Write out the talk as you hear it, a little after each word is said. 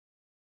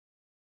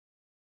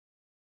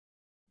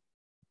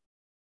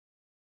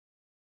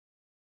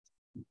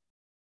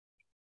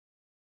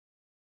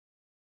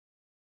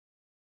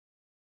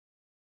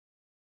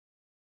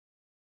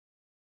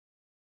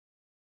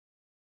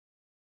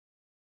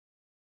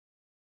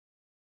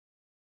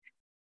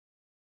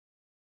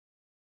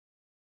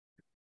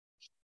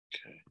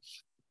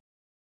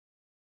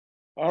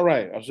All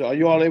right. So are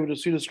you all able to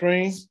see the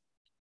screen?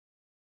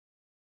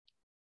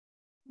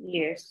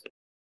 Yes.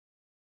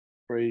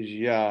 Praise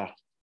Yah.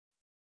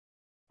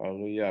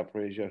 Hallelujah.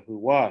 Praise Yah. Who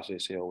was, they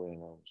say,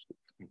 oh,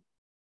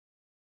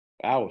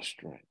 our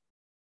strength.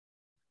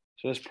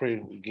 So let's pray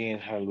again.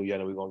 Hallelujah.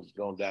 And we're going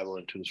to dive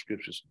into the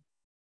scriptures.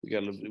 We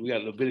got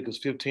Leviticus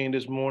 15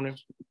 this morning.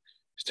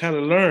 It's time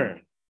to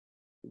learn.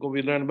 We're going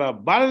to be learning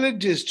about bodily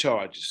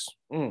discharges.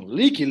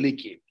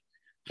 Leaky.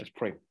 Let's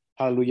pray.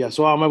 Hallelujah.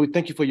 So, Almighty, we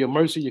thank you for your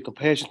mercy, your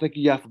compassion. Thank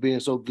you, Yah, for being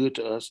so good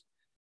to us.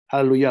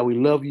 Hallelujah. We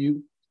love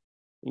you.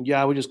 And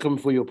Yah, we're just coming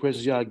for your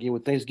presence, Yah, again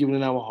with thanksgiving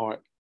in our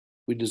heart.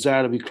 We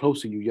desire to be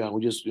close to you, Yah.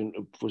 We just,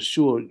 for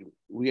sure,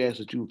 we ask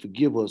that you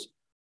forgive us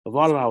of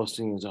all of our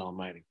sins,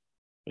 Almighty.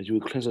 That you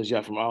would cleanse us,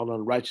 Yah, from all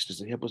unrighteousness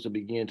and help us to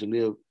begin to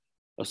live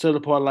a set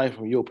apart life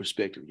from your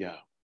perspective, Yah.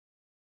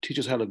 Teach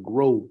us how to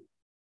grow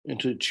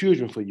into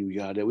children for you,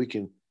 Yah, that we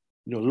can,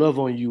 love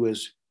on you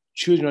as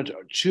children.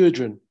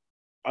 Children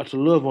are to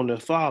love on their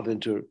father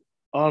and to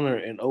honor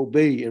and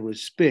obey and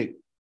respect,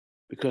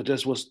 because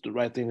that's what's the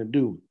right thing to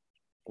do.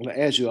 And I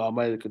ask you,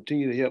 Almighty, to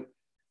continue to help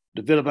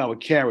develop our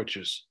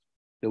characters,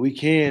 that we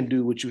can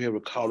do what you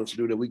have called us to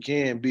do, that we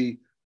can be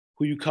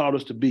who you called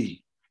us to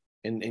be.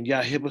 And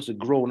Yah, help us to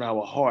grow in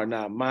our heart and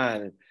our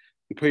mind. And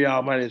we pray,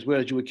 Almighty, as well,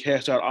 that you would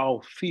cast out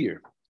all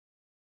fear.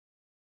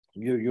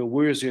 Your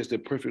word says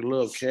that perfect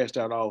love casts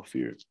out all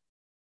fear.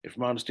 If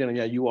my understanding,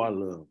 Yah, you are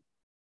love.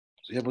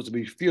 So help us to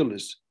be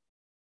fearless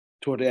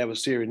toward the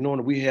adversary, knowing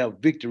that we have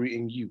victory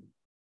in you.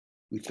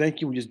 We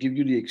thank you. We just give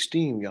you the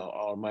esteem, Yah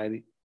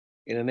Almighty.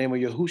 In the name of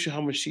Yahushua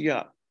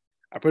HaMashiach,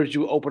 I pray that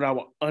you will open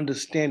our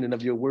understanding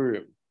of your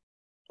word,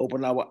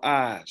 open our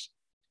eyes,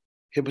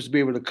 help us to be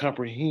able to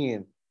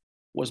comprehend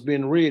what's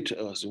being read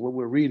to us and what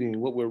we're reading,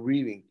 and what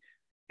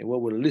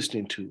we're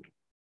listening to.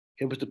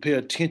 Help us to pay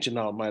attention,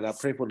 Almighty. I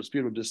pray for the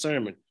spirit of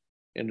discernment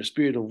and the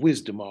spirit of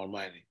wisdom,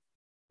 Almighty.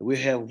 That we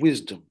have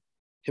wisdom.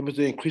 Help us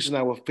to increase in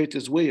our faith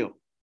as well.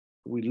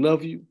 We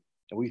love you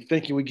and we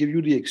thank you. We give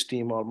you the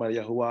esteem, Almighty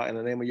Yahuwah, in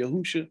the name of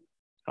Yahushua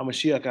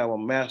HaMashiach, our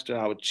master,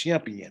 our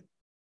champion,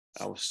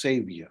 our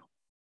savior,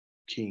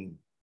 King.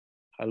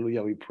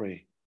 Hallelujah, we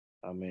pray.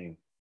 Amen.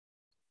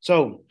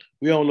 So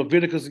we're on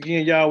Leviticus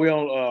again, y'all. We're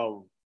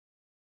on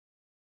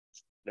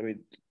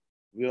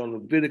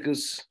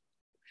Leviticus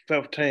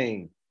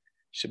 15.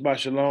 Shabbat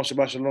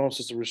shalom,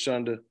 Sister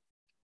Rashonda.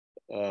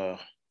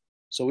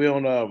 So we're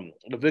on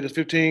Leviticus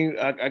 15.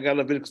 I got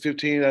Leviticus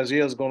 15.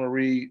 Isaiah's going to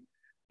read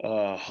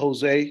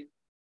Hosea.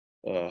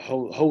 Down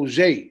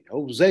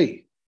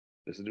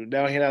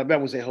here in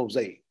Alabama, we say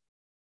Jose.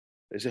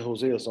 They say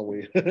Hosea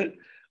somewhere.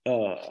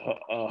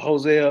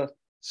 Hosea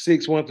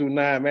 6, 1 through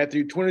 9,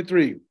 Matthew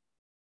 23,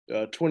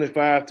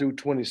 25 through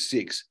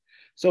 26.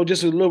 So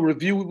just a little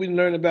review. We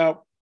learned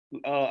about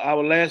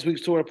our last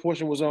week's Torah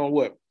portion was on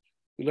what?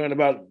 We learned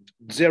about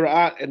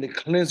Zerah and the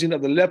cleansing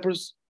of the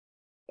lepers,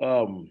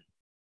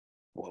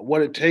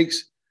 what it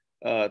takes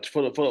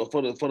for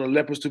the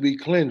lepers to be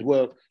cleansed.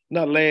 Well,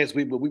 not last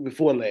week, but week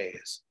before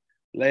last.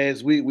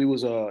 Last week we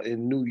was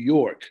in New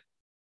York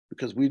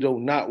because we do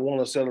not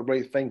want to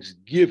celebrate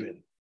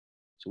Thanksgiving.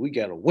 So we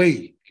got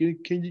away. Can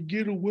you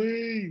get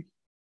away?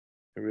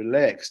 And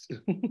relaxed.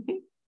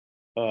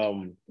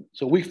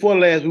 So week 4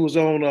 last, we was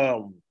on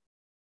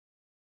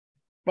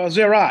about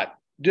Zerah,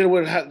 dealing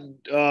with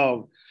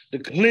the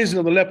cleansing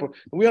of the leper. And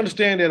we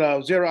understand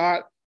that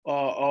Zerah,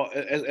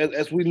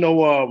 as we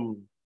know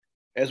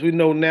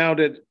now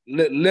that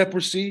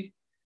leprosy,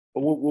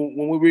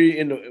 when we're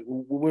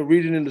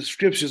reading in the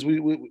scriptures,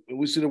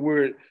 we see the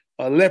word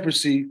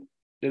leprosy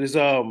that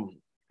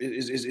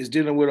is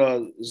dealing with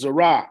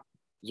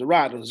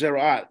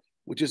Zerah,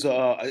 which is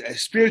a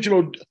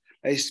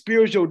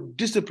spiritual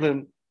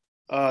discipline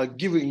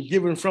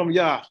given from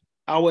Yah.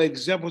 Our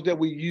examples that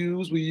we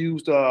used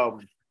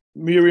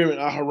Miriam and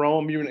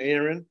Aharon, Miriam and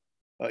Aaron,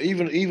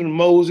 even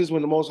Moses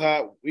when the Most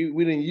High, we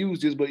didn't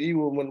use this, but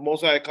even when the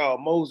Most High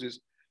called Moses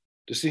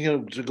to see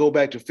him to go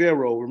back to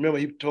Pharaoh, remember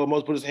he told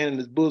Moses to put his hand in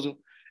his bosom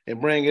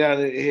and bring it out,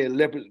 and it had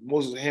leprous.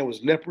 Moses' hand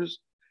was leprous,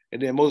 and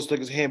then Moses took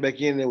his hand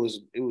back in, and it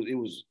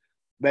was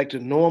back to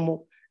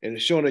normal, and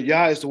it's showing that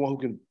Yah is the one who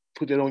can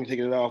put that on you,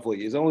 taking it off for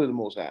you. It's only the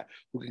Most High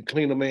who can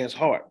clean a man's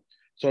heart.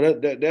 So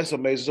that's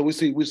amazing. So we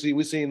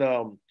seen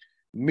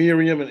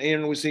Miriam and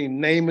Aaron. We seen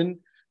Naaman,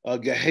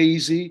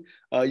 Gehazi,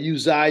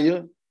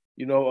 Uzziah.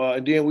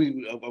 And then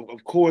we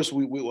of course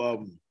we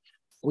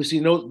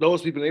seen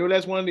those people. Every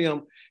last one of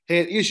them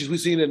had issues. We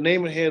seen that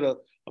Naaman had a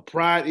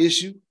pride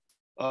issue.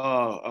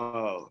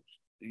 What's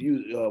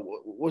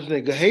his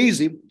name?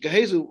 Gehazi.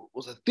 Gehazi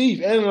was a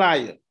thief and a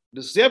liar,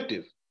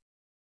 deceptive.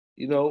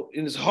 In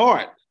his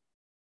heart,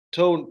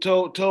 told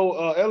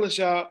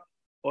Elisha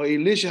or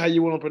Elisha, how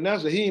you want to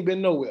pronounce it, he ain't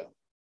been nowhere.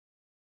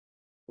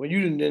 When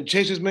you didn't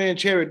chase this man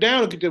chariot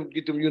down to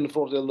get them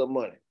uniforms, that little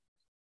money.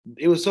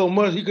 It was so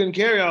much he couldn't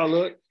carry all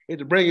of it. He had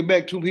to bring it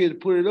back to him here to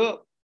put it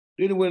up.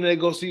 Then when they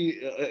go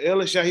see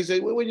Elisha, he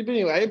said, where you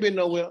been? I ain't been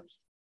nowhere.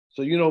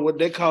 So you know what,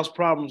 that caused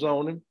problems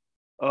on him.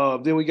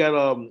 Then we got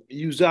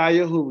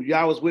Uzziah, who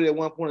Yah was with at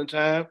one point in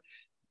time,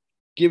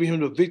 giving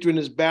him the victory in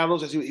his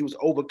battles as he was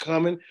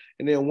overcoming.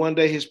 And then one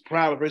day his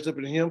pride was raised up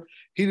in him.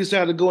 He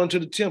decided to go into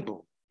the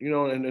temple,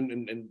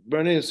 and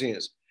burn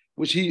incense,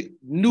 which he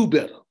knew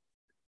better.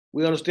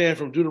 We understand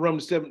from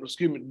Deuteronomy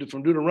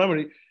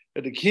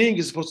that the king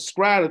is supposed to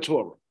scribe the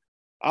Torah.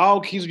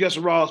 All kings of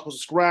Yasharah are supposed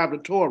to scribe the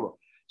Torah.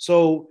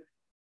 So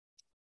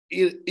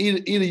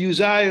either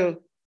Uzziah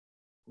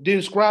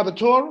didn't scribe the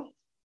Torah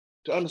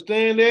to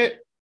understand that,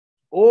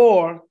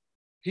 or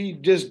he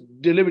just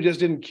deliberately just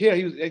didn't care.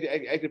 He was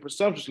acting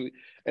presumptuously.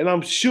 And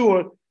I'm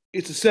sure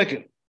it's the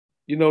second,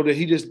 that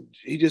he just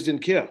didn't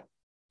care.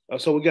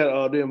 So we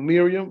got then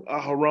Miriam,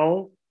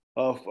 Aharon,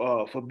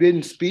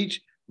 forbidden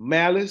speech,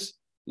 malice,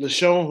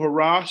 Lashon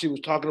Hara. She was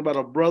talking about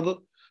her brother.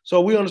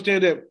 So we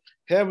understand that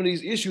having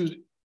these issues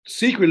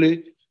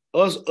secretly,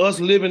 us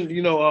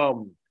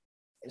living,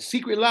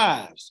 secret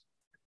lives,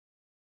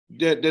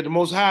 that the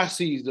Most High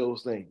sees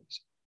those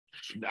things.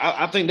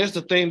 I think that's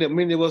the thing that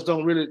many of us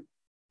don't really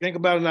think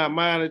about in our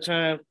mind at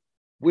times.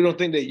 We don't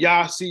think that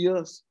Yah see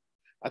us.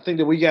 I think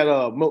that we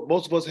got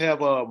most of us have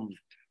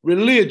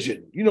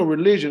religion.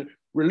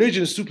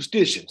 Religion is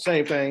superstition.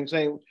 Same thing.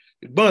 Same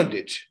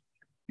bondage.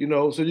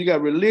 So you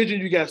got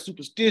religion, you got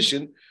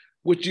superstition,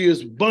 which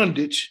is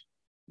bondage.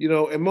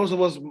 And most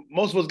of us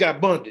got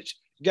bondage.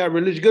 You got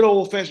religion, good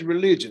old fashioned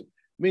religion,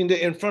 meaning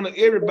that in front of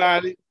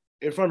everybody,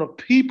 in front of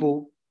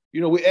people,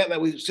 we act like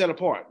we set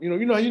apart. You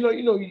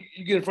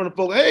get in front of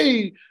folks,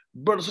 hey,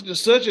 brother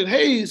such and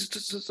hey,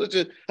 such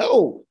a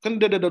doing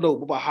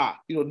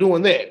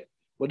that.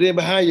 But then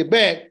behind your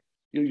back,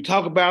 you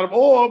talk about them,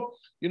 or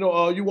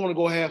you want to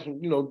go have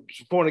some,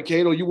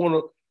 fornicate, or you want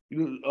to,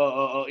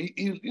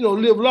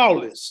 live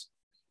lawless.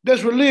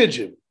 That's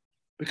religion,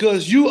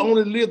 because you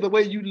only live the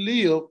way you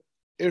live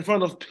in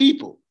front of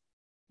people.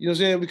 You know what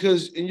I'm saying?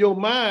 Because in your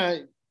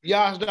mind,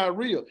 Yah's not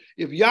real.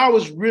 If Yah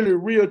was really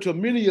real to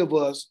many of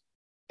us,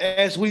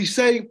 as we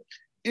say,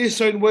 in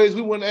certain ways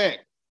we wouldn't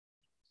act,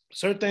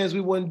 certain things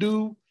we wouldn't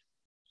do,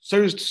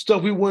 certain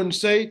stuff we wouldn't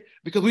say,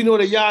 because we know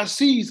that Yah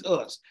sees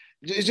us.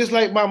 It's just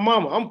like my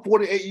mama. I'm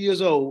 48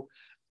 years old.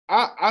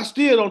 I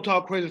still don't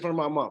talk crazy in front of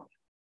my mama.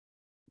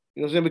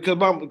 You know what I'm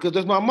saying? Because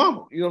that's my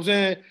mama. You know what I'm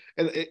saying?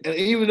 And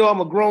even though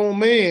I'm a grown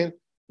man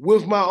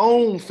with my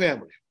own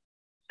family,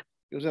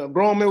 you know what I'm saying? I'm a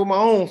grown man with my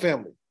own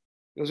family.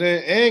 You know what I'm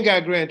saying? And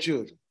got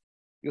grandchildren.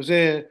 You know what I'm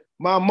saying?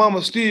 My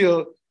mama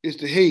still is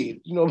the head.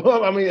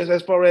 I mean,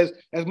 as far as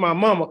my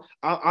mama,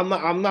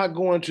 I'm not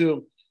going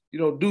to,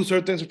 do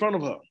certain things in front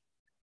of her.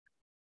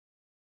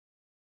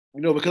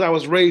 Because I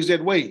was raised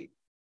that way.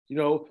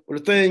 But the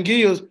thing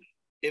is,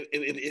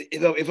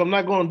 if I'm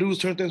not going to do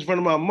certain things in front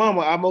of my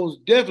mama, I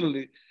most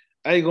definitely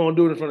ain't going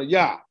to do it in front of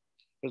Yah.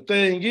 The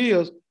thing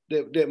is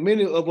that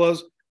many of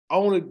us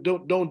only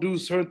don't do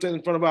certain things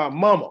in front of our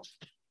mama,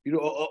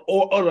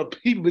 or other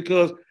people,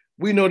 because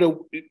we know that,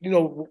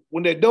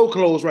 when that door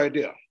closed right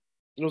there,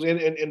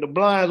 and the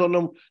blinds on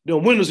them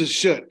windows is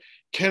shut,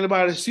 can't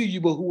nobody see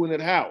you but who in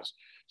that house.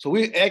 So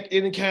we act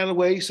any kind of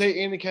way, say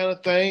any kind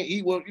of thing,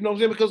 eat what, what I'm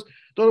saying, because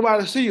don't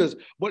nobody see us.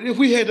 But if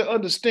we had the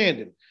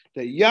understanding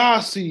that Yah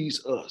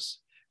sees us,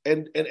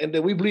 and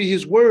that we believe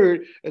his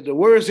word, as the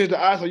word says,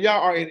 the eyes of Yah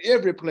are in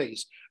every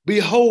place,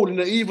 beholding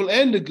the evil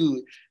and the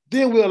good,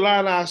 then we'll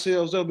line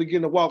ourselves up and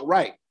begin to walk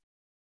right.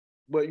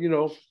 But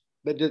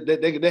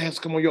that has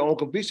to come on your own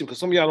conviction, because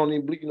some of y'all don't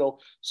even believe,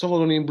 some of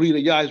them don't even believe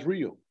that Yah is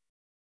real.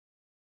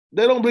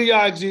 They don't believe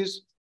Yah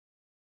exists.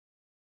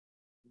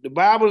 The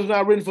Bible is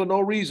not written for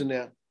no reason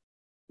now.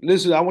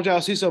 Listen, I want y'all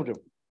to see something.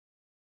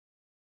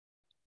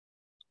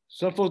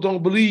 Some folks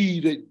don't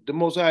believe that the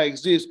Most High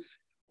exists,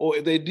 or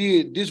if they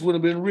did, this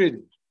wouldn't have been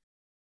written.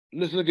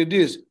 Let's look at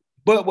this.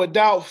 But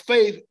without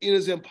faith, it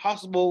is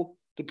impossible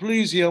to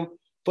please him.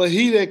 For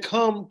he that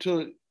come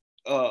to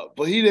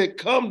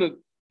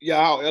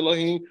Yah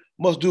Elohim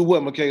must do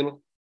what, Michaela?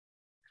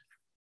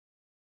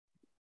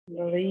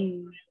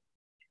 Believe.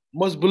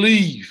 Must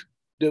believe.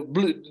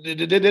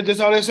 That's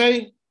all they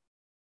say?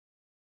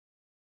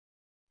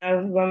 I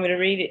want me to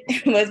read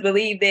it. Must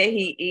believe that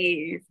he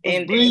is.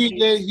 Must believe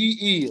that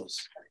he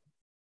is.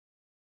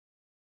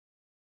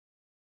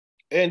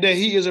 And that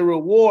he is a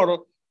rewarder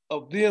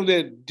of them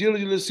that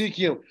diligently seek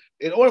him.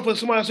 In order for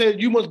somebody to say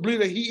you must believe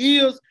that he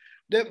is,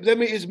 that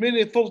means it's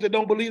many folks that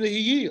don't believe that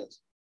he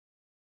is.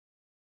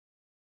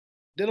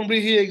 They don't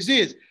believe he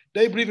exists.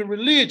 They believe in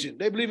religion.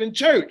 They believe in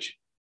church.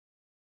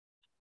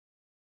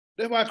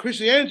 That's why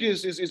Christianity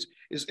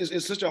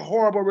is such a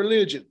horrible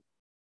religion.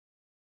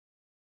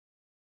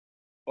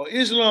 Or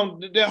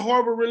Islam, they're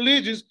horrible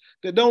religions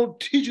that don't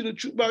teach you the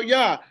truth about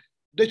Yah.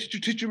 They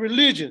teach you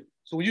religion.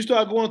 So when you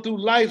start going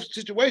through life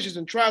situations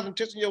and trials and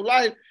testing your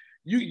life,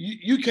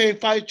 you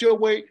can't fight your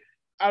way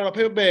out of a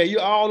paper bag.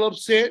 You're all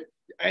upset,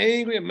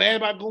 angry, and mad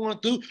about going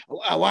through.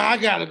 Why I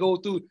gotta go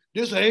through?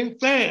 This ain't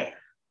fair.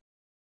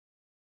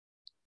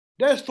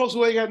 That's folks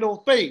who ain't got no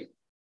faith.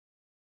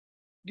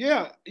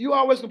 Yeah, you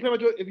always complain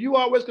about if you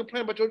always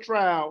complain about your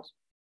trials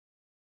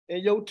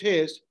and your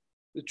tests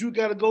that you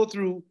got to go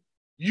through,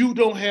 you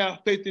don't have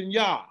faith in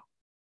Yah.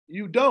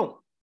 You don't.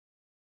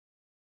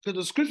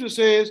 Because the scripture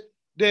says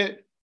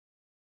that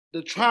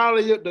the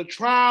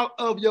trial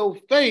of your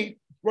faith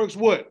works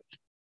what?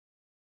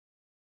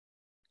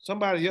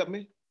 Somebody help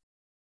me.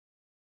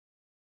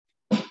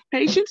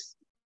 Patience.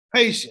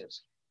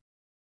 Patience.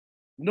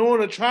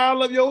 Knowing the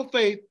trial of your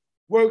faith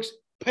works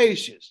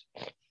patience.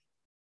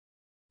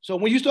 So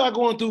when you start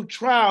going through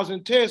trials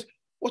and tests,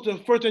 what's the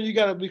first thing you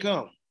got to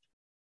become?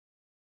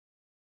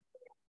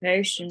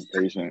 Patient.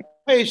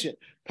 Patient.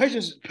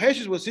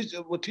 Patience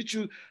will teach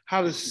you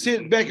how to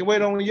sit back and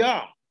wait on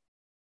y'all.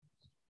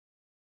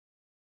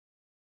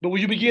 But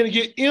when you begin to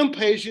get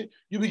impatient,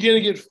 you begin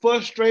to get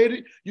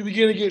frustrated, you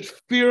begin to get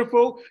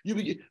fearful,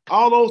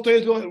 all those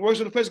things works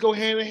in the face go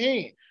hand in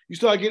hand. You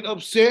start getting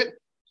upset,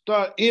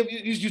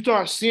 you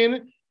start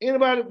sinning.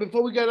 Anybody,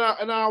 before we get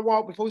out in our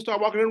walk, before we start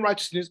walking in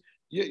righteousness,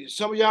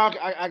 some of y'all,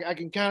 I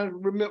can kind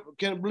of remember,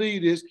 kind of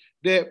believe this,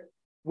 that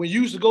when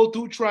you used to go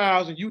through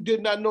trials and you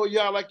did not know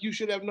y'all like you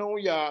should have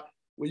known y'all,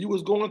 when you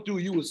was going through,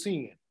 you was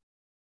sinning.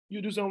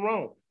 You do something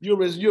wrong. You'll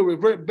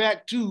revert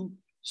back to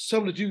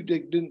something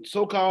that you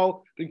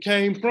so-called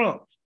came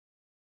from.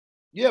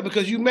 Yeah,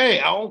 because you mad.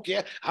 I don't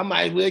care. I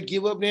might as well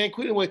give up there and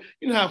quit anyway.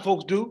 You know how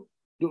folks do.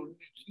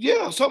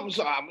 Yeah, something.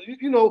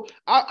 You know,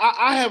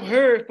 I have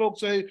heard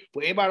folks say,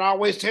 well, everybody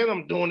always tell them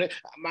I'm doing it.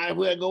 I might as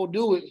well go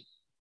do it.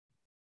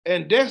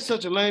 And that's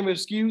such a lame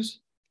excuse.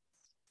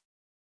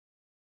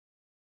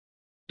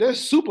 That's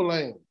super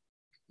lame.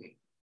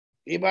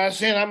 Everybody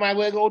saying I might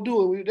well go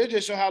do it. That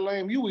just show how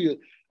lame you is.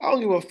 I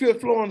don't give a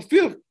fifth floor and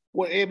fifth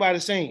what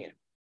everybody's saying.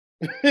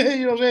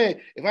 You know what I'm saying?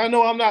 If I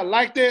know I'm not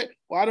like that,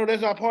 or I know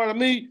that's not part of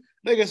me,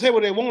 they can say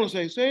what they want to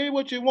say. Say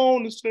what you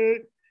want to say.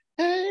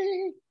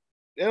 Hey,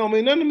 that don't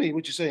mean nothing to me,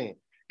 what you're saying.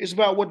 It's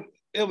about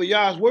whatever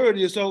y'all's word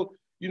is. So,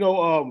 you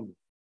know,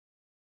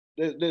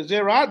 the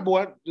Zerah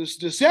boy, this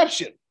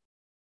deception.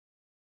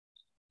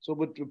 So,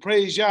 but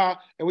praise Yah,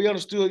 and we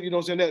understood, you know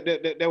what I'm saying,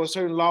 that there were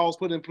certain laws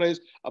put in place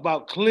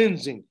about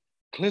cleansing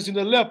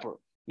the leper.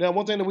 Now,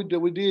 one thing that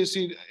we did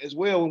see as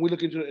well when we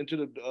look into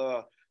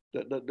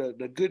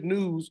the good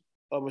news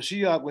of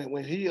Mashiach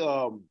when he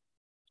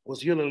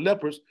was healing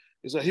lepers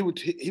is that he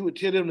would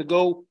tell them to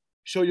go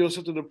show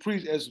yourself to the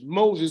priest as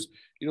Moses,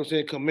 you know what I'm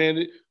saying,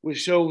 commanded, which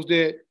shows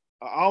that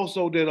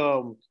also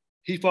that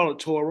he followed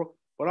Torah,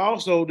 but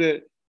also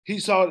that he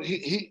saw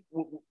he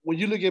when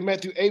you look at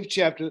Matthew 8th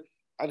chapter,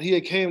 and he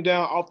had came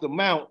down off the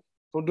mount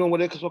from doing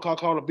what they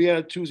call the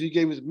Beatitudes. He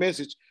gave his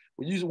message.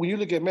 When you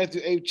look at Matthew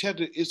 8th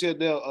chapter, it said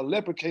that a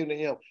leper came to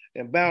him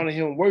and bowed to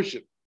him,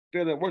 worship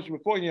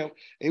before him. And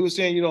he was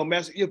saying, you know,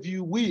 Master, if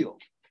you will,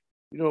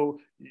 you know,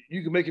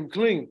 you can make him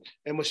clean.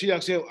 And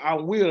Mashiach said, I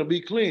will and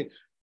be clean.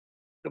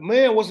 The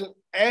man wasn't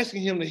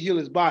asking him to heal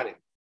his body.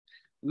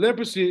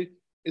 Leprosy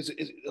is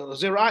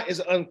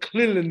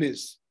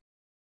uncleanliness.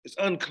 It's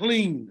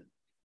unclean.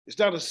 It's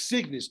not a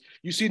sickness.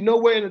 You see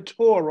nowhere in the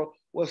Torah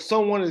where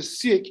someone is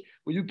sick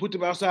when you put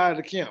them outside of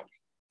the camp.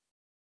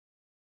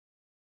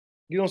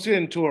 You don't see it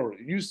in the Torah.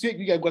 You sick,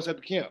 you got to go outside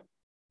the camp.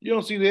 You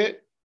don't see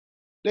that.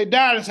 They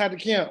died inside the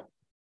camp.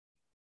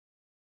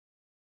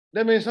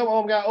 That means some of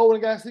them got old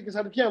and got sick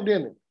inside the camp,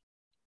 didn't they?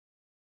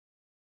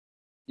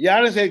 Yeah,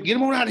 I just said, get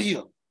them on out of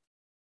here.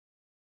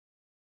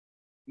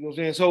 You know what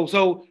I'm saying?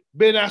 So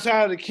being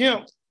outside of the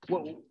camp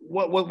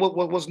what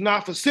was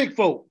not for sick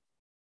folk.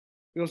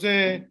 You know what I'm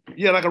saying?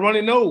 Yeah, like a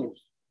runny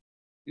nose.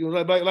 You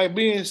know, like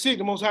being sick,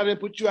 the Most High didn't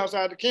put you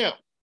outside the camp.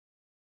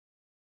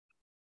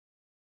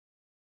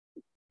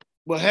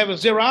 But having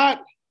Zerah,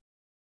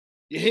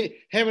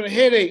 having a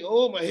headache,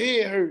 oh, my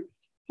head hurt.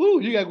 Whew,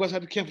 you got to go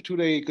outside the camp for 2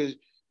 days because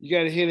you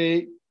got a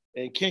headache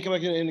and can't come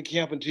back in the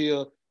camp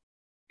until,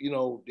 you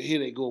know, the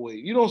headache go away.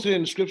 You don't see it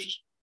in the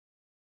scriptures.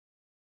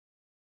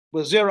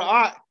 But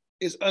Zerah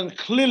is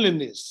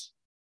uncleanliness.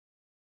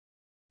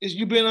 It's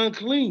you being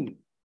unclean.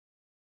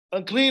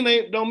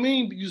 Unclean don't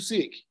mean you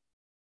sick.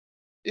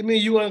 It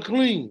means you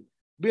unclean.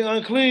 Being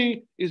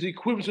unclean is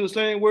equivalent to the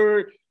same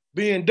word,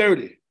 being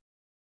dirty.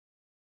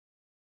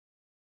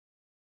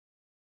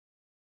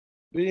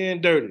 Being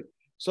dirty.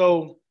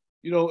 So,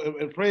 you know,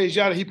 and praise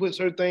Yah, he put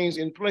certain things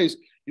in place.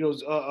 You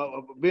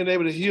know, being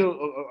able to heal,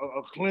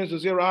 cleanse the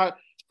Zerah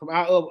from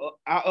out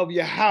of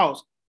your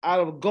house, out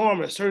of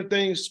garments, certain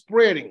things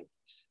spreading.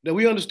 Now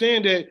we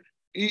understand that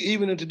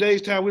even in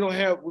today's time, we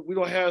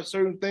don't have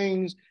certain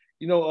things,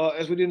 you know,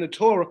 as we did in the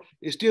Torah.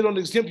 It still don't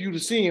exempt you to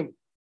sin.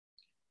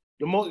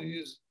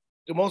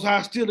 The Most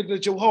High still looking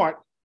at your heart.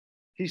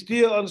 He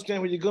still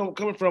understands where you're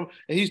coming from,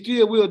 and he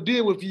still will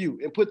deal with you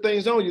and put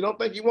things on you. Don't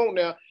think he won't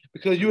now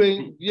because you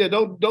ain't. Yeah,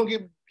 don't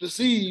get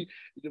deceived.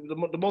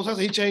 The Most High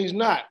said he changed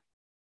not.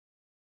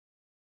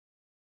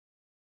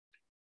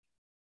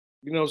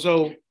 You know,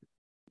 so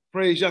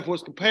praise Yah for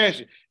his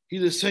compassion.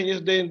 He's the same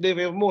yesterday and day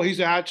forevermore. He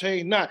said, I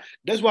change not.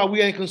 That's why we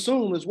ain't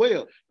consumed as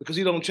well, because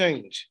he don't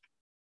change.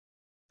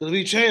 Because if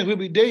he changed, we'll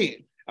be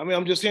dead. I mean,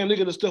 I'm just saying, look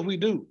at the stuff we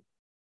do.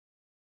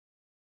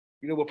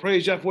 You know, but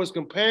praise Yah for his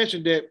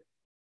compassion that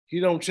he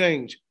don't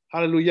change.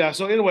 Hallelujah.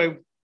 So anyway,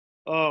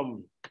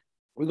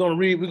 we're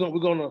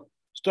gonna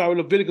start with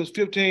Leviticus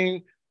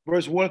 15,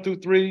 verse 1 through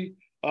 3.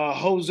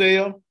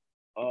 Hosea,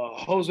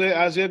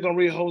 Isaiah gonna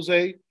read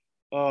Hosea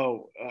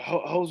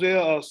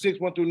Hosea 6,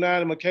 1 through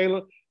 9, and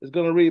Michaela is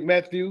going to read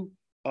Matthew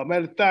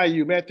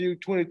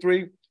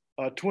 23,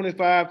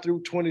 25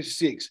 through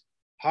 26.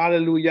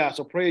 Hallelujah.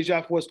 So praise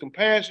Yah for his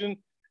compassion.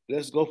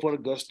 Let's go for the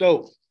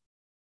gusto.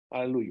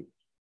 Hallelujah.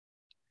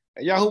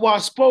 And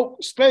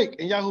Yahuwah spake,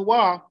 and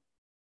Yahuwah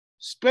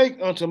spake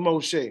unto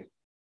Moshe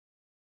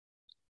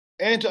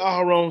and to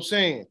Aharon,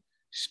 saying,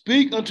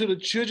 speak unto the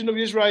children of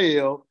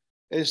Israel,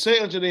 and say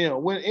unto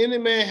them, when any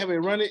man have a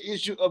running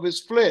issue of his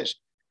flesh,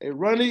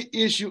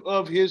 because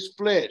of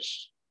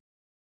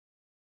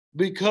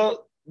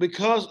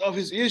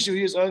his issue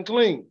he is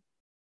unclean.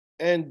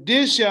 And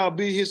this shall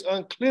be his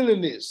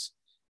uncleanliness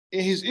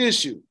in his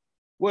issue,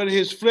 whether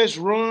his flesh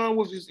run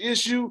with his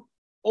issue,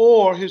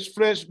 or his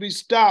flesh be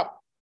stopped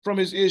from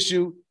his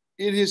issue,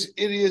 it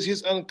is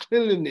his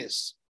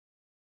uncleanliness.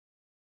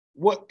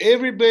 What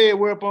every bed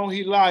whereupon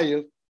he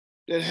lieth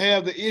that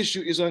have the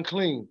issue is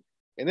unclean,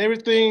 and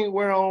everything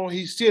whereon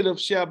he sitteth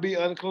shall be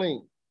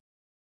unclean.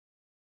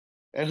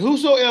 And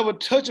whosoever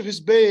toucheth his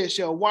bed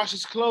shall wash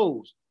his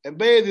clothes and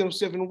bathe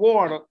himself in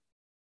water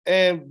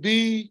and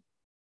be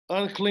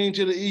unclean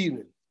till the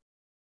evening.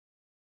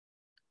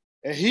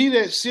 And he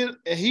that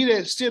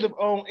sitteth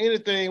on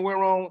anything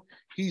whereon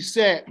he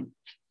sat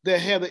that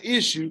have the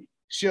issue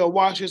shall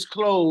wash his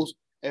clothes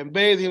and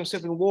bathe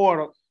himself in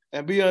water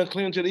and be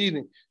unclean till the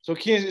evening. So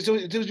Ken, so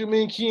what you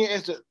mean, Ken,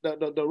 as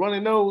the runny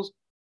nose?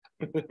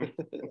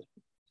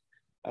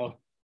 Oh.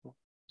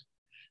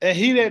 And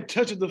he that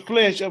toucheth the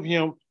flesh of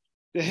him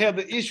that have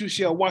the issue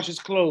shall wash his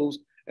clothes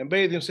and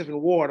bathe himself in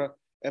water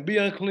and be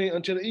unclean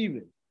until the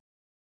evening.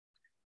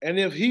 And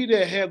if he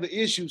that have the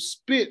issue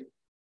spit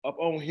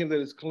upon him that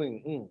is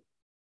clean,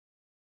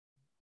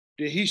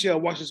 then he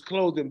shall wash his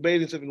clothes and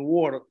bathe himself in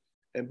water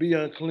and be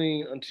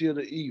unclean until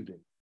the evening.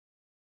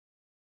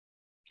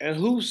 And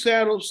whose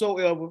saddle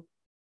soever,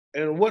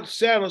 and what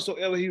saddle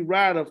soever he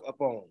rideth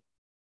upon,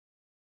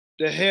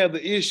 that have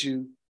the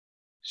issue,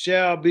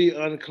 shall be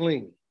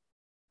unclean.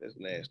 That's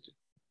nasty.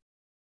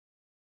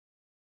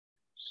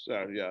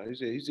 Sorry, y'all. He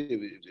said,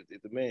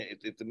 if the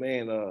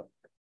man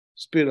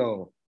spit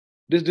on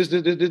this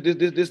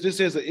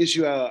is an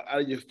issue out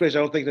of your flesh. I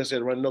don't think that's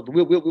running up.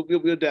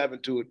 We'll dive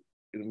into it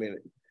in a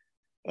minute.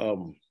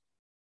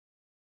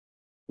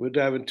 We'll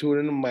dive into it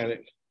in a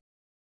minute.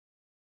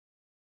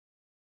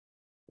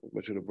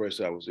 Which was the verse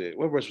I was at?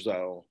 What verse was I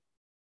on?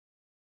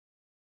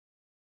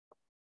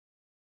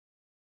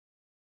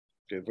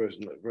 Okay, verse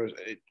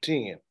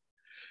 10.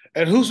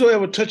 And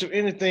whosoever toucheth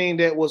anything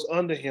that was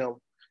under him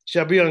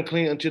shall be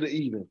unclean until the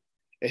evening.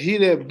 And he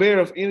that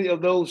beareth any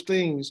of those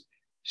things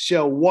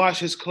shall wash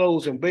his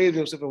clothes and bathe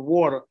himself in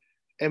water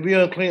and be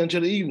unclean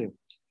until the evening.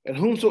 And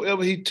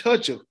whomsoever he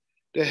toucheth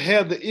that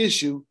have the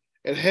issue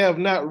and have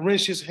not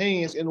rinsed his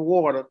hands in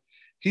water,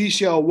 he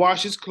shall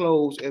wash his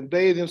clothes and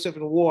bathe himself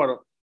in water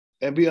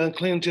and be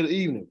unclean until the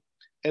evening.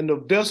 And the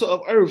vessel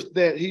of earth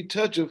that he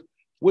toucheth,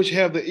 which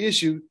have the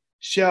issue,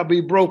 shall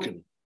be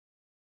broken.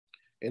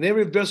 And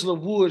every vessel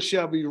of wood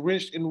shall be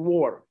rinsed in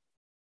water.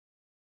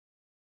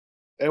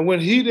 And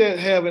when he that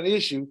have an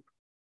issue,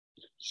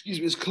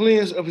 is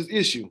cleansed of his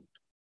issue,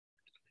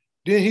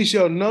 then he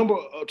shall number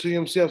to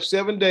himself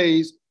 7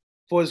 days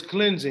for his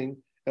cleansing,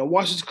 and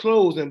wash his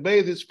clothes and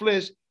bathe his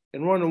flesh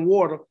in running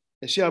water,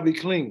 and shall be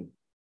clean.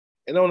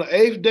 And on the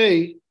 8th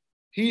day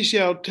he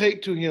shall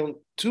take to him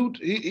two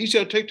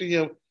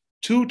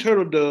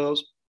turtle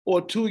doves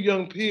or 2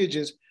 young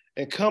pigeons,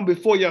 and come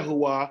before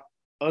Yahuwah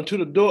unto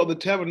the door of the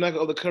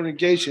tabernacle of the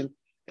congregation,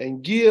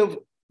 and give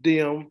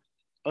them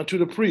unto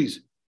the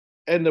priest.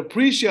 And the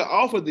priest shall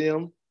offer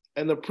them,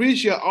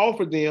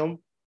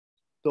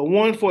 the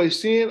one for a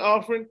sin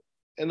offering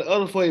and the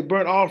other for a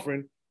burnt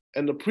offering.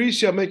 And the priest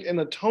shall make an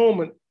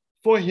atonement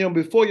for him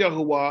before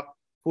Yahuwah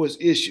for his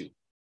issue.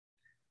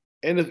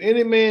 And if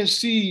any man's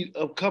seed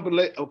of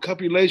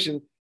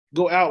copulation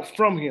go out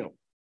from him,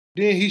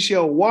 then he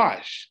shall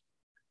wash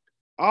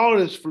all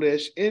his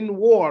flesh in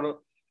water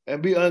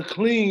and be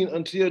unclean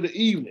until the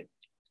evening.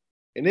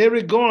 And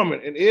every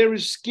garment and every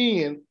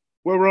skin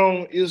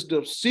whereon is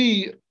the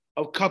seed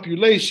of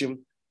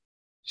copulation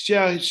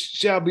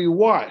shall be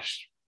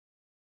washed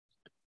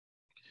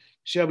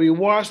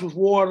with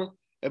water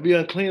and be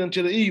unclean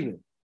until the evening.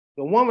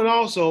 The woman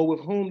also with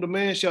whom the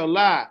man shall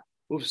lie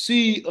with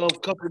seed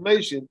of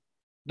copulation,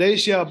 they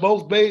shall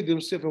both bathe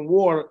themselves in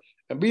water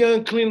and be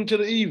unclean until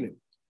the evening.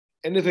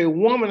 And if a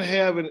woman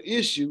have an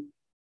issue,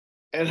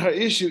 and her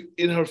issue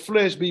in her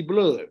flesh be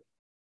blood,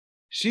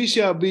 she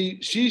shall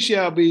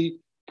be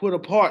put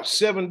apart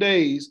 7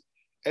 days,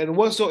 and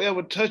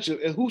whosoever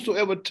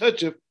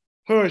toucheth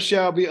her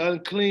shall be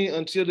unclean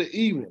until the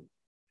evening.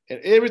 And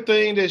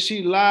everything that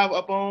she live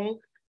upon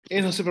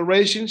in her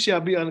separation shall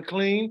be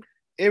unclean.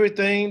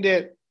 Everything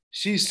that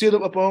she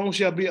sitteth upon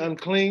shall be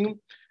unclean.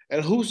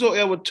 And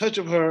whosoever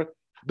toucheth her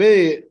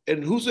bed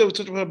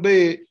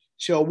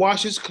shall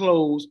wash his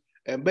clothes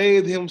and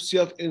bathe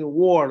himself in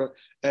water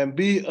and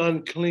be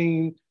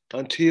unclean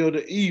until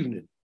the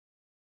evening.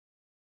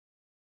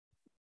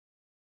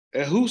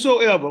 And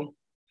whosoever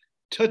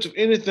toucheth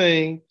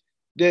anything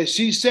that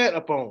she sat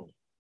upon,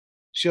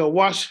 shall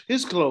wash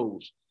his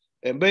clothes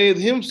and bathe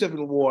himself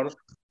in water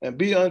and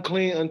be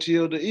unclean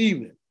until the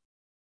evening.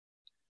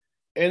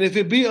 And if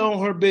it be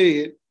on her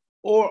bed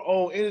or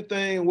on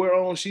anything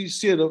whereon she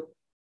sitteth,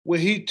 when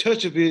he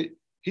toucheth it,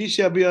 he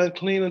shall be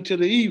unclean until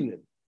the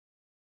evening.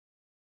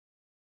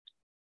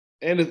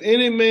 And if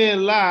any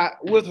man lie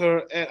with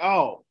her at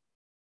all,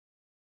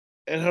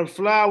 and her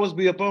flowers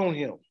be upon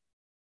him,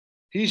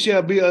 he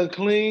shall be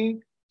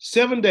unclean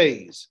 7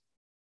 days,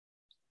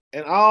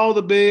 and all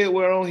the bed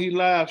whereon he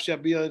lieth shall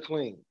be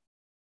unclean.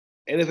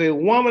 And if a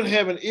woman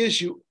have an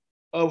issue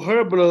of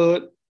her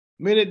blood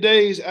many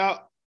days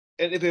out,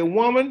 and if a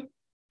woman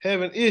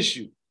have an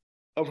issue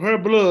of her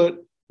blood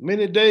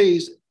many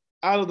days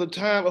out of the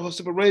time of her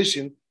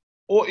separation,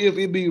 or if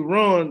it be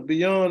run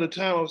beyond the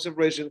time of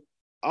separation,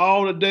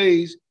 all the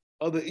days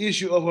of the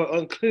issue of her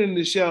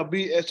uncleanness shall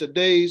be as the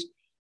days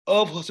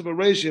of her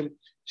separation,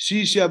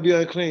 she shall be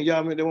unclean.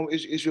 Y'all mean that one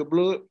issue of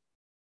blood?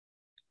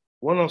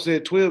 One of them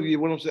said 12 years,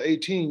 one of them said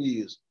 18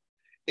 years.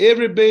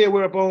 Every bed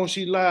whereupon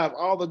she lieth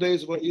all the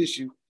days of her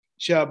issue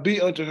shall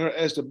be unto her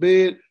as the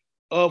bed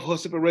of her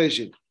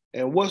separation.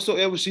 And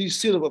whatsoever she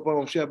sitteth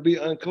upon shall be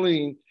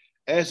unclean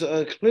as the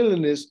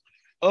uncleanliness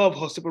of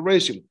her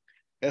separation.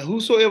 And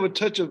whosoever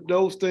toucheth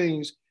those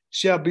things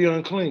shall be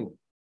unclean,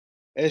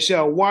 and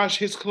shall wash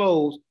his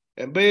clothes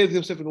and bathe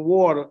himself in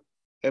water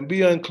and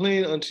be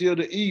unclean until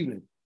the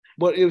evening.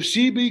 But if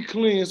she be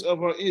cleansed of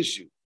her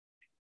issue,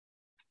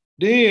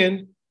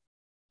 then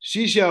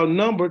she shall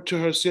number to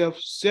herself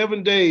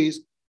 7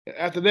 days, and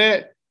after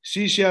that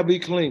she shall be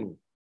clean.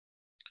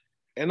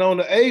 And on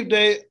the eighth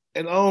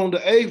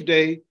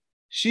day,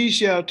 she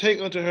shall take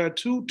unto her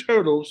 2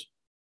 turtles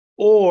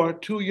or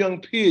 2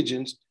 young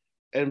pigeons,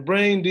 and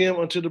bring them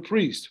unto the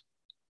priest,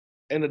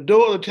 and the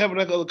door of the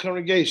tabernacle of the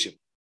congregation.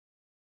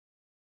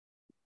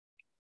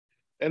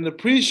 And the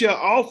priest shall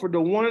offer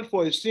the one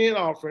for a sin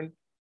offering,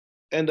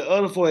 and the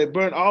other for a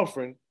burnt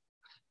offering.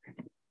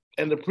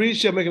 And the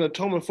priest shall make an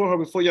atonement for her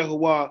before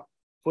Yahuwah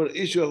for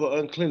the issue of her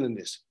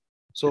uncleanliness.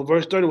 So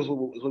verse 30 was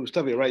what we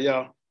stopped at, right,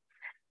 y'all?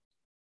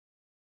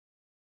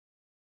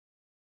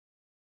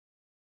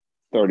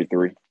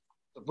 33.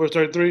 Verse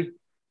 33?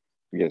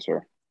 Yes,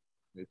 sir.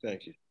 Okay,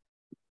 thank you.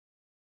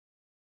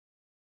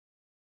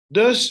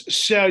 Thus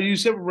shall you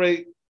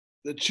separate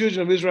the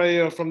children of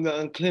Israel from the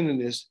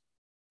uncleanness,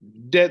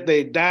 that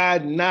they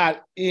died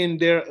not in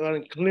their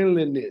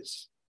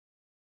uncleanliness,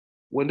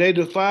 when they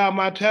defile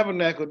my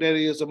tabernacle that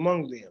is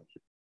among them.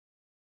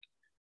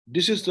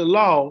 This is the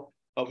law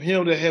of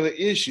him that have an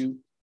issue,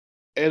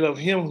 and of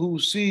him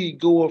whose seed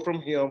goeth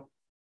from him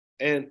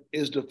and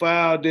is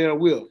defiled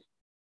therewith,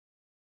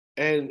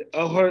 and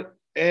of her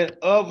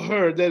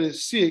that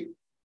is sick,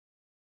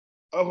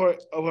 of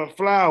her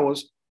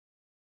flowers,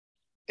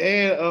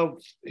 and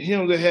of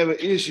him that have an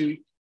issue,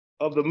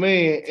 of the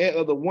man and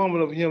of the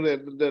woman of him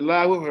that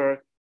lie with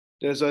her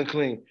that's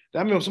unclean. I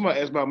remember somebody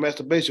asked about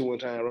masturbation one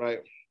time, right?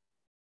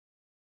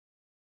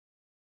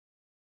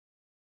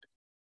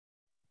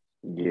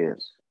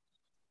 Yes.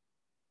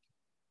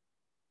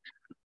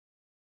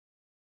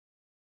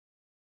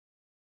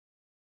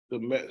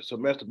 So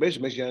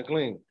masturbation makes you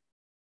unclean.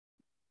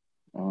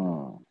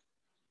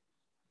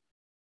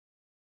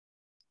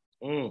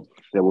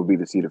 That would be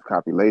the seed of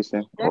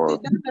copulation, or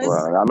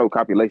well, I know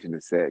copulation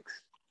is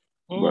sex,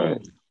 but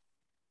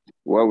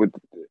what would?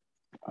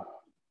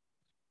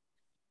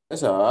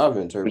 That's how I've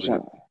interpreted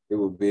it. It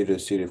would be the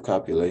seed of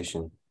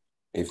copulation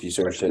if you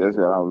search that. That's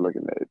what I'm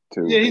looking at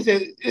too. Yeah, he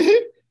said,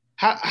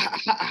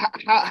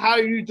 how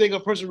do you think a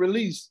person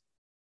released?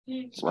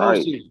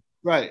 Right.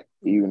 Right.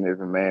 Even if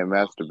a man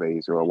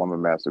masturbates or a woman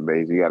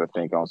masturbates, you got to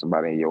think on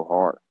somebody in your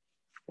heart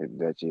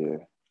that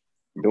you're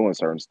doing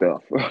certain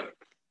stuff.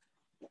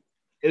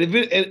 And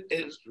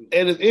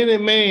if any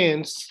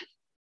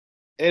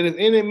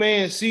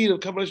man's seed of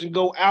copulation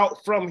go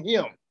out from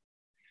him,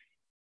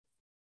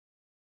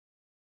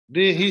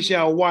 then he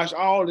shall wash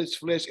all his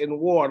flesh in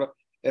water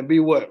and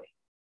be what?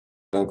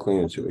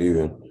 Unclean until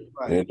even.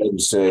 Right. And it doesn't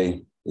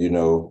say,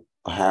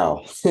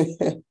 how.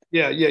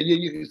 Yeah.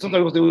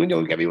 Sometimes we'll say, you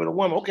got to be with a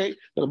woman. Okay,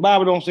 but the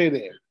Bible don't say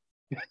that.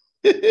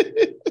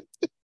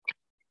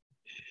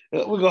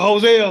 We go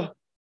Hosea.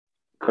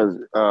 Because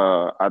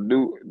I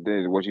do,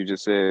 what you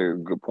just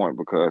said, good point,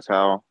 because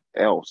how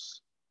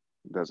else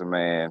does a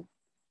man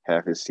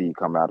have his seed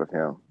come out of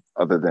him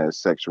other than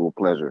sexual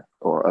pleasure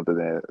or other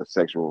than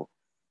sexual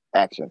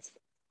actions?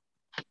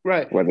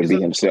 Right. Whether it be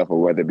himself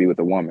or whether it be with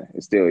a woman.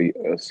 It's still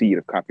a seed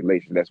of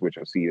copulation. That's what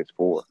your seed is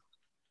for.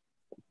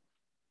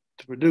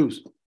 To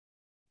produce.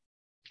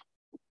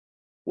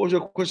 What was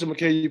your question,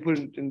 McKay? You put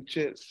in the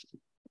chat.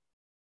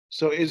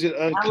 So is it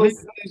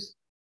uncleanness?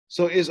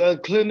 So is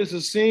uncleanness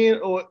a sin,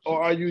 or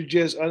are you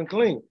just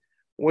unclean?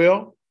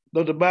 Well,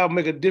 does the Bible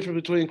make a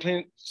difference between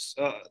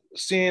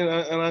sin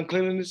and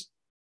uncleanness?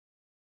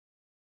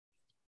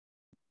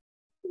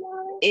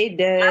 It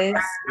does.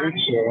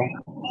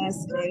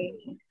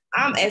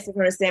 I'm asking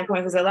from a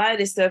standpoint because a lot of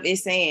this stuff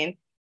is saying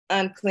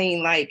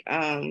unclean, like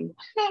the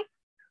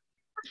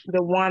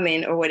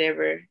woman or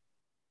whatever,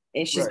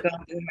 and she's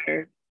going through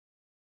her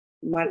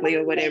monthly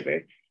or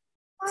whatever.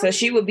 So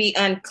she would be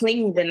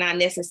unclean, but not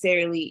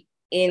necessarily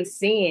in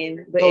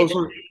sin. But at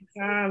the same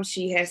time,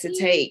 she has to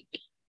take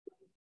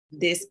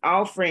this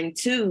offering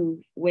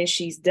too when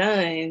she's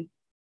done.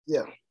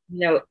 Yeah.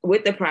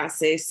 With the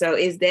process. So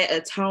is that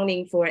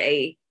atoning for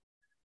a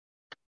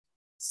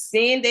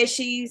sin that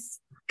she's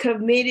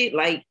committed?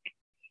 Like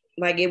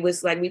it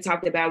was like we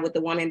talked about with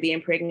the woman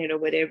being pregnant or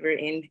whatever,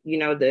 and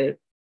the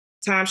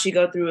time she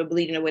go through a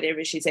bleeding or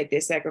whatever, she take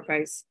this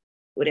sacrifice,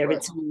 whatever,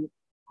 to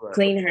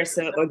clean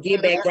herself or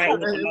get back right.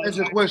 That's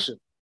your question.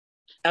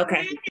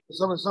 Okay.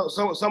 Some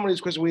of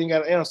these questions we ain't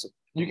got to answer.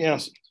 You can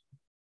answer.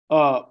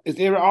 Is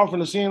every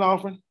offering a sin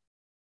offering?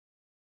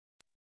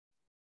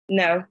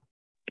 No.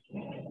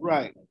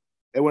 Right.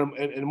 And when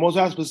and Most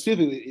High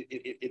specifically,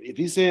 if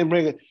he's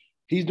saying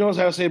he knows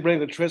how to say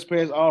bring a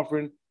trespass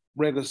offering,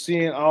 bring a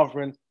sin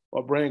offering,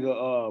 or bring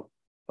a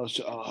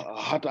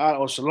hata'at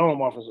or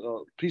shalom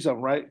offering, peace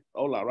offering, right?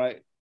 Ola,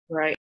 right?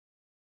 Right.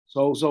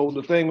 So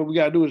the thing that we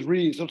gotta do is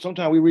read.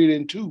 Sometimes we read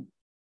into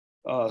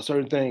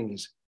certain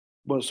things,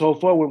 but so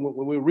far when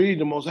we read,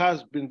 the Most High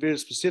has been very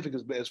specific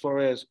as far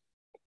as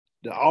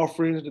the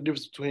offerings, the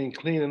difference between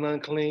clean and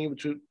unclean,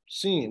 between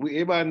sin.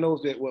 Everybody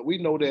knows that. We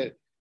know that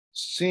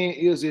sin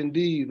is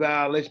indeed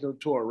violation of the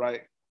Torah,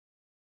 right?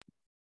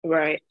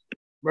 Right.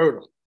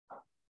 Murder,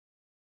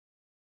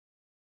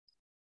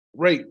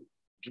 rape,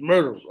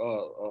 murder,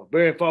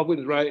 bearing false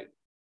witness, right?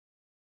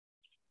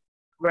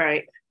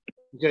 Right.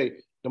 Okay.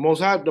 The Most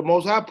High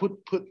put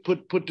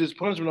this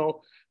punishment on.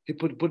 He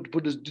put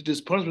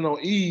this punishment on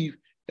Eve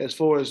as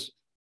far as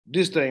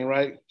this thing,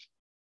 right?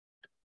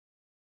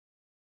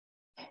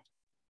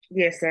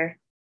 Yes, sir.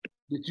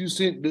 Did you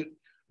sin?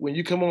 When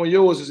you come on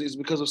yours, is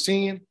because of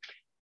sin?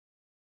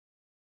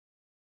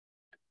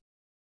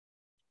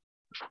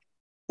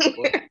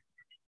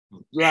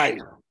 Right.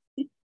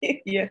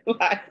 Yeah.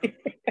 Right.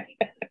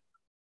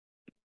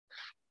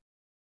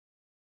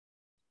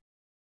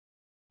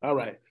 All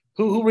right.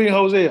 Who read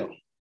Hosea?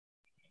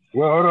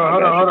 Well, hold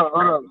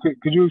on.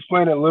 Could you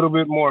explain it a little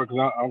bit more?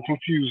 Because I'm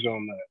confused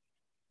on that.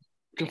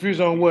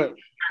 Confused on what?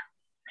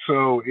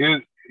 So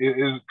it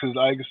is because,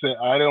 like I said,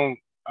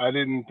 I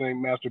didn't think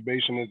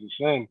masturbation is a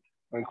sin.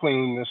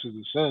 Uncleanness is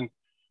a sin.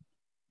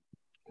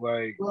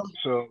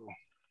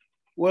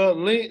 Well,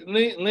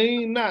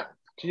 lean not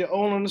to your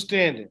own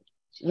understanding.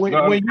 When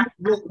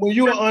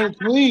you are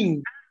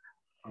unclean,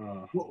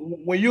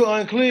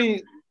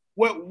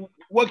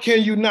 what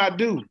can you not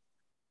do?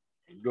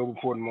 Go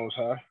before the Most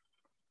High.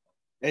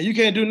 And you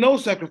can't do no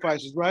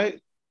sacrifices, right?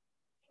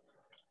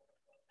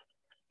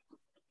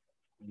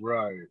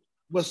 Right.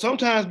 But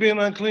sometimes being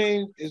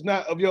unclean is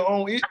not of your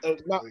own,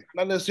 not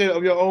necessarily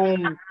of your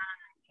own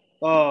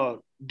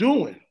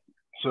doing.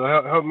 So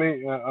help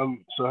me.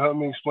 Help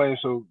me explain.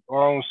 So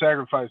our own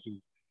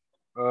sacrifices.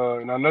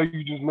 And I know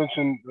you just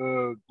mentioned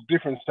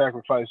different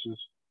sacrifices.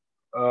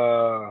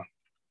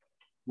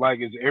 Like,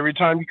 is every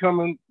time you come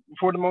in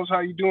before the Most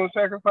High, you doing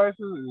sacrifices?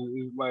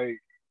 Is like,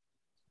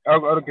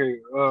 okay.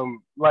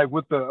 Like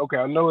with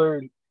I know.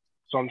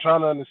 So I'm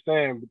trying to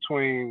understand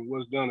between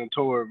what's done in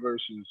Torah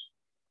versus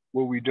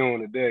what we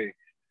doing today.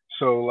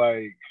 So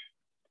like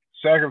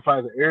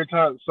sacrifice every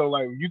time. So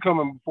like you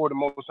coming before the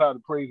Most High to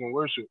praise and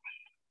worship,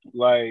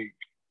 like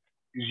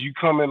is you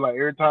coming like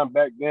every time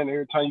back then,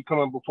 every time you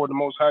coming before the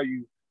Most High,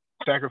 you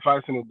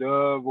sacrificing a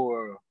dove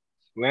or a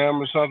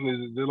lamb or something?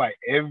 Is it like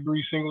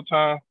every single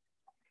time?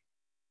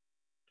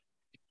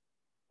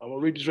 I'm gonna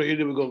read this right here.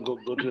 Then we're gonna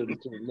go to the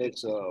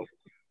next book.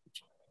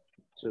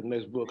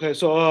 Okay,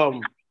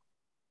 so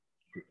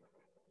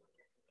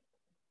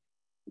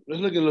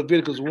let's look at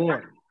Leviticus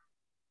 1.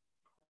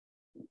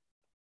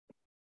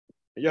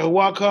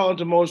 Yahuwah called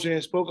unto Moshe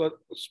and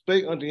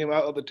spake unto him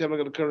out of the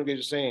tabernacle of the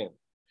congregation, saying,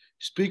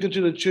 Speak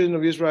unto the children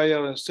of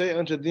Israel and say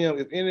unto them,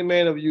 if any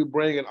man of you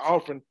bring an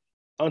offering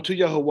unto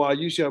Yahuwah,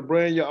 you shall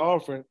bring your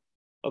offering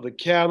of the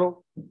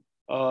cattle,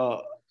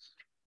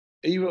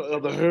 even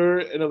of the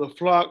herd and of the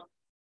flock.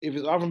 If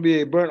his offering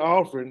be a burnt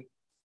offering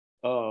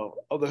of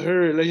the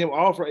herd, let him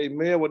offer a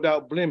male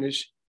without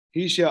blemish.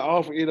 He shall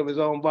offer it of his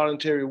own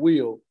voluntary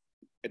will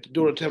at the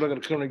door of the tabernacle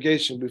of the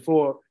congregation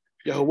before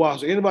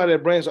Yahuwah. So anybody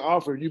that brings an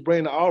offering, you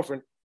bring the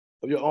offering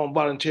of your own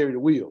voluntary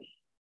will.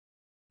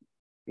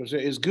 You know what I'm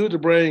saying? It's good to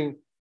bring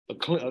a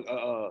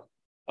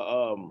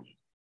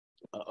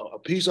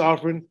peace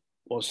offering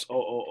or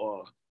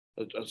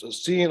a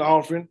sin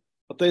offering,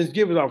 a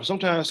Thanksgiving offering.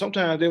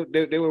 Sometimes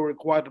they were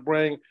required to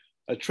bring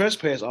a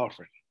trespass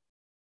offering.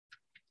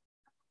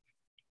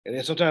 And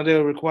then sometimes they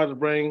were required to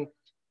bring,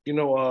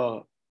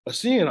 a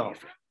sin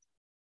offering.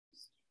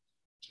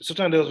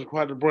 Sometimes they were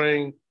required to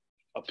bring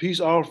a peace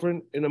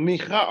offering and a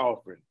mincha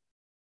offering.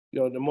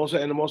 The Most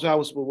High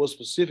was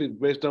specific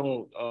based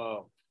on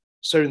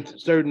certain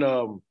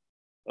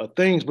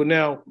things. But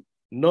now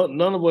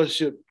none of us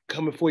should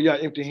come before y'all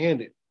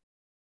empty-handed.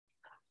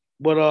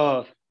 But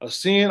a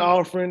sin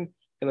offering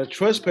and a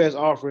trespass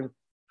offering,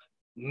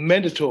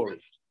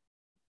 mandatory.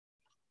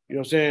 You know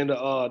what I'm saying? The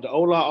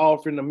Olah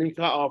offering, the Mincha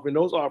offering,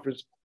 those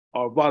offerings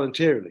are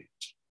voluntarily.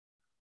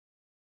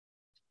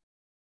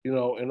 You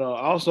know, and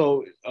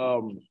also,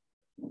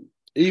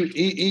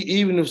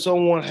 even if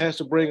someone has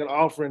to bring an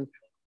offering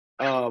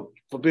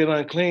for being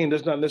unclean,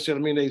 that's not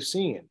necessarily mean they've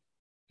sinned.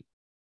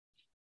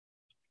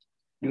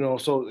 You know,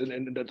 so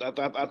and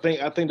I think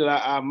that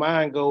our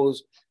mind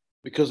goes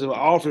because of an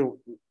offering.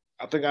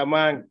 I think our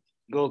mind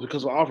goes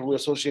because of an offering. We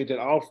associate that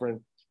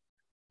offering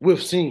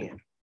with sin,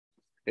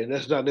 and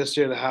that's not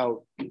necessarily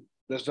how.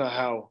 That's not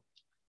how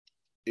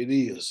it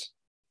is.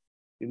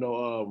 You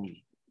know,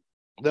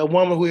 that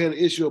woman who had an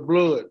issue of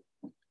blood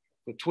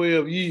for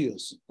 12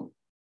 years,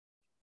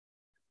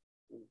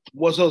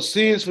 was her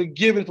sins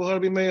forgiven for her to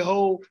be made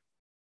whole,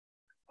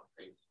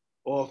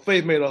 or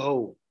faith made her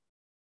whole?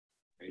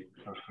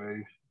 Her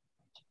faith.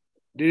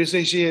 Did it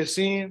say she had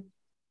sinned?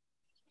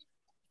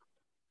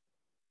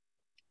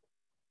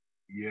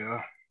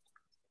 Yeah.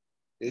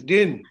 It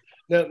didn't.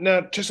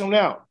 Now check something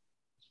out.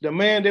 The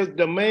man that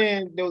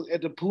was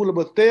at the pool of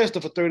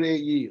Bethesda for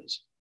 38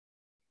 years.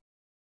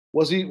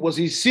 Was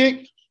he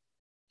sick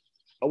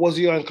or was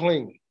he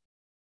unclean?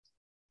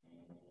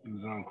 He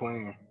was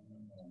unclean.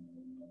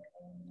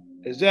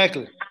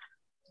 Exactly.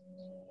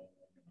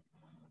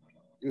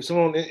 It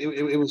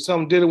was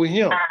something dealing with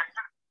him.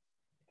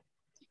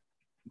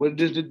 But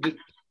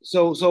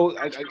so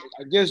I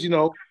guess, you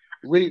know,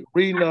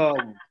 reading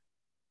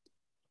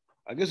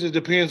I guess it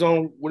depends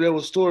on whatever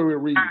story we're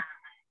reading.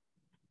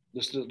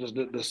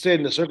 The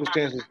setting, the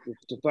circumstances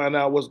to find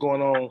out what's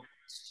going on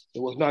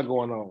and what's not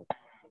going on.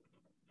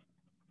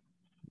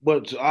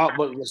 But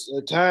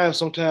at times,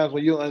 sometimes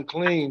when you're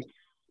unclean,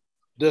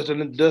 does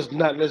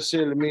not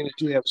necessarily mean that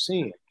you have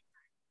sinned.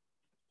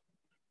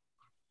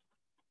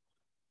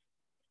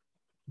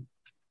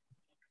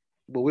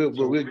 But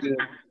we'll get.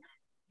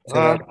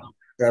 Can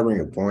I bring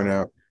a point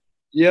out?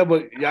 Yeah,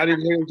 but y'all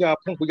didn't hear y'all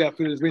point. We got to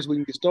finish this so we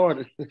can get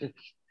started.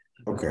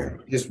 Okay.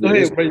 Go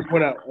ahead, bring your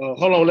point out.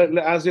 Hold on,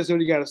 let Isaiah say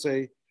what you got to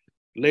say.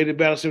 Lady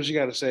Battle say what you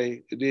got to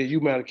say. And then you,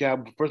 Malachi.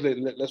 First,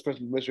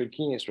 let's make sure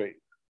Ken straight.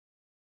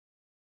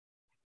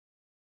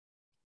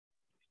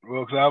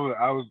 Well,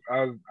 because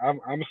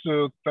I'm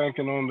still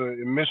thinking on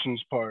the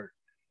emissions part,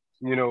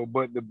 you know,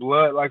 but the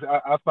blood, like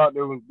I thought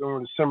there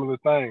were similar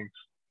things,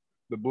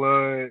 the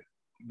blood,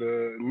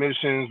 the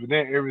emissions, but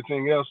then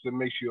everything else that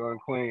makes you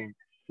unclean.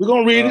 We're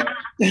gonna read it.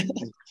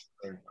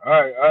 All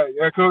right,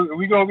 yeah, cause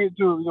we're gonna get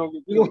to it.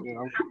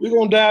 We're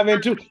gonna dive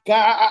into.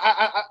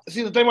 I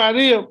see the thing about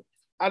it is,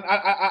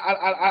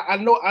 I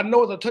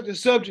know it's a touchy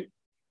subject.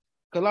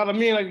 Cause a lot of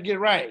men like to get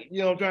right,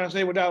 you know what I'm trying to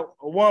say, without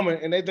a woman,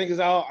 and they think it's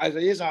all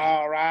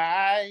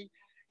right,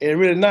 and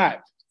really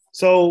not.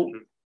 So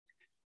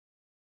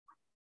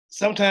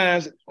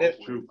sometimes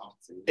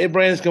it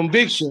brings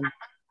conviction,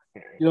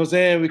 you know what I'm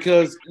saying,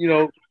 because you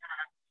know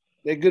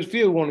that good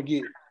feel we want to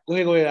get. Go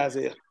ahead,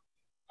 Isaiah.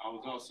 I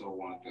was also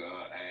wanting to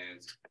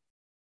ask,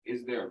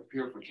 is there a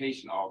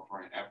purification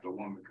offering after a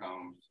woman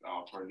comes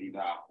for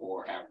nida,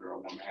 or after a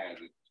woman has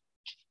a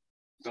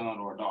son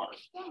or a daughter?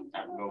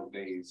 After those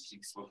days,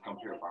 she's supposed to come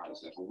purify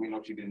herself. But we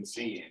know she didn't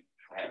sin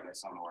for having a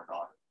son or a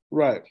daughter.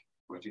 Right.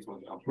 But she's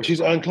supposed to come. But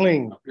she's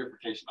unclean.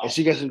 Purification. And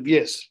she gets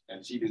yes.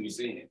 And she didn't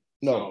sin.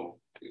 No. So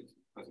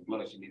because of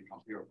blood, she needs to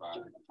come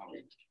purified.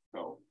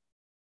 So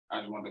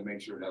I just wanted to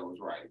make sure that was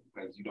right,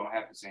 because you don't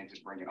have to sin,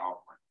 just bring an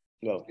offering.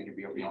 No. It can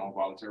be of your own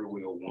voluntary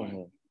will,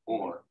 one,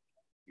 or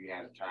you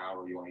had a child,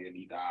 or you only had a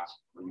knee,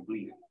 or you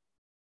bleed it.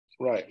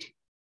 Right.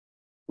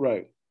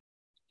 Right.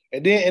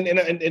 And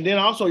then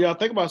also y'all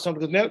think about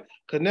something,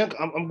 because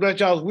I'm glad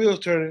y'all's wheels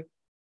turning,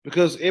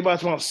 because everybody's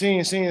talking about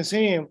sin,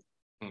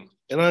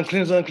 and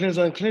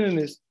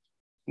uncleanness.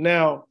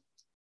 Now,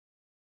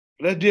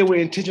 let's deal with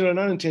intentional and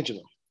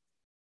unintentional.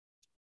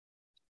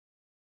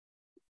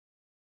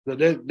 So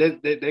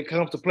that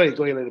comes to play.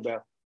 Go ahead, Lady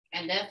Beth.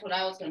 And that's what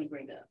I was going to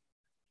bring up.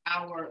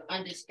 Our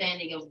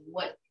understanding of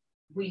what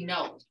we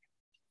know,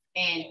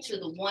 and to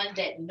the one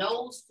that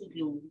knows to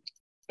do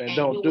and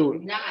don't do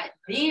it, not,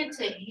 then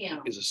to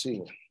him is a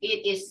sin.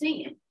 It is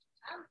sin.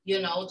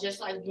 You know, just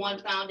like one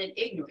found in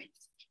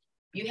ignorance.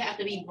 You have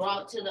to be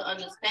brought to the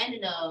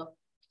understanding of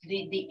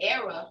the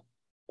error,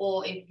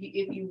 or if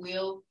you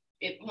will,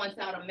 it points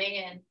out a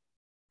man,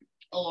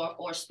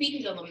 or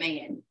speaking of a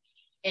man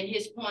and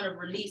his point of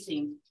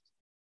releasing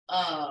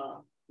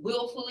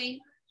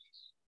willfully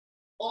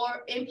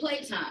or in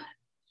playtime.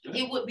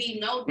 It would be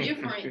no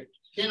different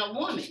than a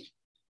woman.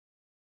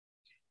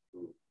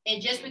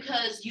 And just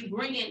because you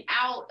bringing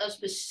out a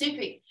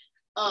specific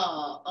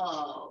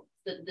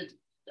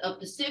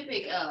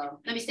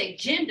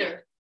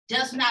gender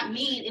does not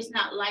mean it's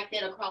not like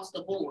that across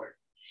the board.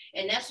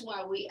 And that's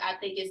why I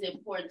think it's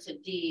important to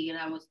dig. And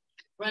I was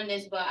running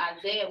this by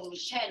Isaiah, we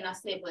was chatting, I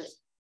said, but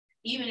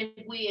even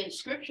if we in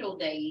scriptural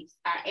days,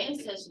 our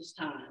ancestors'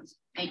 times,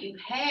 and you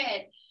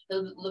had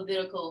the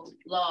Levitical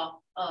law,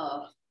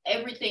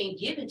 everything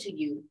given to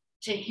you,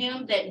 to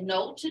him that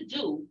know to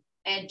do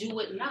and do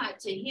it not,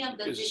 to him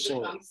does it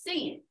become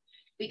sin.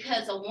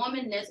 Because a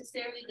woman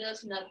necessarily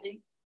does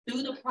nothing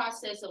through the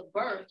process of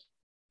birth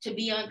to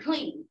be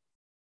unclean.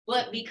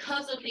 But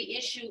because of the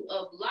issue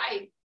of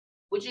life,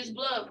 which is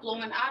blood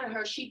flowing out of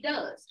her, she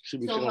does. So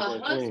her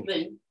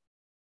husband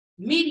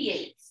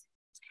mediates,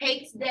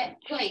 takes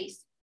that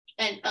place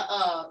and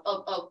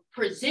of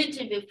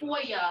presenting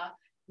before y'all,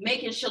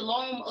 making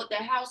shalom of the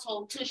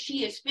household till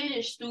she is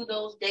finished through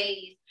those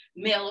days,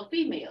 male or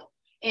female.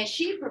 And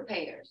she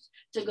prepares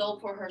to go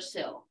for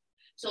herself.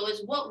 So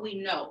it's what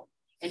we know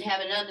and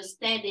have an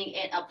understanding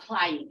and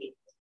applying it.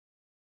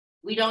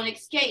 We don't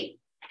escape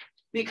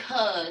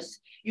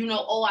because, you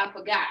know, oh, I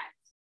forgot,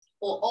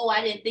 or oh,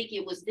 I didn't think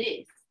it was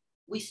this.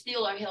 We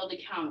still are held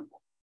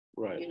accountable.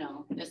 Right. You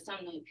know, that's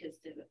something to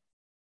consider.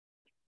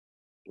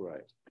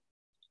 Right.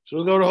 So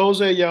we'll go to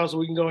Jose, y'all, so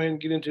we can go ahead and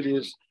get into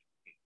this.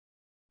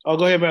 Oh,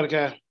 go ahead,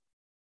 Malachi.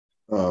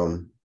 My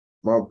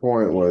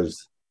point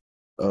was,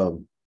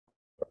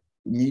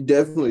 you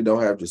definitely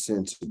don't have to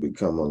sin to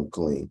become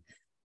unclean.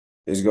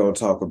 It's going to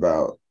talk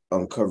about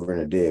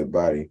uncovering a dead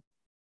body,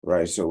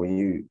 right? So when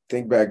you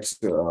think back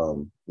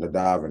to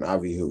Nadav and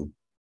Avihu,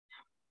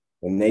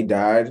 when they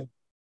died,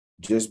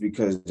 just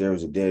because there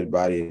was a dead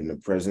body in the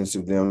presence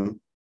of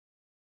them,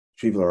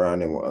 people around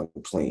them were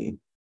unclean.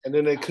 And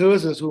then their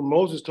cousins, who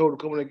Moses told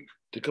to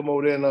come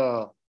over there and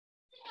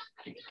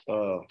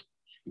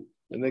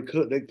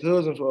their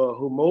cousins,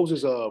 who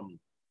Moses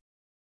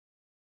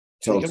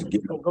Told to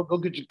get go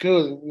get your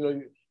cousin, you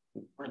know,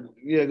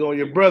 yeah, go on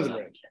your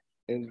brethren,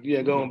 and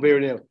yeah, go and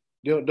bury them.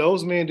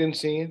 Those men didn't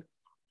sin.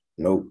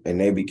 Nope, and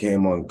they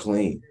became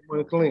unclean.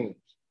 Unclean.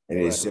 And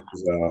it says,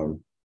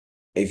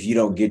 if you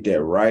don't get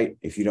that right,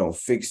 if you don't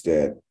fix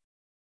that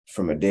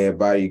from a dead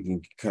body, you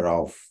can cut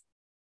off.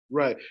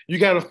 Right. You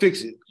got to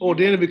fix it, or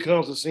then it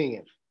becomes a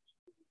sin.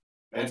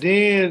 And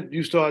then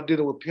you start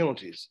dealing with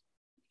penalties.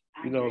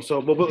 You know,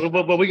 so,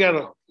 but we got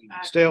to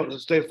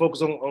stay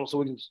focused on so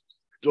we can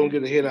don't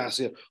get ahead of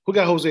ourselves. Who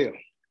got Hosea?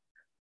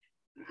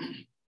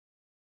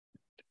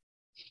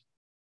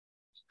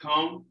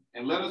 Come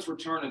and let us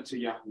return unto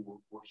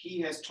Yahuwah, for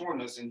he has torn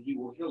us and he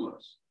will heal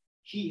us.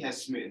 He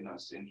has smitten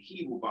us and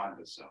he will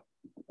bind us up.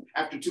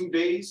 After 2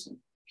 days,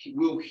 he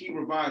will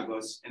revive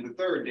us, and the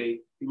third day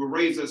he will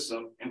raise us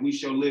up, and we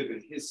shall live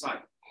in his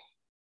sight.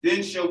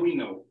 Then shall we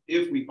know,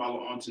 if we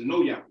follow on to know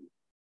Yahuwah.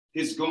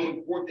 His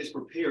going forth is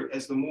prepared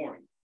as the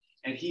morning,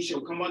 and he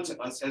shall come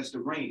unto us as the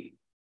rain,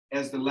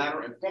 as the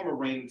latter and former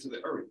rain into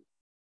the earth.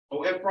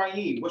 O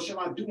Ephraim, what shall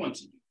I do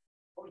unto you?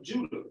 O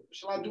Judah, what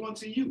shall I do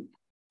unto you?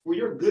 For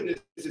your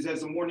goodness is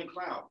as a morning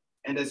cloud,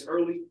 and as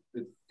early.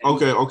 And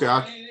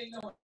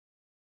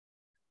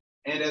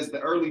as the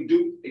early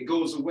dew, it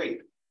goes away.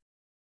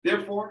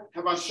 Therefore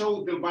have I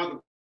showed them by the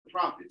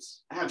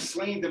prophets. I have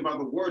slain them by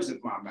the words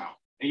of my mouth,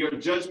 and your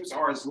judgments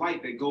are as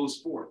light that goes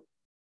forth.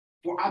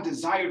 For I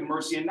desired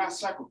mercy and not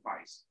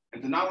sacrifice,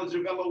 and the knowledge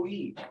of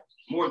Elohim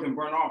more than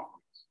burnt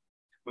offerings.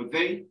 But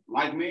they,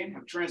 like men,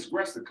 have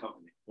transgressed the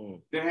covenant.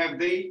 There have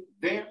they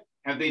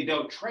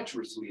dealt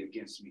treacherously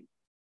against me.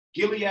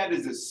 Gilead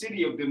is a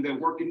city of them that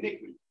work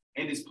iniquity,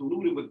 and is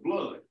polluted with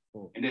blood.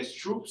 And as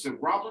troops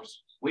of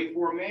robbers wait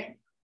for a man,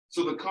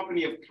 so the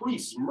company of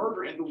priests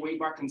murder in the way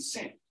by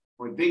consent,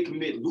 for they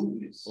commit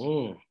lewdness.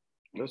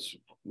 That's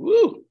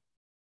woo.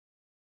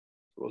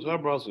 Well, I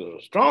brought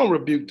a strong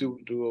rebuke to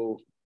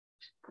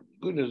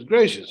goodness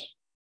gracious.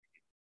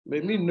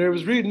 Made me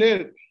nervous reading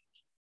that.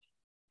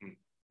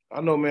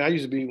 I know, man.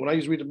 When I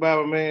used to read the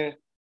Bible, man,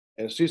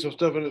 and see some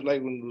stuff in it,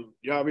 like when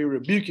y'all be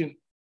rebuking,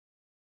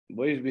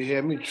 boy, used to be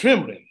having me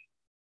trembling.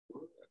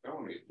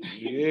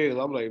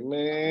 Yeah, I'm like,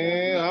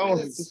 man,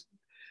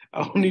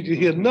 I don't need to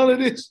hear none of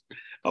this.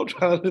 I'm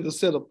trying to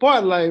set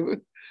apart life.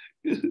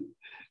 You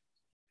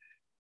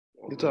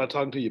start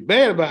talking to you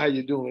bad about how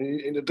you're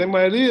doing. And the thing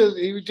about it is,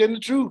 he was telling the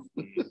truth.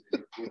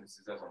 Goodness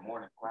is as a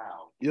morning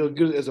cloud. You're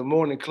good as a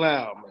morning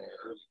cloud, man.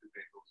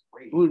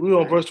 We're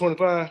on verse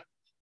 25.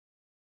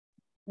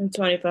 And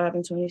 25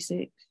 and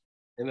 26.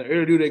 And the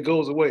early dew that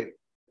goes away.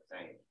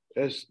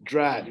 That's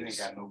dryness. You ain't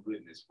got no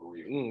goodness for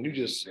you. You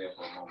just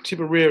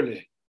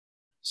temporarily.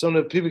 Some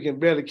of the people can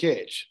barely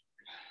catch.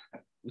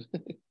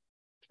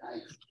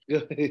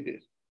 Go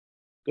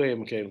ahead,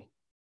 Michaela.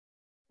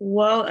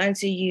 Woe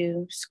unto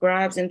you,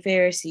 scribes and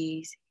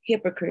Pharisees,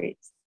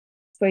 hypocrites,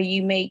 for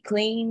you make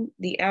clean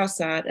the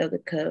outside of the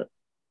cup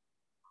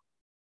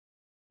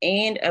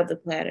and of the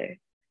platter,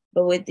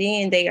 but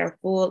within they are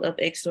full of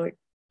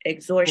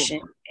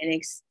extortion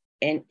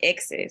and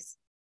excess.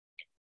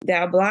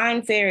 Thou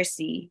blind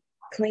Pharisee,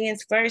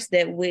 cleanse first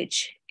that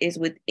which is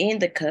within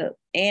the cup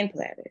and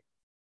platter,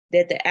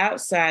 that the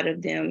outside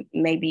of them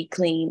may be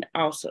clean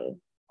also.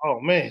 Oh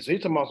man, so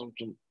you're talking about some.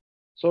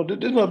 So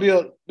this might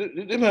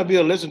be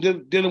a lesson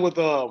dealing with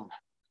a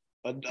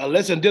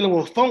lesson dealing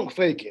with funk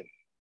faking.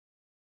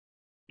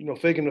 You know,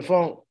 faking the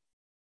funk.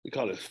 We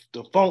call it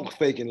the funk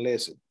faking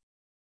lesson.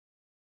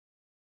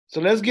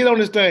 So let's get on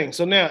this thing.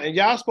 So now, and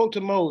y'all spoke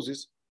to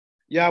Moses.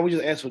 Y'all, we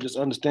just asked for just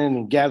understanding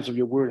and gathers of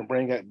your word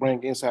and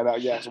bring inside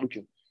out, y'all, so we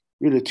can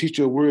really teach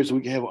your words so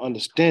we can have an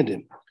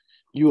understanding.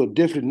 You are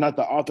definitely not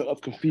the author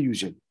of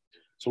confusion.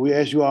 So we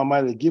ask you,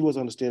 Almighty, to give us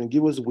understanding,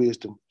 give us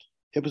wisdom,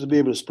 help us to be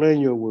able to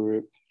explain your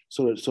word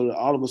so that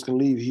all of us can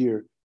leave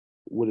here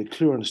with a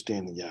clear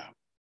understanding, y'all.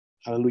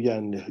 Hallelujah.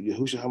 In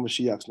Yahushua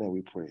HaMashiach's name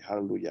we pray.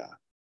 Hallelujah.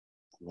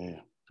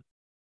 Amen.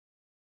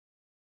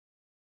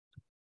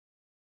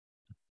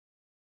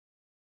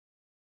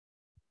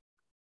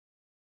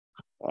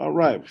 All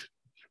right.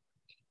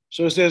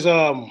 So it says,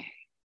 somebody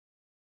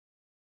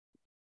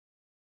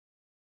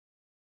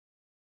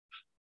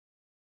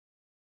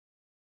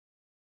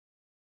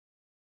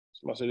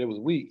said it was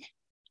weak.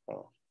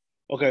 Oh.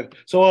 Okay.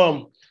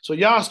 So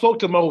Yah spoke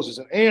to Moses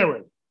and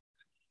Aaron,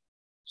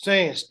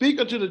 saying, speak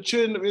unto the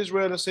children of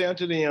Israel and say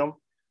unto them,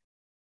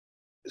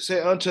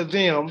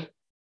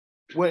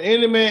 when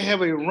any man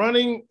have a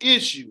running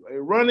issue, a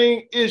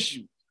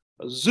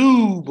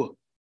zoob,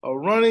 a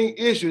running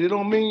issue. It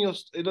don't mean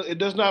it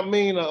does not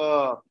mean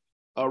a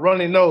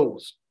runny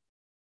nose,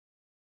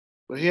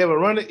 but he have a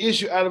running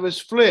issue out of his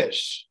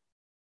flesh.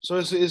 So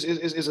it's a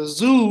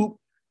zoob,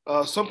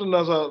 something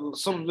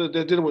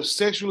that dealing with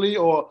sexually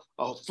or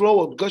a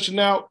flow of gushing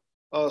out,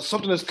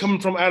 something that's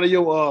coming from out of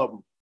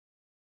your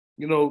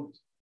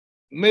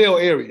male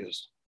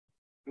areas,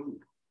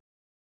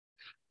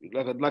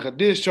 like a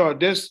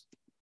discharge.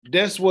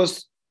 That's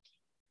what's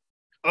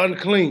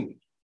unclean.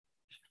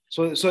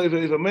 So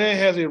if a man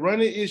has a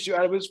running issue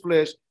out of his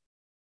flesh,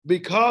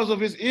 because of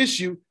his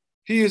issue,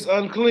 he is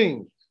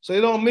unclean. So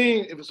it don't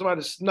mean if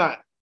somebody's snot.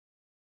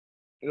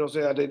 You know what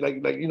I'm saying?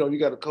 Like you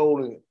got a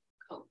cold and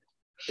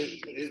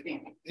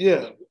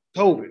yeah,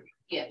 COVID.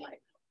 Yeah,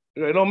 like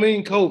it don't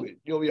mean COVID.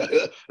 You'll be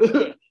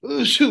like,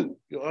 shoot.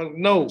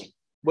 No.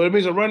 But it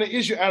means a running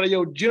issue out of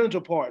your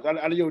genital parts, out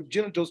of your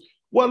genitals,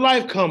 what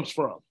life comes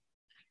from.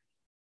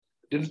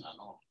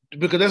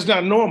 Because that's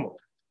not normal.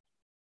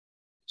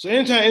 So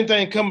anytime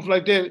anything comes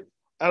like that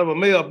out of a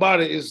male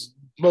body is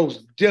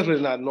most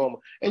definitely not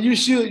normal. And you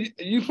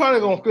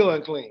probably gonna feel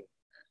unclean.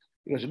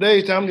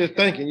 Today's time I'm just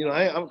thinking,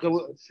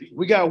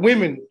 we got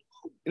women,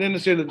 it ain't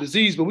necessarily a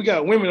disease, but we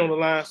got women on the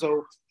line,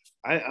 so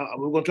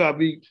we're gonna try to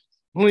be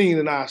clean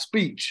in our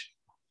speech.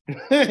 You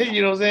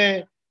know what I'm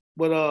saying?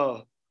 But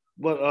a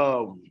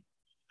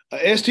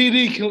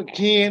STD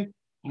can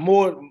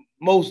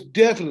most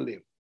definitely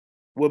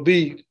will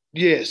be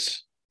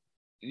yes,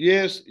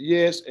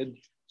 and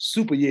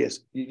super yes,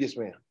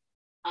 ma'am.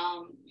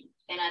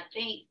 And I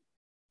think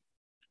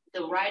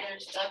the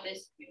writers of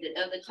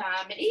the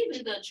time, and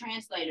even the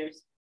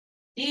translators,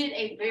 did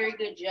a very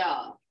good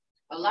job.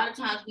 A lot of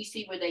times we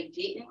see where they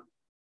didn't,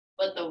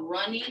 but the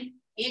running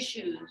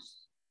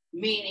issues,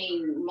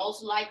 meaning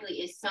most likely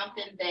it's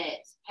something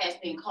that has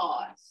been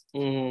caused.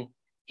 Mm-hmm.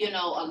 A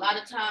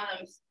lot of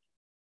times,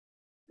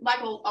 like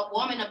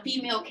a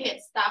female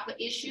can't stop an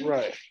issue.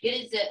 Right. It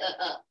is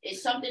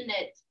it's something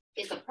that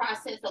is a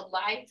process of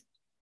life,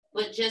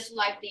 but just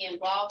like the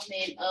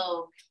involvement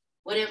of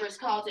whatever is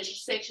caused a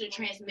sexually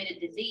transmitted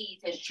disease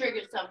has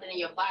triggered something in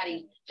your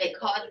body that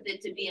causes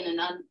it to be in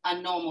an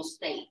unnormal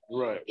state.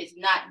 Right. It's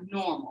not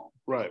normal.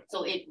 Right.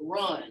 So it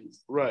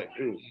runs. Right.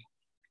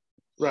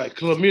 Right.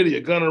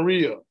 Chlamydia,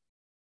 gonorrhea,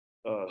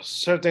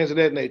 certain things of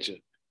that nature.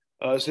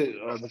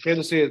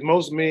 The says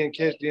most men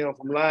catch them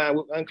from lying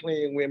with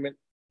unclean women,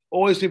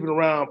 always sleeping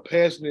around,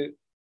 passing it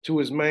to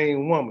his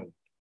main woman,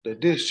 the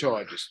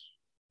discharges.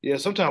 Yeah,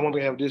 sometimes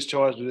women have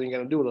discharge that ain't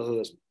got to do with a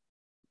husband.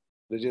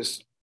 They're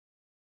just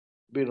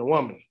being a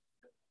woman.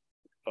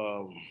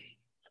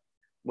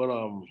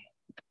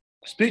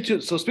 Speak to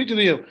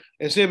them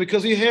and say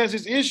because he has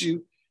this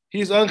issue,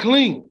 he's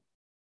unclean.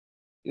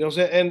 You know what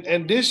I'm saying?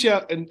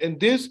 And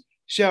this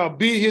shall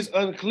be his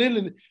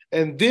uncleanliness,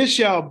 and this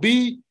shall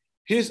be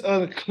his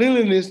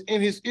uncleanliness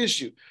in his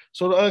issue.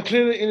 So the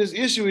uncleanliness in his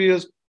issue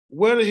is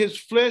whether his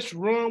flesh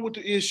run with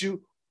the issue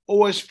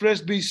or his flesh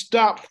be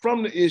stopped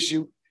from the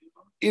issue,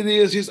 it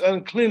is his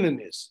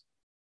uncleanliness.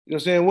 You know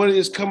what I'm saying? What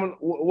is coming,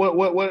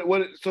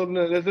 so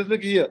let's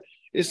look here.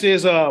 It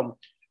says,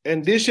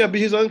 and this shall be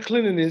his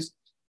uncleanliness,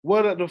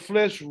 whether the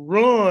flesh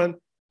run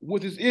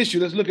with his issue.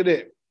 Let's look at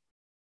that.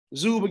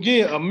 Zoob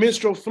again, a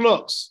menstrual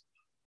flux.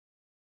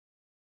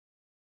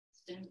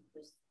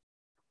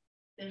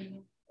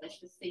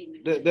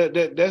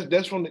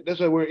 That's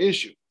that word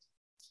issue.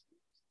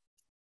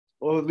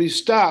 Or if it be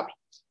stopped,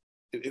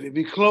 if it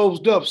be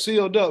closed up,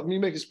 sealed up, you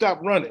make it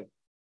stop running.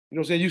 You know what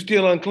I'm saying? You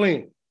still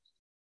unclean.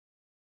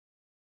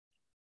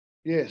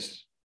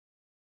 Yes.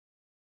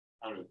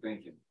 I was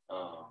thinking,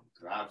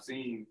 because I've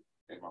seen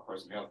in my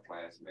personal health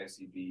class some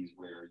STDs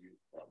where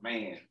a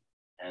man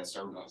has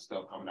certain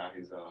stuff coming out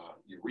his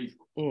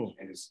urethra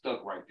and it's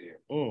stuck right there.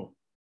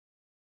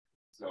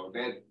 So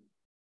that,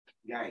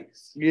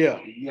 yikes. Yeah.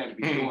 You had to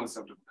be doing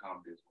something to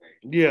come this way.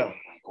 Yeah.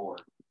 Or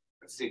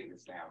a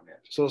sickness down there.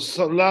 So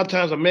a lot of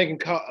times a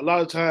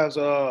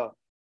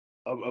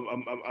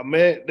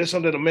man there's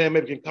something a man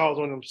maybe can cause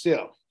on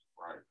himself.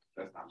 Right.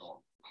 That's not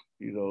normal.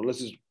 Let's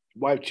just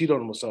wife cheat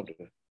on him or something.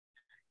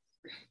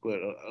 But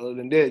other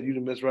than that, you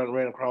done mess around and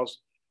ran across,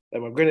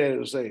 like my granddad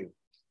would say,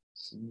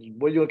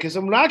 boy, you gonna kiss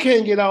something I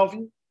can't get off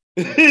you.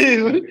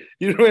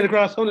 You ran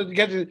across something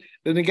that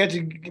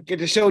get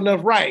the show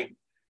enough right.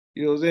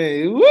 You know what I'm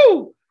saying?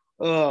 Woo!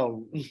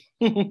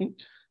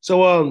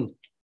 So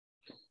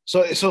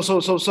it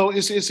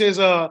says,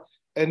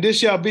 and this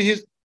shall be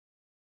his.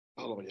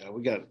 Hold on, y'all.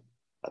 We got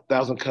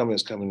 1,000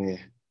 comments coming in.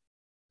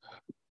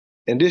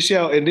 And this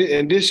shall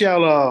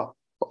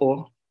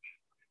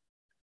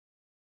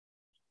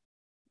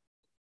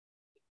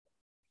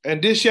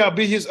And this shall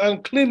be his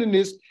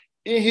uncleanness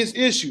in his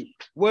issue,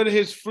 whether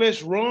his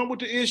flesh run with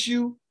the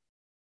issue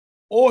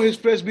or his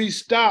flesh be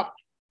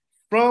stopped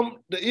from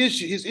the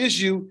issue, his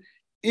issue,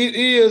 it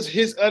is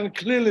his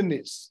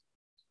uncleanliness.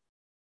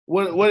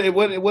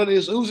 What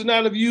is oozing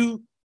out of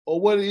you or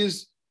what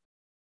is,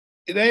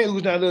 it ain't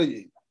oozing out of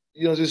you.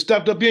 You know, it's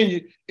stopped up in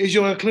you, is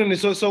your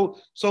uncleanness. So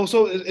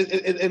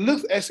it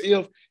looks as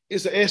if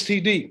it's an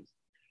STD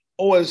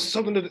or it's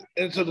something that,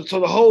 and so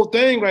the whole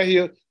thing right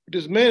here,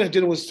 this man is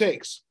dealing with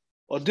sex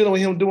or dealing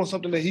with him doing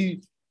something that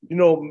he, you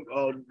know,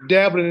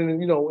 dabbling in,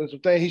 you know, in some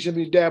things he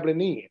shouldn't be dabbling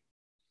in. You know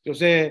what I'm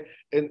saying?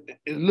 And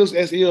it looks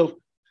as if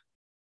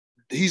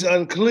he's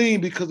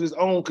unclean because of his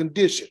own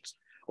conditions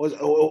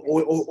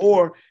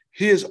or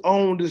his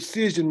own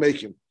decision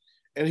making.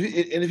 And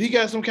if he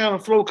got some kind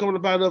of flow coming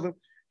about of him,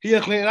 he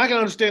unclean. And I can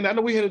understand that. I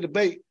know we had a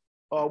debate.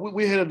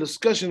 We had a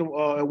discussion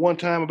at one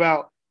time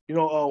about, you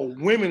know,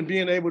 women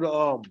being able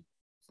to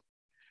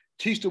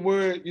teach the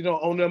word, you know,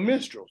 on their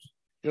menstruals.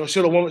 You know,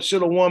 should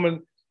a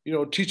woman, you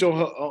know, teach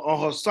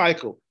on her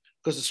cycle?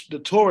 Because the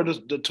Torah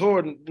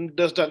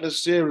does not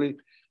necessarily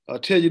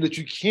tell you that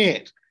you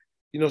can't.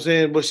 You know what I'm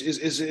saying? But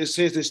it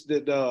says this,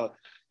 that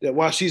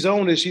while she's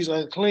on this, she's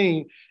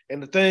unclean.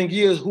 And the thing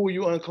is, who are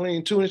you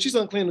unclean to? And she's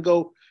unclean to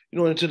go, you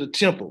know, into the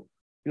temple.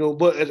 You know,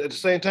 but at the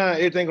same time,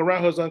 everything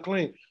around her is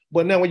unclean.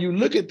 But now when you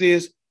look at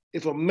this,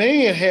 if a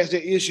man has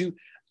that issue,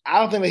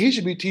 I don't think that he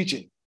should be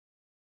teaching.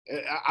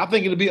 I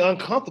think it'll be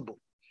uncomfortable.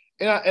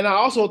 And I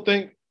also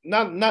think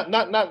not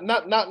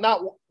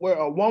where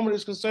a woman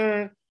is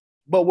concerned,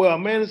 but where a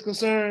man is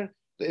concerned,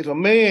 if a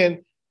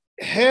man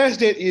has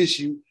that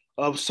issue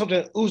of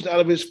something oozing out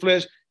of his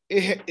flesh,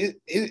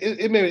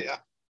 it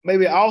may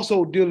be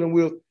also dealing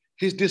with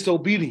his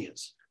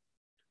disobedience.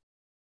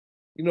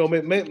 You know,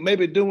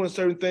 maybe doing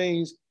certain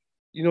things,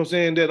 you know what I'm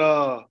saying,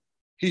 that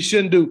he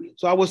shouldn't do.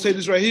 So I would say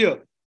this right here.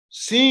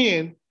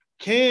 Sin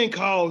can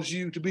cause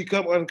you to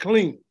become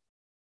unclean.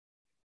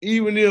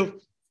 Even if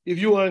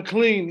you're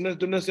unclean, that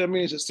doesn't necessarily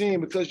mean it's a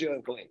sin because you're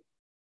unclean.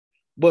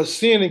 But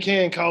sin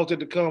can cause it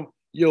to come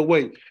your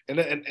way. And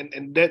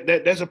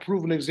that's a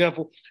proven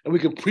example. And we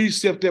can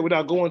precept that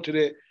without going to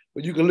that.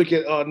 But you can look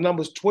at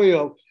Numbers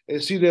 12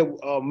 and see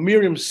that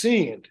Miriam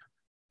sinned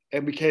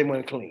and became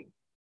unclean.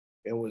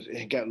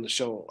 And got in the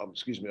show,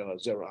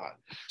 Zerah.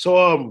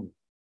 So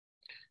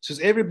says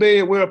every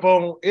bed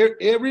whereon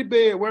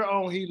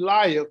he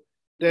lieth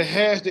that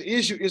has the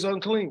issue is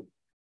unclean.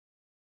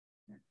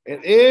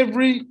 And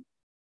every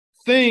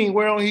thing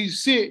whereon he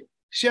sit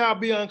shall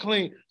be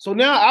unclean. So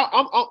now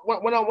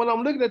when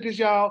I'm looking at this,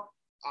 y'all,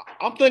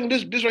 I'm thinking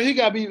this right here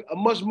gotta be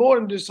much more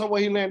than just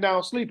somewhere he laying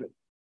down sleeping.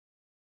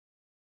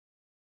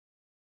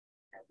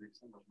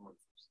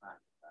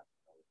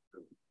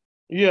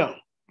 Yeah.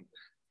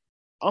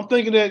 I'm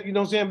thinking that, you know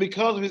what I'm saying,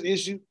 because of his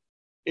issue,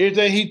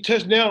 everything he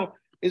touched now,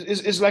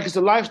 it's like it's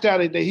a lifestyle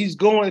that he's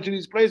going into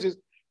these places,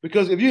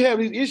 because if you have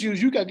these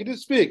issues, you got to get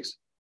this fixed.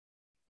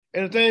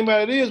 And the thing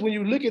about it is, when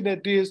you're looking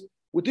at this,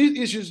 with these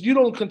issues, you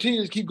don't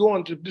continue to keep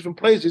going to different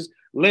places,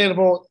 laying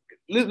upon,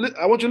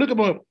 I want you to look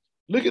upon,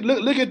 look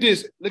at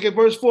this, look at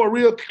verse 4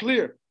 real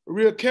clear,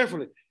 real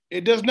carefully.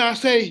 It does not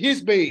say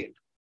his bed.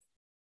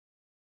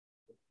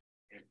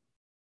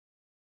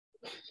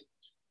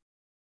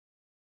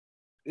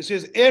 It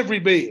says every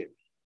bed.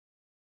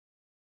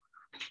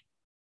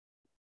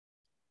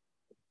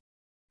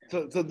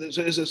 So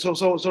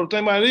the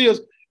thing about it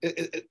is,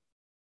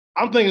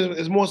 I'm thinking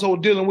it's more so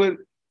dealing with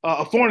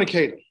a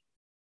fornicator.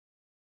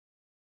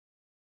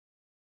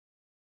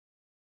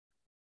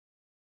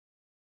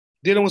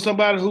 Dealing with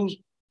somebody who's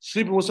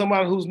sleeping with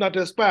somebody who's not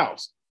their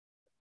spouse.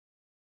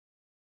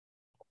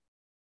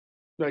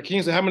 Like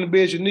King said, how many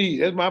beds you need?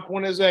 That's my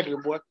point exactly,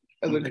 boy.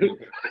 That's a good,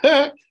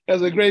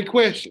 that's a great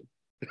question.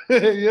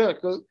 Yeah,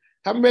 because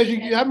how many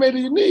do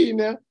you need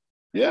now?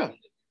 Yeah.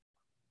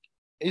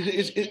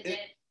 It's saying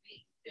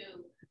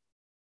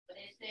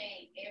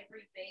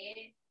every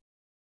bed.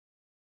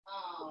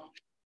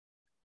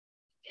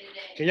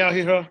 Can y'all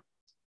hear her?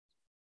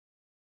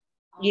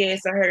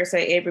 Yes, I heard her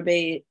say every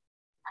bed.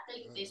 I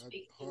think this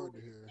speaks to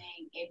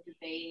saying every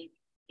bed,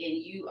 and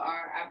you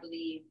are, I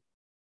believe,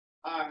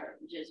 are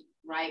just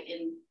right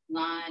in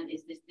line.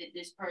 Is this that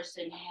this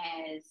person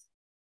has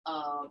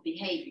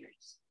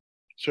behaviors?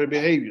 Certain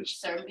behaviors.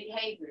 Certain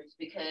behaviors,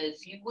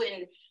 because you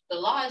wouldn't. The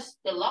law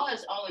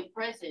is only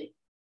present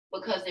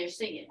because there's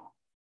sin.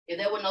 If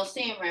there were no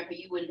sin rampant,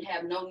 you wouldn't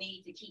have no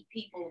need to keep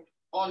people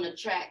on the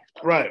track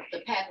of right.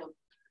 the path of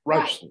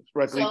righteousness.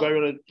 Right. So,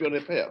 on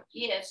their path.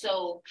 Yeah.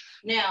 So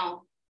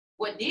now,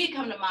 what did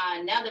come to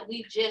mind, now that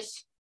we've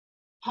just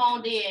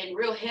honed in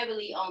real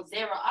heavily on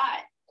Zerah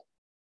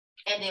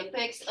and the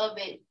effects of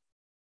it,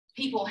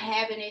 people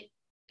having it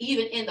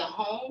even in the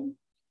home,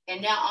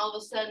 and now all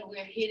of a sudden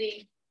we're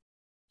hitting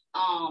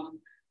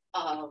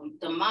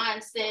the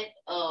mindset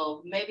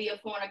of maybe a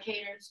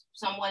fornicator,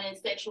 someone in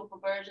sexual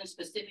perversion,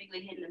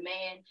 specifically hitting the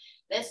man.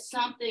 That's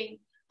something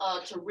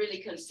to really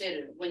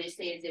consider when it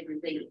says every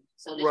bed.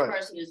 So this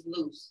person is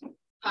loose,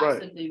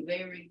 possibly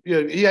very.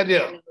 Yeah, he had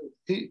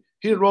he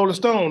a Rolling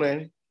Stone,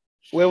 ain't he?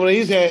 Wherever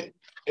he's at,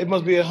 It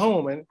must be at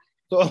home, man.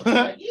 So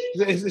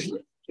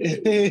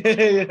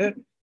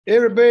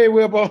every bed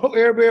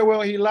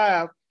where he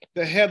lieth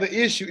that have the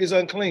issue is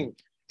unclean,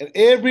 and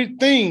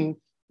everything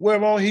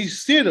whereon he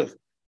sitteth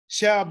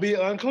shall be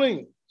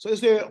unclean. So it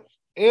said,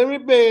 every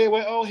bed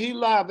whereon he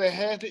lieth that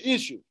has the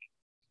issue,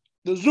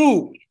 the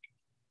zoo.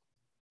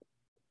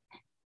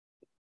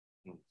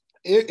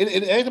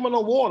 It ain't about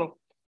no water.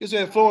 It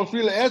said flowing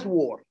freely as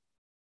water.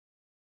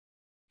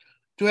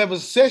 To have a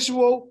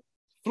sexual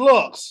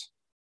flux,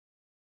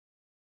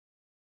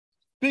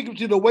 speaking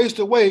to the waste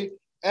away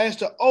as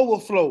to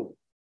overflow,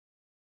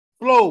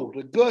 flow,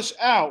 to gush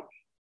out,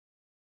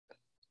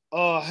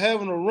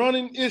 having a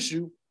running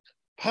issue,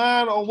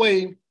 pine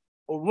away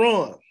or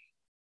run.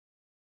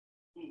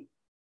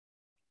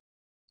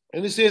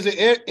 And it says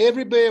that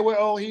every bed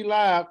whereon he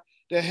lieth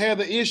that have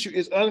the issue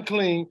is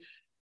unclean.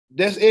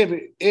 That's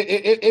every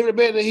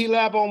bed that he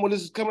lieth on when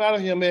this is coming out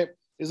of him at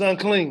is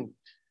unclean.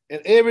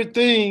 And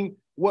everything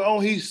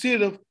whereon he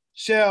sitteth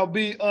shall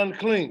be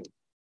unclean.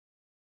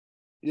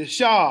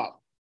 Yashab,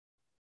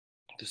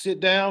 to sit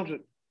down,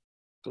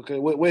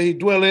 where he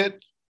dwelleth,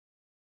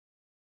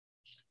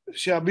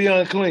 shall be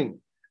unclean.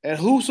 And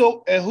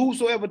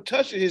whosoever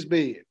toucheth his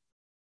bed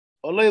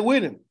or lay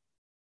with him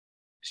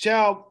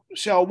shall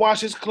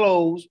wash his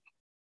clothes.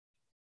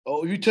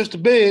 Or if you touch the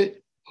bed,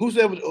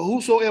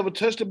 whosoever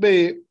touch the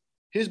bed,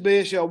 his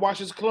bed shall wash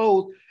his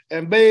clothes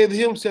and bathe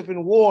himself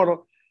in water.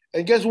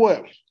 And guess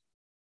what?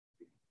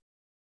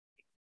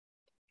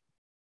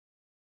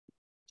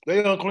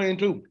 They unclean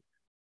too.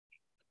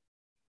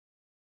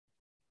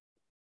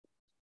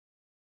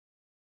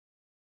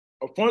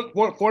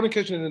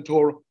 Fornication in the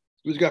Torah,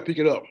 we just got to pick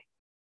it up.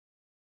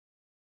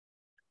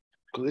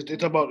 Because it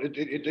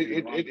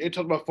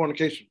talks about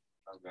fornication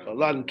a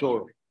lot in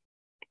Torah.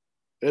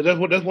 And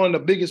that's one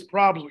of the biggest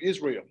problems with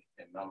Israel.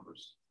 And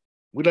numbers.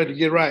 We like to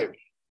get right.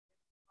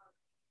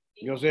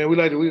 You know what I'm saying? We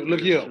like to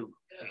look here.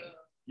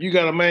 You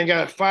got a man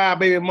got 5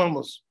 baby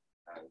mamas,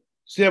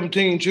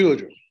 17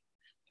 children.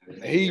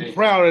 And he's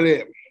proud of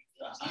that.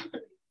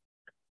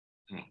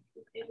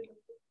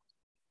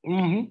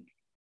 Mm-hmm.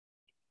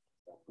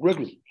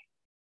 Ricky,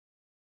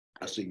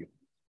 I see you.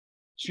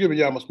 Excuse me,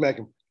 y'all, must smack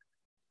him.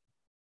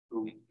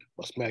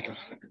 Must smack him.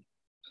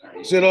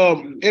 He said,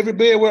 every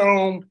bed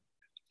whereon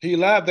he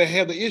lieth that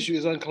have the issue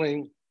is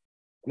unclean,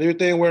 and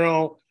everything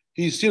whereon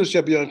he still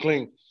shall be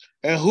unclean.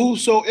 And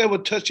whosoever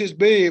touch his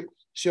bed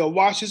shall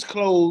wash his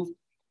clothes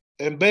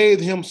and bathe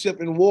himself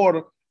in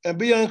water and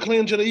be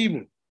unclean till the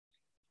evening.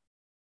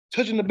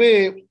 Touching the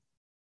bed,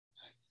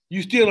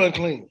 you still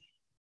unclean.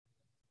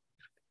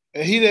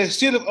 And he that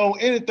sitteth on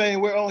anything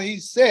whereon he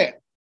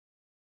sat,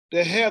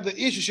 that have the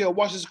issue shall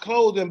wash his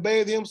clothes and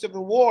bathe himself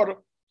in water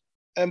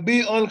and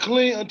be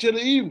unclean until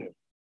the evening.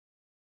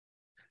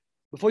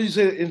 Before you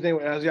say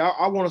anything,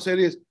 I want to say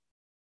this.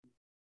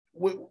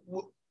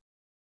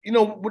 You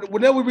know,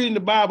 whenever we read in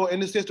the Bible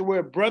and it says the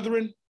word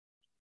brethren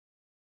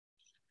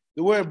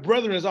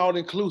is all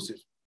inclusive.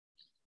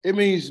 It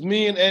means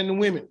men and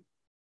women.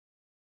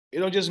 It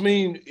don't just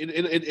mean,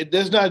 it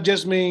does not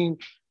just mean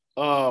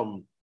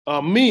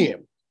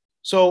men.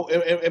 So,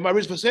 and my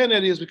reason for saying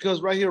that is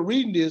because right here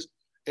reading this,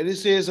 and it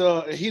says,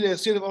 he that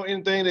sitteth on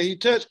anything that he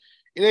touched,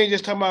 it ain't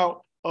just talking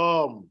about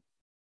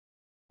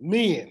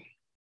men.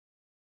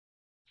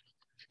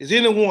 It's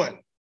anyone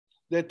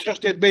that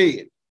touched that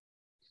bed.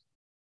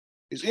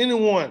 It's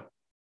anyone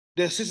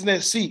that sits in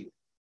that seat.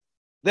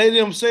 They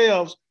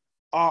themselves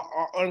are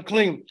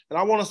unclean. And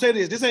I want to say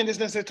this ain't just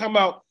necessarily talking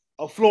about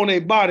a flow in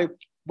their body,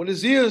 but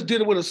this is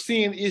dealing with a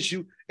sin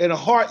issue and a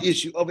heart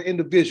issue of an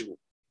individual.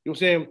 You know what I'm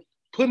saying?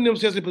 Putting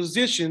themselves in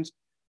positions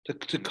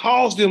to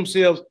cause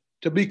themselves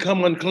to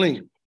become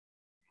unclean.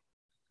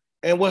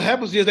 And what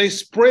happens is they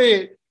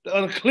spread the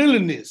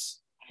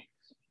uncleanliness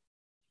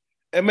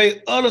and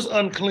make others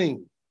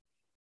unclean.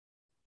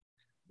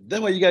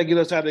 That's why you got to get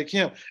us out of the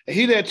camp. And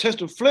he that touched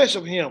the flesh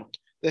of him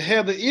that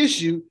have the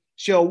issue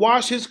shall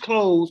wash his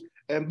clothes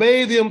and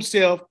bathe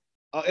himself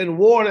in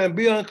water and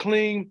be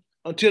unclean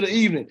until the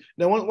evening.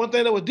 Now, one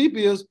thing that was deep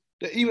is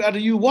that even after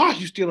you wash,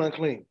 you're still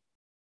unclean.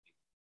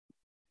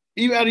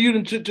 Even after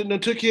you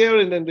took care of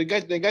it and then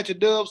they got your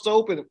Dove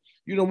soap and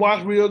you done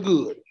wash real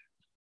good.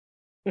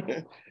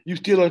 You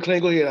still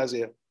unclean. Go ahead,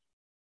 Isaiah.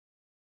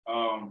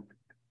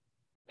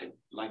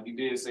 Like you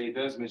did say, it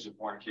does mention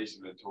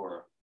fornication in the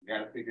Torah. You got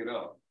to pick it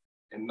up.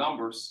 In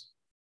Numbers,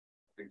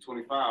 I think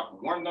 25,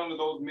 weren't none of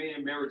those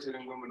men married to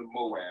them women of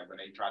Moab when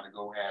they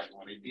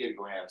did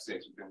go have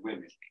sex with them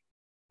women.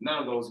 None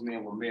of those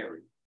men were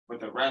married,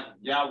 but the wrath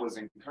of Yah was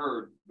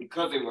incurred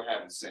because they were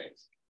having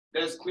sex.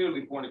 That's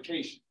clearly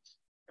fornication.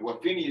 And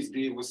what Phineas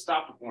did was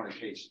stop the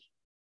fornication.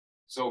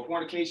 So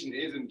fornication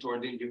is in the Torah.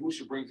 Then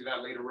Yahusha brings it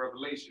out later in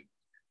Revelation,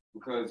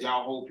 because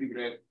y'all hold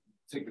people that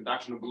take the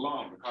doctrine of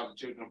Balaam and cause the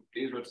children of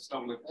Israel to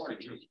stumble in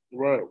fornication.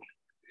 Right.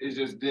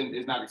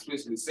 It's not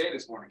explicitly said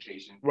it's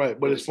fornication. Right,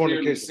 but it's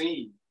fornication.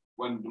 Seen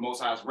when the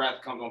Most High's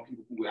wrath comes on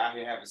people who are out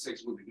here having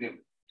sex with them.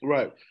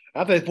 Right.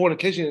 I think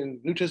fornication in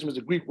the New Testament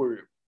is a Greek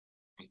word.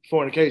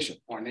 Fornication.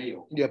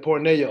 Porneo. Yeah,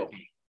 porneo.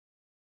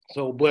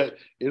 So, but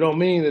it don't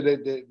mean that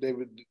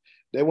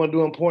they weren't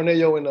doing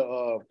porneo in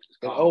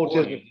the Old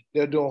Testament.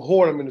 They're doing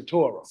whoredom in the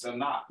Torah.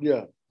 Zanah.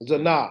 Yeah,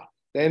 zanah.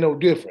 There ain't no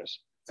difference.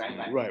 Same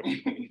thing. Right.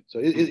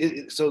 So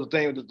so the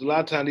thing, a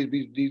lot of times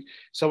these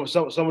some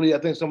of these, I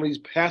think some of these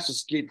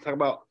pastors get talk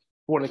about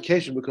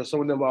fornication because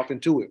some of them are off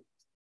into it.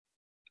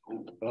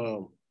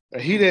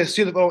 And he that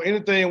sitteth on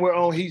anything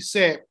whereon he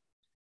sat,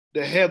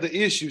 that have the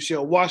issue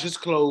shall wash his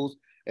clothes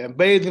and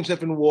bathe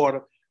himself in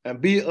water and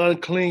be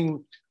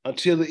unclean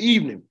until the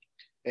evening.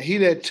 And he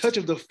that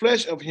toucheth the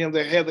flesh of him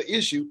that have the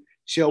issue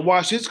shall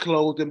wash his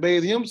clothes and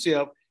bathe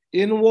himself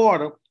in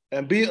water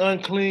and be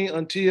unclean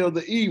until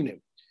the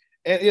evening.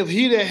 And if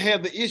he that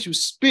have the issue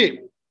spit,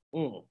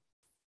 man,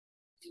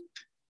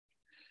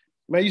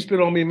 you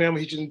spit on me, man, I'm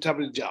gonna hit you in the top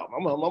of the jaw.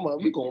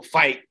 We gonna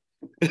fight.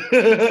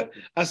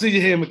 I see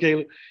you here,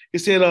 Michaela. It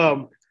said,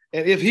 and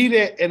if he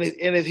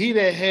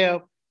that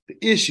have the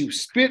issue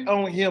spit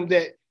on him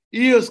that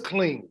is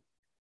clean.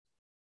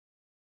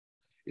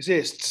 It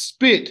says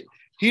spit.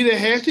 He that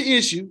has the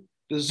issue,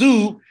 the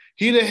zoob,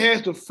 he that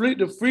has the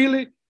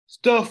freely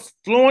stuff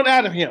flowing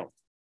out of him.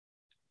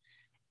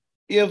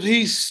 If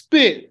he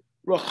spit,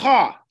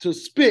 racha, to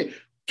spit,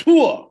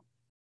 tua,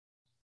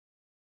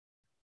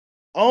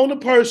 on the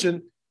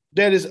person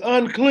that is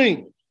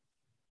unclean,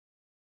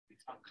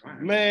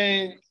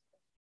 man,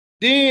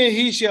 then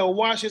he shall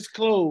wash his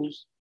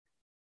clothes,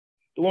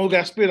 the one who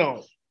got spit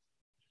on,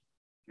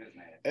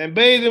 and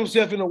bathe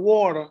himself in the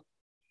water,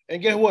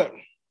 and guess what?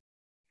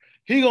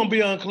 He gonna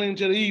be unclean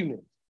till the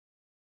evening.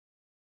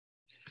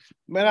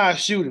 Man, I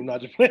shoot him,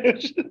 not the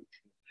players.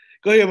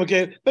 Go ahead,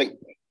 Michaela.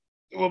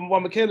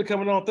 While Michaela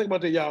coming on, think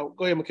about that, y'all.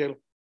 Go ahead, Michaela.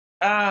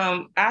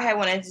 I had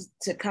wanted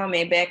to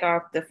comment back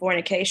off the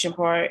fornication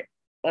part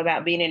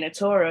about being in the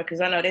Torah,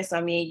 because I know that's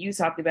something you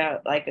talked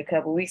about like a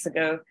couple weeks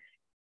ago.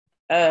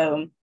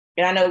 And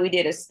I know we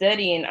did a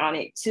studying on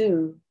it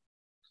too.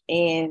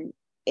 And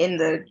in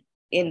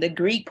the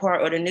Greek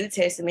part or the New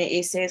Testament,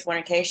 it says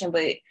fornication,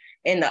 but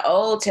in the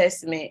Old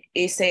Testament,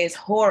 it says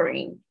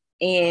whoring.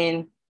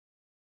 And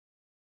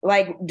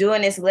like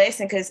doing this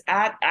lesson, because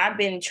I've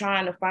been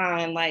trying to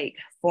find like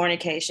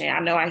fornication. I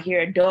know I hear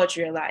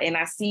adultery a lot and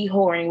I see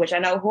whoring, which I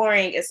know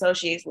whoring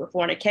associates with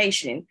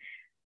fornication.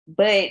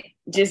 But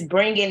just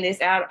bringing this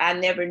out, I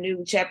never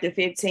knew chapter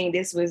 15,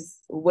 this was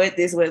what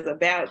this was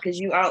about, because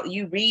you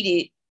read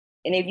it,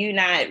 and if you're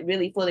not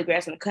really fully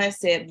grasping the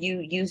concept,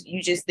 you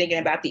just thinking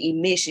about the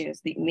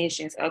emissions.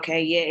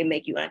 Okay, yeah, it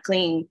make you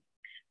unclean,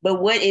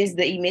 but what is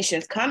the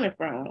emissions coming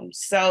from?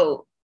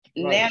 So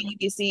right. Now you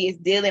can see it's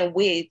dealing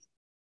with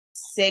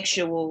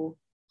sexual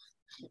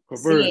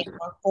sin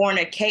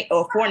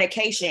or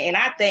fornication, and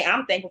I'm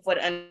thankful for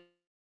the.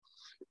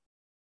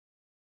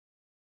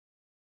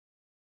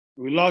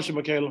 We lost you,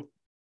 Michaela.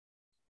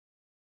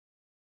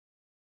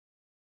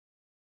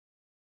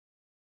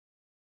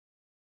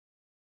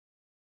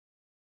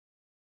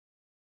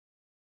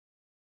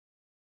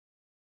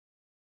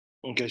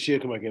 Okay, she'll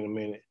come back in a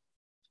minute.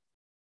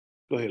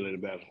 Go ahead, Lady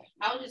Battle.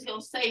 I was just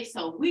gonna say,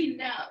 so we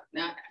now,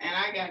 and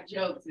I got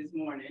jokes this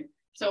morning.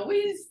 So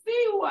we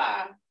see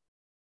why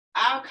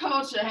our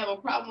culture have a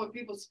problem with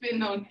people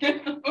spitting on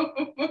them.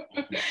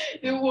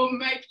 It will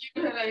make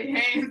you have a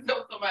hands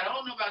on somebody. I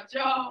don't know about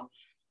y'all,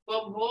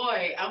 but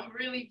boy, I'm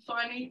really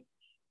funny.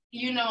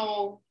 You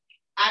know,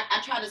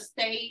 I try to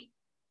stay,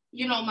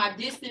 my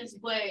distance,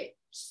 but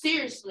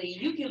seriously,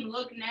 you can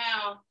look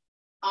now,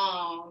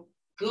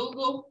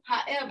 Google,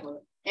 however,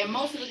 and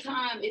most of the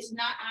time it's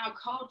not our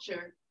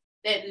culture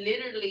that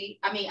literally,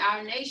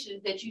 our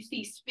nations that you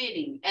see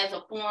spitting as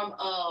a form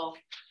of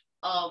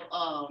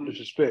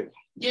disrespect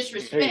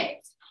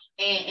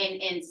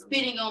and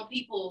spitting on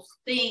people's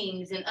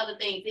things and other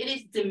things. It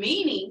is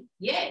demeaning,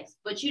 yes,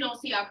 but you don't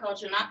see our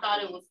culture. And I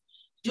thought it was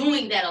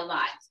doing that a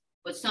lot,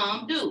 but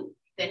some do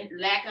that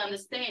lack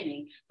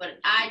understanding. But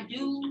I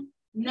do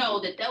know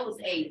that was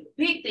a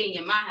big thing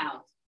in my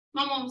house.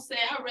 My mom said,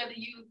 I'd rather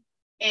you,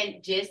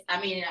 and just,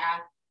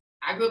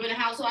 I grew up in a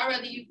household, I'd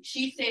rather you,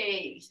 she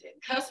said,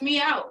 cuss me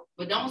out,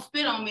 but don't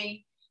spit on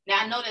me. Now,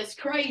 I know that's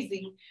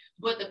crazy,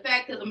 but the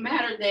fact of the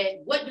matter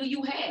that, what do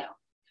you have?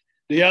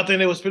 Do y'all think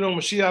they would spit on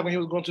Mashiach when he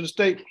was going to the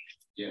state?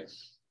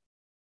 Yes.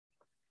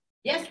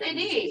 Yes, they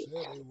did.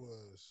 Yeah, they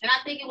was. And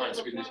I think it was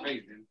a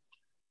point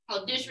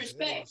of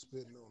disrespect.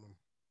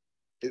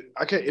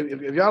 I can't,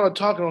 if y'all are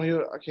talking on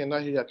here, I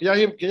cannot hear y'all. Can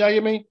y'all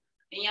hear me?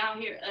 Can y'all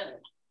hear us?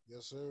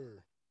 Yes, sir.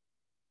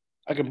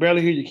 I can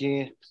barely hear you,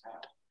 Ken.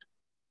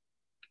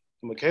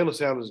 Michaela's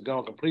sound is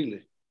gone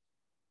completely.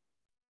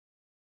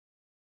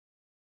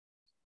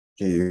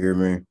 Can you hear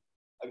me?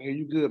 I can hear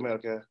you good,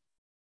 Malachi.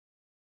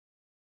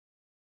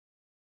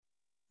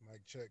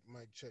 Mic check.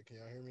 Can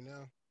y'all hear me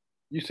now?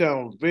 You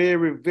sound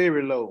very,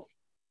 very low.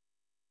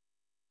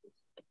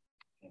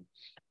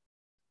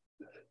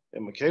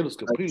 And Michaela's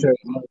completely.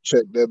 Mic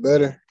check. That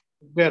better?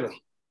 Better.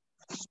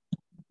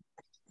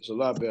 It's a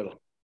lot better.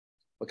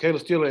 Michaela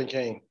still ain't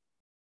came.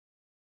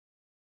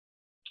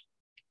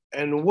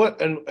 And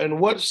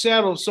what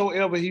shadow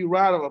soever he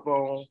rideth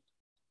upon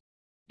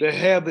that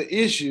have the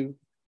issue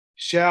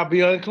shall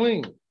be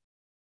unclean.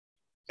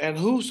 And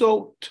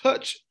whoso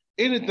touch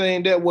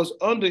anything that was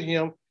under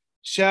him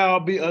shall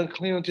be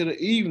unclean until the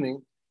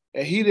evening.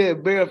 And he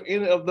that beareth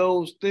any of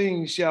those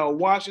things shall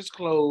wash his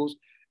clothes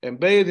and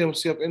bathe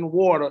himself in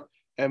water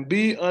and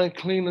be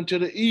unclean until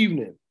the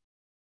evening.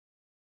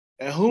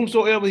 And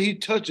whomsoever he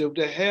toucheth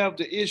that have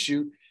the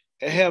issue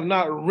and have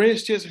not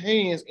rinsed his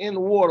hands in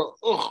water,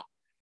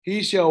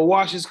 he shall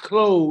wash his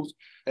clothes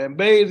and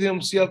bathe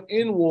himself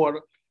in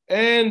water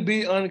and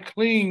be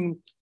unclean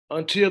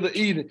until the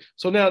evening.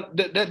 So now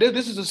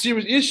this is a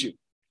serious issue.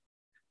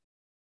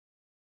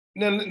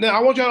 Now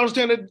I want y'all to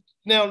understand that.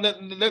 Now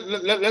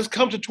let's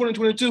come to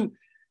 2022.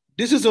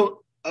 This is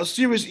a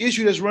serious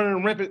issue that's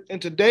running rampant in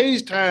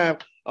today's time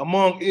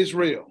among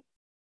Israel.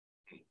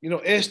 You know,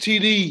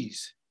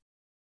 STDs.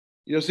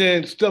 You know what I'm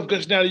saying? Stuff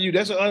gushing out of you.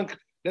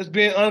 That's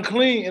being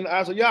unclean in the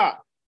eyes of Yah.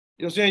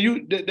 You know what I'm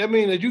saying? That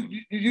means that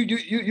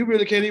you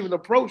really can't even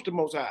approach the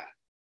Most High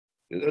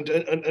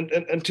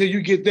until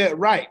you get that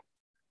right.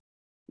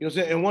 You know what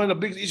I'm saying? And one of the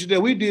biggest issues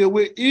that we deal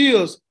with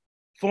is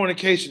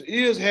fornication,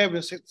 is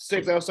having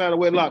sex outside of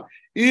wedlock,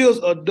 is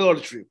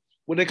adultery,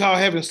 what they call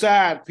having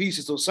side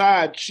pieces or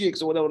side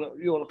chicks or whatever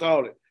you want to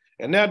call it.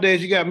 And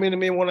nowadays you got many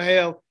men want to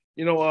have,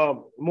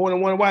 more than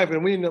one wife,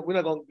 and we're not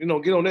going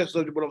to, get on that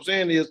subject. What I'm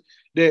saying is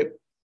that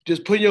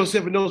just putting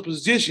yourself in those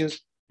positions,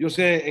 you know what I'm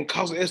saying, and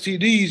causing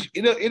STDs,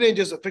 it ain't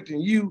just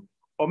affecting you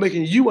or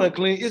making you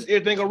unclean, it's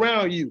everything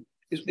around you.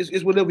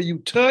 It's whatever you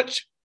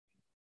touch,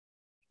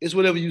 it's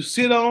whatever you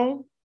sit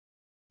on,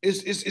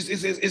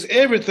 it's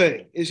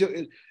everything. It's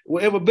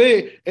whatever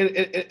bed, and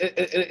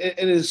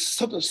it's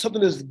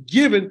something that's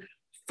given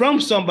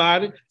from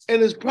somebody,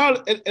 and it's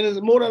probably and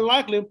it's more than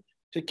likely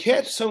to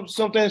catch some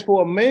things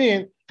for a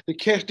man to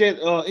catch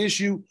that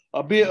issue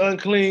of being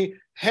unclean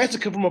has to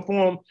come from a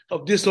form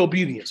of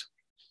disobedience.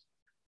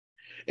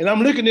 And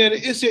I'm looking at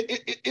it.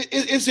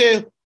 It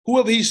said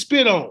whoever he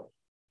spit on.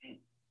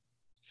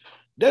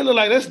 That look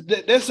like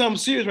that's something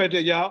serious right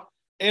there, y'all.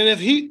 And if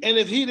he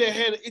that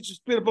had an itch to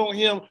spit upon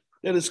him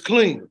that is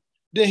clean,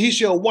 then he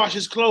shall wash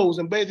his clothes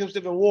and bathe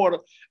himself in water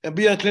and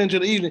be unclean till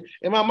the evening.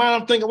 In my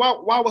mind, I'm thinking,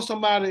 why would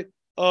somebody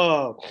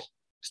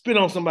spit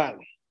on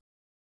somebody?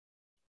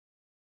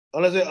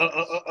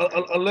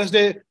 Unless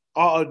they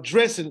are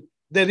addressing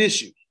that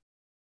issue.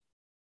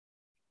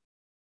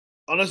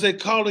 Unless they're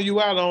calling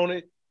you out on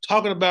it,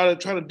 talking about it,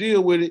 trying to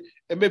deal with it,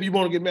 and maybe you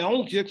want to get mad. I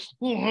don't care.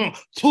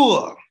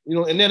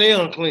 And then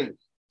they're unclean.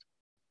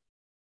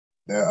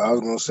 Yeah, I was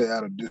gonna say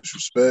out of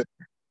disrespect.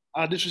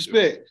 Out of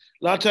disrespect.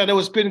 A lot of times that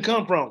was spitting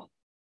come from.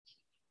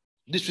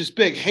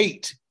 Disrespect,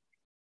 hate.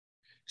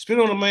 Spit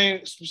on the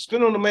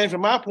man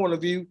from my point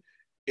of view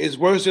is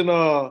worse than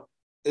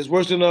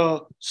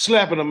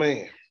slapping a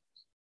man.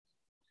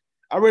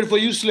 I'm ready for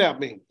you to slap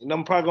me, and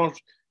I'm probably gonna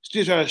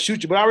still try to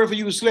shoot you, but I'm ready for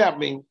you to slap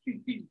me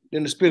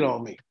than to spit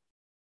on me.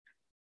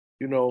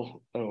 I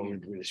don't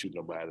really shoot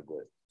nobody,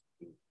 but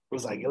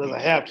it's like unless I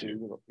have to,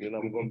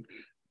 I'm gonna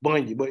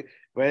bun you. But if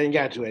I ain't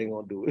got to, I ain't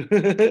gonna do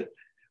it.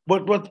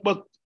 but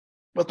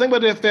think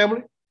about that,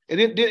 family. And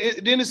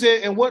then it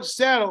said, and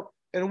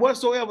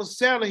whatsoever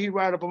saddle he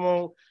ride up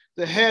among,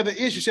 to have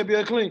the issue shall be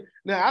unclean.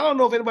 Now I don't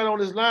know if anybody on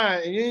this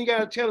line, and you ain't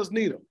gotta tell us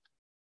neither,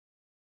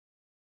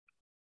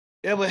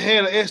 ever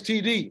had an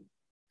STD.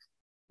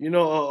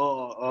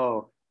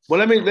 Well,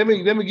 let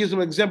me give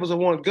some examples of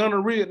one.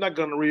 Gonorrhea, not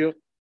gonorrhea.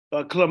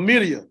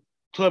 Chlamydia.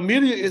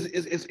 Chlamydia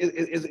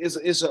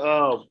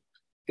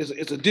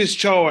is a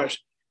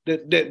discharge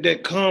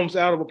that comes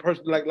out of a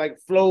person, like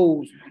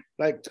flows,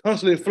 like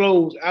constantly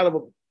flows out of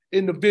an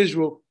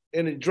individual,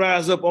 and it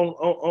dries up on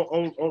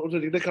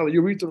they call it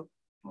urethra.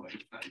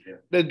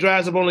 That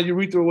dries up on the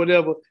urethra or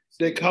whatever.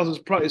 That causes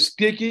probably it's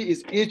sticky,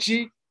 it's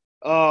itchy.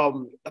 I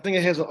think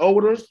it has an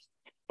odor.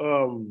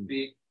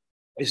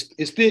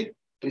 It's thick,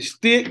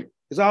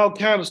 it's all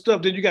kind of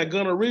stuff. Then you got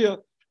gonorrhea.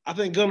 I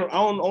think I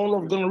don't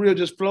know if gonorrhea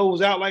just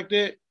flows out like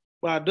that,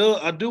 but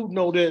I do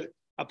know that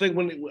I think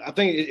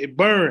it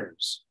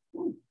burns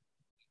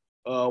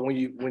when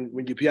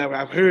you pee.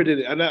 I've heard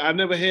it. I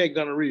never had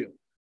gonorrhea,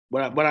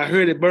 but I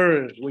heard it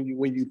burns when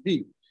you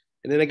pee.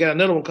 And then they got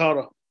another one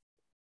called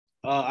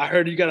I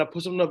heard you gotta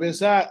put something up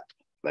inside,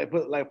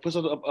 put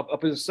something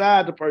up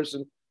inside the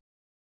person.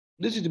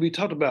 This is to be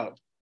talked about.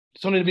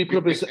 Something to be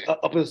put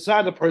up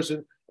inside the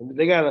person, and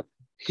they gotta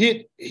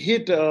hit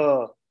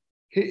the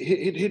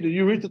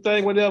urethra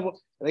thing, whatever,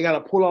 and they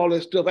gotta pull all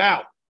that stuff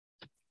out.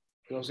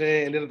 You know what I'm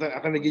saying? And then I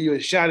think they give you a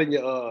shot in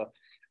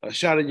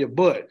your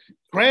butt.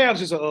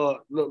 Crabs is like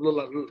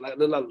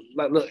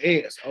little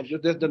ants.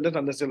 That's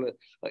not necessarily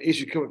an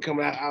issue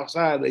coming out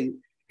outside of you.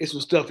 It's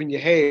some stuff in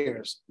your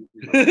hairs.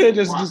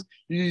 just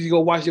you go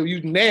wash your.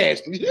 You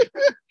nasty.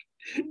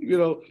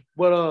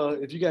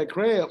 But if you got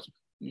crabs,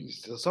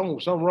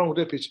 something wrong with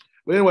that picture.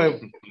 But anyway,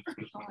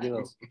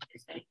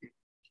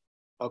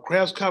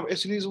 crabs cover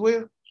STDs as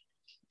well.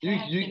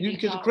 You can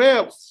catch a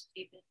crab.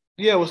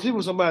 Yeah, well, sleep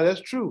with somebody.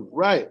 That's true,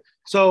 right?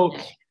 So,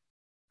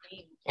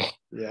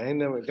 yeah, I ain't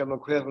never got no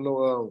crabs with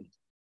no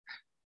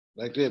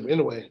like that. But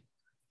anyway,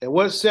 and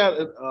what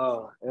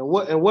saddle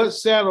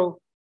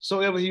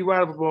soever he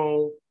ride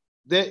upon,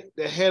 that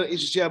had an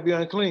issue shall be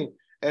unclean.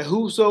 And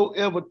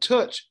whosoever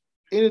touch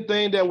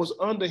anything that was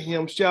under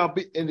him shall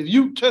be, and if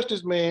you touch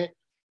this man,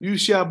 you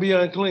shall be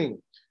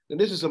unclean. And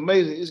this is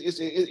amazing.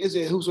 It's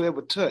a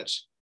whosoever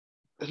touch.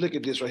 Let's look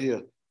at this right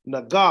here.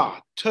 Now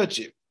God, touch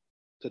it.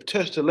 To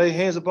touch, to lay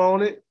hands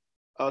upon it,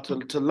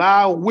 to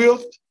lie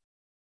with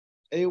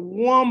a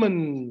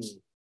woman.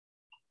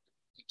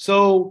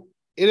 So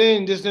it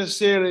ain't just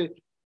necessarily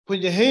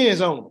putting your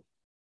hands on them,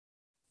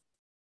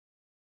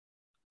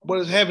 but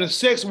it's having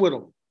sex with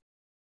them.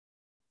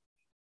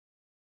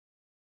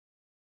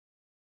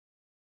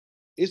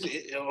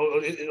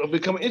 It'll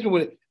become intimate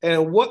with it.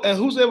 And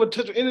whosoever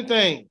touch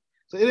anything.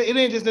 So it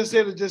ain't just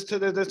necessarily just touching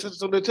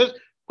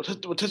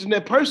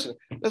that person.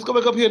 Let's go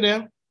back up here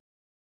now.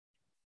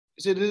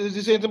 He said, is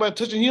this anything about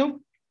touching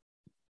him?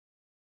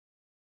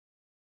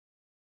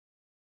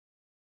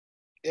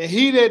 And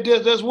he that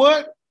does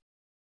what?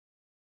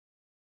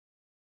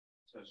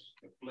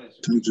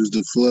 Touches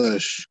the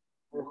flesh.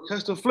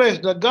 Touch the flesh,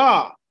 the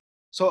God.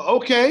 So,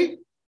 okay.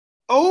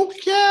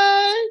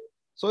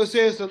 So it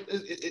says,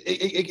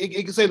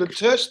 it can say the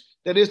touch,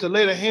 that is to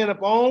lay the hand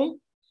upon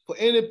for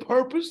any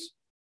purpose,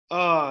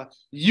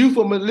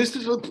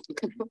 euphemistically,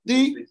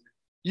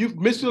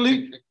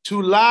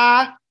 to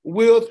lie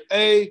with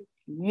a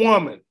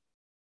woman.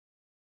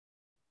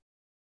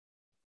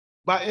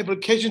 By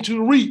implication,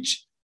 to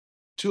reach,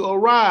 to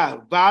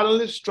arrive,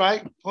 violently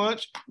strike,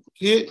 punch,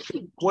 hit,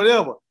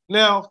 whatever.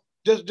 Now,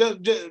 just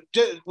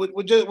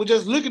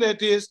looking at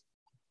this,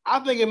 I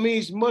think it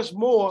means much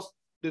more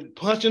than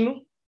punching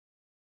them,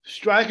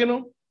 striking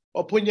them,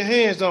 or putting your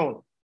hands on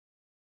them.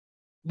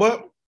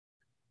 But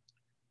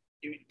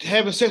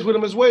having sex with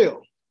them as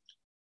well.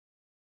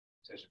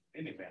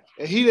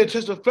 And he that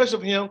touched the flesh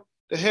of him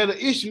that had an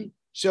issue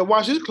shall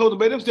wash his clothes and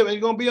bathe himself, and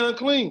he's going to be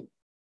unclean.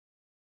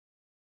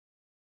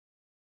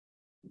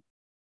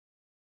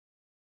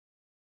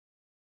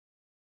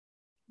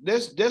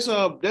 That's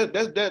a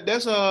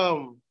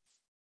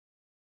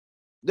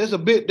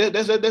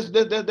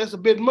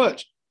bit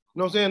much. You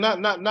know what I'm saying?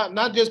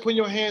 Not just putting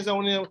your hands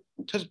on them,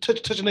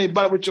 touching their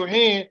body with your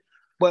hand,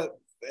 but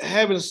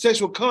having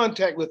sexual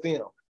contact with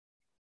them.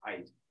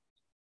 Right.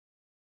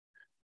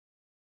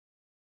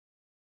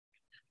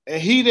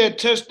 And he that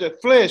touched the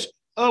flesh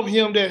of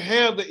him that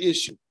had the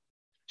issue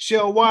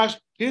shall wash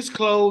his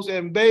clothes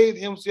and bathe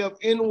himself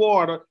in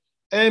water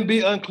and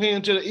be unclean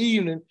until the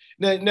evening.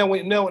 Now, let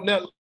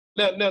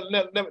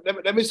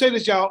me say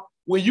this, y'all.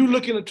 When you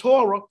look in the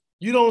Torah,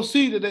 you don't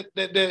see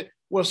that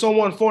when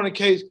someone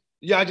fornicates,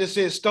 y'all just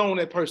said stone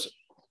that person.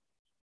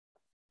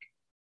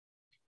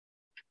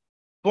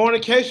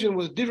 Fornication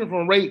was different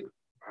from rape.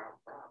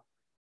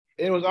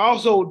 It was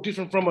also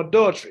different from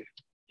adultery.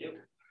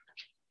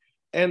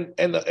 And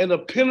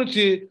the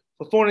penalty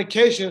for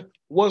fornication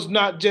was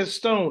not just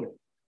stoning.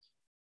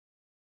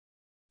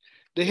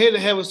 They had to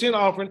have a sin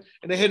offering,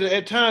 and they had to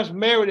at times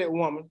marry that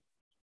woman.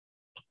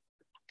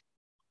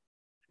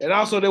 And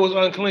also they was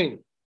unclean.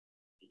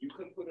 You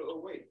couldn't put her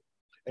away.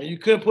 And you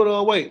couldn't put her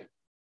away.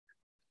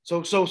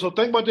 So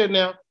think about that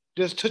now.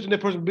 Just touching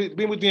that person,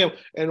 being with them,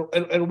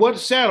 and what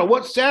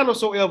saddle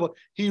soever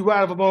he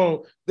rideth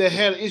upon that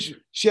had an issue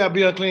shall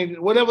be unclean.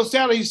 Whatever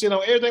saddle he sit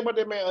on, everything about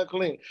that man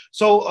unclean.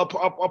 So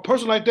a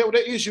person like that with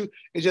that issue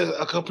is just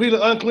a completely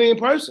unclean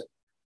person.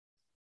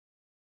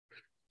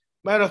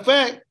 Matter of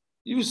fact,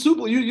 you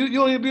don't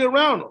even be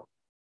around them.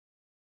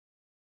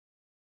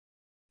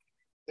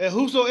 And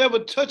whosoever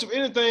touch of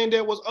anything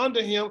that was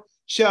under him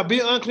shall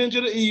be unclean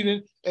to the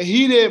evening, and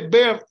he that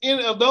beareth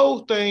any of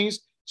those things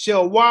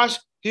shall wash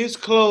his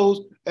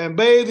clothes and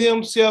bathe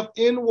himself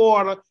in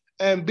water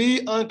and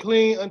be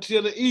unclean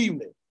until the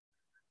evening.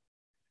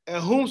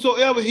 And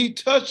whomsoever he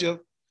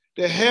toucheth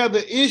that have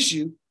the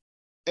issue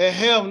and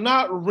have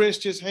not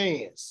rinsed his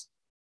hands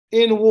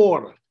in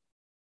water,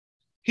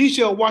 he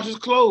shall wash his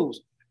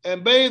clothes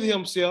and bathe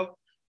himself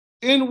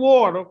in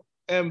water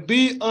and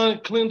be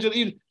unclean till the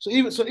evening.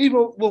 So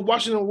even with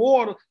washing in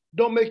water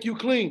don't make you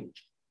clean.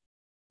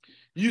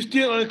 You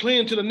still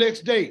unclean to the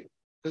next day,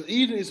 because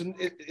evening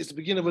is the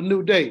beginning of a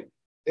new day.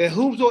 And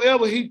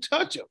whomsoever he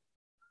toucheth,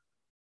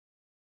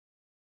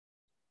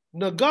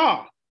 the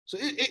God. So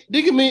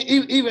they can mean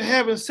even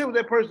having sex with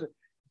that person,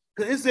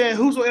 because it's saying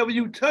whosoever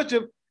you touch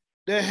him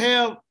that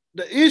have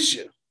the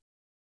issue.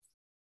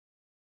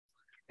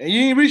 And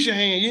you ain't reach your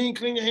hand, you ain't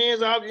clean your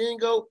hands out, you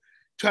ain't go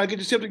try to get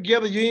yourself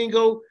together, you ain't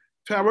go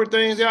try to work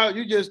things out,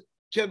 you just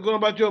kept going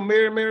about your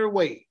merry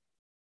way.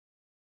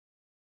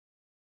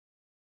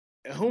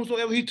 And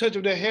whomsoever he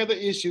toucheth that have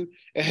the issue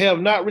and have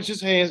not rinsed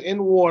his hands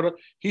in water,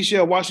 he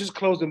shall wash his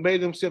clothes and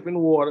bathe himself in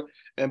water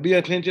and be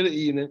unclean till the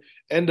evening.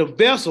 And the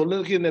vessel,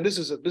 look here, now this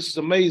is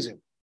amazing.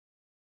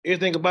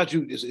 Everything about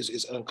you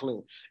is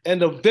unclean.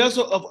 And the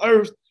vessel of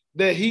earth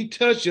that he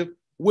toucheth,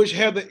 which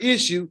have the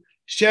issue,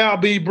 shall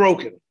be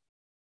broken.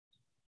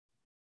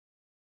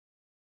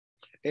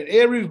 And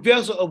every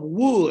vessel of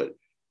wood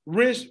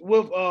rinsed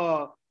with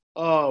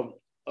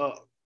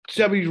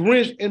shall be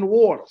rinsed in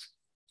water.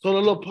 So the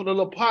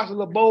little pots, the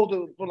little bowls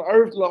from the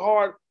earth, the little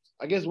hard,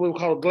 I guess what we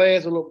call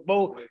glass, a little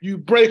bowl, you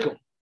break them.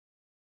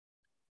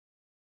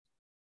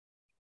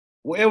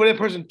 whatever that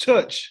person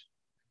touch,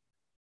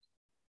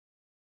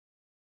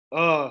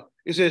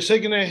 it says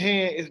shaking their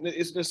hand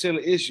is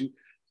necessarily an issue,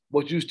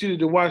 but you still need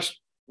to wash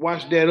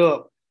that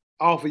up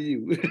off of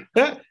you.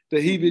 The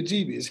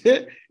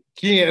heebie-jeebies.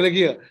 Ken, look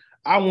here.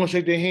 I want to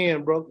shake their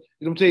hand, bro.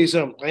 Let me tell you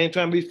something. I ain't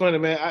trying to be funny,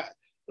 man. I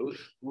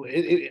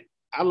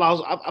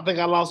think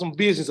I lost some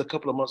business a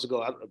couple of months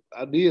ago.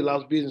 I did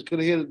lost business. Could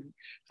have hit,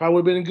 probably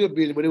would have been in good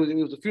business, but it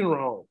was a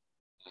funeral home.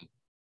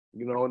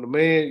 You know, and the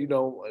man, you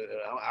know,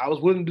 I was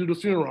willing to do the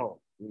funeral home,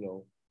 you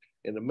know,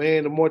 and the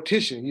man, the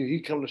mortician,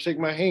 he come to shake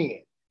my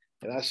hand.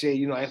 And I said,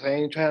 you know, I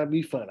ain't trying to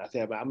be funny. I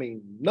said, I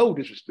mean, no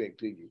disrespect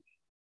to you.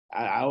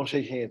 I don't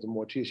shake hands with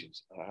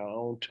morticians. I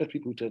don't touch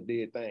people who touch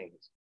dead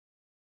things.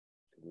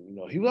 You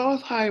know, he was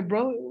always, hi,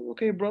 brother.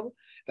 Okay, brother.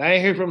 And I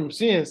ain't heard from him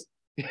since.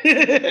 You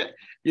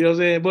know what I'm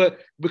saying? But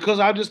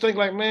because I just think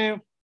like, man,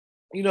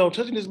 you know,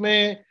 touching this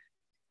man,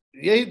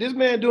 yeah, this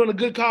man doing a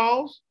good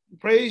cause.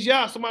 Praise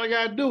y'all. Somebody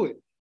got to do it.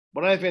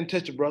 But I ain't finna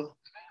touch it, brother.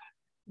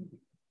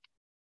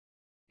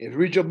 If you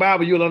read your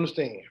Bible, you'll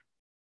understand.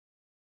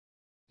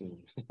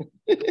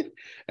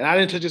 And I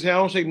didn't touch his hand. I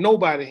don't shake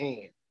nobody's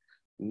hand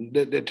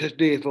that touch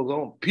dead folks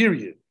on,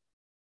 period.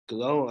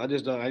 Because I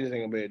just ain't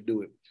gonna be able to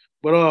do it.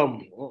 But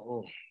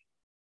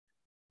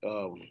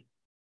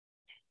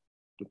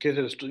because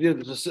of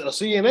the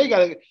CNA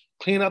gotta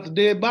clean out the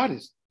dead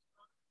bodies.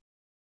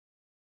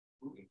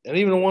 And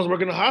even the ones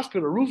working in the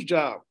hospital, Ruth's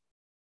job,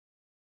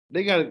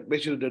 they gotta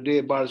make sure that the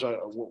dead bodies are,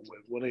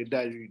 when they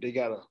die, they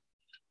gotta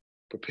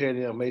prepare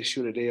them, make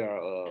sure that they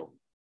are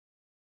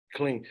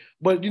clean.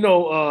 But you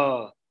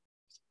know,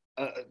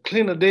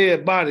 clean a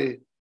dead body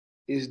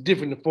is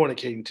different than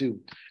fornicating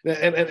too.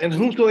 And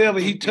whomsoever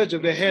he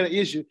toucheth that had an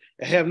issue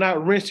and have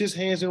not rinsed his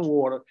hands in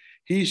water,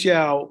 he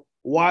shall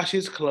wash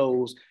his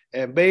clothes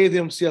and bathe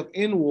himself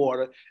in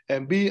water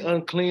and be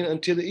unclean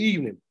until the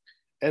evening.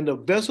 And the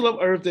vessel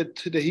of earth that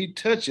he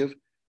toucheth,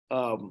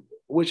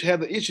 which have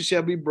the issue,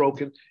 shall be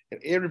broken,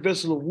 and every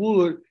vessel of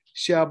wood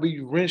shall be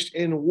rinsed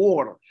in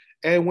water.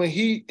 And when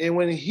he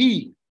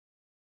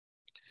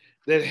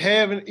that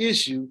have an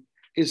issue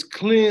is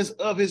cleansed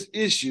of his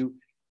issue,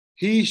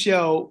 he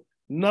shall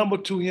number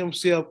to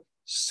himself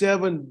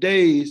 7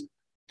 days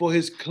for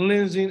his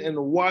cleansing, and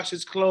wash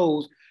his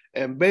clothes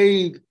and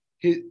bathe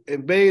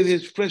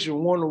his flesh in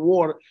warm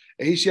water,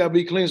 and he shall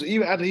be cleansed. So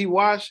even after he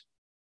wash,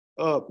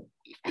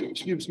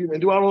 excuse me, and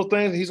do all those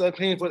things, he's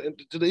unclean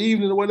to the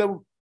evening or whatever.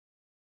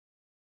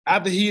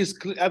 After he is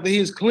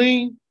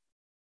clean,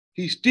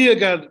 he still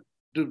got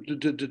to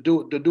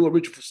do a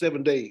ritual for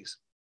 7 days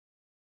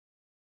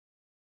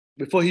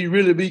before he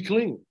really be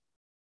clean.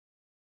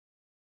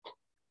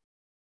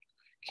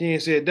 Ken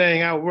said,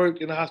 dang, I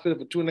worked in the hospital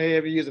for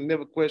 2.5 years and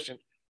never questioned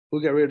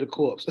who got rid of the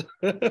corpse.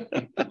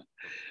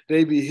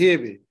 They be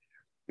heavy.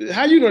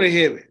 How you know they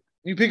heavy?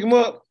 You pick them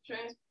up?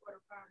 Transporter.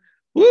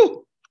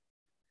 Woo!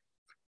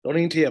 Don't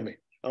even tell me.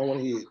 I don't want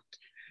to hear it.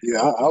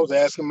 Yeah, I was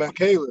asking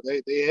Michaela.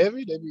 They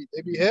heavy? They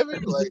be heavy?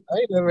 Like, I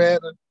ain't never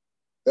had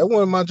that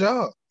wasn't my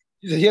job.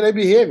 She said, yeah, they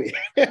be heavy.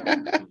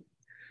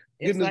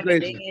 It's like a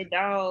dead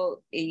dog,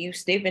 and you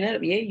stiffen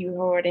up. Yeah, you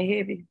hard and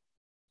heavy.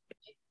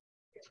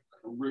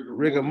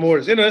 Rigor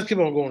mortis. You know, let's keep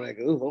on going. Like,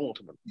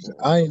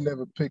 I ain't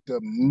never picked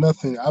up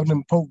nothing. I've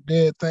never poked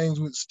dead things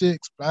with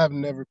sticks, but I've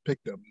never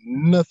picked up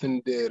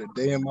nothing dead a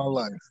day in my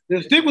life.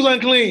 The stick was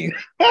unclean.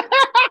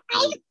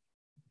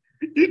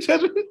 You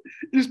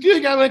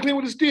still got unclean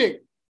with the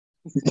stick.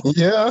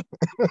 Yeah.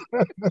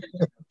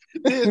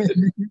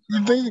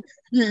 You think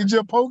you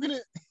just poking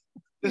it?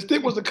 The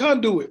stick was the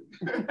conduit.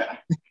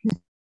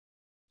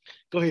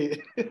 Go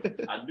ahead.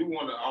 I do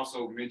want to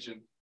also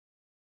mention,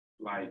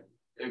 like,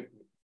 if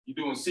you're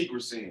doing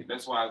secret sin,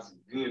 that's why it's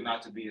good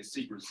not to be a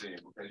secret sin,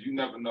 because you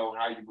never know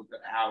how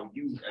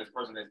you as a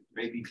person that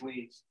may be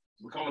clean,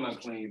 becoming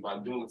unclean by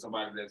dealing with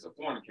somebody that's a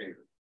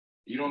fornicator.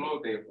 You don't know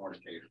if they're a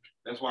fornicator.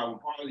 That's why when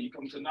partly you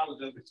come to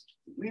knowledge of it,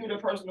 leave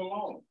that person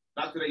alone.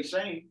 Not to their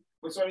shame,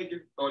 but so they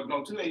can, or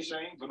no, to their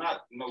shame, but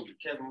not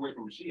kept them away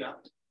from Mashiach,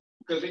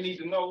 because they need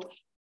to know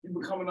you're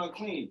becoming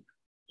unclean.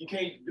 You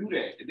can't do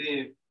that. And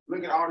then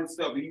look at all this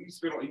stuff.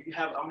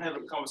 I'm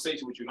having a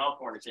conversation with you, and I'm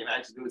fornicating. I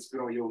accidentally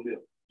spit on your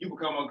lip. You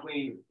become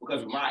unclean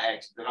because of my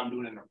actions that I'm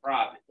doing in the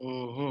private.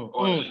 Mm-hmm.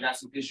 Or I got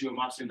some issue in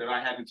my sin that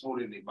I haven't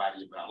told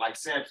anybody about. Like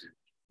Samson,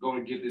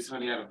 going to get this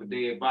honey out of a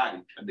dead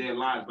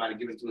lion's body,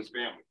 give it to his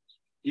family.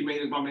 He made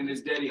his mom and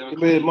his daddy unclean.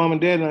 He made his mom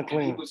and dad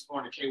unclean. And he was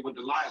fornicating with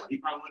Delilah. He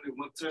probably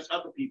went to touch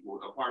other people,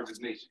 a part of his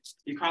nation.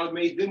 He probably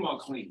made them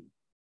unclean.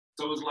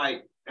 So it's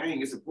like,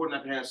 dang, it's important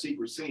not to have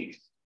secret sins,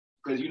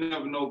 because you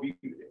never know if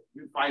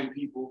you fighting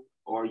people,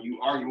 or you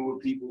arguing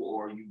with people,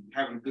 or you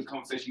having a good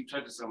conversation, you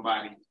touching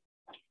somebody.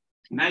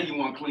 Now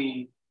you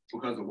unclean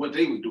because of what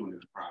they was doing in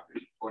the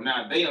private, or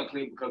now they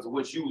unclean because of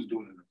what you was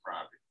doing in the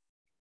private.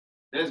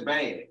 That's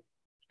bad.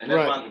 And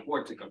that's why it's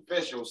important to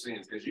confess your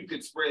sins, because you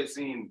could spread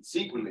sin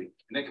secretly,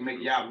 and that can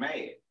make y'all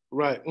mad.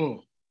 Right.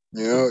 You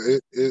know,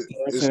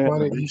 it's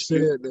funny you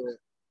said that.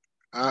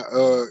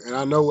 And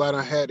I know I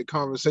done had the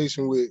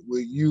conversation with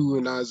you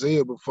and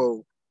Isaiah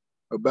before.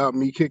 about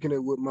me kicking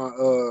it with my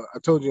I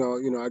told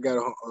you, I got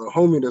a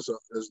homie that's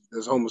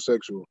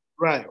homosexual.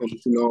 Right.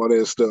 And all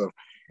that stuff.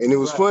 And it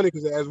was funny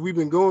because as we've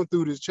been going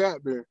through this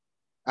chapter,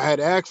 I had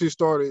actually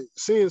started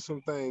seeing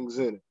some things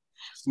in it.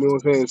 You know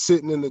what I'm saying?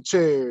 Sitting in the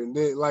chair. And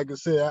then, like I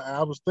said,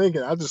 I was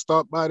thinking, I just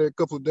stopped by there a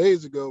couple of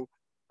days ago.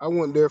 I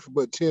wasn't there for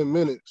but 10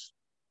 minutes.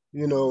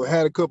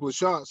 Had a couple of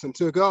shots and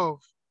took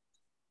off.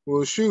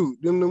 Well,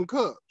 shoot, them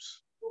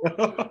cups.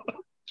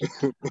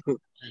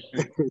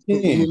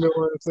 You know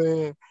what I'm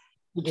saying?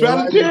 I'm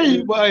trying to tell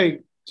you, but hey,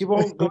 keep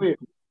on, go ahead.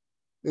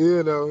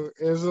 And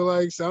so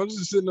I'm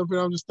just sitting up here,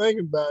 I'm just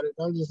thinking about it.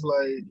 I'm just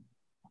like,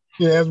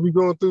 as we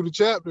going through the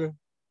chapter,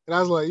 and I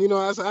was like,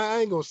 I said, I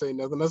ain't gonna say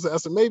nothing. I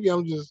said, maybe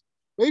I'm just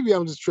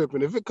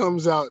tripping. If it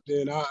comes out,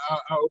 then I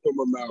open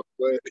my mouth.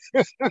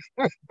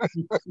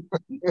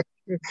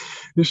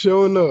 But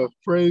sure enough,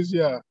 praise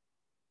Yah.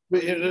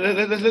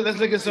 Let's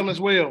look at something as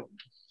well.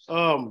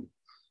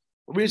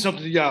 Read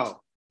something to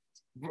y'all.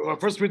 1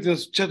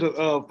 Corinthians chapter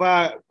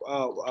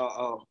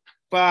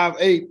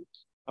 5:8.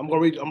 I'm gonna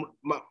read.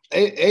 My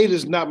 8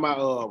 is not my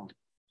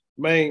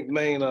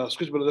main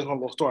scripture, but that's what I'm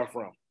gonna start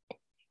from.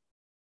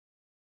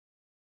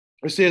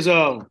 It says,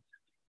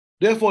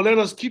 therefore let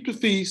us keep the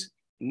feast,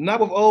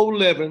 not with old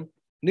leaven,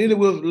 neither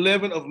with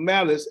leaven of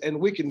malice and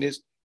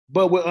wickedness,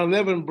 but with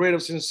unleavened bread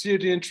of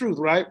sincerity and truth.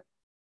 Right?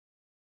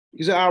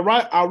 He said,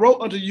 I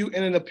wrote unto you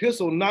in an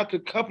epistle not to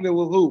company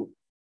with who?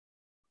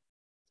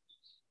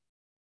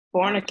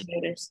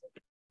 Fornicators.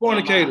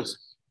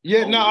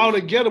 Yet not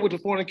altogether with the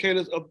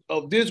fornicators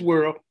of this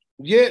world,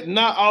 yet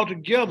not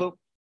altogether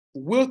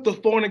with the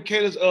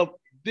fornicators of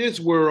this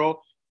world,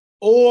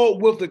 or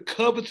with the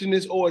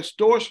covetous or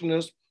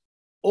extortioners,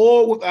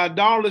 or with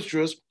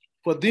idolaters,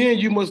 for then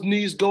you must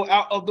needs go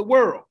out of the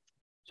world.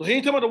 So he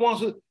ain't talking about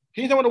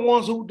the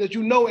ones who that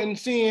in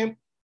sin,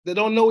 that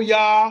don't know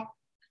Yah,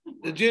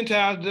 the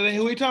Gentiles, that ain't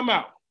who he talking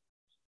about.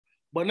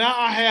 But now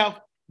I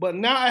have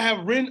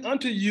written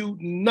unto you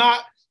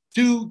not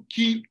to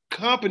keep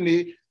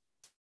company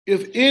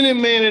if any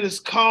man that is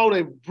called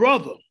a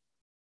brother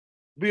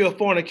be a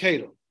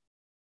fornicator,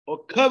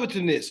 or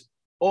covetous,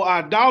 or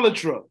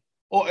idolater,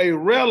 or a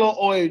railer,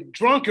 or a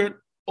drunkard,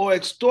 or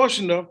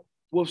extortioner,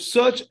 with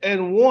such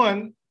an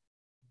one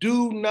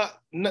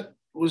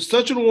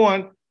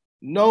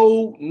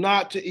know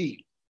not to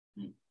eat.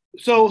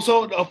 So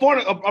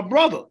a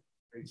brother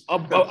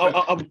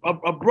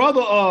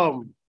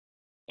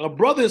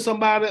is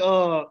somebody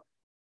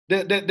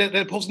that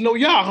supposed to know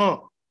Yah, huh?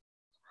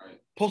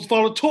 Supposed to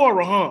follow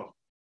Torah, huh?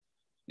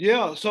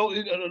 Yeah. So,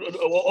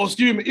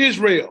 excuse me,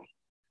 Israel,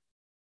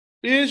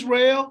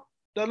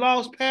 the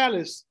lost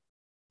palace.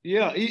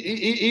 Yeah,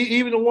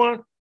 even the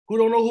one who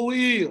don't know who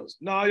he is.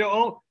 No,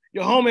 your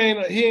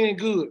homie he ain't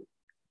good.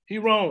 He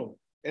wrong.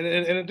 And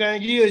the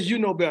thing is, you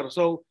know better.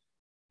 So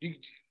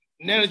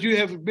now that you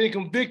have been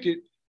convicted,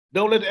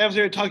 don't let the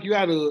adversary talk you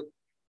out of it.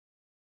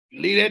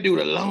 Leave that dude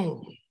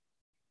alone.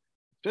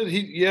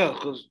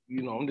 Because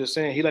I'm just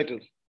saying he like to,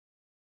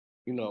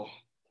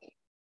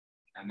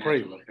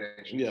 pray.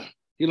 Yeah,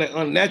 he like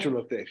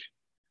unnatural affection.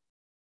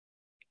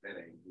 That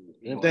ain't good.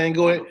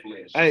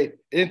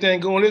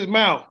 Anything go in his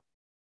mouth,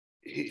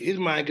 his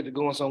mind get to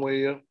going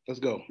somewhere else. Let's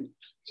go.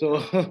 So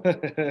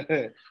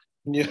I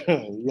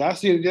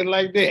see it just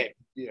like that.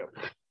 Yeah,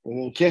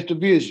 and then catch the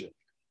vision.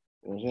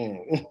 You know what I'm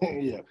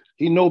saying? Yeah,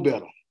 he know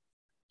better.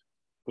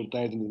 Put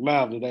things in his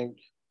mouth that ain't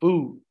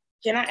food.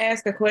 Can I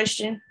ask a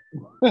question?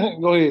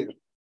 Go ahead.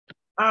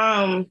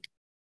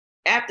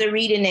 After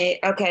reading it,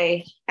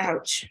 okay,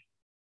 ouch.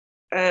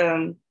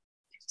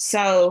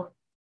 So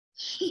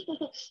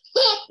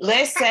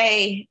let's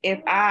say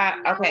if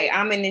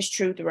I'm in this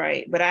truth,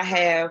 right? But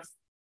I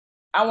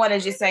want to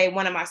just say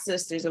one of my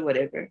sisters or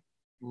whatever,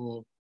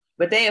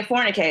 but they a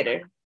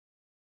fornicator.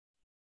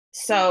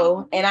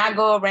 So, and I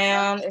go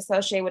around,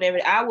 associate whatever,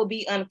 I will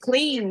be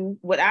unclean.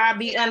 Would I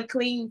be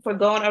unclean for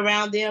going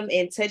around them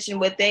and touching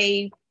what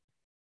they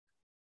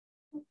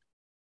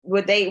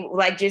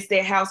like, just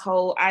their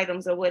household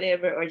items or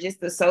whatever, or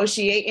just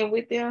associating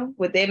with them?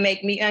 Would that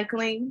make me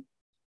unclean?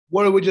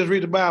 What did we just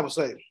read the Bible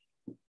say?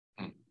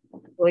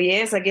 Well,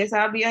 yes, I guess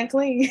I'll be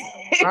unclean.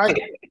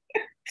 Right.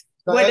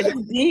 What is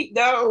deep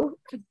though?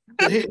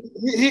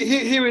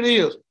 Here it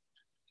is.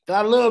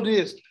 I love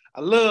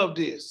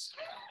this.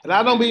 And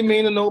I don't be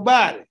mean to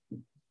nobody.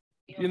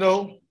 I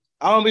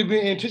don't be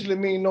being intentionally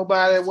mean to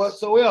nobody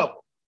whatsoever.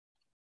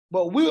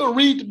 But we'll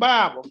read the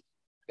Bible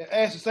and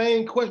ask the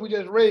same question we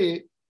just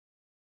read.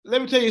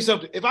 Let me tell you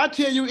something. If I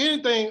tell you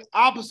anything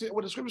opposite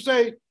what the scripture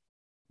say,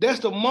 that's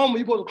the moment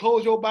you're supposed to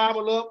close your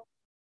Bible up,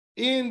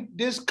 in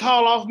this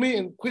call off me,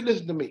 and quit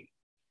listening to me.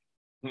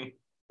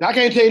 I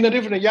can't tell you no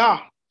different than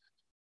y'all.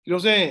 You know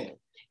what I'm saying?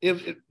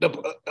 If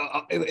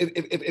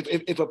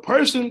a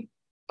person,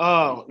 they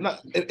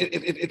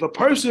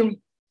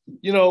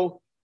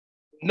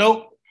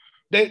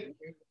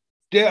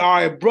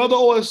are a brother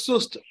or a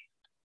sister,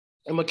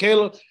 and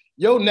Michaela,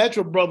 your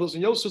natural brothers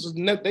and your sisters,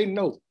 they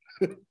know.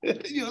 You know what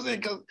I'm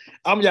saying? Because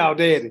I'm y'all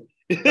daddy.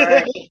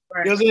 Right. You know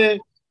what I'm saying?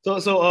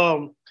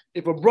 So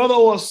if a brother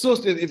or a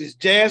sister, if it's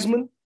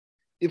Jasmine,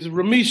 if it's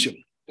Ramesha,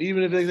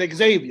 even if it's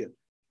Xavier,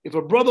 if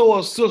a brother or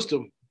a sister,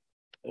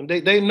 and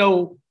they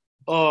know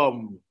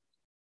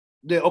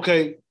that,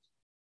 okay,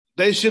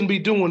 they shouldn't be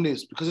doing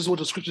this because this is what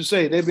the scriptures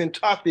say. They've been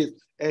taught this,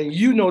 and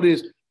you know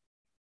this,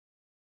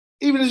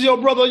 even as your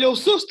brother or your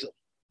sister.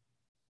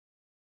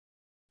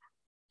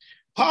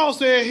 Paul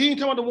said he ain't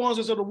talking about the ones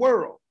that's of the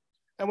world.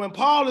 And when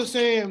Paul is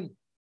saying,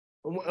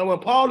 I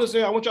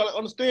want y'all to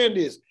understand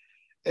this,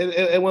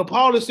 and when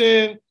Paul is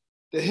saying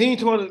that he ain't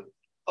talking about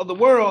of the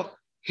world,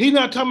 he's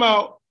not talking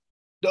about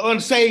the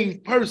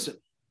unsaved person.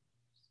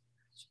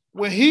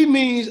 When he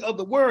means of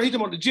the world, he's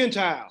talking about the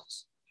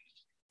Gentiles.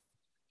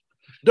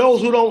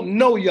 Those who don't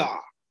know Yah.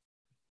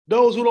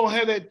 Those who don't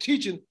have that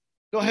teaching,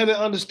 don't have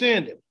that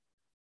understanding.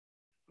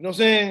 You know what I'm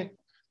saying?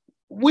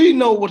 We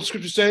know what the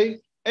scriptures say,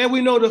 and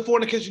we know that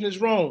fornication is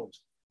wrong.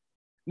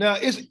 Now,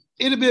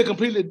 it'll be a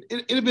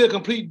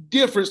complete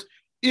difference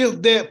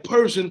if that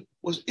person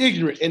was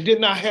ignorant and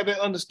did not have that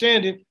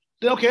understanding.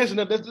 Then okay, that's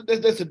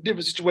a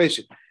different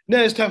situation.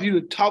 Now it's time for you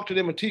to talk to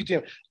them and teach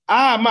them.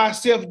 I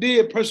myself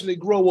did personally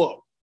grow up,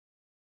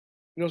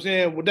 you know what I'm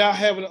saying, without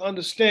having an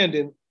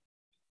understanding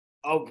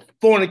of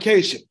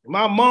fornication.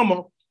 My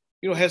mama,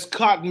 has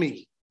caught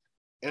me,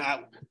 and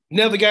I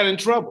never got in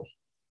trouble.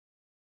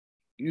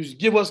 Used to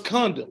give us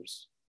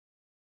condoms.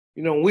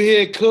 We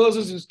had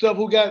cousins and stuff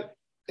who got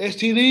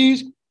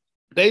STDs.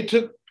 They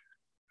took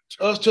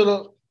us to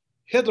the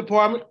health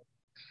department,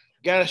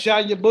 got a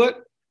shot in your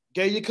butt,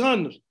 gave you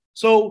condoms.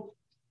 So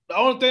the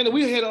only thing that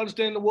we had to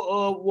understand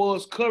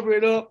was cover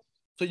it up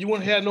so you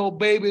wouldn't have no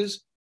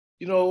babies,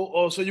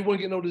 or so you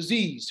wouldn't get no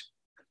disease.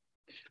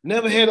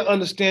 Never had an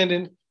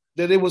understanding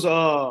that it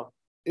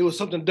was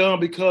something done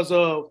because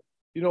of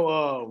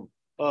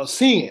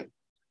sin.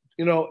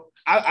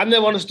 I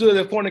never understood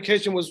that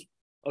fornication was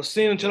a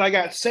sin until I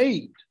got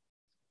saved.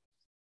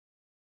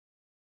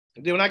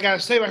 And then when I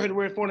got saved, I heard the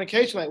word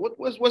fornication. Like,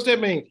 what's that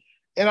mean?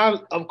 And I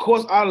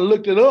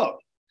looked it up.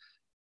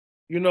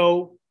 I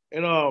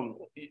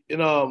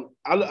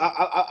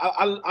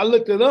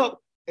looked it up,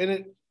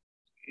 and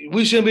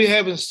we shouldn't be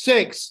having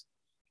sex,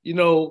 with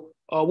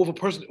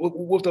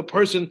a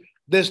person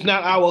that's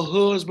not our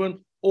husband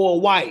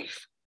or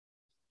wife.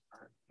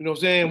 You know what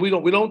I'm saying?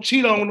 We don't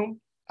cheat on them,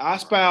 our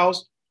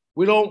spouse.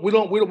 We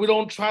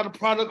don't try the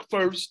product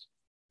first.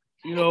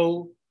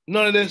 None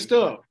of that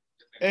stuff.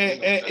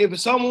 And if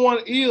someone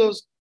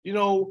is,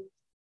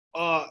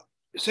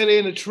 say they're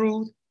in the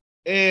truth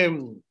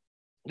and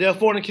they'll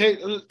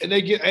fornicate and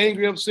they get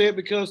angry, upset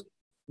because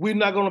we're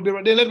not going to be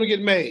right, then let them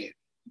get mad.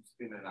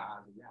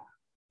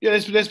 Yeah,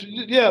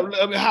 yeah.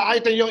 I mean, how you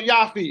think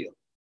y'all feel?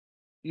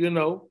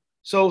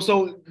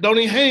 So don't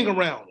even hang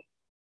around them.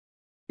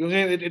 You know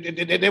what I'm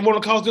saying? They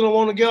want to cause them to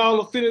want to get all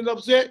offended and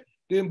upset,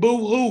 then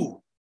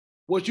boo-hoo.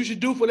 What you should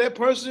do for that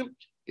person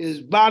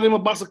is buy them a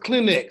box of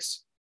Kleenex.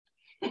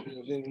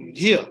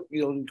 Here,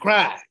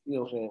 cry,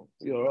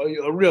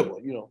 a river,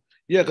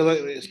 yeah, because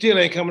it still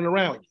ain't coming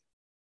around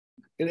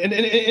you. And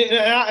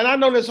I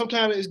know that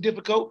sometimes it's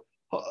difficult.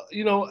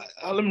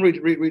 Let me read.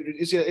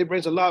 It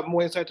brings a lot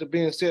more insight to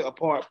being set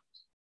apart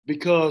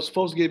because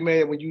folks get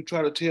mad when you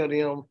try to tell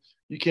them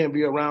you can't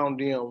be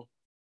around them.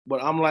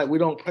 But I'm like, we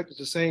don't practice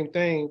the same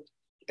thing,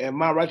 and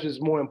my righteousness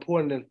is more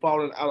important than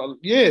falling out of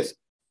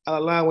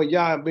line with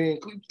y'all and being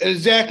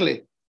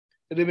exactly.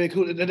 And they being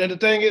cool. And the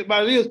thing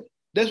about it is,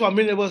 that's why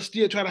many of us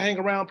still try to hang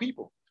around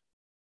people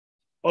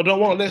or don't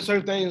want to let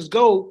certain things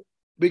go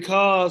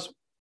because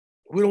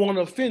we don't want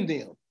to offend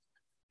them.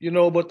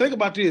 But think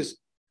about this.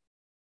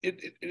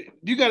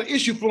 You got an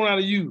issue flowing out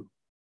of you.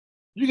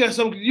 You got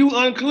something, you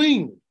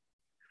unclean.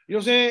 You know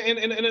what I'm saying?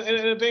 And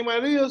the thing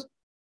about it is,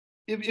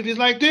 if it's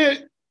like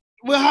that,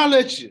 we'll holler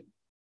at you.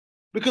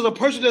 Because a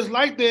person that's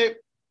like that,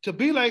 to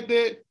be like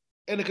that,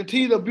 and to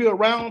continue to be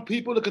around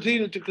people, to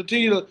continue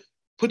to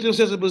put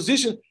themselves in a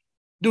position,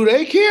 do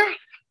they care?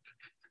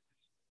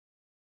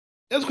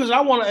 That's because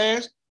I want to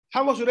ask,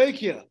 how much do they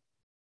care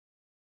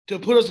to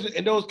put us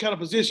in those kind of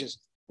positions?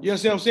 You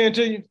understand what I'm saying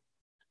to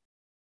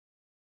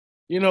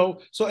you?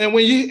 So and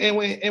when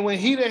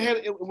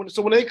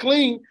they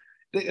clean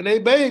and they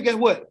bathe, guess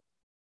what?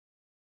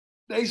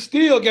 They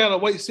still gotta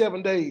wait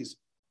 7 days,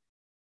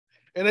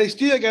 and they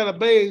still gotta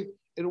bathe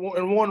in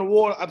warm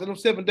water after them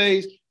 7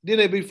 days. Then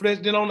they be fresh.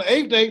 Then on the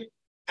 8th day,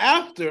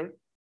 after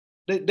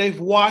they've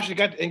washed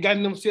and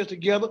gotten themselves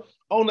together,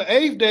 on the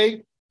 8th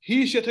day,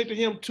 he shall take to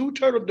him 2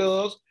 turtle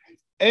doves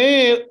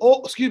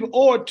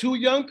or 2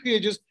 young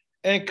pigeons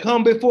and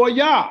come before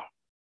Yah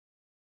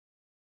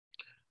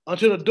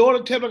until the door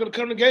of the tabernacle of the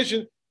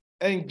congregation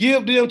and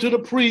give them to the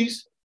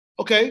priest.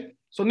 Okay,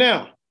 so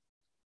now,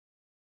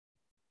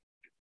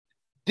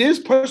 this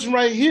person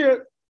right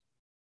here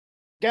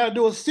got to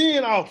do a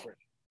sin offering.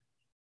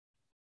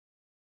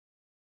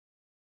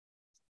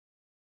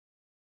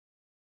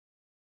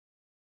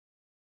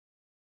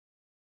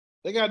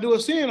 They got to do a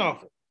sin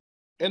offering.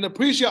 And the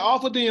priest shall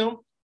offer them,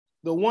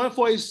 the one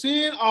for a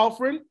sin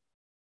offering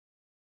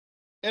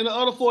and the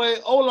other for a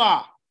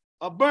olah,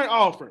 a burnt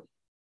offering,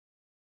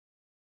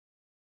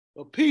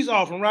 a peace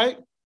offering, right?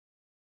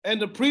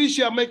 And the priest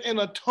shall make an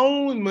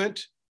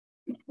atonement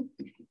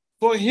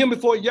for him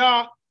before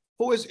Yah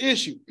for his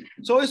issue.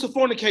 So it's a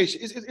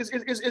fornication.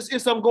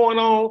 It's something going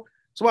on.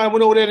 Somebody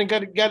went over there and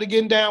got to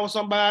get down with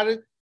somebody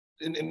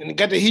and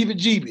got the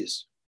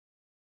heebie-jeebies.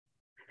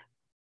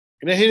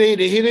 And then here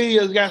they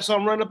is, got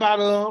something running up out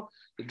of them.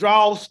 The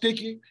drawers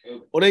sticky,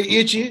 or they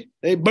itchy,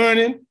 they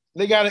burning,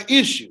 they got an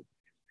issue.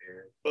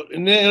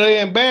 And then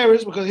they're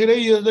embarrassed because here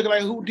they is looking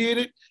like who did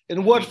it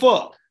and what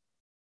for.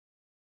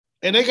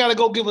 And they got to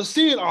go give a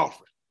sin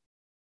offering.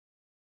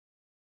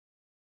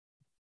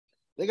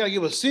 They got to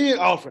give a sin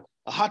offering,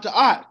 a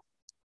hata'at,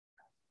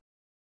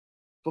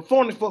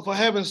 for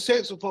having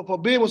sex, for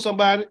being with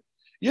somebody.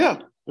 Yeah,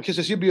 because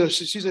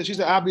she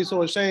said, I'll be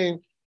so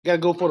ashamed, got to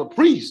go for the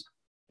priest.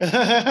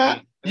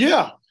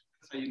 Yeah,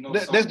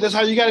 that's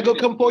how you got to go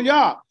come for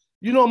Yah.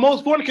 You know,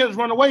 most fornicators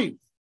run away.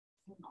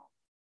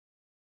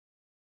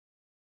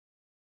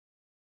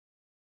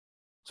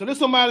 So there's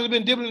somebody that's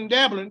been dibbling and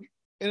dabbling,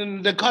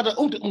 and they caught the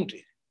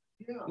unti.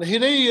 Yeah. Now here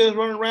they is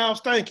running around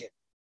stinking,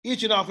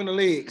 itching off in the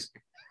legs.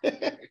 You know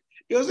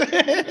what I'm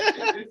saying?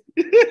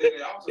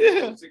 It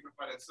also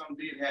signify that something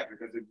did happen,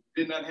 because if it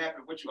did not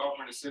happen, what you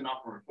offering a sin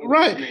offering for?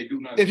 Right. You ain't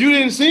do nothing. If you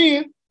didn't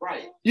sin,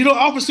 right, you don't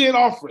offer sin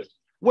offering.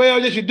 Well,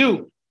 yes, you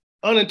do.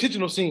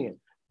 Unintentional sin.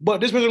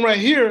 But this person right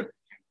here,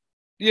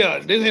 yeah,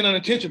 this ain't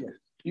unintentional.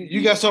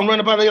 You got something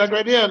running about there like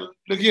right there.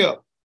 Look here.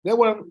 That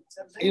one,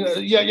 you know,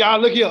 yeah, y'all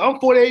look here. I'm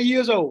 48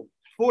 years old,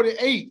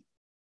 48.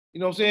 You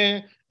know what I'm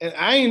saying? And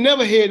I ain't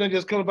never had them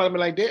just come about me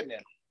like that now.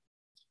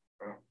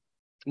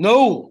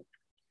 No,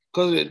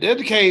 because if that's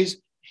the case,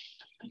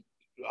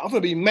 I'm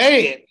gonna be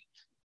mad.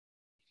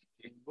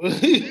 You know what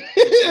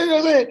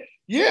I'm saying?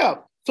 Yeah.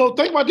 So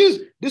think about this.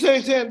 This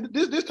ain't saying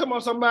this come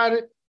on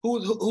somebody who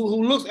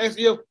looks as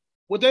if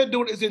what they're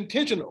doing is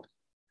intentional.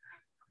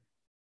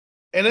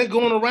 And they're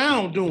going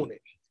around doing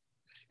it.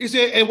 He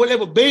said, and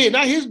whatever bed,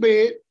 not his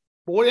bed,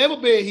 but whatever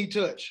bed he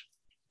touched.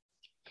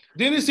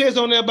 Then it says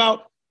on there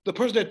about the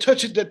person that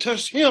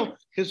touched him,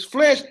 his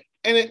flesh,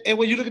 and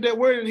when you look at that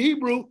word in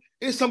Hebrew,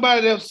 it's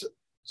somebody that's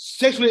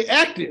sexually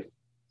active.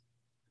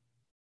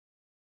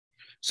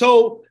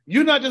 So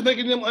you're not just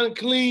making them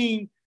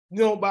unclean, you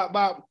know,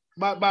 but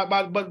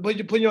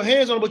you putting your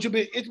hands on them, but you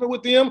being intimate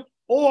with them,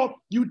 or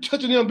you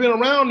touching them, being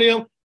around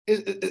them.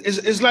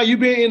 It's like you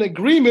being in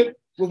agreement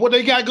with what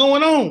they got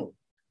going on.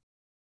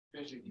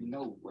 Especially if you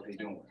know what they're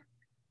doing.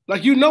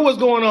 Like you know what's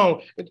going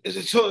on.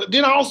 So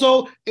then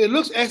also it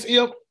looks as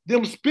if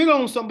them spit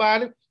on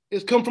somebody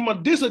is come from a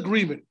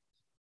disagreement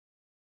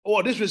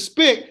or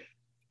disrespect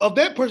of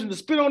that person to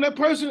spit on that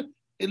person.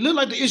 It looked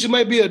like the issue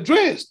may be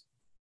addressed.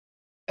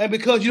 And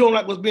because you don't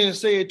like what's being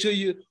said to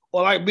you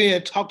or like being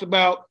talked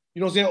about, you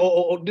know what I'm saying,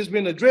 or this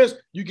being addressed,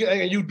 you get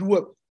and you do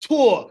what?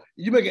 Tour.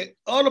 You make it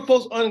other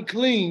folks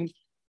unclean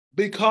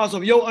because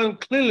of your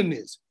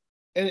uncleanliness.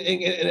 And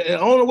the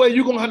only way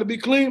you're gonna have to be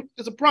clean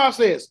is a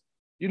process.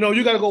 You know,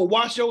 you gotta go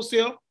wash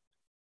yourself,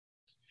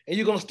 and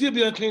you're gonna still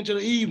be unclean till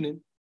the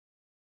evening.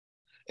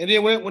 And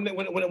then when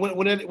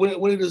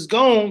it is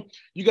gone,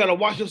 you gotta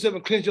wash yourself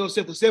and cleanse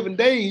yourself for 7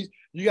 days.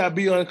 You gotta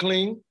be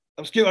unclean.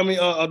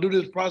 Do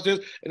this process,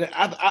 and then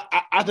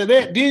after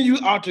that, then you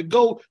are to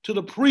go to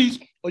the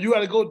priest, or you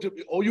are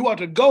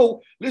to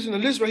go. Listen to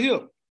this right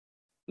here.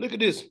 Look at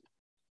this.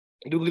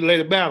 Do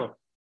later battle.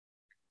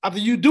 After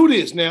you do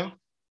this now,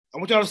 I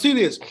want y'all to see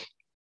this.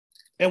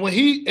 And when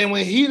he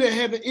that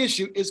have an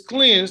issue is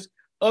cleansed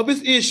of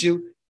his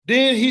issue,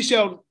 then he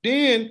shall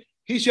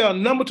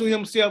number to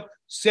himself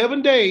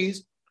 7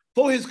 days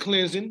for his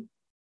cleansing,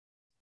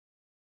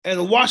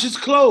 and wash his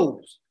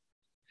clothes,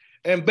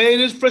 and bathe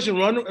his flesh in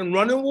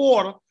running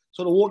water,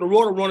 so the water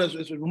run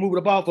is removed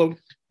up off of him,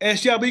 and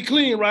shall be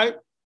clean, right?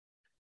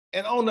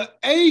 And on the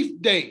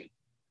 8th day,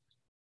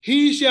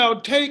 he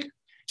shall take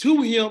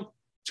to him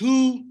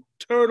 2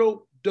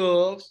 turtle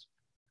doves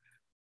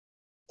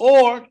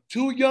or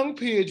 2 young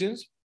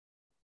pigeons,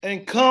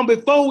 and come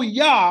before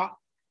Yah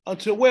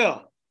until,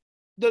 well,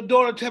 the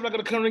door of the tabernacle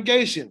of the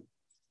congregation.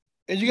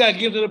 And you got to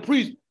give to the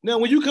priest. Now,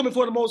 when you come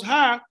before the Most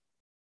High,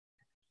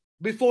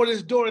 before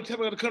this door of the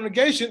tabernacle of the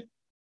congregation,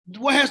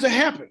 what has to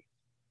happen?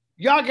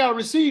 Y'all got to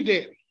receive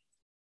that.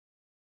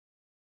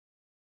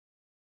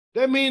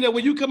 That means that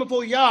when you come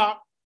before Yah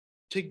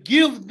to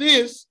give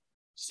this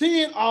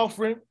sin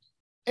offering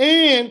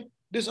and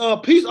this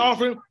peace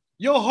offering,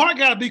 your heart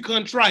got to be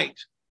contrite.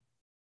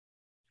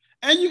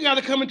 And you got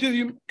to come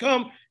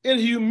in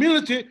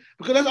humility,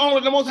 because that's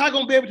only the Most High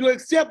going to be able to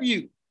accept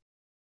you.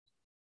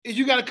 Is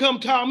you got to come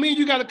to me,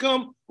 you got to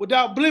come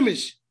without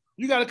blemish.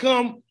 You got to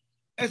come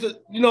as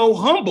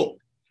humble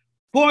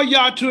for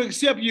Yah to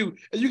accept you.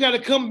 And you got to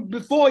come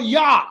before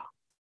Yah.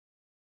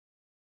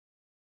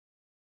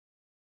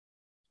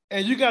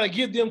 And you got to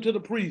give them to the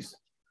priest.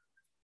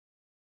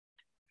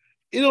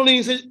 It don't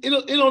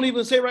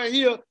even say right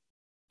here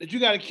that you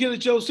got to kill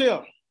it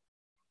yourself.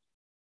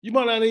 You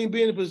might not even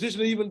be in a position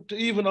to even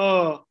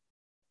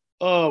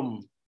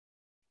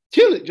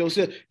kill it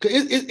yourself.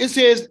 It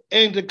says,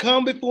 and to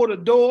come before the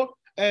door,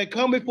 and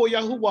come before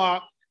Yahuwah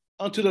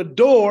unto the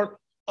door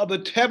of the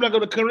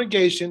tabernacle of the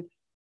congregation,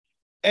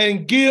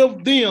 and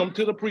give them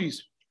to the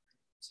priest.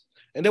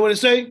 And then what it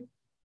say?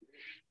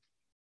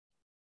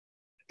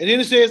 And then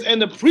it says, and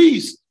the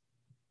priest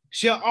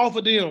shall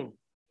offer them.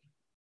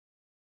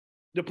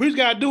 The priest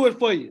got to do it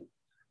for you.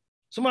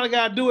 Somebody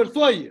got to do it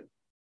for you.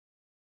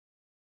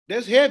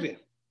 That's heavy.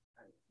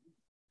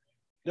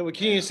 That's what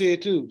Ken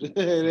said too.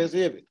 That's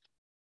heavy.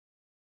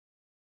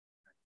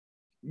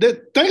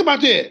 Think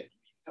about that.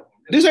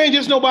 This ain't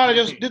just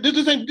nobody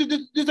this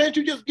ain't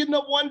you just getting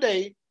up one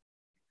day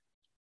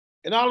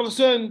and all of a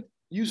sudden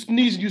you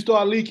sneeze and you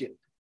start leaking.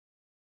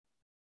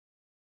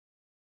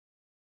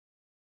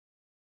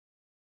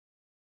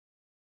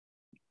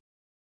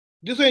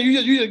 This ain't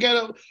you just got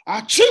up,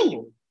 I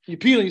chew. You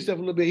peeling yourself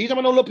a little bit. He ain't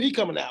talking about no little pee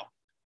coming out.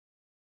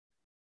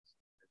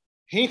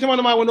 He ain't talking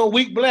about with no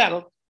weak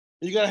bladder.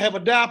 You gotta have a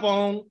diaper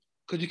on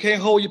because you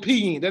can't hold your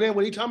pee in. That ain't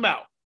what he talking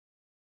about.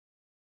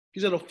 He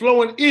said a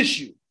flowing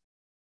issue.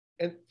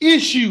 An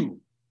issue.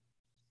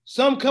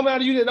 Some coming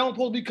out of you that don't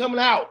supposed to be coming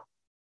out.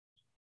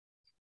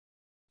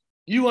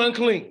 You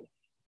unclean.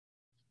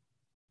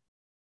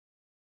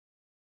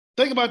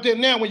 Think about that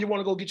now when you want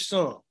to go get your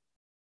son.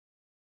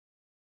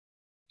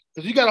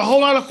 Because you got a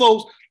whole lot of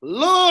folks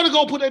love to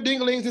go put their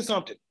dinglings in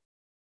something.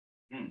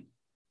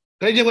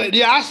 They just,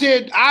 yeah, I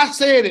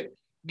said it.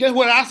 Guess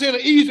what? I said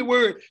an easy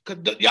word.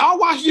 Because y'all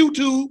watch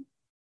YouTube,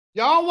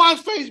 y'all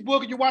watch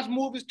Facebook, and you watch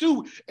movies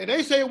too. And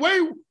they say way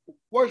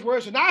worse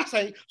words than I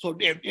say. So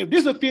if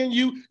this offend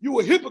you, you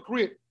a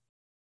hypocrite.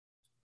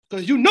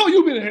 Because you know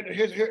you've been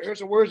heard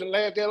some words and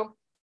laughed at them.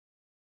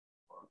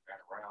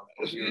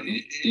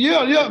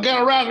 Yeah,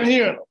 got around and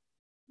hearing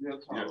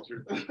them.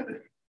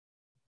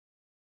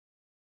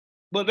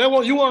 But they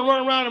want you want to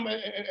run around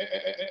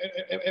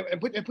and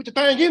put your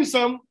thing in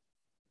something.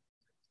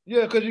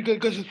 Yeah,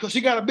 because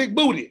she got a big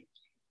booty.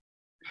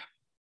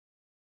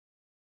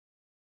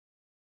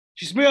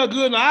 She smells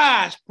good in the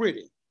eyes,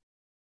 pretty.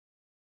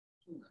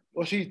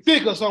 Or she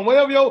thick or something.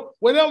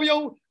 Whatever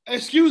your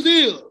excuse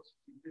is.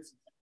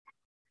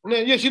 And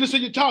then, yeah, she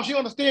listen to you talk. She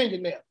understands you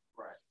now.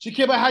 Right. She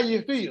care about how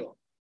you feel.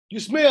 You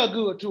smell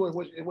good to her,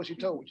 what she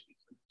told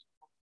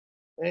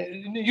you.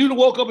 And you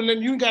woke up and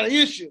then you got an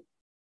issue.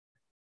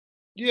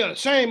 Yeah,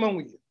 shame on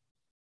you.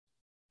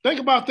 Think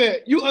about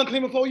that. You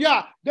unclean before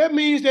Yah. That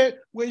means that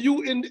when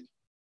you in,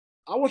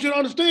 I want you to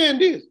understand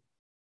this.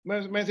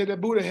 Man said that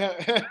Buddha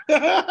had,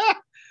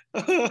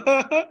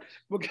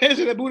 but can't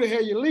say that Buddha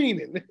had you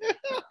leaning.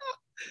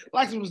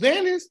 Like some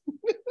Xannies.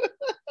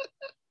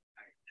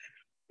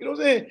 You know what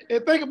I'm saying?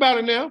 And think about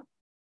it now.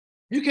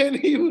 You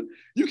can't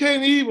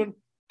even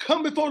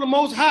come before the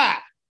Most High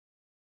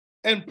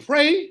and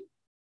pray.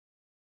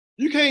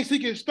 You can't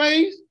seek his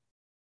face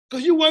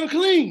because you weren't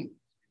clean.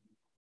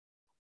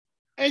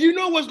 And you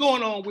know what's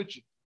going on with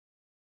you.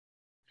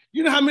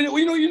 You know how many,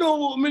 you know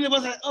what many of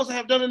us also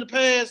have done in the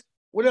past,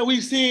 whatever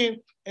we've seen,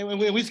 and when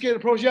we scared to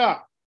approach Yah,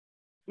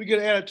 we get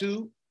an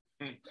attitude.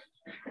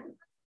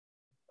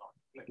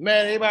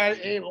 Man,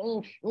 everybody,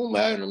 don't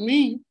matter to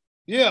me.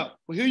 Yeah,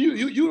 but here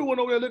you the one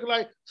over there looking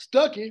like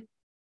Stucky.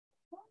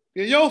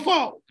 It's your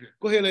fault.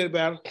 Go ahead, Lady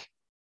Battle.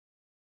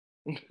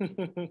 It's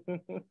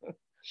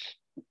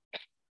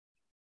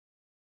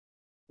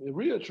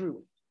real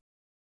true.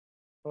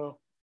 Huh?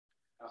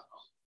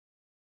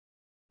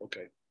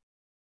 Okay.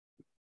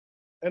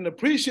 And the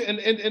priest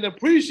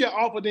shall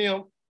offer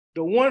them,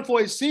 the one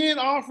for a sin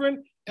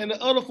offering and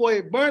the other for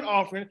a burnt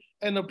offering,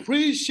 and the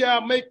priest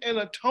shall make an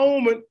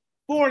atonement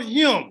for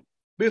him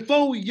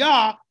before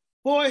Yah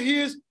for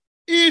his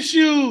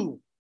issue,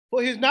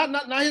 for his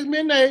not his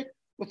midnight,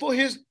 but for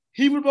his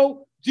Hebrew,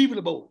 for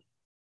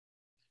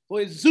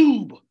his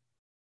Zub.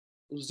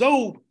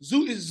 Zub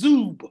is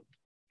Zub.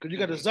 Because you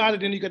got the Zod,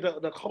 then you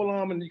got the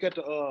column, and you got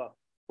the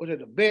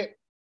bet,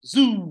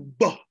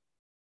 Zub.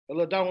 A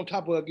little down on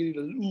top of it, give you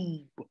the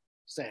lube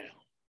sound.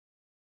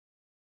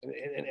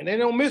 And they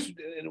don't miss,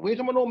 we ain't talking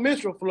about no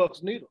menstrual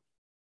flux neither.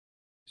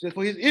 He said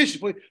for his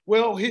issue,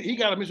 he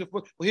got a menstrual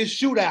flux for his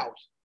shootouts.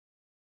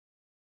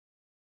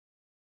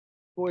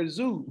 For his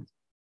zoo.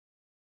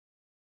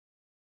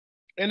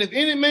 And if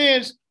any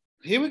man's,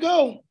 here we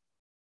go.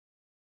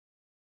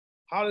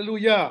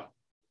 Hallelujah.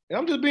 And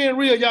I'm just being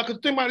real, y'all,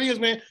 because think about this,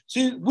 man.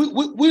 See,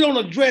 we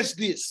don't address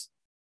this.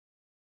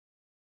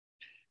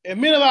 And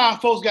many of our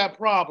folks got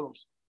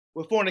problems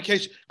with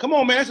fornication. Come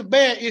on, man, that's a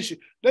bad issue.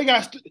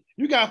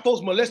 You got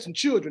folks molesting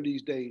children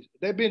these days.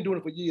 They've been doing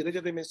it for years. They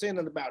just ain't been saying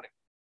nothing about it.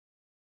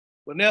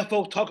 But now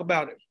folks talk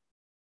about it.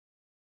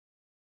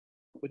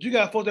 But you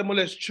got folks that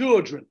molest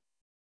children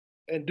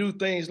and do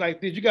things like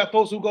this. You got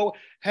folks who go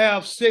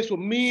have sex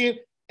with men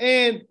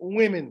and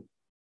women,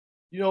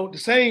 the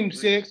same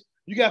sex.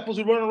 You got folks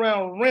who run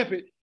around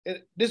rampant,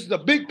 and this is a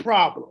big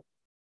problem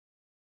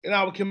in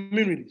our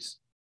communities,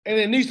 and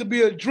it needs to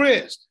be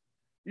addressed.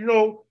 Don't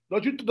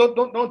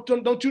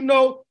you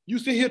know? You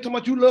sit here talking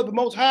about you love the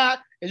Most High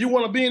and you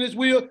want to be in His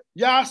will.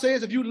 Yah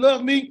says, if you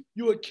love me,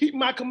 you will keep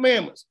my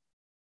commandments.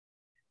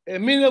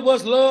 And many of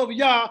us love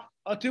Yah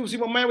until we see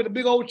my man with a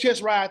big old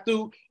chest ride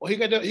through, or he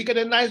got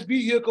that nice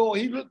vehicle, or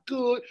he look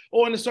good,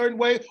 or in a certain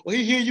way, or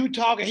he hear you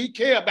talk and he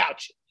care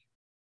about you.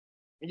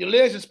 And your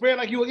legs are spread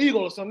like you're an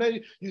eagle or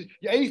something. You're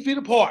 8 feet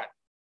apart.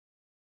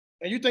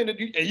 And you think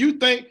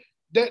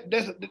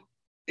that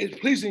is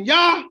pleasing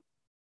Yah?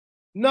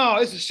 No,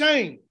 it's a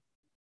shame.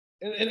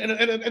 And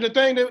the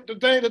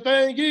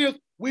thing is,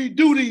 we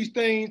do these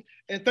things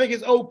and think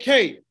it's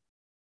okay.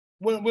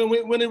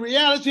 When in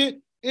reality,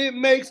 it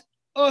makes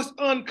us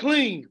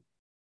unclean.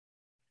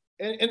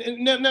 And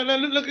now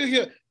look at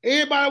here.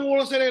 Everybody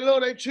want to say they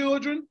love their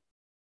children.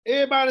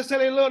 Everybody say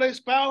they love their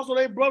spouse or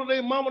their brother,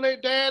 their mama,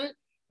 their daddy,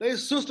 their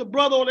sister,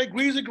 brother, or their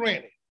greasy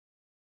granny.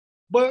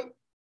 But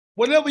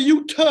whatever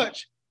you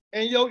touch,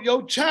 and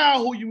your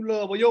child who you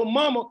love, or your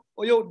mama,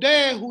 or your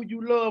dad who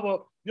you love,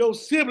 or your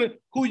sibling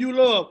who you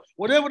love,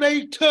 whatever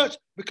they touch,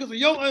 because of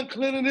your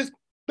uncleanliness,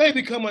 they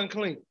become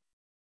unclean.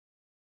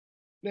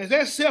 Now, is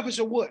that selfish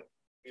or what?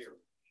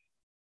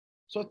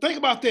 So think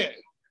about that.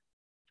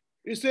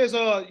 It says,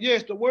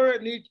 yes, the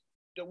world needs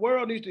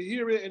to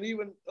hear it, and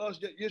even us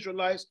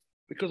Israelites,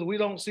 because we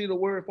don't see the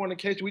word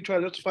fornication, we try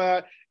to justify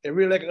it and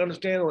really like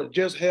understand or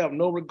just have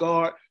no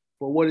regard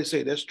for what it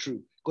says. That's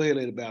true. Go ahead,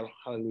 Lady Battle.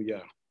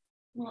 Hallelujah.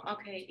 Well,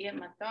 okay, yeah,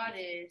 my thought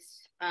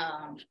is,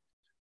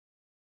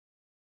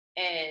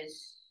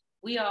 as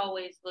we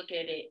always look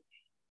at it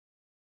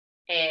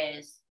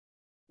as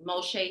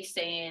Moshe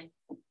saying,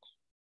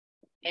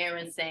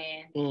 Aaron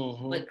saying,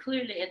 but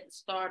clearly at the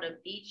start of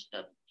each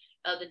of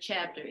the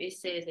chapter, it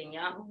says, and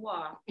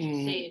Yahuwah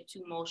said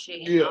to Moshe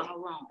and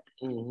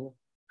Aharon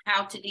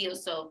how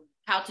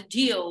to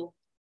deal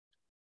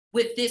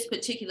with this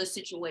particular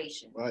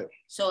situation. Right.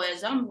 So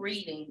as I'm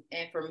reading,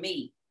 and for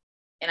me,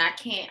 and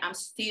I'm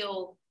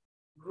still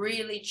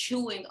really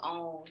chewing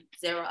on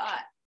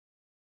Zera'at.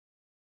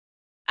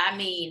 I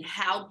mean,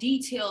 how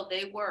detailed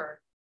they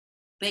were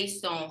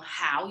based on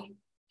how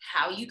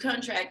you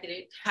contracted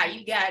it, how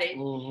you got it.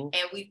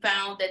 And we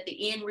found that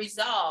the end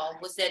result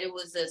was that it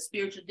was a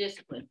spiritual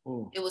discipline.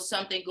 It was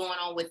something going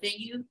on within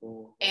you,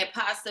 and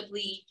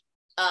possibly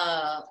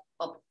a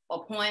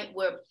point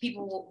where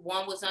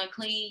one was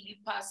unclean, you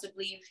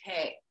possibly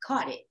had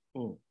caught it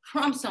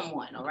from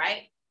someone, all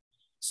right?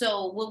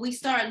 So when we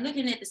start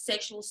looking at the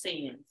sexual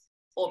sins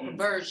or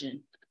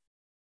perversion,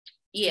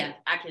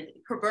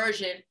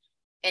 perversion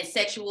and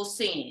sexual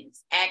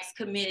sins, acts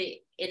committed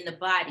in the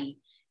body,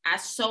 I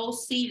so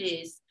see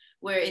this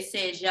where it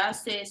says, Yah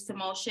says to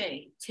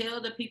Moshe,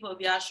 tell the people of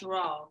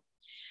Yasharal,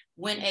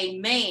 when a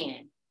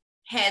man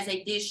has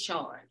a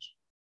discharge,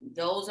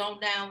 goes on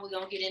down, we're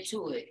going to get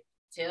into it.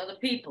 Tell the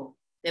people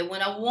that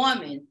when a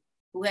woman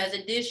who has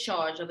a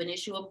discharge of an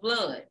issue of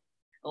blood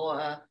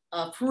or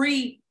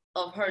free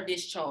of her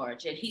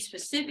discharge, and he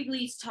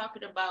specifically is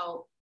talking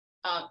about,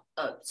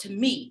 to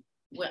me,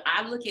 when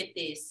I look at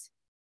this,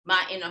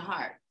 my inner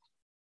heart,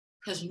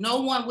 because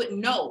no one would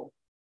know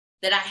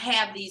that I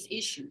have these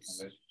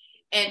issues.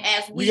 And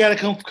as we got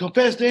to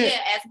confess that. Yeah,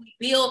 as we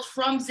build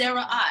from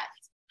Zera'at,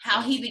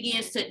 how he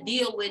begins to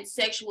deal with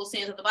sexual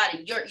sins of the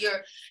body.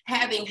 You're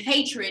having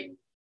hatred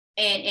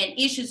and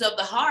issues of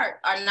the heart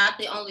are not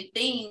the only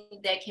thing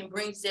that can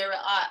bring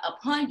Zera'at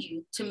upon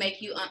you to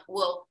make you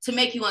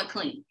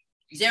unclean.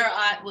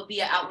 Zera'at would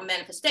be an outward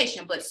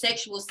manifestation, but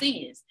sexual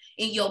sins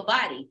in your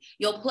body,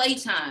 your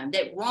playtime,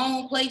 that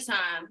wrong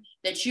playtime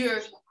that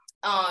you're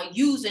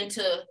using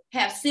to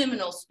have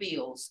seminal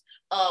spills,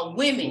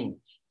 women,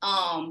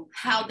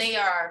 how they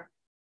are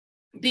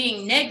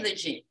being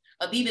negligent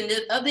of even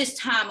of this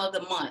time of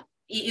the month.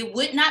 It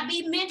would not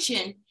be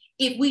mentioned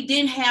if we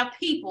didn't have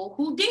people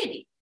who did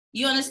it.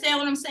 You understand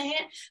what I'm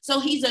saying? So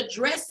he's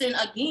addressing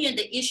again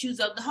the issues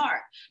of the heart.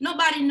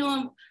 Nobody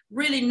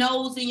really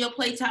knows in your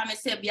playtime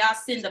except y'all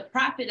send the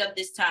prophet of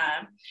this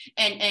time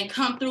and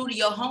come through to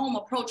your home,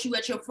 approach you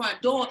at your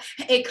front door,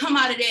 and come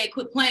out of there and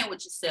quit playing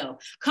with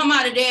yourself. Come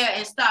out of there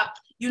and stop.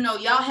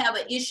 Y'all have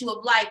an issue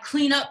of life.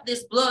 Clean up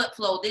this blood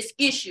flow, this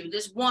issue,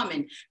 this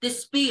woman,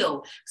 this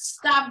spill.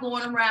 Stop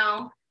going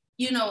around,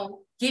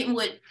 getting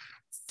with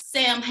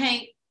Sam,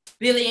 Hank,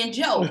 Billy, and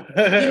Joe.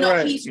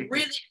 Right. He's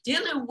really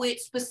dealing with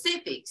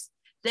specifics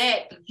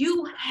that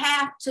you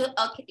have to,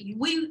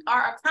 we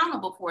are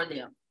accountable for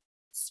them.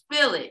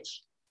 Spillage,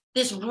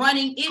 this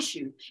running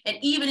issue. And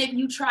even if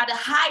you try to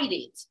hide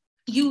it,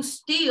 you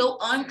still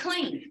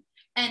unclean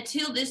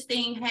until this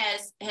thing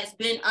has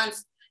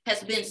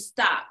been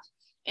stopped.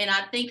 And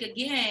I think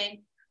again,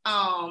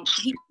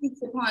 he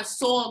speaks upon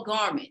soiled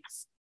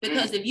garments,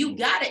 because if you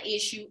got an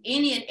issue,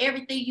 any and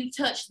everything you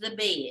touch, the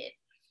bed,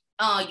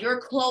 your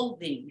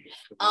clothing,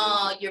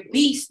 your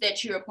beast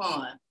that you're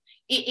upon,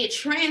 it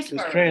transfers.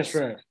 It's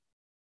transferring.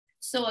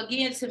 So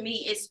again, to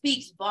me, it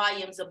speaks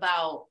volumes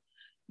about,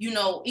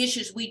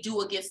 issues we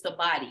do against the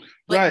body.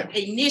 But right.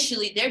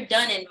 Initially, they're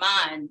done in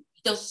mind,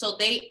 so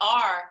they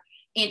are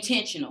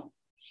intentional.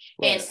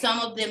 Right. And some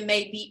of them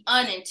may be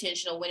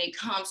unintentional when it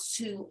comes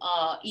to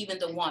even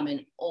the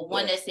woman or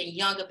one that's in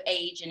young of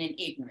age and in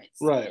ignorance.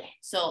 Right.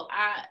 So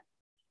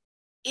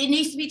it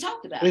needs to be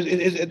talked about.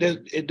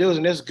 It does,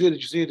 and that's good that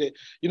you see that.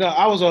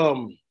 I was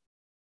the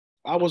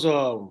most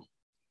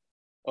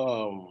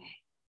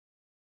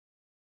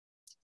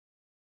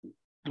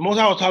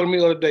I was talking to me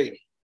the other day.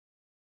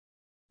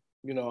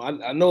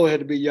 I know it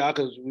had to be y'all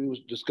because we was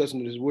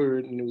discussing this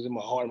word and it was in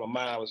my heart and my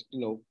mind. I was,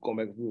 going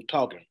back and we were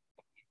talking.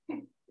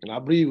 And I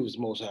believe it was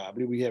the Most High. I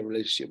believe we had a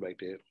relationship like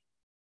that.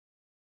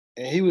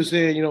 And he was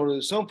saying, you know,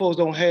 some folks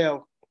don't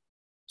have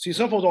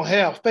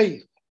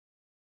faith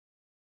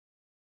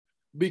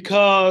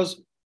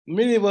because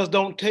many of us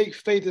don't take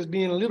faith as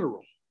being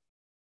literal.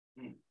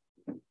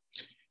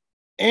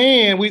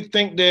 And we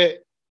think that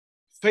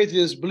faith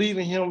is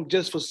believing him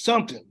just for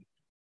something.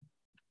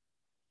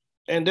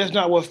 And that's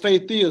not what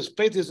faith is.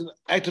 Faith is an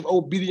active,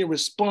 obedient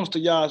response to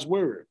Yah's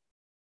word.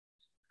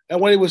 And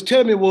what he was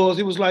telling me was,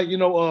 he was like, you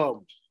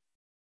know,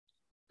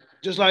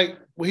 just like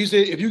when he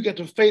said, if you get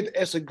the faith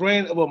as a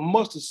grain of a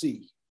mustard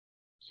seed,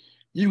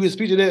 you can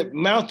speak to that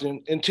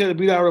mountain and tell it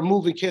be thou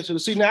removed and cast to the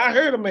sea. Now, I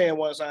heard a man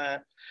one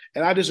time,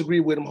 and I disagree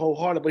with him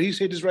wholeheartedly, but he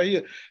said this right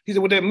here. He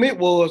said what that meant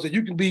was that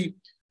you can be,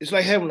 it's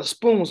like having a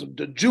spoon,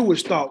 the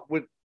Jewish thought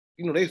with,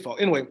 you know, they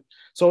thought. Anyway,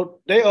 so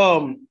they,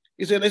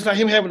 he said it's like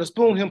him having a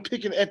spoon, him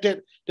picking at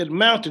that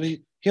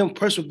mountain, him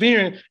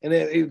persevering, and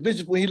then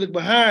eventually when he looked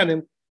behind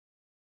him,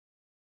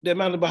 that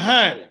mountain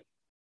behind him.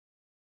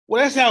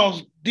 Well, that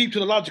sounds deep to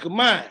the logical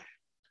mind.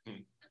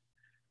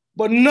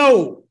 But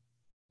no,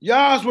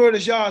 Yah's word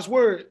is Yah's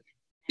word.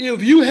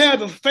 If you have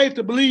the faith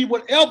to believe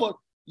whatever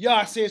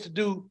Yah says to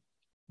do,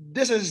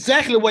 that's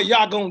exactly what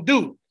Yah gonna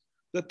do.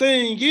 The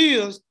thing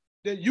is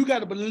that you got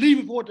to believe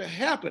it for it to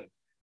happen.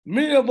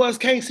 Many of us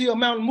can't see a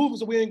mountain moving,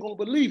 so we ain't gonna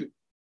believe it.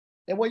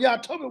 And what Yah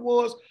told me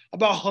was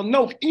about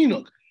Hanoch,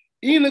 Enoch.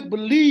 Enoch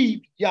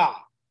believed Yah,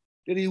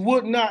 that he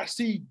would not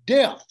see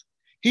death.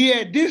 He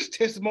had this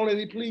testimony that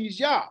he pleased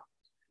Yah.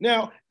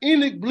 Now,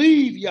 Enoch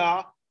believed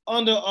Yah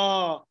under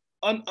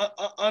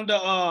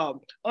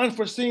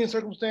unforeseen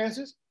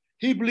circumstances.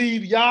 He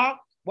believed Yah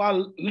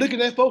while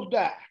looking at folks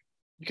die.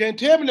 You can't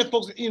tell me that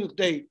folks in Enoch's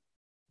day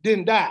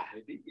didn't die.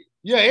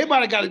 Yeah,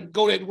 everybody got to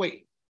go that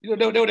way. You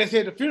know, they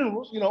said at the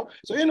funerals, you know.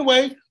 So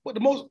anyway, but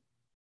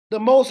the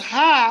most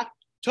High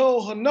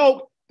told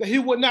Hanoch that he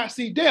would not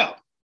see death.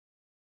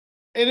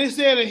 And it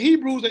said in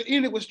Hebrews that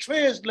Enoch was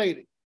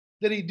translated,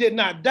 that he did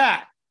not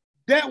die.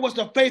 That was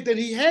the faith that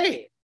he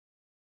had.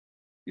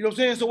 You know what I'm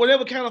saying? So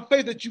whatever kind of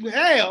faith that you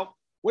have,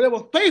 whatever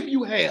faith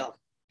you have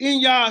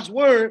in Yah's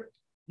word,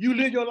 you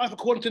live your life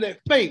according to that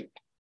faith.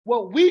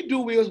 What we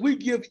do is we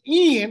give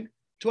in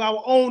to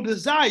our own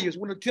desires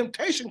when the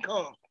temptation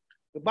comes.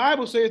 The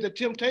Bible says that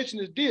temptation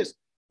is this,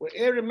 where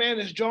every man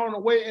is drawn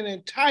away and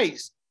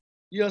enticed.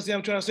 You understand what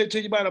I'm trying to say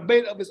to you, by the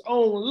bait of his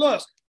own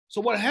lust.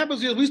 So what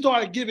happens is we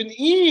started giving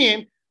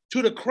in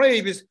to the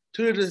cravings,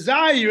 to the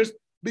desires,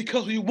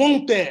 because we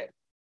want that.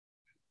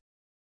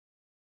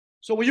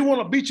 So when you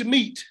want to beat your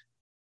meat,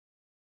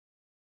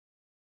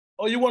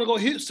 or you want to go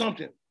hit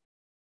something,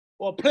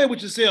 or play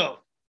with yourself,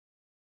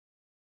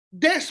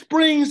 that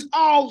springs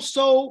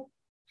also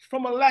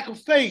from a lack of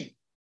faith.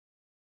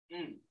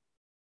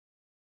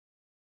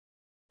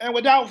 And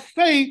without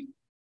faith,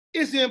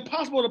 it's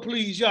impossible to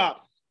please Yah.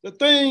 The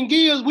thing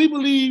is, we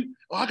believe,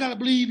 oh, I gotta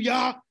believe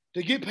Yah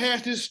to get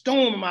past this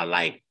storm in my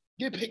life,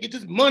 get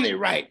this money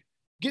right,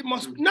 get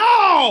my,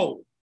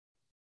 no!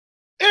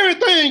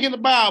 Everything in the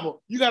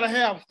Bible, you gotta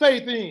have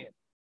faith in.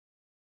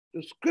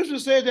 The scripture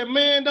says that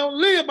man don't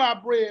live by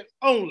bread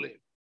only,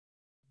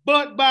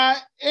 but by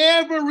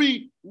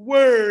every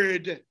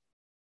word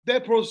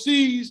that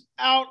proceeds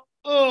out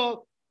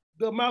of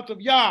the mouth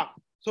of Yah.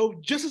 So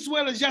just as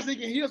well as Yah can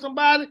heal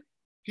somebody,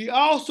 he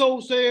also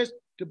says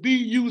to be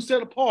you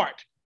set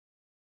apart.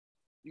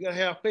 You gotta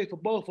have faith for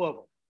both of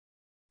them.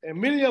 And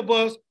many of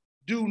us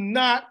do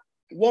not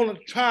want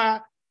to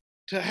try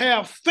to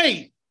have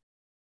faith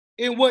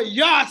in what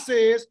Yah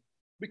says,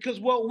 because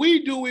what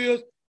we do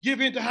is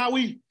give in to how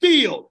we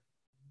feel.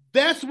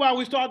 That's why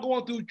we start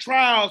going through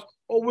trials,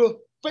 or we're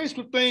faced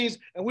with things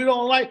and we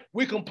don't like,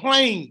 we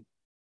complain.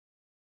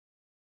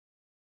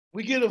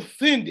 We get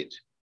offended.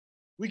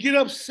 We get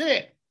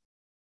upset.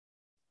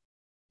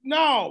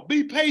 No,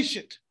 be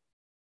patient.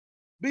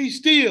 Be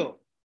still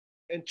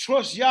and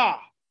trust Yah.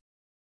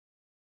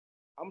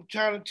 I'm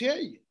trying to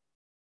tell you.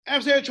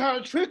 As they're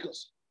trying to trick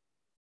us.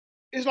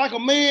 It's like a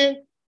man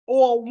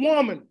or a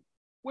woman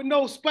with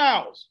no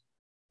spouse.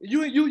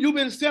 You've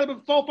been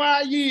celibate for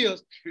 4-5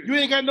 years. You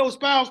ain't got no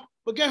spouse,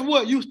 but guess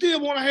what? You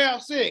still want to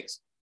have sex.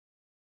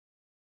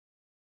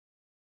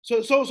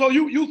 So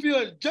you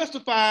feel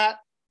justified.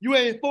 You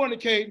ain't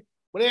fornicating,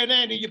 but every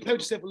now and then you play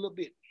with yourself a little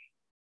bit.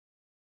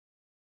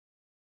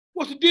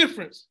 What's the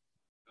difference?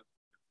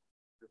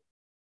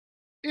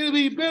 It'll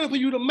be better for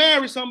you to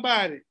marry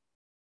somebody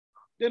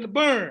than to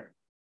burn.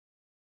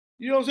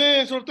 You know what I'm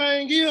saying? So the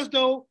thing is,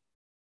 though,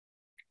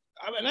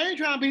 I mean, I ain't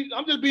trying to be,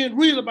 I'm just being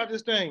real about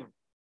this thing.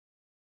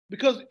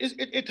 Because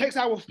it takes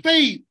our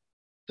faith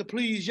to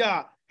please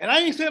Yah. And I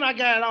ain't saying I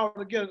got it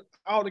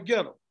all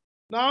together.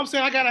 No, I'm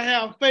saying I got to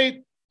have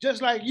faith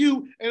just like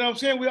you. And I'm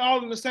saying we're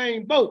all in the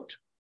same boat,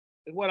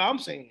 is what I'm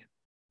saying.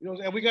 You know what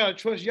I'm saying? We got to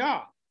trust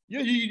Yah.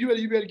 You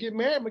better get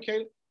married,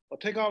 Michaela, or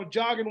take off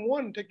jogging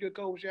one and take your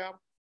cold shower.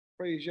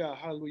 Praise Yah.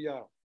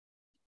 Hallelujah.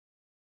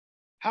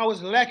 How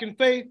is lacking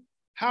faith?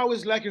 How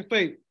is lacking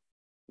faith?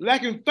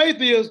 Lacking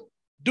faith is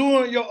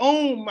doing your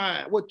own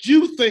mind, what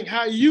you think,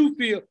 how you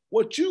feel,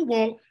 what you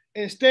want,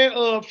 instead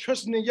of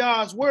trusting in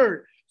Yah's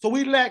word. So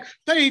we lack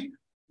faith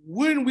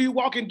when we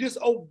walk in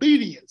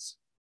disobedience.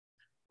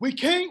 We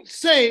can't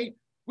say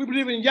we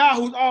believe in Yah,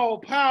 who's all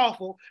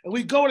powerful, and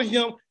we go to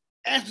him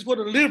asking for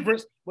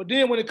deliverance, but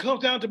then when it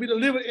comes down to be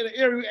delivered in the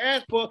area we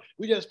ask for,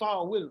 we just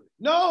fall willingly.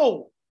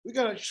 No, we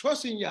got to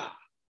trust in Yah.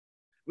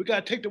 We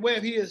got to take the way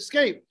of his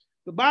escape.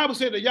 The Bible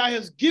said that Yah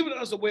has given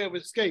us a way of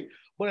escape,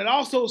 but it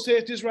also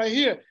says this right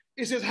here.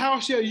 It says, how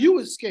shall you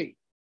escape?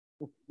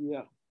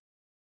 Yeah.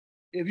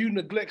 If you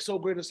neglect so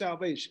great a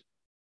salvation.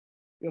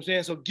 You know what I'm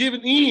saying? So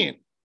giving in,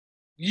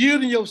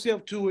 yielding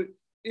yourself to it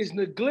is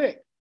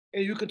neglect.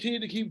 And you continue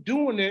to keep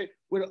doing that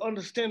with an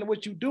understanding of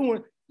what you're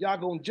doing, Yah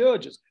gonna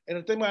judge us. And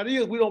the thing about it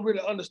is, we don't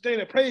really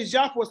understand it. Praise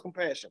Yah for his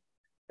compassion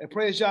and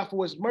praise Yah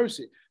for his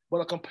mercy.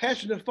 But a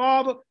compassionate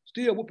father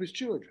still whoop his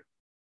children.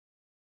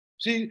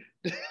 See,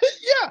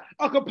 yeah,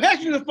 a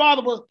compassionate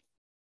father will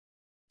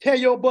tear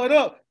your butt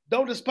up.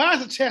 Don't despise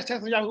the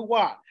chastisement of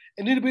Yahuwah.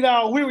 And need to be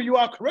thou weary, you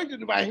are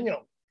corrected by him.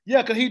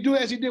 Yeah, because he do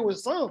as he did with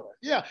sons.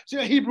 Yeah, see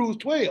Hebrews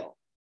 12.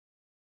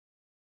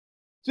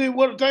 See,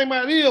 what the thing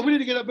about it is, we need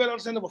to get a better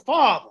understanding of a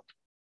father.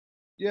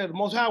 Yeah, the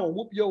Most High will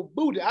whoop your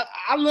booty.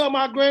 I love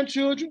my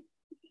grandchildren.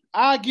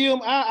 I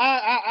give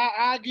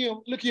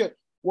them, look here,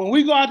 when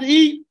we go out to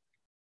eat,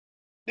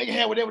 they can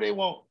have whatever they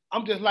want.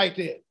 I'm just like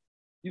that.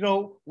 You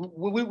know,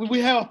 when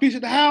we have a feast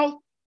at the house,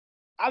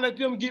 I let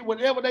them get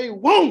whatever they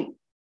want.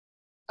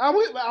 I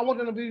want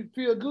them to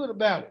feel good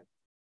about it.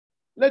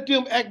 Let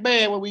them act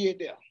bad when we get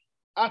there.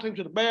 I take them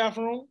to the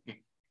bathroom.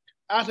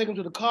 I take them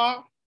to the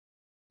car.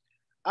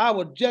 I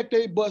will jack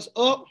their butts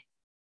up.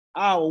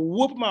 I will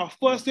whoop my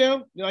fuss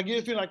them. Then I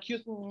get a feeling like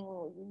kiss them.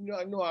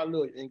 I know I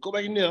love you. And go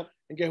back in there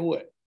and guess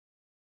what?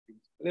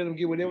 Let them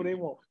get whatever they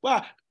want.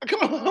 Wow,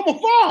 come on, I'm a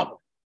father.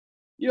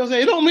 You know what I'm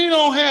saying? It don't mean I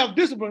don't have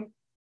discipline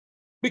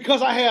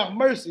because I have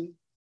mercy.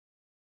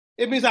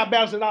 It means I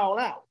balance it all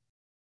out.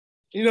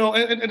 You know,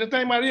 and the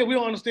thing about it is, we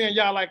don't understand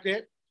Yah like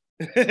that.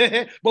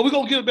 But we're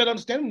gonna get a better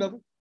understanding of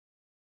him.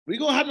 We're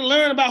gonna have to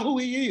learn about who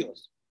he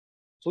is.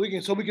 So we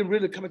can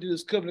really come into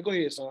this covenant. Go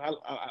ahead, son.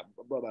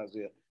 Brother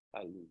Isaiah.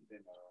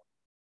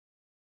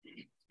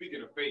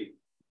 Speaking of faith,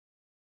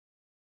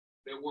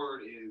 that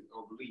word is,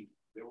 or belief,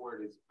 that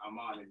word is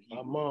aman in Hebrew.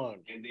 Aman.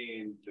 And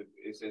then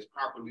it says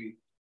properly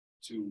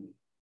to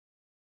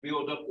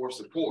build up or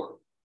support.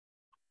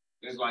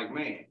 It's like,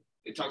 man,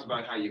 it talks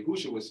about how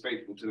Yahushua was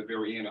faithful to the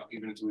very end,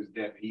 even into his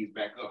death, he's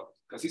back up.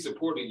 Because he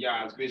supported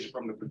Yah's vision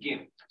from the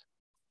beginning.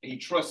 And he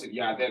trusted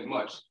Yah that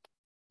much.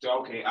 So,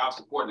 okay, I'll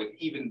support it,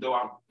 even though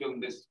I'm feeling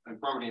this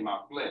infirmity in my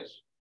flesh.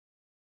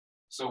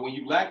 So when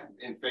you lack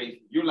in faith,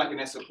 you're lacking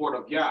that support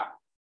of Yah.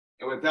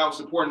 And without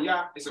supporting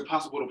Yah, it's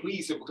impossible to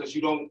please him because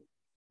you don't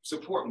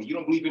support me. You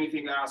don't believe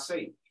anything that I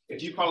say.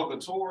 If you follow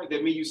the Torah,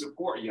 that means you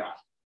support Yah.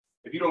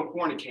 If you don't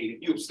fornicate,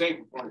 if you abstain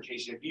from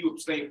fornication, if you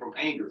abstain from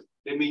anger,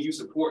 that means you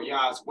support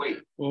Yah's way.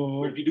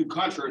 But if you do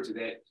contrary to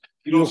that,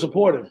 you don't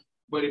support him.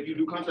 But if you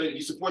do contrary,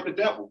 you support the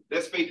devil.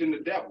 That's faith in the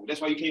devil.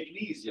 That's why you can't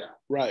please Yah.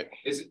 Right.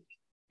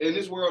 In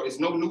this world, it's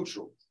no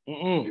neutral.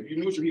 If you're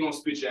neutral, he gonna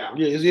spit you out.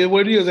 Yeah, it's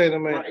what it is, ain't it,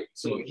 man? Right.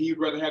 So he'd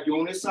rather have you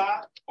on his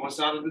side, on the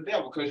side of the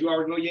devil, because you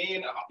already know you're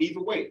in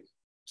either way.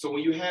 So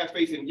when you have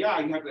faith in Yah,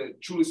 you have to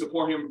truly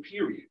support him,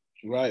 period.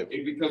 Right.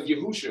 Because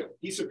Yahushua,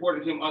 he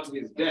supported him unto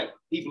his death.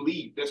 He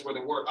believed. That's where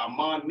the word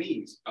aman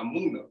means,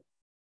 amuna.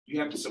 You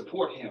have to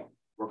support him,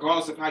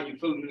 regardless of how you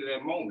feel in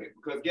that moment.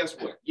 Because guess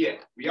what? Yeah,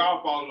 we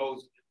all fall in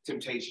those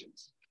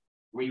temptations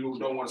where you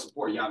don't want to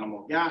support Yah no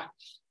more. Yah,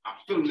 I'm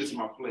feeling this in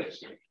my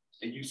flesh.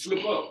 And you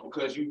slip up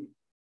because you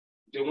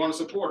didn't want to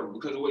support him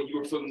because of what you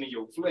were feeling in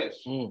your flesh.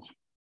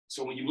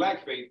 So when you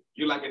lack faith,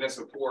 you're lacking that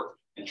support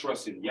and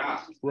trust in Yah.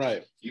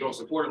 Right. You don't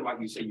support him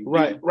like you say you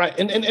do. Right.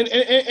 And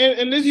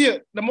this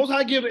here, the Most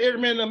High gives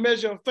every man a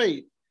measure of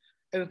faith.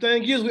 And the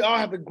thing is, we all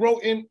have to grow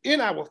in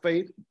our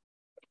faith.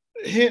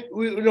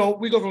 We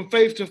go from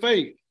faith to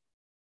faith.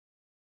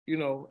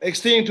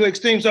 Extreme to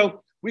extreme.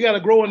 So we got to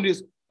grow in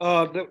this.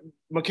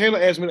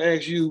 Michaela asked me to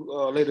ask you,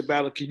 Lady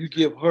Ballard, can you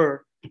give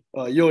her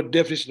your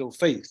definition of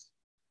faith?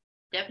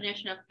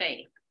 Definition of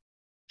faith.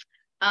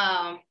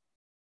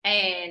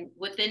 And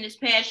within this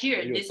past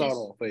year, this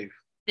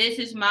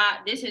is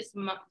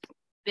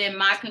been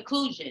my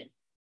conclusion.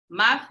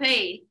 My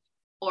faith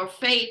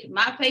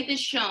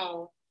is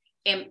shown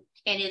and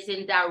is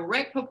in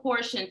direct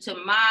proportion to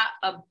my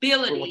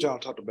ability what y'all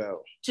talked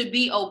about to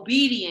be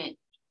obedient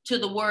to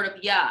the word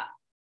of Yah.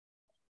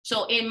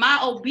 So in my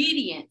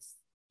obedience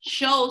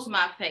shows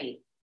my faith.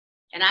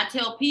 And I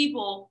tell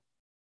people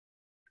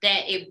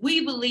that if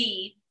we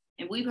believe,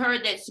 and we've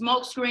heard that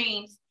smoke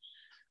screens,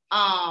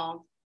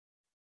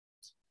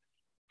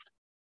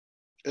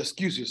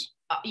 excuses.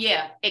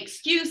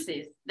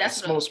 Excuses. That's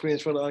smoke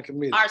screens for the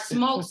uncommitted. Are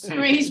smoke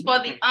screens for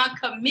the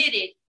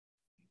uncommitted.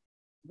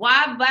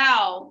 Why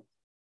vow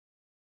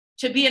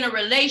to be in a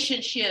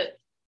relationship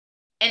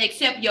and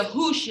accept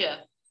Yahushua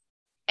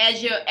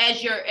as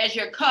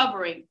your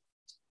covering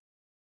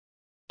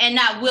and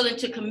not willing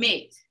to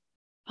commit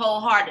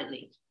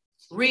wholeheartedly?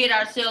 Rid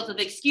ourselves of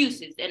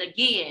excuses. And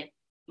again,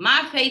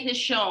 my faith is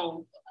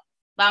shown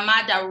by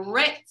my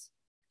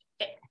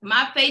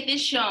faith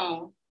is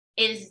shown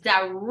is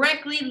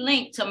directly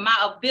linked to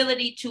my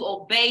ability to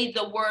obey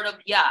the word of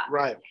Yah,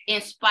 right,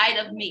 in spite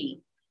of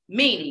me.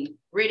 Meaning,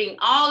 reading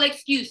all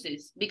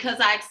excuses because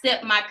I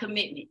accept my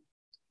commitment,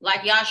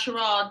 like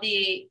Yasharal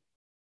did,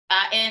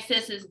 our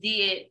ancestors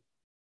did,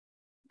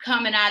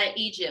 coming out of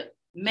Egypt,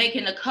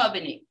 making a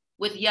covenant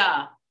with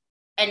Yah,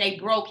 and they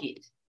broke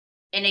it,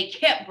 and they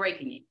kept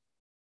breaking it.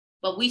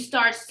 But we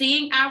start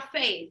seeing our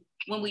faith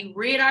when we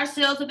rid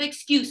ourselves of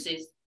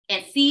excuses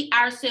and see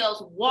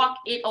ourselves walk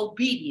in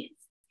obedience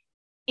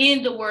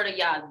in the word of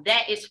Yah.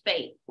 That is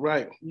faith.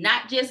 Right.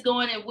 Not just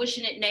going and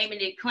wishing it, naming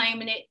it,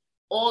 claiming it,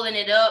 oiling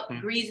it up,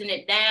 greasing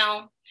it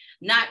down,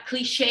 not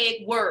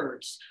cliche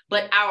words,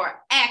 but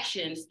our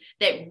actions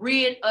that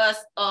rid us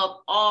of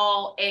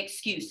all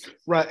excuses.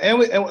 Right. And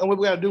what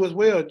we got to do as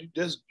well,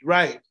 that's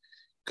right.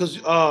 Because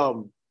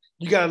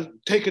you got to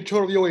take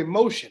control of your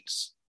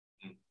emotions.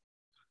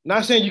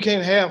 Not saying you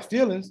can't have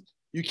feelings,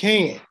 you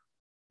can.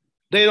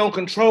 They don't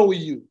control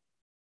you.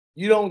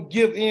 You don't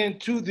give in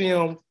to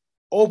them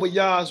over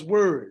Yah's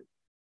word.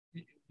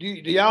 Do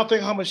y'all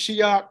think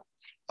Hamashiach,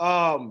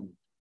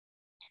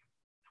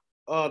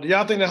 do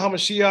y'all think that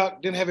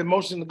Hamashiach didn't have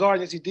emotions in the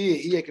garden? Yes, he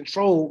did. He had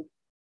control.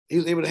 He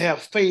was able to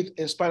have faith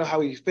in spite of how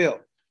he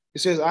felt. He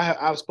says,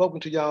 I've spoken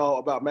to y'all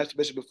about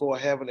masturbation before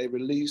having a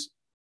release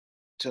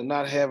to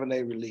not having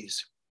a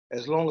release.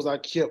 As long as I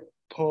kept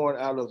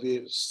pouring out of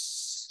it,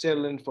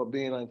 settling for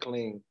being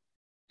unclean,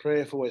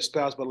 praying for a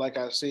spouse, but like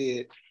I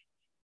said,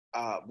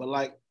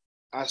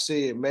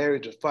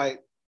 married to fight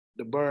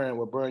the burn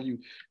will burn you.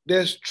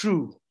 That's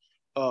true,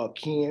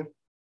 Ken.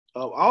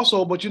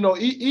 Also, but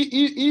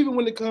even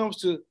when it comes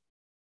to,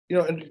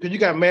 because you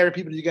got married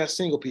people, you got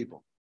single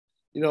people,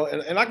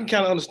 and I can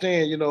kind of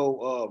understand,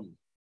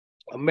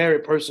 a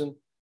married person,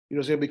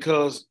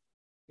 because,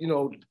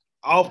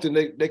 often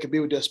they could be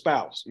with their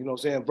spouse,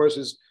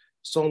 versus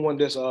someone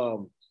that's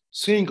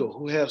single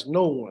who has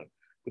no one.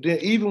 But then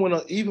even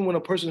when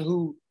a person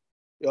who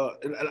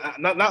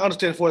not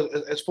understand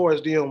as far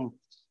as them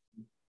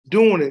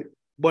doing it,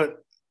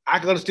 but I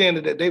can understand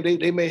that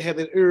they may have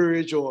that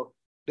urge or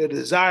their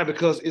desire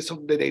because it's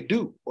something that they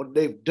do or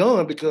they've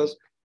done because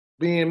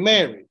being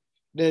married.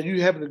 Then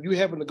you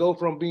happen to go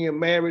from being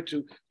married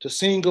to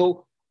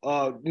single,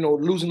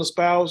 losing a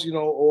spouse,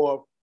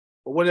 or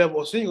whatever,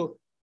 or single.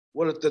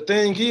 Well, the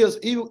thing is,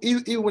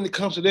 even when it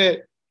comes to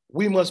that,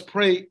 we must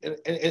pray and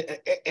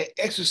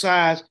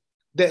exercise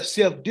that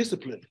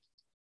self-discipline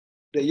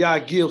that Yah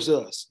gives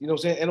us. You know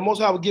what I'm saying? And the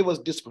Most High will give us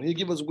discipline. He'll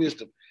give us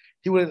wisdom.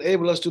 He will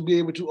enable us to be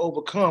able to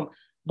overcome,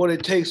 but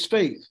it takes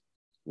faith. You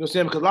know what I'm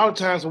saying? Because a lot of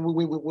times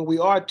when we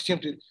are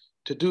tempted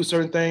to do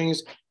certain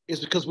things,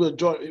 it's because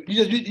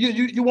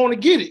you want to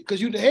get it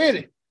because you had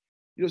it.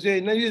 You know what I'm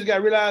saying? Now you just got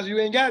to realize you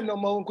ain't got it no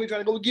more and quit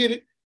trying to go get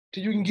it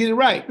till you can get it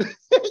right.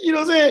 You know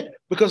what I'm saying?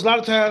 Because a lot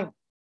of times,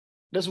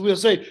 that's what we'll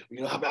say,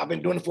 I've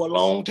been doing it for a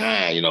long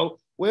time,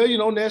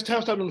 Well, next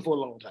time stop doing it for a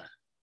long time.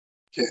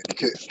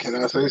 Can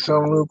I say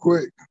something real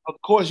quick? Of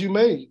course you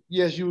may.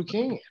 Yes, you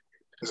can.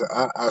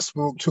 I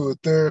spoke to a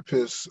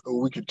therapist a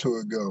week or two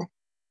ago,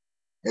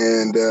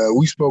 and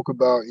we spoke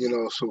about,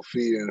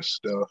 Sophia and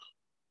stuff,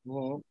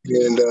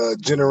 and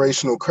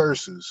generational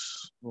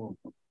curses.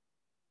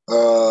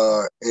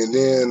 And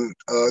then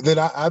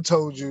I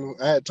told you,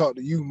 I had talked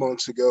to you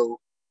months ago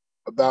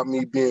about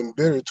me being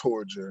bitter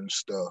towards her and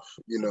stuff,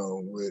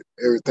 with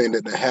everything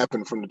that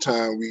happened from the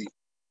time we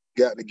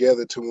got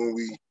together to when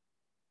we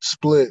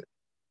split.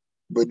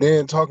 But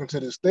then talking to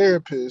this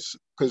therapist,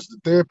 because the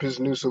therapist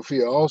knew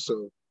Sophia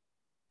also,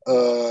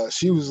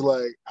 she was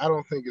like, I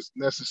don't think it's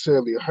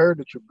necessarily her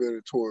that you're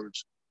bitter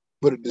towards,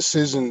 but the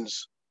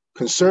decisions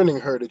concerning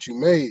her that you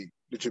made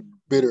that you're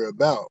bitter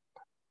about.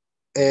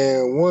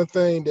 And one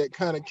thing that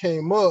kind of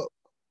came up,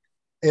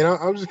 and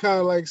I'm just kind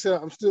of like said,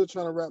 I'm still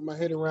trying to wrap my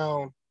head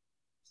around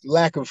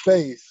lack of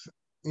faith,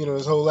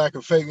 this whole lack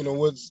of faith,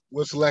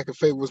 what's lack of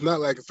faith, what's not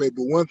lack of faith.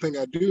 But one thing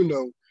I do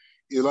know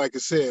is, like I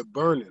said,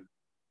 burning,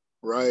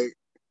 right?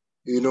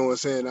 You know what I'm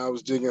saying? I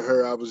was digging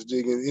her,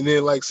 and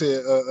then like I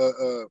said,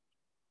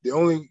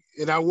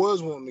 and I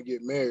was wanting to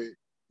get married,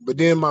 but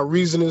then my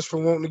reasonings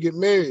for wanting to get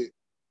married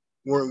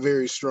weren't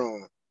very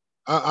strong.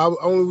 I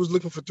only was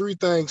looking for three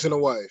things in a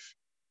wife.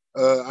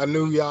 I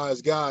knew Yah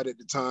as God at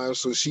the time,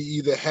 so she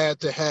either had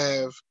to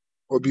have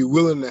or be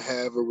willing to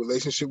have a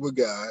relationship with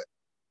God,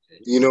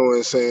 you know what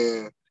I'm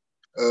saying?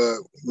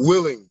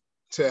 Willing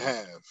to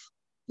have,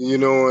 you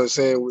know what I'm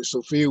saying? With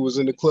Sophia was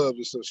in the club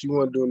and stuff. She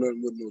wasn't doing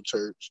nothing with no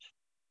church.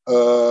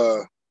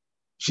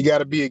 She got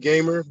to be a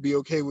gamer, be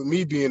okay with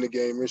me being a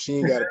gamer. She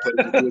ain't got to play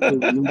be okay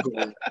with me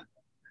playing.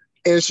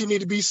 And she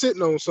need to be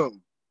sitting on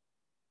something.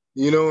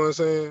 You know what I'm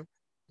saying?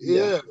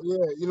 Yeah,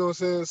 you know what I'm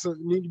saying? So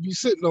you need to be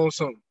sitting on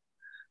something.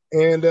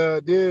 And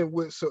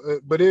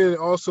but then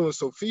also in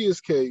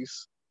Sophia's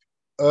case,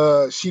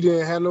 she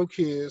didn't have no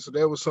kids, so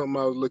that was something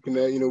I was looking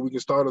at. We can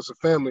start us a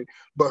family,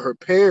 but her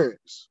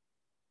parents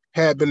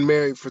had been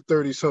married for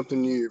 30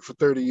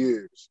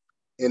 years.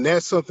 And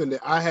that's something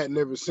that I had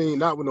never seen,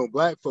 not with no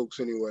black folks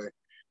anyway.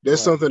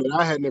 That's something that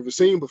I had never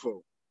seen before.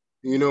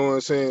 You know what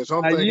I'm saying?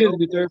 So I'm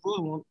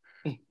thinking,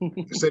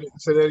 Say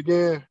that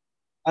again.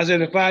 I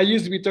said, if I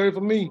used to be 30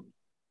 for me.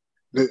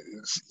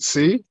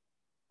 See,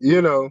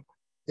 you know,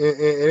 and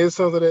it's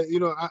something that, you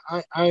know,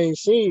 I ain't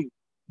seen.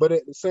 But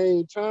at the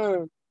same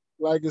time,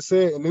 like I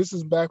said, and this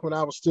is back when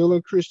I was still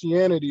in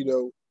Christianity,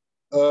 though.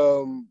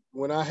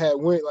 When I had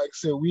went, like I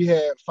said, we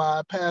had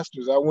 5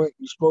 pastors. I went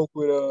and spoke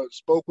with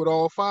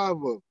all 5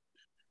 of them,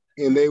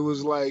 and they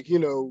was like, you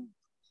know,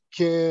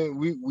 Ken,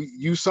 we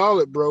you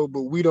solid, bro,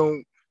 but we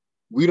don't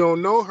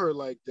know her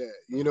like that.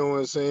 You know what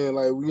I'm saying?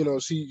 Like, you know,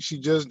 she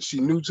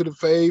new to the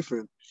faith,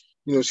 and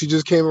you know, she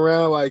just came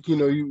around like, you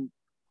know, you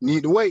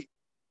need to wait.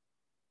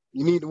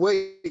 You need to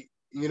wait.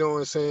 You know what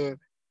I'm saying?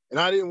 And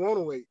I didn't want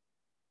to wait.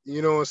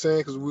 You know what I'm saying?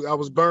 Because I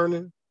was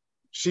burning,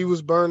 she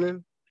was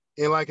burning,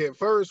 and like at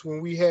first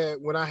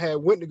when I had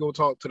went to go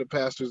talk to the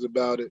pastors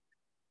about it,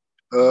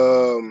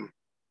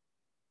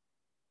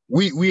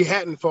 we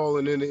hadn't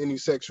fallen into any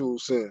sexual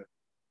sin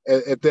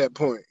at that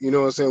point. You know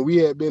what I'm saying? We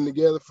had been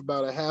together for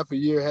about a half a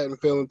year,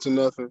 hadn't fell into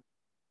nothing.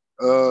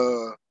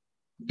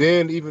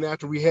 Then even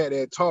after we had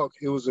that talk,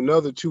 it was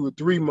another 2 or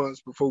 3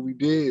 months before we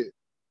did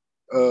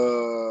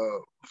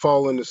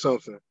fall into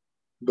something.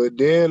 But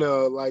then,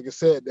 like I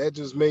said, that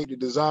just made the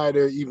desire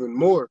there even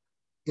more.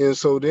 And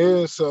so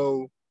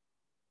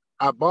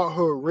I bought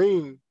her a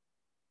ring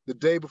the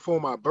day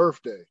before my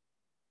birthday.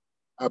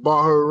 I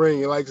bought her a ring.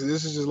 And like,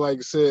 this is just like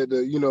I said,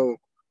 you know,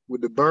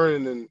 with the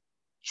burning and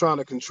trying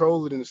to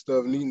control it and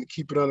stuff, needing to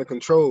keep it under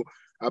control.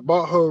 I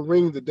bought her a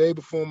ring the day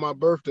before my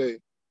birthday,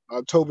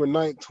 October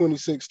 9th,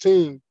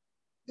 2016.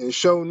 And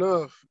sure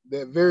enough,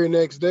 that very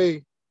next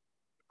day,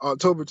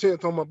 October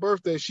 10th on my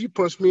birthday, she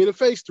punched me in the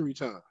face 3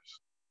 times.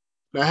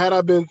 Now, had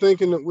I been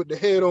thinking with the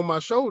head on my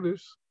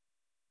shoulders,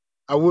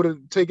 I would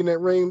have taken that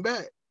ring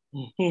back.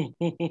 But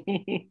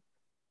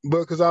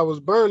because I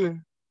was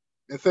burning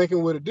and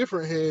thinking with a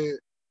different head,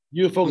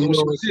 you were focused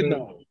on what you didn't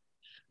know.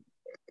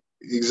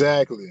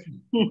 Exactly.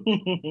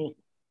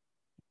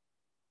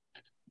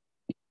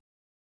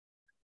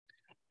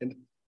 And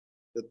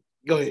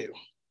go ahead.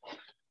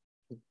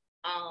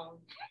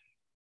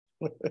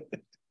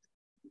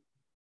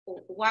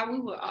 While we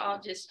were all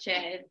just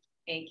chatting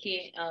and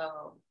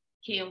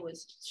Ken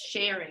was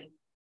sharing,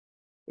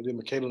 And then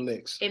Michaela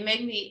next. it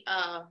made me,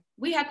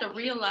 we have to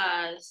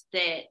realize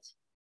that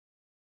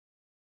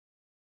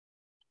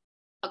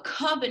a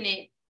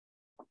covenant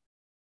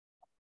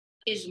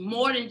is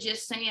more than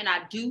just saying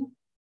I do.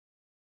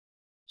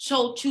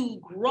 So to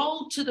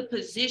grow to the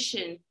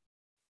position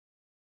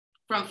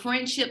from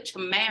friendship to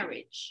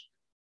marriage,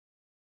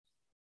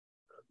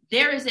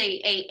 there is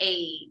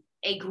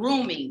a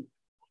grooming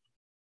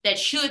that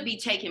should be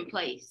taking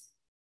place,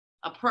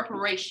 a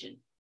preparation.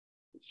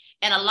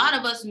 And a lot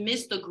of us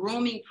miss the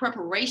grooming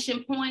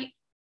preparation point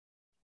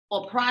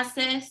or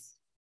process.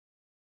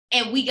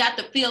 And we got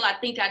to feel, I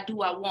think I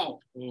do, I won't.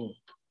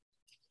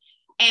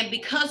 And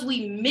because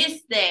we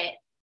miss that,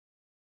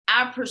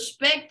 our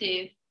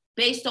perspective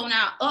based on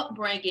our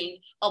upbringing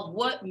of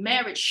what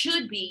marriage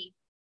should be,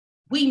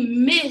 we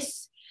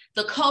miss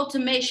the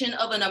cultivation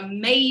of an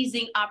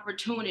amazing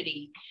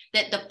opportunity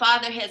that the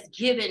Father has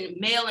given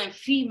male and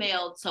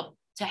female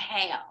to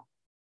have.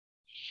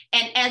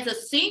 And as a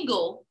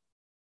single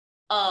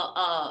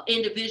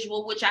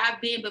individual, which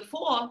I've been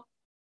before,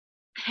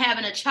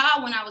 having a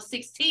child when I was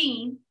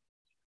 16,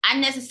 I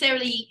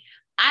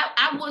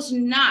was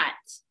not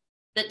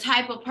the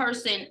type of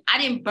person, I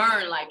didn't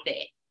burn like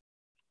that,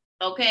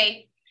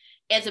 okay?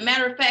 As a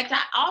matter of fact,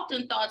 I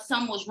often thought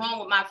something was wrong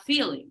with my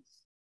feelings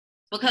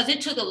because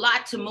it took a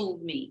lot to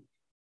move me.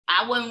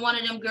 I wasn't one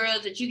of them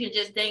girls that you can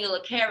just dangle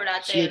a carrot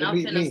out there and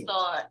I'm finna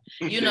start,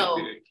 you know,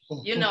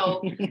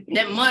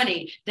 that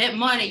money,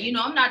 you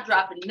know, I'm not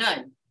dropping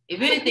nothing.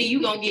 If anything,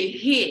 you're gonna get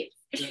hit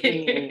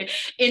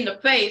in the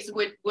face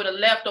with a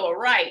left or a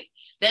right.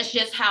 That's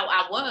just how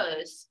I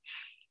was.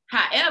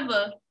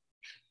 However,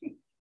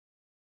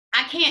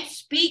 I can't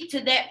speak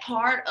to that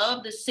part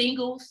of the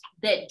singles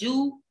that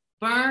do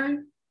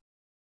burn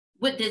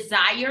with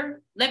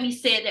desire. Let me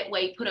say it that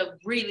way, put a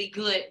really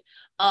good,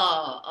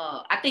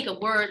 I think a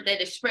word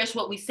that express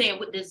what we saying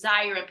with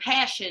desire and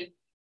passion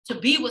to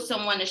be with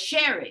someone to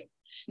share it.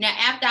 Now,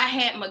 after I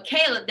had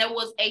Michaela, there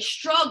was a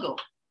struggle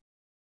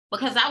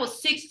because I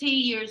was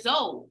 16 years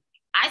old.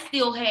 I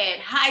still had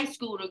high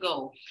school to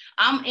go.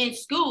 I'm in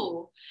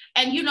school.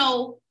 And, you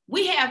know,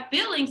 we have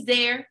feelings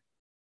there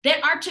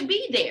that are to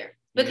be there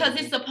because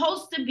it's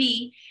supposed to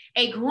be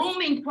a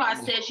grooming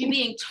process. You're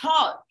being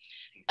taught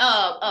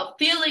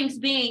feelings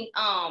being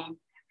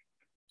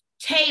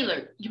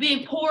tailored, you're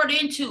being poured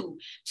into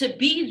to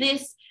be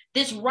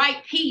this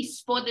right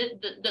piece for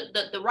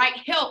the right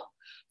help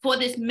for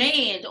this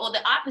man or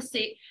the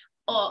opposite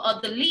or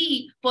the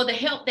lead for the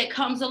help that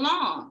comes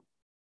along.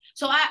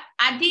 So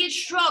I did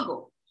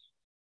struggle,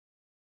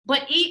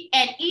 but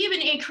even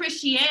in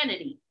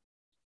Christianity,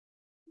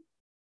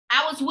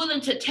 I was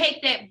willing to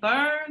take that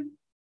burn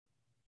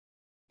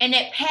and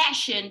that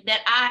passion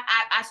that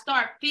I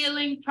started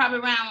feeling probably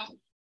around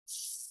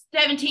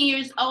 17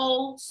 years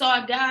old,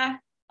 saw a guy,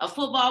 a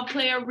football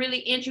player really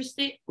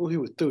interested. Oh, he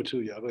was through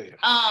too, y'all. Go ahead.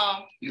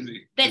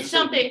 That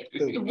something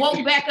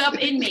woke back up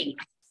in me.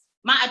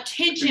 My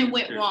attention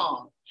went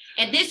wrong.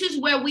 And this is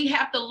where we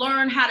have to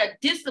learn how to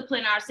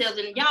discipline ourselves.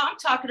 And y'all, I'm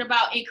talking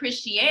about in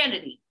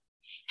Christianity,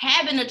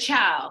 having a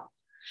child.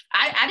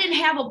 I didn't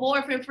have a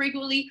boyfriend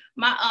frequently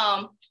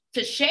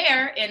to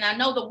share, and I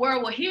know the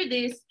world will hear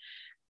this.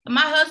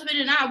 My husband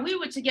and I, we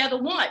were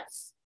together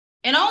once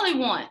and only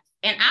once.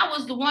 And I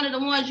was one of the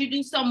ones, you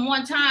do something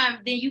one time,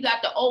 then you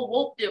got the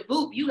whoop de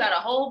boop, you got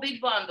a whole big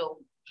bundle.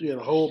 She had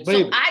a whole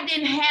baby. So I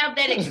didn't have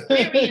that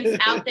experience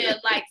out there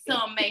like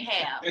some may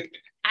have.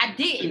 I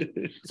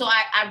didn't. So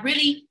I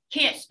really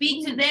can't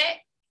speak to that.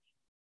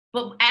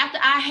 But after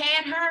I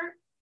had her,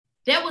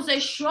 there was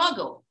a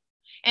struggle.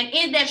 And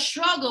in that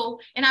struggle,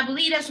 and I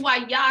believe that's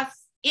why Yah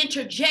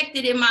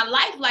interjected in my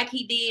life like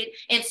he did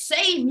and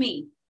saved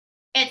me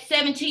at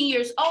 17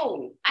 years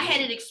old. I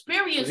had an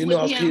experience with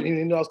him. He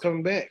didn't know I was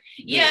coming back.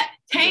 Yeah,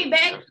 came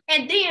back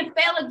and then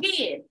fell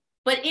again.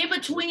 But in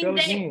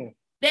between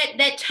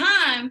that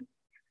time,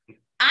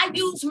 I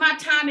used my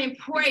time in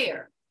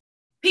prayer.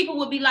 People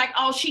would be like,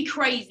 oh, she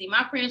crazy.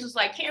 My friends was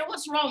like, Karen,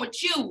 what's wrong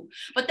with you?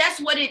 But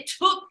that's what it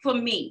took for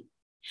me.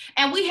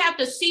 And we have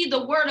to see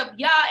the word of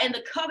Yah and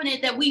the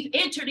covenant that we've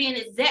entered in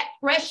is that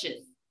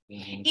precious.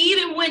 Mm-hmm.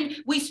 Even when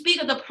we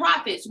speak of the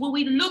prophets, when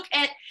we look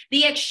at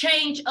the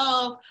exchange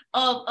of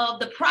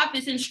the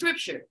prophets in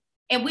scripture,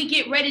 and we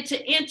get ready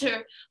to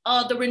enter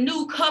the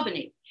renewed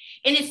covenant.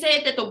 And it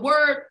said that the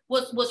word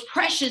was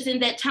precious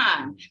in that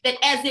time, that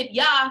as if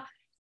Yah,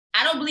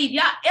 I don't believe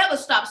Yah ever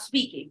stopped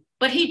speaking,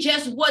 but he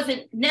just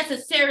wasn't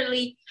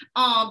necessarily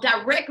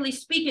directly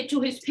speaking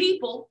to his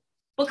people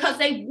because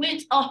they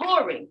went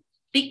a-whoring.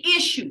 The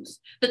issues,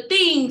 the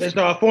things. They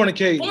started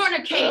fornicating.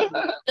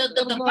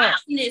 The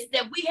vileness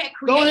that we had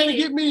created. Go ahead and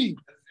get me.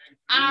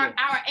 Our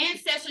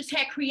ancestors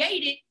had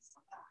created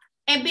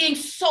and being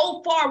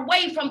so far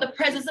away from the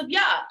presence of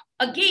Yah.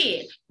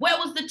 Again, where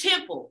was the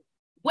temple?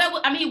 Where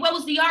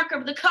was the Ark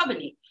of the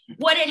Covenant?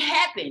 What had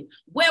happened?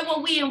 Where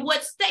were we in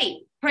what state?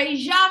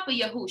 Praise Yah for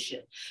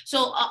Yahusha.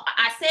 So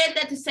I said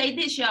that to say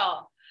this,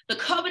 y'all. The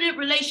covenant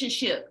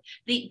relationship,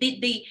 the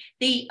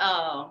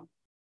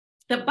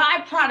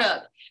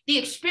byproduct, the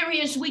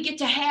experience we get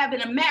to have in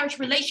a marriage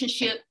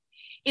relationship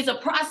is a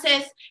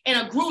process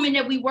and a grooming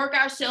that we work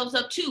ourselves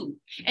up to.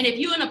 And if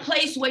you're in a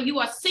place where you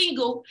are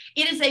single,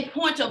 it is a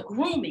point of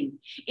grooming.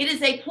 It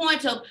is a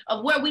point of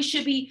where we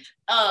should be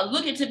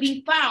looking to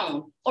be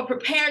found or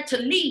prepared to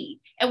lead.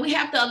 And we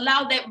have to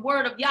allow that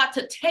word of Yah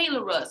to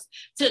tailor us,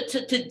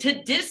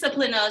 to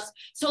discipline us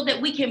so that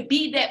we can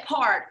be that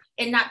part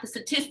and not the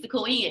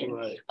statistical end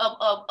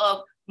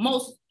of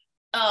most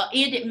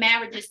ended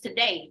marriages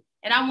today.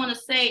 And I want to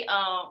say,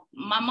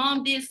 my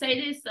mom did say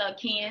this,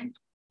 Ken,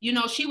 you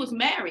know, she was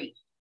married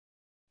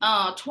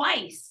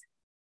twice,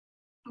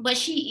 but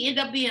she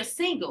ended up being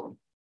single.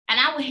 And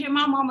I would hear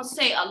my mama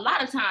say a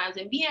lot of times,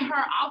 and me and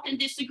her often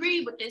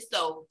disagree with this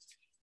though.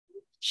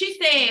 She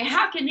said,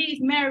 how can these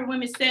married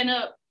women stand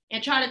up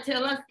and try to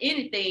tell us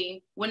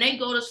anything when they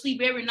go to sleep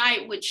every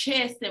night with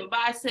chest and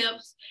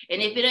biceps?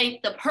 And if it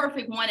ain't the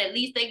perfect one, at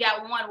least they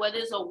got one, whether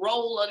it's a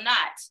roll or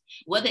not,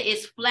 whether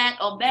it's flat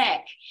or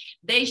back,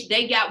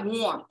 they got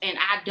warmth and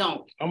I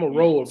don't. I'm a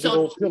roll, big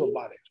old pillow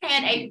body.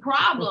 Had a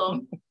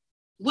problem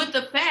with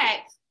the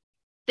fact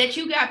that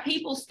you got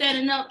people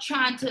standing up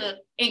trying to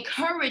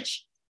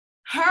encourage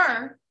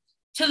her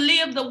to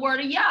live the word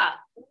of Yah.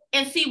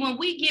 And see, when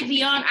we get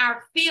beyond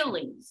our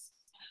feelings,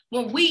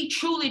 when we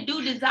truly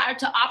do desire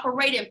to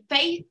operate in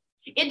faith,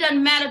 it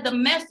doesn't matter the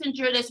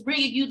messenger that's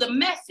bringing you the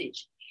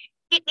message.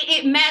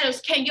 It matters,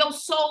 can your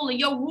soul and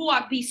your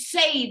ruach be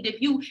saved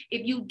if you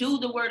do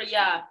the word of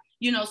Yah?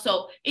 You know,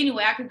 so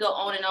anyway, I could go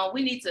on and on.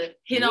 We need to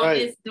hit on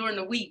this during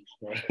the week.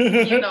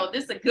 You know,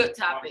 this is a good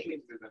topic.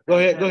 Go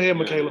ahead,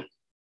 Michaela.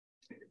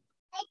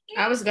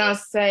 I was gonna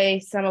say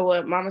some of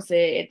what Mama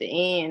said at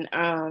the end.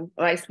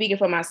 Like speaking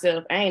for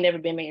myself, I ain't never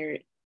been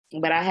married,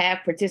 but I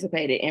have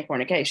participated in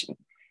fornication.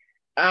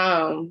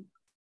 And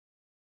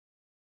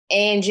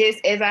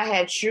just as I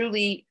have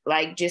truly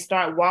like just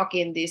start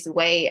walking this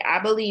way, I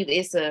believe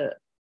it's a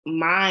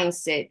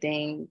mindset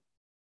thing.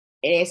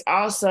 And it's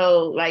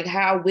also like,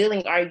 how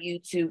willing are you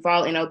to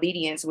fall in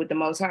obedience with the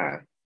Most High?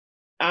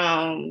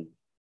 And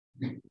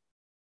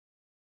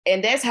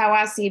that's how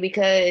I see,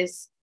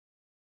 because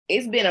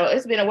it's been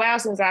a while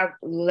since I've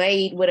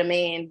laid with a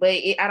man, but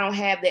I don't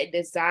have that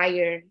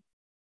desire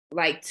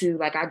I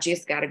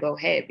just got to go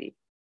have it.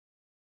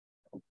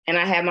 And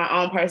I have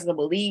my own personal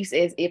beliefs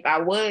as if I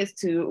was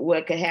to,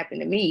 what could happen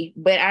to me.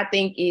 But I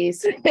think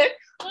it's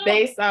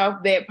based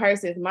off that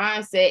person's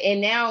mindset.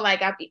 And now,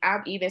 like,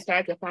 I've even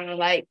started to find,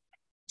 like,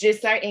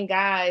 just certain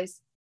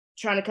guys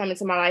trying to come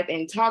into my life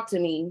and talk to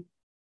me.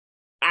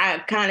 I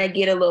kind of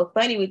get a little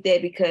funny with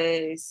that,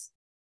 because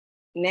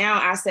now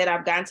I said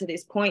I've gotten to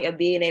this point of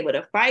being able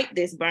to fight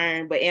this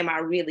burn, but am I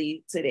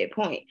really to that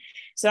point?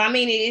 So, I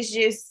mean, it's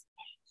just,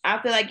 I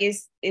feel like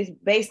it's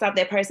based off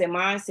that person's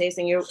mindset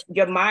and your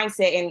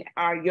mindset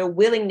and your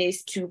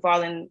willingness to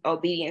fall in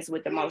obedience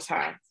with the Most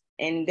High.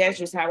 And that's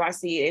just how I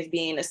see it, as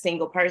being a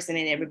single person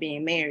and never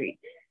being married.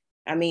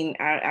 I mean,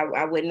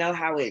 I would know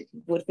how it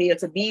would feel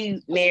to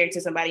be married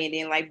to somebody and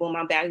then like, boom,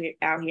 I'm out here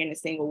in the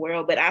single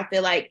world. But I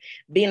feel like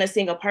being a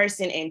single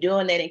person and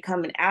doing that and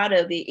coming out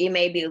of it, it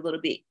may be a little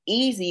bit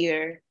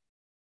easier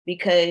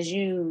because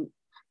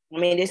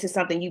this is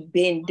something you've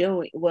been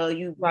doing. Well,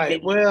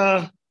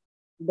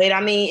 but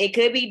I mean, it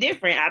could be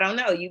different. I don't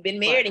know. You've been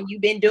married and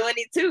you've been doing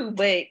it too,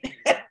 but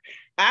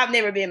I've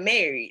never been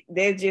married.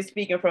 They're just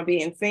speaking from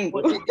being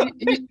single.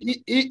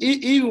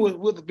 Even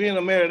with being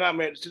a married, not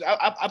married,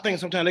 I think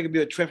sometimes there could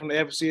be a threat from the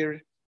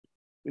adversary.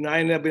 I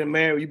ain't never been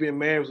married. You've been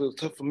married, so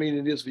it's tough for me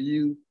than it is for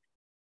you.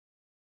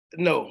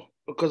 No,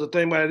 because the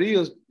thing about it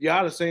is,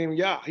 y'all the same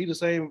Yah. He the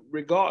same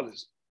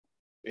regardless.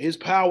 His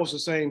power is the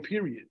same,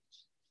 period.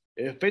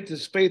 And faith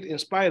is faith in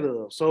spite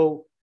of.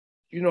 So,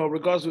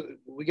 regardless of,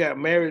 we got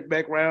married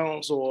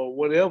backgrounds or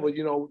whatever,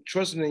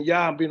 trusting in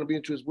Yah and being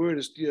obedient to his word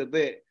is still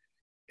that.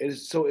 And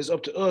so it's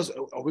up to us.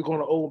 Are we going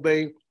to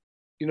obey,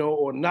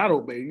 or not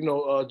obey?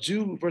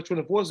 Jude, verse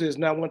 24 says,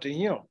 "Now unto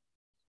him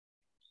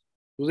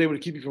who was able to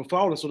keep you from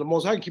falling." So the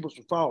Most High can keep us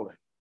from falling.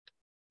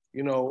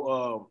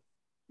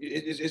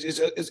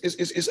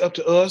 It's up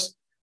to us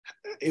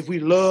if we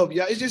love.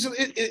 Yeah,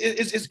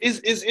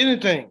 it's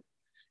anything.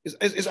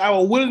 It's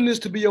our willingness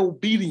to be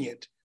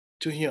obedient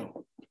to him,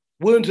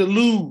 willing to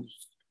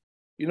lose.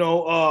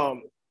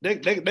 They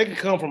can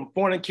come from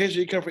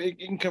fornication. It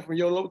can come from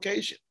your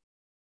location.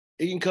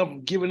 It can come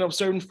from giving up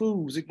certain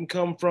foods. It can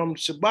come from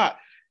Shabbat.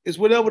 It's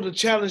whatever the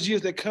challenge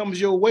is that comes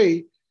your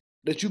way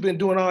that you've been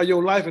doing all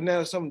your life, and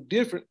now it's something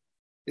different.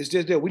 It's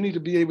just that we need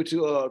to be able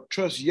to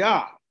trust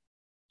Yah,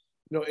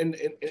 in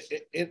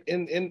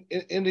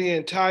the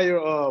entire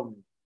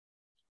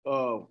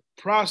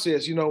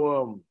process.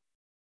 Because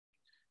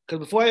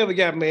before I ever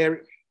got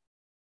married,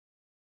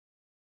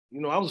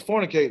 I was a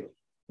fornicator.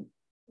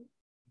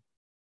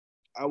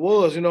 I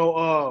was,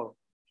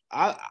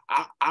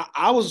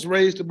 I was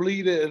raised to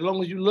believe that as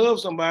long as you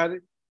love somebody,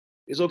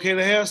 it's okay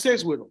to have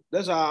sex with them.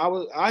 That's how I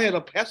was. I had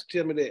a pastor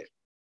tell me that.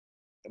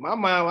 In my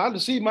mind, I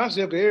deceived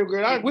myself to every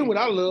girl I went with,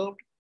 I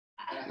loved.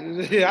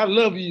 I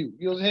love you.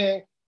 You know what I'm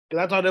saying?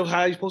 Because I thought that was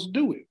how you're supposed to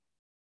do it.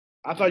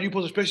 I thought you're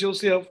supposed to express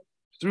yourself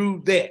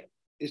through that,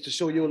 is to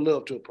show your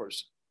love to a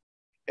person.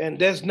 And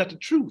that's not the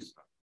truth.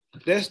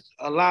 That's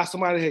a lie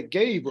somebody had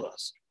gave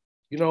us.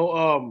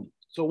 So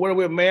whether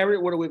we're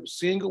married, whether we're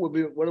single,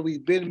 whether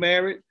we've been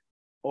married,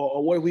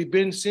 or whether we've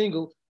been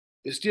single,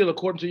 it's still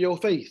according to your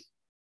faith.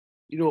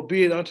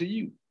 Be it unto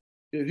you.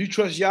 If you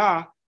trust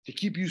Yah to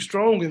keep you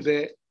strong in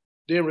that,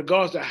 then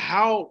regardless of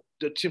how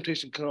the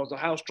temptation comes or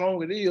how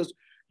strong it is,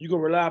 you're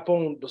going to rely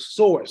upon the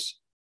source,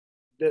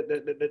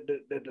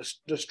 the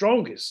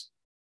strongest.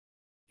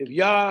 If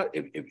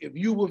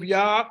you with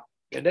Yah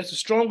and that's the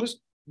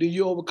strongest, then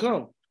you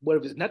overcome. But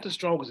if it's not the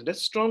strongest and that's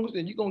the strongest,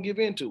 then you're going to give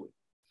in to it.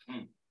 You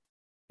know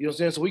what I'm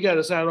saying? So we got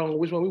to decide on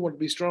which one we want to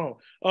be strong.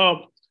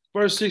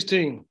 Verse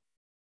 16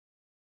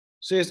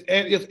 says,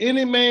 "And if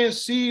any man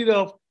seed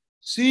of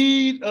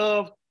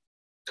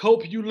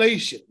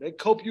copulation," that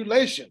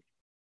copulation,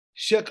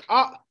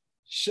 shakaba,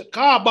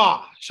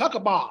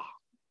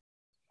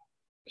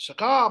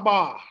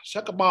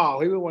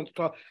 whatever you want to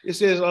call it. It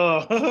says,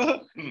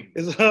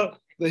 it's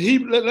the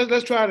Hebrew.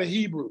 Let's try the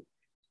Hebrew.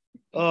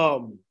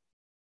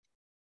 Shakaba.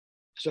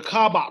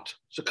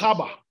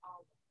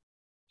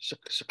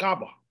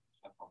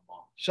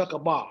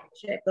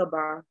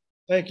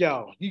 Thank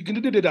y'all. You can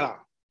do that.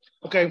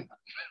 Okay.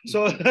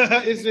 So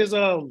it says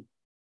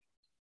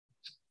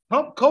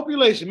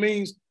copulation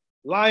means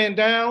lying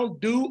down,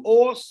 do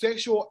or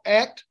sexual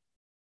act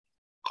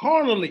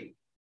carnally.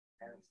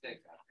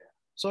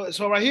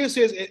 So right here it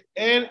says,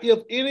 "And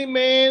if any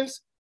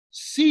man's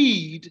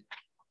seed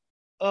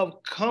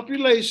of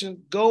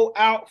copulation go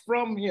out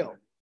from him,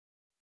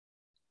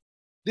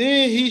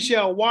 then he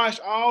shall wash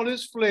all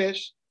his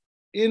flesh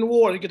in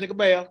water." He can take a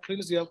bath, clean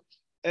himself,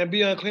 and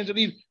be unclean to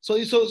eat. So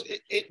this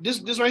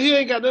right here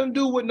ain't got nothing to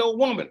do with no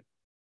woman.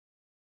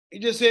 He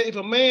just said if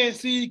a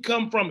man's seed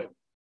come from him,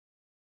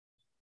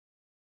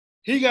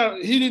 he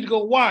need to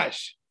go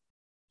wash.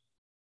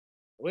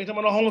 We ain't talking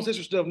about no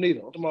homosexual stuff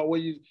neither. I'm talking about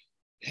where you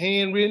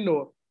handwritten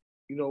or,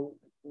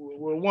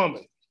 with a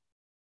woman.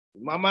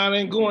 My mind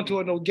ain't going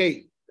toward no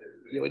gay.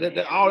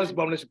 All this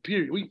abomination,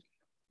 period.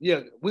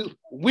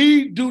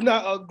 We do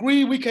not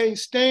agree. We can't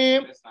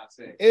stand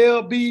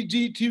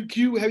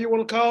LBGTQ, however you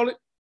want to call it.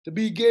 To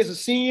be gay is a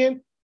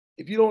sin.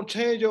 If you don't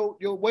change your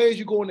ways,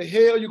 you're going to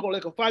hell. You're going to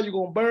like a fire. You're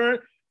going to burn.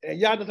 And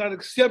y'all does not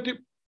accept it.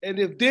 And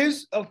if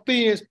this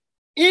offends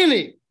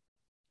any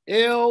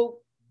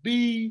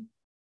LBQT,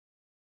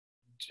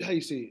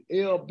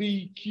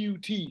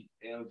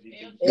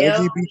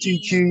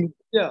 LGBTQ.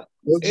 Yeah.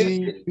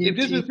 If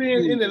this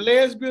offends any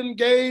lesbian,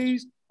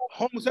 gays,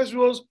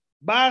 homosexuals,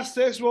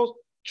 bisexuals,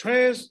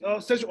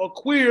 transsexual, or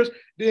queers,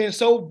 then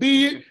so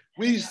be it.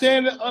 We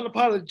stand it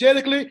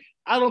unapologetically.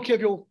 I don't care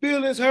if your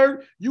feelings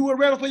hurt. You would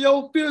rather for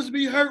your feelings to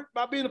be hurt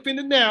by being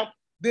offended now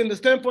then to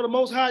stand for the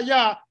Most High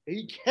Yah,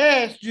 he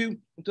cast you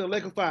into the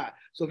lake of fire.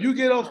 So if you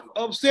get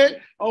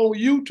upset on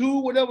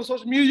YouTube, whatever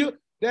social media,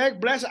 that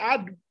blessed,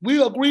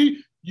 we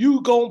agree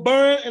you gonna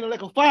burn in the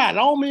lake of fire. I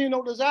don't mean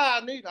no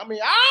desire neither. I mean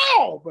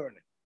all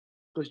burning,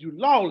 because you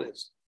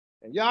lawless.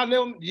 And y'all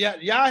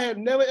have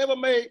never ever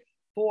made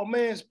for a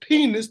man's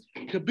penis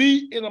to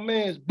be in a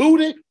man's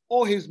booty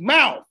or his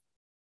mouth.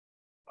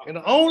 And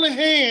the only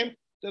hand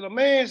that a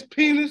man's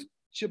penis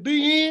should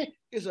be in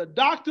is a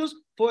doctor's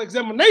for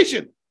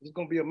examination. It's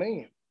gonna be a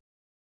man.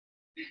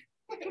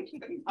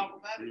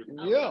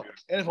 Yeah.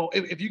 And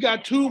if you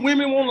got two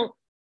women want to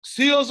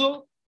scissor,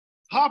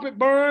 pop it,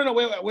 burn, or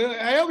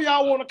however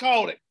y'all want to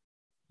call it,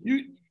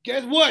 you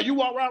guess what? You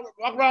walk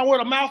around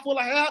with a mouthful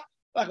of hair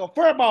like a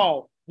fur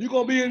ball. You're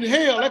gonna be in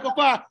hell like a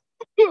fire,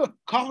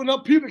 coughing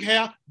up pubic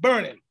hair,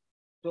 burning.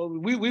 So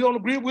we don't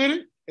agree with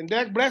it. And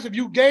that bless, if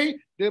you gay,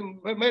 then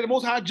may the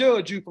Most High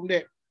judge you from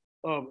that.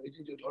 Or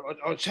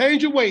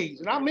change your ways.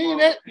 And I mean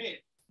that.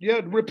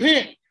 Yeah,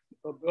 repent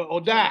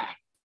or die.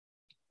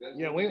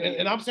 Yeah,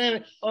 and I'm saying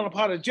it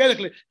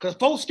unapologetically because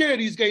folks scared of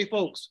these gay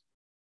folks.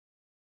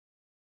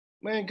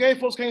 Man, gay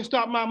folks can't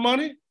stop my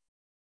money.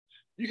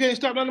 You can't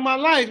stop none of my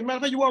life. As a matter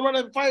of fact, you want to run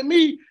up and fight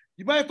me,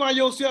 you might find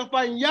yourself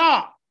fighting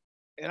Yah.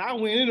 And I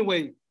win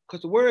anyway,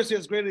 because the word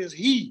says greater is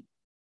he,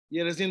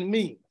 yet is in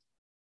me,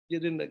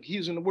 yet in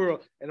he's in the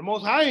world. And the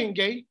Most High ain't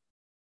gay.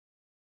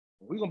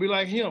 We're gonna be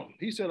like him.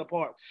 He's set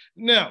apart.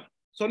 Now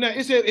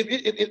it said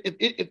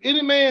if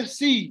any man's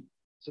seed,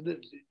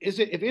 it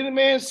said if any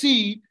man's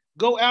seed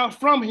go out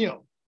from him,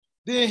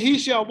 then he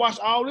shall wash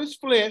all his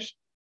flesh,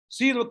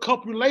 seed of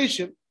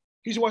copulation.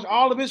 He shall wash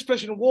all of his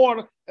flesh in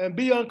water and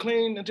be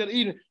unclean until the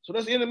evening. So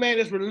that's any man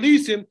that's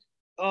releasing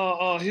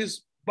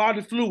his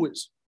body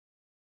fluids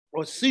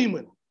or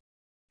semen.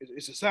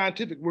 It's a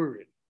scientific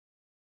word.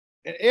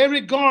 And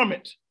every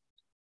garment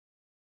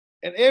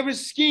and every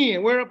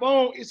skin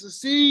whereupon it's a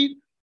seed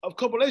of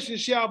copulation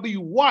shall be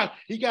washed.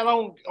 He got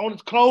on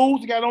his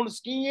clothes, he got on the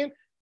skin.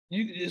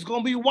 It's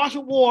going to be washed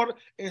with water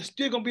and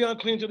still going to be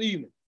unclean till the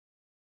evening.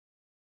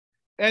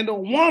 And the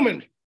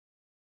woman,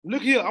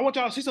 look here, I want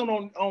y'all to see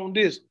something on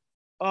this.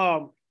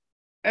 And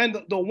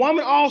the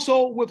woman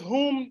also with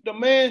whom the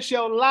man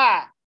shall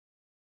lie.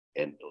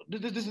 And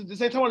this ain't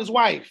talking about his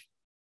wife.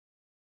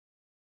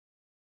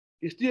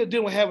 It's still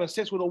dealing with having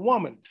sex with a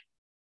woman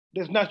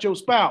that's not your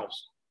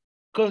spouse.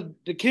 Because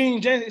the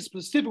King James is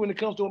specific when it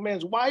comes to a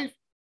man's wife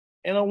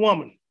and a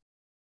woman.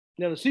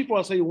 Now the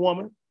Sephora say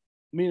woman,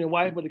 meaning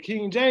wife, but the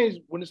King James,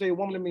 when they say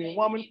woman, it means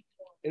woman,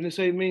 and they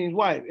say it means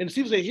wife. And the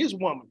Sephora say his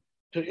woman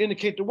to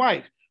indicate the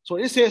wife. So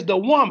it says the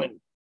woman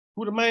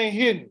who the man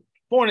hidden,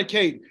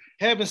 fornicating,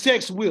 having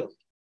sex with.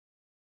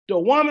 The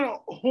woman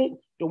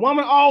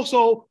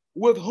also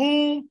with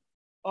whom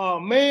a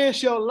man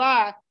shall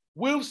lie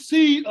with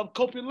seed of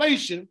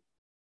copulation,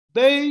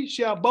 they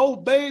shall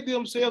both bathe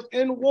themselves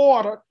in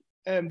water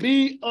and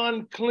be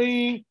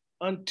unclean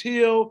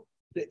until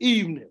the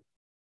evening.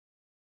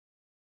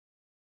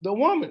 The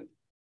woman,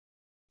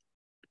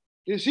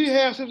 if she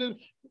has something,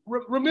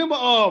 remember,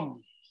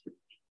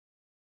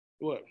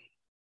 what?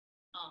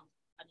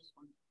 I just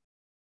want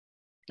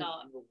to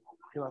thought.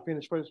 Can I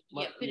finish first?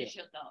 Yeah, finish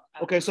your thought.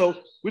 Okay, so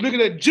we're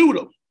looking at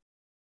Judah.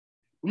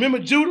 Remember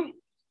Judah?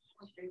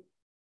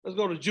 Let's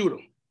go to Judah.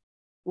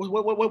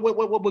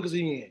 What book is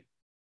he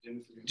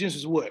in?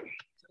 Genesis what?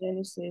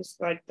 Genesis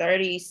like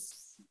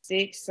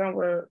 36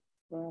 somewhere.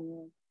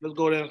 Let's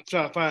go there and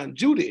try to find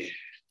Judah.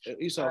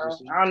 Esau.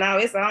 I don't know.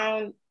 It's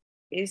on.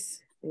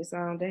 It's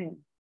on them.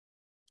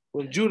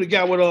 Well, Judah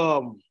got with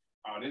Okay,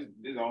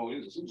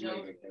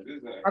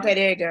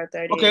 there you go.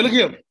 30. Okay, look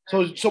here.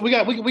 So we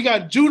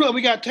got Judah,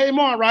 we got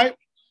Tamar, right?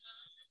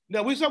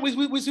 Now we see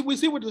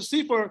what the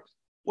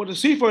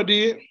Sefer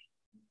did.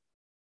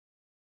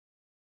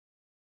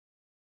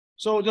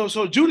 So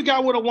Judah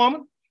got with a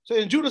woman. So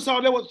and Judah saw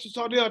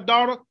there a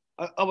daughter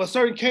of a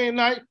certain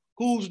Canaanite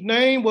whose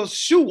name was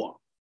Shua.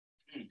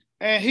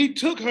 And he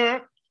took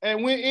her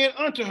and went in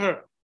unto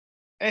her.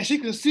 And she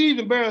conceived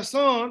and bare a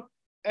son,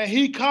 and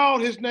he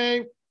called his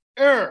name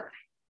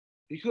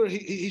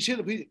He should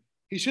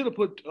have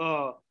put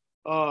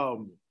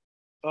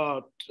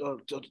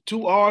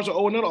 2 R's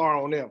or another R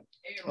on them.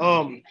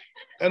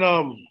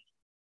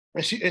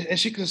 And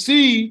she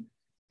conceived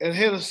and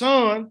had a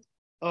son,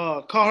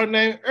 called her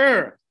name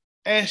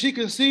and she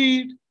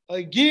conceived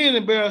again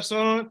and bare a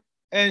son,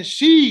 and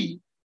she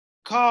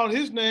called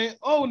his name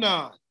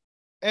Onan.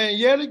 And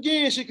yet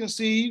again she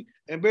conceived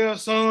and bare a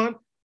son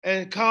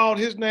and called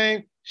his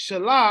name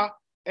Shelah,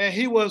 and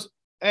he was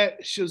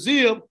at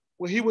Shazib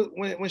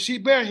when she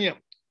bare him.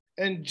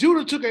 And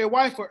Judah took a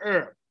wife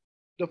for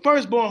the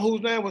firstborn,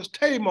 whose name was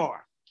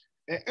Tamar.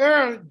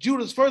 And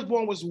Judah's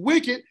firstborn, was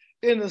wicked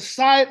in the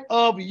sight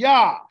of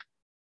Yah.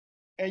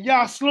 And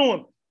Yah slew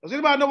him. Does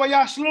anybody know why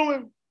Yah slew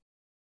him?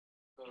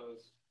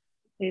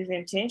 His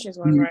intentions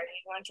weren't right.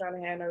 He wasn't trying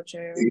to have no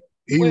child.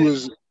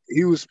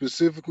 He was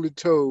specifically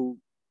told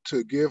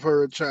to give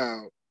her a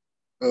child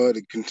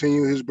to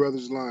continue his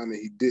brother's line, and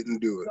he didn't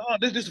do it.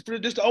 This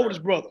the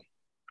oldest brother.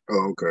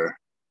 Oh, okay.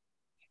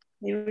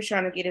 He was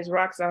trying to get his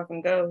rocks off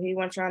and go. He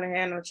wasn't trying to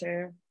have no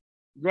chair.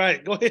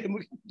 Right. Go ahead.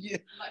 Yeah.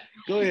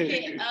 Go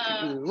ahead.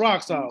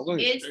 Rocks off. Go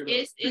ahead.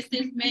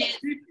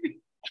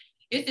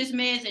 It's this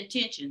man's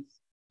intentions.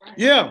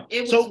 Yeah.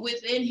 It was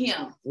within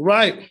him.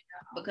 Right.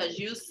 Because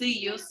you'll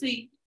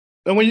see.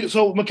 And when you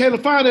Michaela,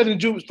 find that in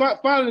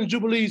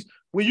Jubilees.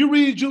 When you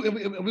read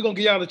Jubilees, and we're gonna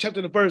get y'all the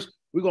chapter and the verse,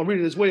 we're gonna read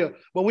it as well.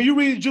 But when you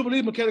read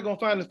Jubilees, Michaela gonna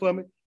find it for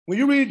me. When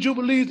you read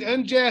Jubilees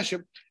and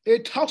Jasher,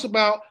 it talks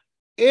about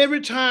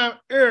every time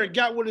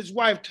got with his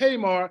wife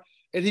Tamar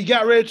and he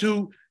got ready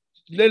to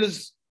let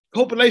his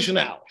copulation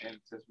out,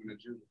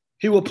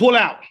 he will pull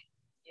out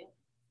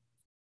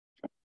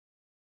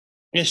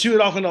and shoot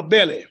it off in her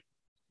belly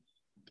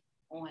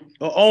or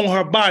on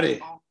her body.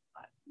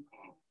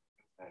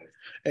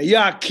 And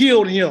Yah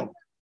killed him.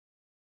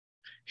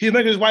 He was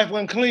making his wife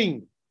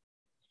unclean.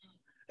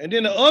 And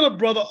then the other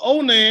brother,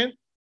 Onan,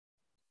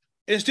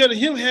 instead of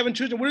him having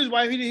children with his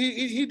wife,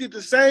 he did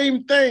the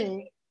same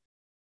thing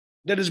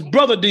that his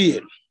brother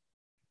did.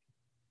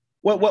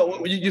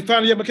 What you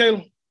found it yet,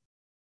 Michaela?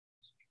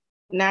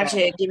 Not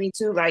yet. Give me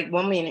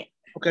 1 minute.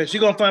 Okay,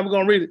 we're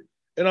gonna read it.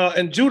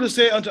 And Judah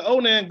said unto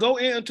Onan, go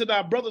in unto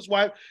thy brother's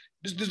wife.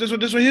 This one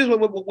here's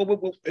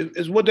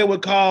what they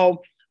would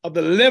call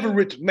the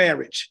levirate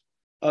marriage.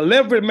 A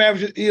levirate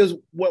marriage is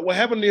what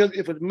happened is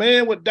if a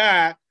man would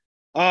die,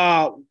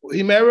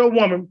 he married a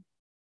woman,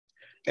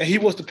 and he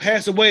was to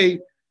pass away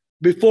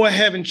before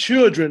having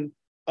children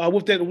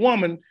with that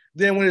woman.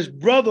 Then when his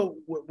brother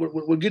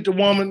would get the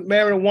woman,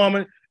 marry a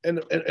woman, and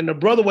the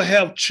brother would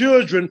have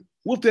children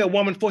with that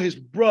woman for his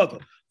brother.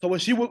 So when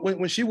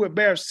she would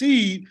bear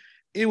seed,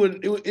 it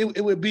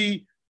would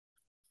be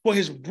for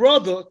his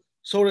brother,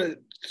 so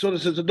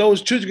that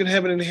those children can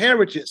have an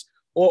inheritance,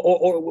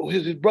 or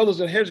his brother's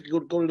inheritance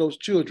can go to those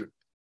children.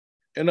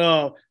 And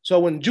so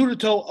when Judah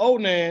told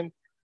Onan,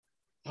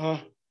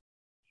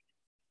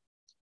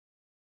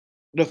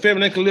 the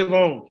family can live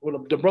on,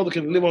 or the brother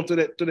can live on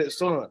through that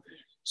son.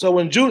 So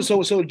when Judah,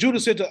 so Judah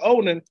said to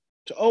Onan,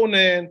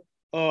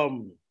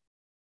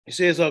 he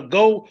says,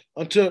 go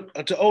unto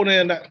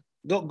Onan,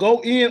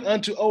 go in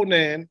unto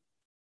Onan.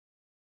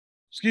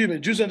 Excuse me,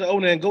 Judah said to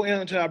Onan, go in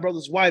unto our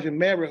brother's wife and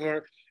marry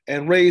her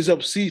and raise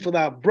up seed for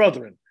thy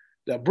brethren,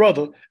 thy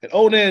brother. And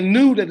Onan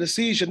knew that the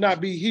seed should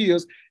not be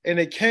his, and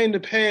it came to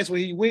pass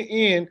when he went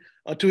in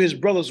unto his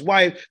brother's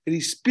wife that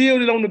he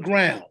spilled it on the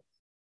ground,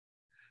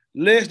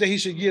 lest that he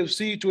should give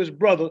seed to his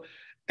brother.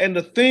 And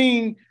the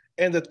thing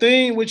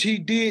which he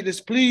did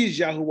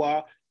displeased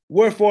Yahuwah,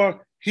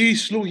 wherefore he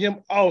slew him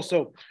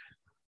also.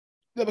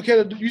 Now,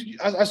 Michaela,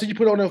 I said you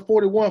put on there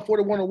 41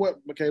 or what,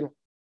 Michaela?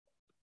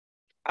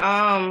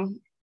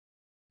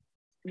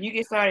 You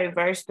get started at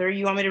verse 3.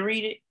 You want me to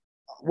read it?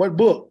 What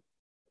book?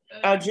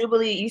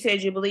 Jubilee. You said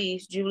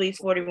Jubilees. Jubilees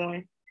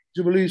 41.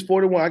 Jubilees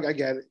 41. I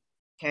got it.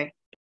 Okay.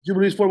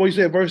 Jubilees 41. You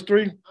said verse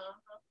 3?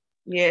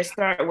 Yeah,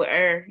 start with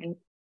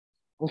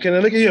Okay, now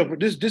look at here.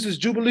 This is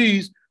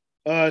Jubilees,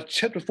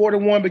 chapter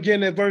 41,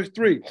 beginning at verse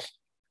 3.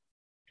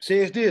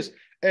 Says this,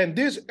 and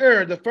this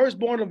the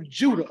firstborn of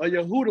Judah,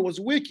 Yehudah, was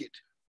wicked,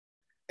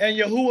 and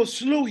Yahuwah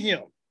slew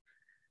him.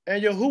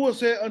 And Yahuwah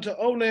said unto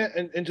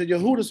Onan, and to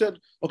Yehudah said,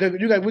 okay,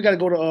 we got to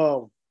go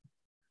to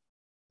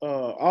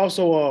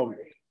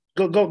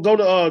go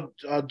to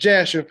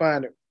Jasher and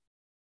find it.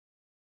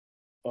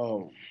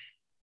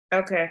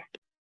 Okay.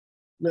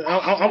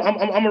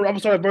 I'm gonna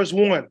start at verse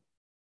 1.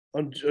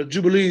 On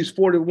Jubilees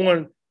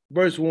 41,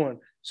 verse 1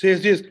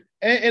 says this,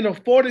 and in the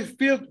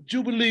 45th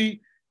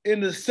Jubilee, in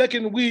the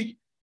second week,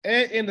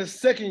 and in the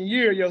second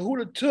year,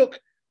 Yehudah took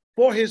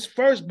for his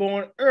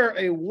firstborn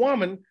a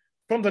woman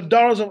from the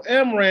daughters of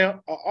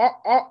Aram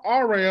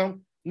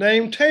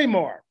named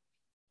Tamar.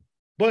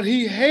 But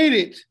he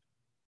hated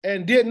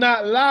and did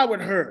not lie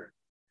with her.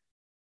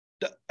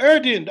 The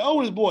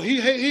oldest boy, he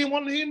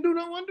didn't do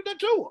that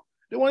to her.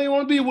 They didn't even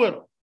want to be with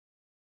her.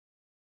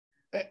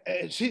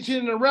 And she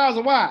didn't arouse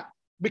him. Why?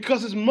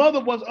 Because his mother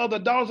was of the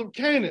daughters of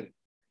Canaan.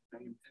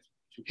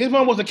 His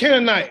mom was a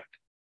Canaanite.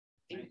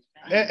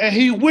 And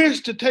he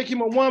wished to take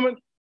him a woman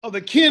of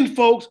the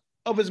kinfolks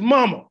of his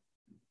mama.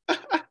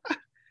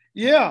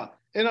 Yeah.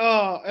 And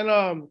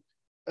to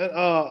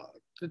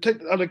take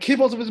the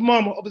kinfolks of his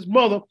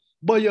mother,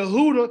 but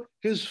Yehudah,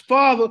 his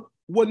father,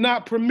 would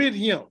not permit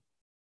him.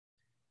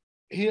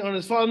 He on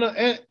his father,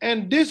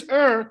 and this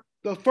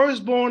the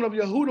firstborn of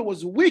Yehudah,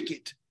 was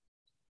wicked.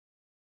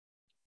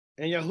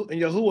 And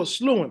Yahuwah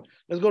slew him.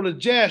 Let's go to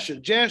Jasher.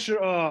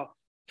 Jasher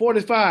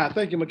 45.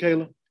 Thank you,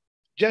 Michaela.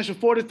 Jasher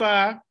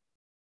 45.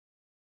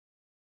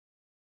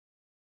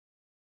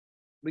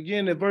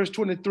 Begin at verse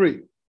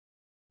 23.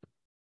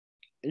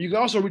 And you can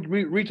also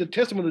read the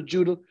testament of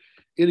Judah.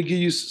 It'll give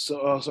you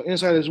some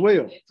insight as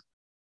well.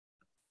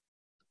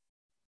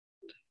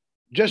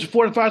 Jasher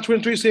 45,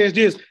 23 says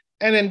this,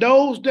 and in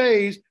those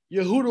days,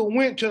 Yehudah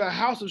went to the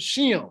house of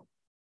Shem.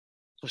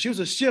 So she was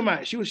a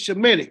Shemite. She was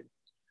Shemitic.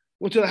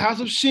 Went to the house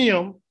of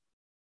Shem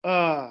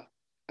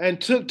and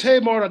took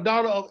Tamar, the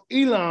daughter of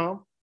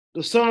Elam,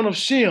 the son of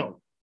Shem.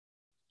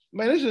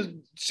 Man, this is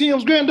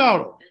Shem's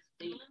granddaughter.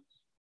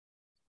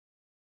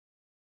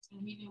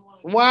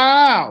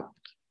 Wow.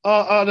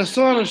 The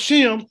son of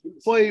Shem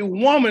for a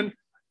woman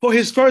for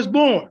his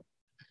firstborn.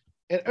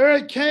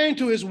 And came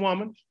to his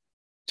woman,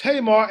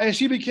 Tamar, and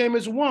she became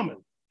his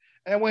woman.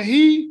 And when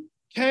he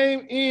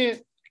came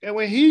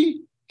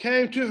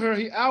to her,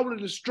 he outwardly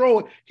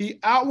destroyed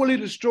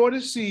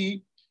his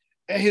seed,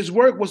 and his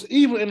work was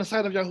evil in the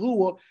sight of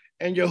Yahuwah,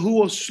 and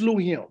Yahuwah slew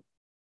him.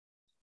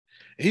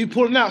 And he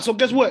pulled it out. So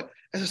guess what?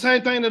 It's the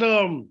same thing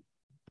that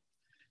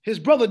his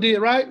brother did,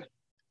 right?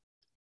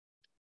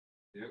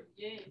 Yep.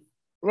 Yes.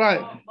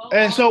 Right.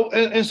 And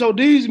so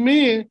these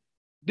men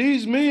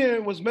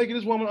was making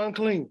this woman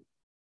unclean.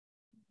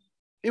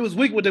 It was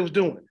weak what they was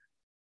doing.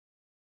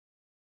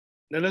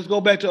 Now let's go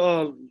back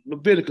to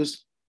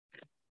Leviticus.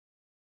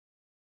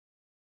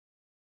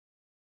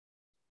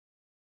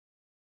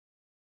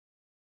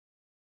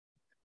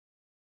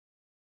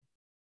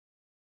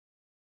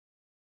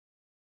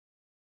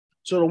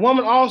 So the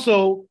woman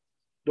also,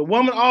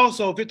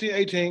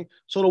 15:18.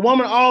 So the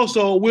woman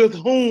also with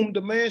whom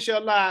the man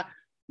shall lie,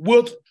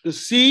 with the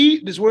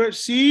seed, this word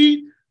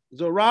seed,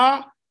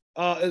 Zerah,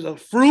 is a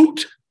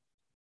fruit,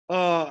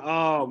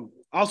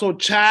 also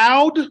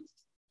child.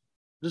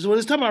 This is what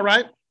it's talking about,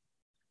 right?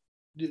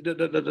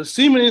 The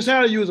semen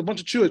inside of you is a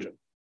bunch of children.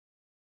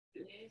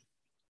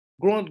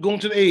 Going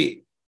to the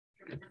egg.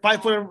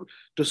 Fight for them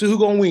to see who's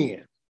gonna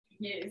win.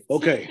 Yes.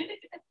 Okay.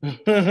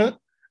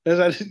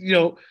 That's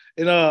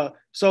and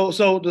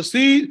so the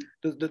seed,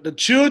 the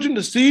children,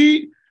 the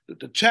seed,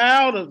 the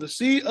child of the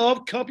seed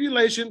of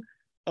copulation,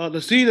 the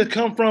seed that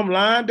come from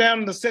lying down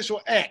in the sexual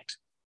act.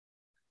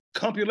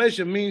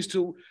 Copulation means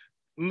to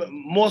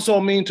more so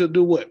mean to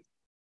do what?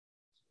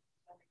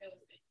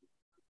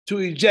 To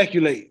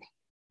ejaculate.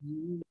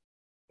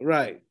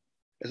 Right.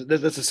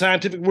 That's a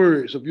scientific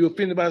word. So if you're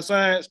offended by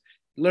science,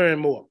 learn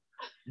more.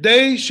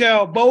 They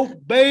shall both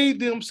bathe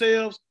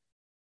themselves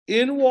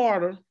in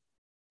water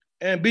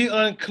and be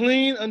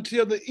unclean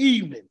until the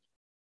evening.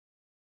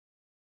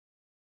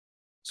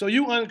 So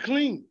you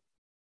unclean.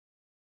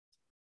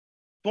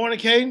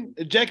 Fornicating,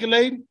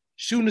 ejaculating,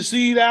 shooting the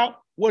seed out.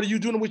 What are you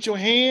doing with your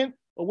hand?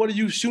 Or what are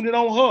you shooting it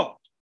on her?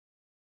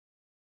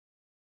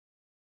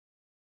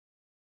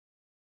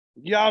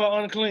 Y'all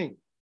are unclean.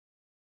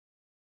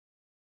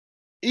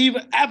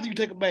 Even after you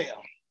take a bath.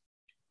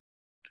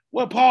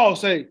 What Paul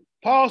say?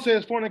 Paul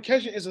says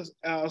fornication is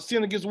a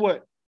sin against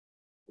what?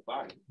 The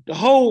body. The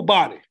whole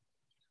body.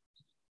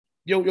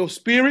 Your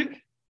spirit,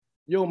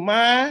 your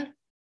mind,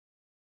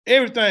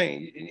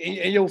 everything,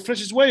 and your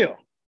flesh as well.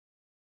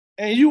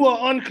 And you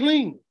are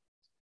unclean.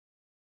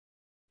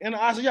 And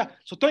I said, yeah.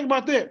 So think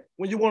about that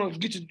when you want to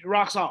get your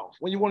rocks off,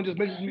 when you want to just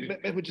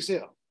make with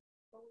yourself.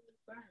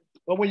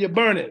 Or when you're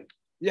burning.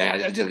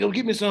 Yeah, just go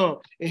get me some.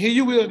 And here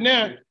you is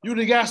now. You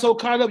done got so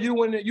caught up. You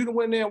went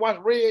in there and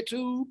watched Red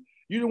Tube.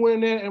 You done went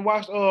in there and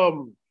watched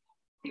you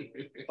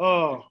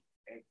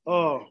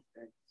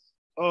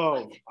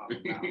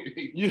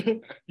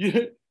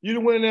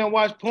done went in there and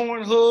watched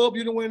Pornhub.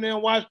 You done went in there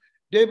and watched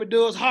David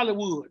Does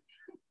Hollywood.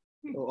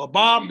 Or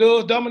Bob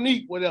Does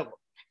Dominique, whatever.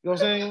 You know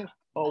what I'm saying?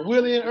 Or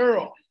Willie and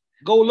Earl.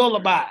 Go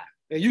Lullaby.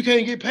 And you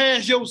can't get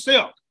past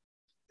yourself.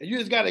 And you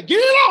just gotta get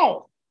it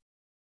on.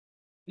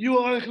 You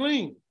are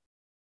unclean.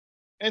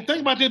 And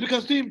think about this,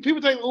 because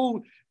people think,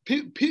 oh,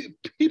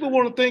 people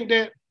want to think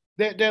that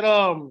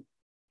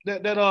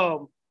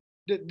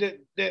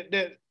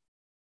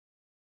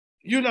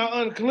you're not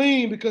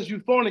unclean because you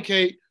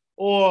fornicate,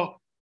 or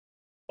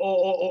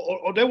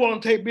they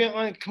want to take being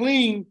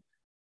unclean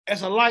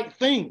as a light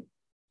thing.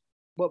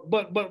 But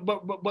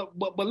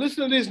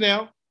listen to this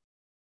now.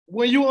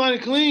 When you're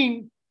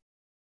unclean,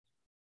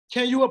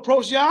 can you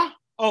approach Yah?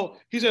 Oh,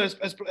 he said,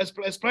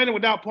 explain it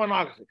without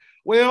pornography.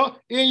 Well,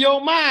 in your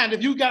mind,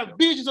 if you got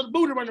visions of the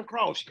booty running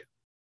across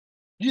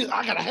you,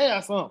 I gotta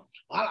have some.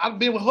 I've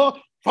been with her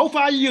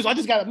 4-5 years. I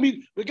just gotta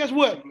meet. But guess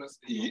what?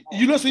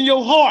 You listen in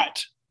your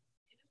heart,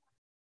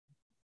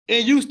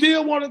 and you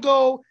still want to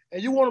go,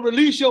 and you want to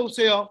release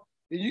yourself.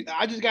 And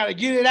I just gotta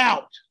get it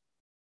out.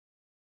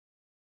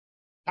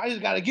 I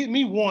just gotta get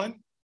me one.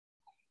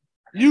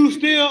 You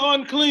still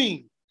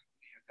unclean.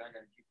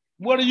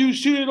 Whether you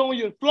shoot it on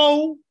your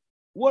floor,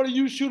 whether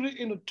you shoot it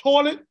in the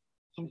toilet,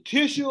 some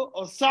tissue,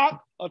 a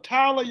sock, a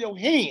towel, or your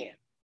hand,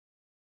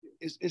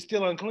 it's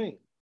still unclean.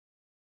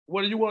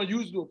 Whether you want to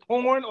use it to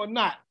porn or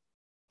not,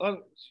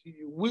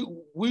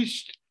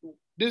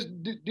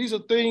 these are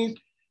things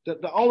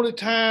that the only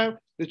time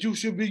that you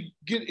should be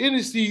get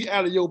any seed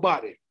out of your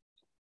body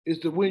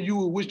is when you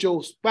were with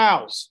your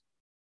spouse,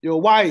 your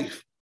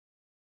wife,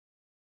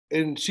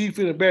 and she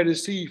finna bear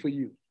this seed for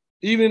you,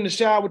 even in the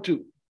shower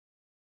too.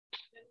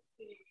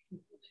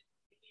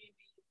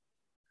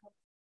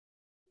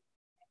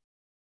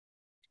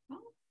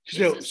 She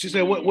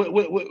said, what?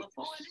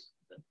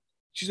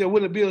 She said,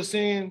 will it be a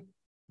sin?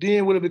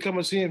 Then will it become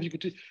a sin if you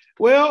continue?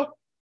 Well,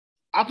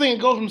 I think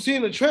it goes from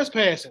sin to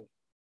trespassing.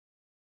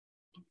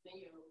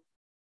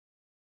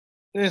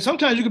 And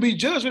sometimes you can be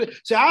judged with it.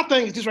 See, I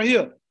think it's this right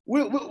here.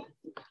 What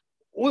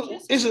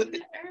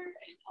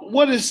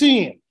is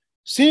sin?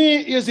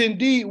 Sin is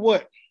indeed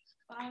what?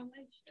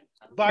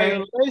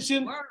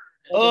 Violation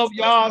of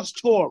Yah's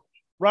Torah,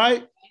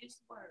 right?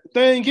 The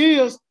thing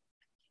is,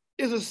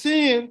 it's a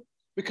sin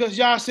because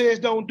Yah says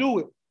don't do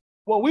it.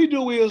 What we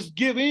do is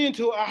give in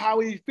to how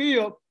we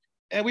feel,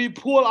 and we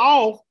pull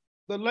off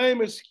the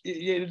lamest.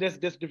 Yeah, that's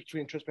the difference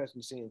between trespassing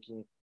and sin,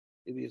 King.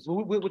 It is.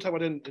 We'll talk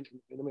about that in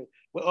a minute.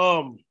 But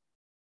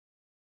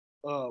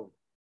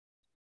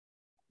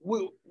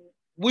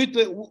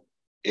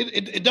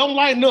it don't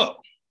lighten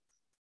up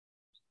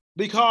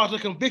because the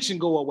conviction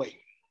go away.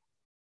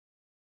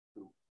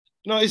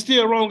 No, it's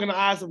still wrong in the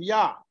eyes of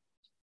Yah.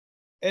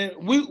 And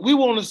we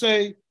want to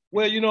say,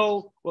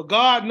 well,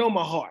 God know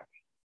my heart.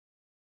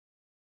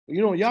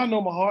 Y'all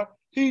know my heart.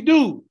 He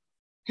do.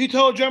 He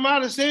told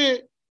Jeremiah,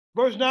 said,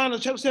 verse 9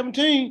 of chapter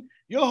 17,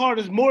 your heart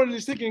is mortally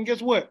sick, and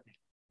guess what?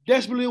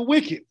 Desperately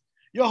wicked.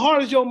 Your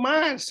heart is your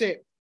mindset,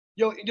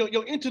 your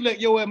intellect,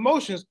 your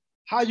emotions,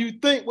 how you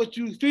think, what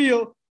you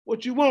feel,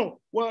 what you want.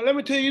 Well, let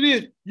me tell you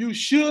this. You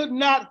should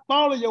not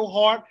follow your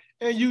heart,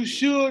 and you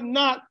should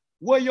not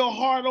wear your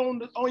heart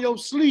on your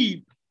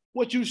sleeve.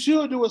 What you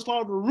should do is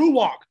follow the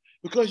Ruach,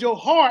 because your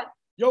heart,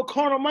 your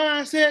carnal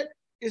mindset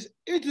is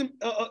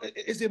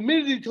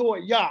immediately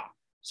toward Yah.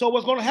 So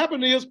what's going to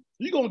happen is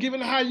you're going to give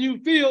in how you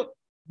feel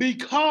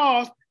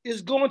because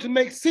it's going to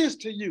make sense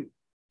to you.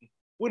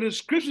 When the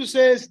scripture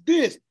says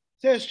this,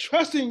 says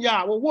trust in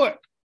Yah. Well, what?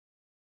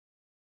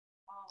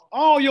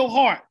 All your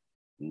heart.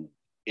 It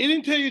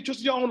didn't tell you trust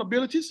in your own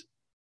abilities.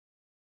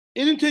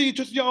 It didn't tell you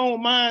trust in your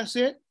own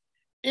mindset.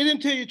 It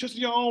didn't tell you trust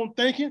in your own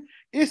thinking.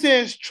 It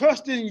says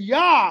trust in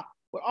Yah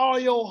with all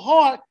your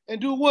heart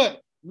and do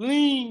what?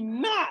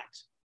 Lean not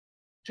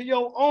to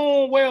your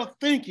own way of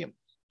thinking,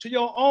 to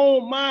your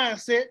own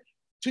mindset,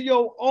 to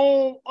your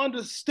own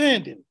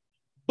understanding.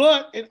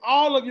 But in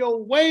all of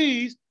your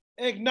ways,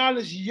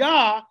 acknowledge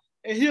Yah,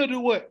 and he'll do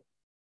what?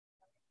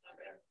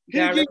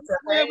 He'll give you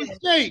a way of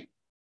escape.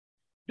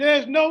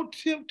 There's no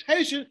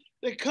temptation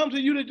that comes to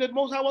you that the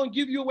Most High won't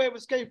give you a way of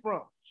escape from. You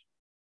know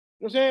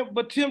what I'm saying?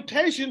 But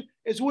temptation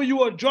is where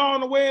you are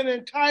drawn away and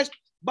enticed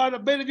by the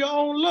bait of your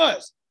own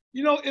lust.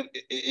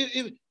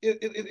 If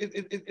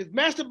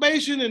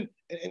masturbation and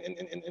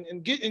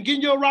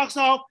getting your rocks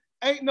off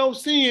ain't no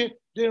sin,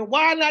 then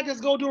why not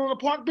just go do it on the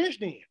park bench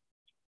then?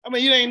 I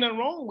mean, it ain't nothing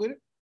wrong with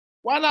it.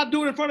 Why not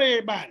do it in front of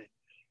everybody?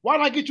 Why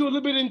not get you a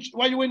little bit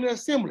while you're in the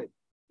assembly?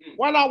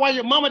 Why not while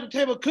your mama at the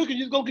table cooking,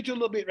 just go get you a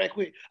little bit right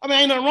quick? I mean,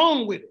 ain't nothing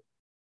wrong with it.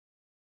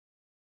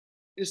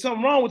 There's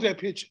something wrong with that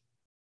picture.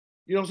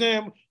 You know what I'm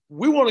saying?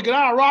 We want to get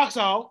our rocks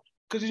off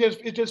because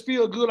it just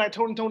feels good like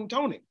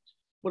Tony.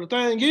 But the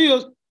thing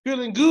is,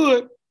 feeling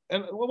good,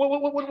 and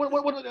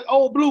what the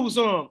old blues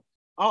song?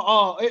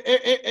 What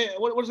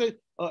is it?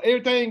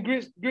 Everything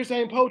grits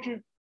ain't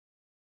poetry.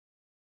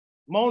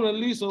 Mona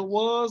Lisa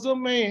was a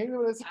man.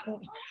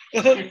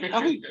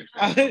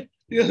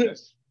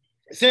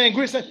 Saying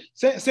grits,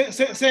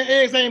 saying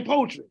eggs ain't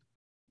poetry.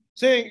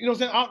 Saying,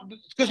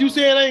 because you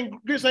say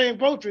grits ain't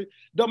poetry,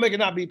 don't make it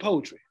not be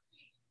poetry.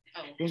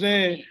 You know what I'm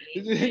saying?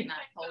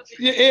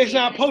 Yeah, eggs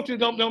not poetry,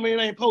 don't mean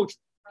it ain't poetry.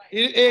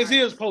 Eggs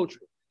is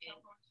poetry.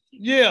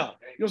 Yeah. You know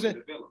what I'm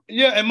saying?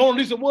 Yeah, and Mona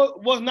Lisa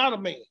was not a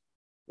man. You know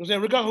what I'm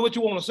saying? Regardless of what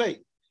you want to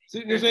say. See,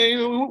 you know what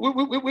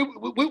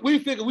I'm saying? We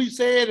figure we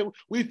said and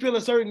we feel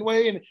a certain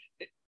way and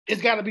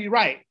it's got to be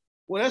right.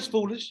 Well, that's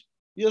foolish.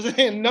 You know what I'm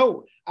saying?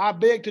 No, I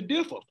beg to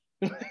differ.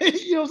 You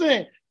know what I'm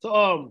saying?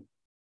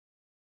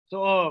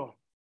 So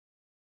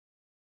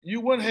you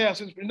wouldn't have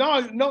since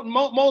no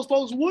most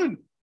folks wouldn't.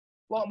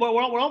 But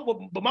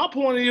my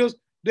point is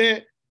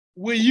that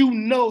when you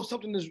know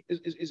something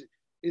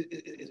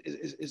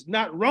is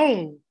not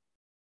wrong,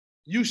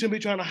 you shouldn't be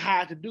trying to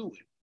hide to do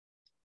it.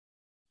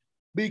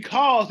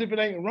 Because if it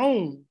ain't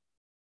wrong,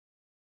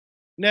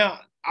 now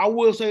I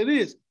will say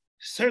this: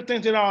 certain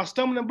things that are a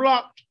stumbling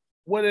block,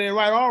 whether they're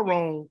right or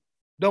wrong,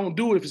 don't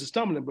do it if it's a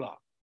stumbling block.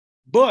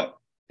 But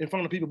in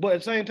front of people. But at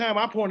the same time,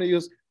 my point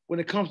is when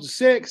it comes to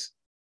sex,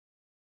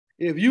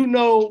 if you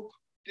know,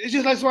 it's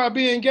just like somebody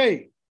being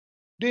gay,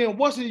 then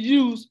what's the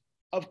use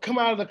of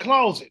coming out of the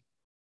closet?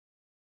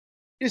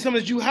 It's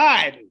something that you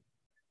hide.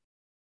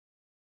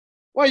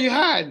 Why are you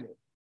hiding it?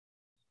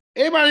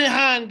 Everybody ain't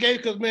hiding gay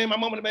because, man, my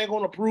mama ain't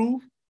gonna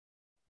approve.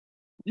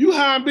 You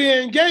hiding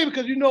being gay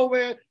because you know,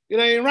 man, it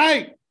ain't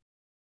right.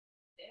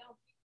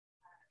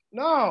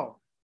 No.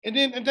 And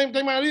then the thing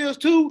about it is,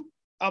 too,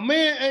 a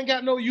man ain't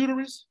got no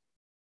uterus.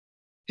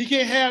 He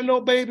can't have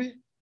no baby.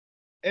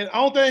 And the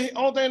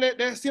only thing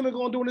that semen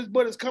gonna do in his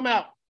butt is come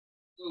out.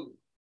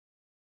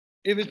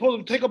 If it's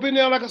supposed to take up in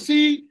there like a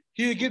seed,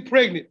 he'll get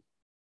pregnant.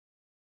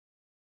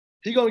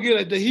 He gonna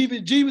get the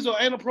heebie-jeebies or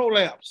anal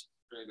prolapse.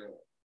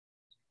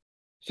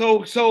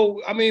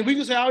 So I mean, we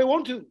can say all we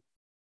want to.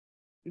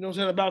 You know what I'm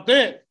saying about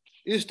that?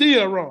 It's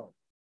still wrong.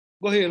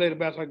 Go ahead, Lady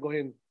Bass. I can go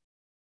ahead and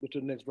go to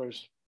the next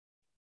verse.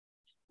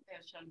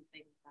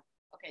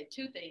 Okay,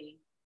 two things,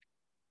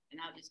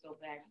 and I'll just go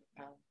back.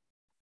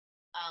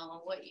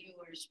 What you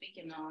were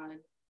speaking on,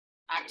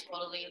 I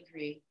totally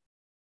agree.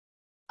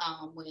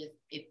 With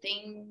if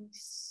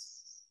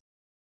things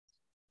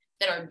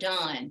that are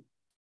done,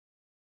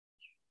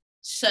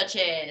 such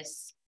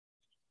as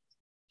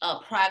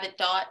private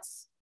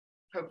thoughts,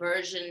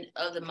 perversion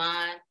of the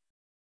mind,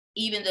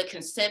 even the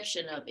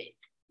conception of it,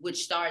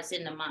 which starts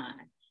in the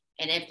mind.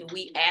 And after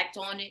we act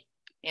on it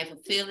and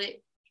fulfill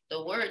it,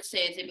 the word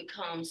says it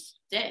becomes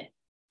death,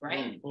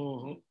 right?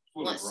 Mm-hmm.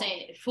 Once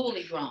saying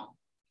fully grown.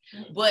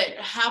 But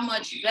how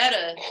much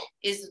better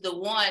is the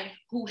one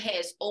who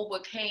has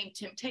overcame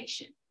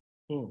temptation?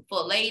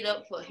 For laid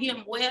up for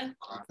him where?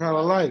 Kind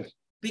of life.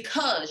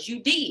 Because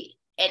you did.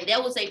 And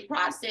there was a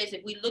process.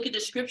 If we look at the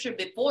scripture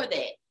before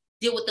that,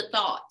 deal with the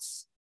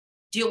thoughts,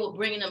 deal with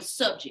bringing them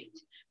subject,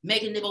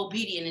 making them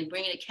obedient and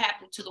bringing it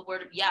captive to the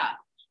word of Yah.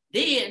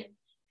 Then,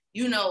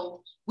 you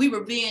know, we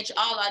revenge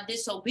all our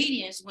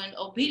disobedience when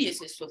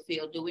obedience is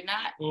fulfilled, do we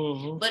not?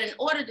 Mm-hmm. But in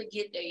order to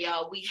get there,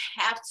 y'all,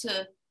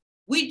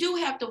 we do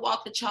have to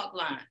walk the chalk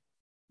line.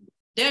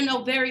 There are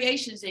no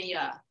variations in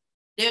Yah.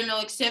 There are no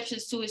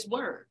exceptions to his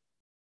word.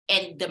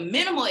 And the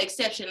minimal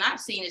exception I've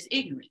seen is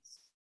ignorance.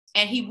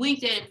 And he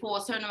winked at it for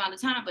a certain amount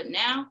of time, but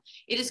now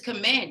it is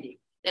commanded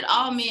that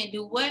all men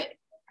do what?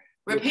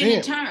 Repent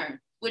and turn,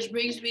 which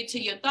brings me to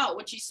your thought,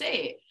 what you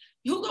said.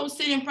 Who gonna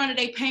sit in front of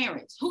their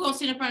parents? Who gonna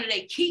sit in front of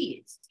their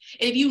kids?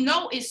 If you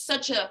know it's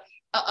such an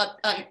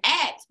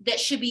act that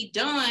should be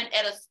done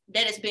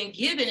that has been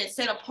given and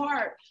set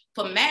apart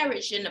for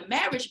marriage in the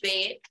marriage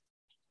bed,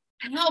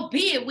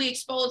 howbeit we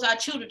expose our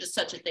children to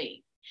such a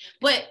thing.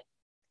 But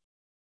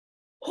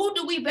who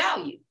do we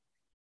value?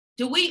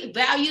 Do we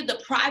value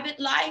the private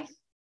life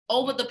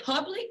over the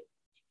public?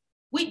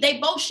 They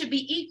both should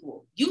be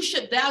equal. You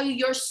should value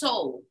your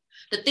soul.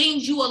 The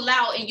things you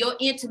allow in your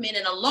intimate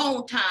and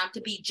alone time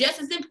to be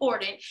just as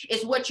important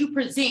as what you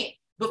present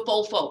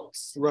before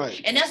folks.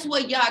 Right. And that's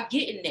what y'all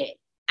getting at.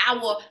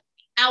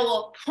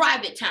 Our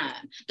private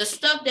time, the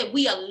stuff that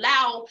we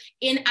allow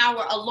in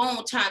our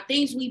alone time,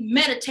 things we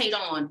meditate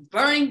on,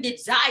 burning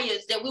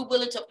desires that we're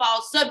willing to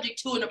fall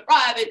subject to in the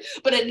private,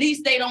 but at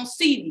least they don't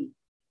see me.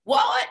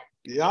 What?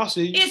 Yeah, I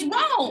see. It's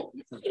wrong.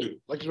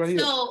 Like it's right here.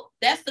 So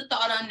that's the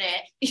thought on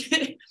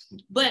that.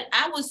 But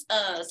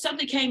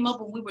something came up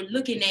when we were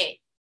looking at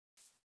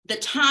the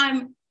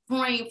time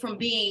frame from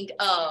being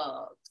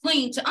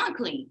clean to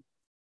unclean.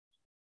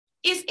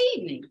 It's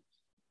evening.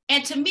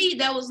 And to me,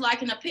 that was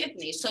like an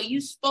epiphany. So you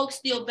folks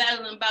still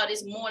battling about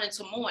it's morning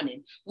to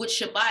morning,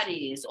 which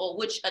Shabbat is, or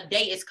which a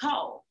day is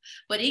called.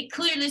 But it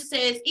clearly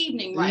says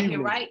evening right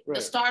here, right? The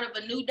start of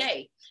a new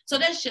day. So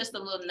that's just a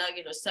little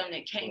nugget or something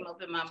that came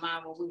up in my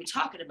mind when we were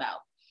talking about.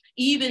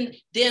 Even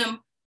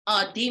them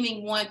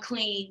deeming one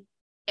clean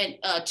and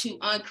two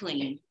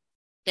unclean,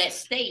 that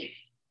state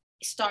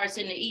starts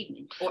in the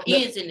evening or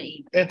ends in the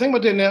evening. And think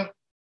about that now.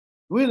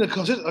 We're in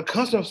a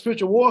constant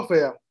spiritual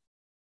warfare.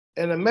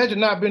 And imagine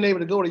not being able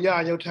to go to Yah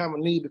in your time of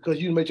need because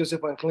you made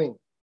yourself unclean.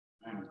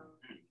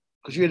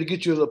 Because you had to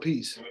get you a little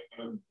piece.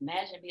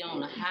 Imagine being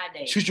on a high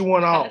day. Shoot you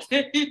one off.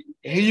 And here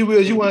you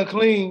is, you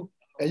unclean,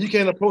 and you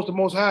can't approach the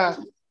Most High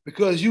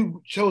because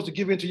you chose to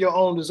give in to your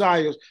own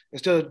desires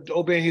instead of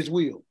obeying his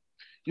will.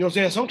 You know what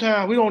I'm saying?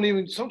 Sometimes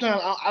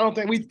I don't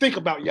think we think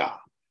about Yah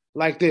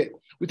like that.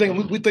 We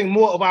think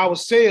more of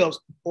ourselves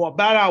or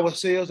about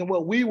ourselves and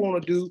what we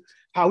want to do,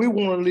 how we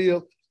want to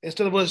live,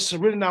 instead of us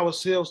surrendering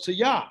ourselves to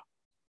Yah.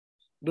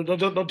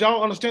 Don't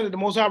y'all understand that the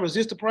Most High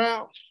resists the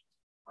proud?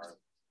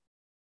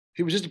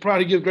 He resists the proud.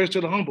 He gives grace to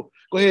the humble.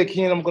 Go ahead,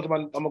 Ken. I'm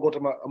gonna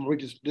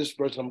read this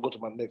verse. And I'm gonna go to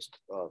my next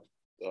book.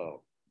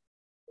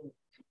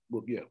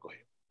 Yeah, go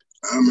ahead.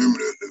 I remember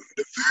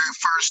the very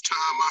first time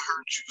I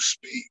heard you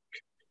speak.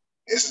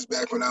 This is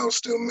back when I was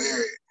still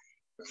married.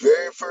 The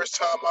very first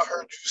time I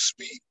heard you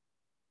speak,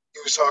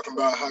 you was talking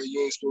about how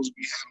you ain't supposed to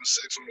be having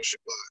sex on the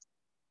Shabbat.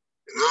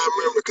 And I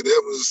remember because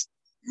that was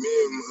me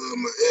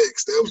and my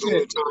ex. That was the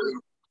only time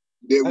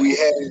that we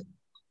had,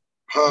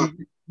 huh?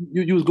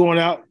 You was going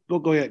out. Go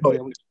ahead. Go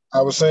ahead.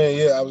 I was saying,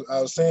 yeah,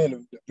 I was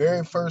saying the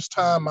very first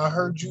time I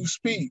heard you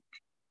speak,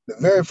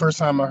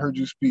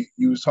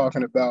 you was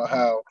talking about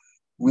how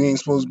we ain't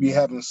supposed to be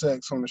having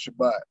sex on the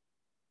Shabbat.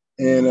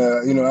 And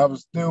I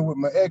was still with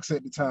my ex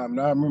at the time,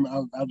 and I remember I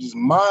was just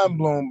mind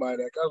blown by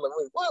that. I was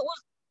like, wait,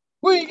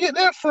 where you get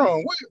that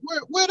from?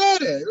 Where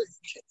that at?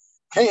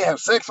 Can't have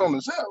sex on the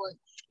Shabbat. Like,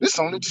 this is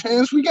the only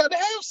chance we got to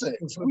have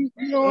sex.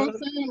 You know what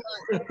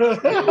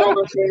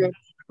I'm saying?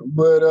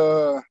 But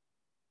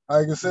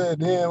like I said,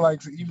 then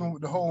like even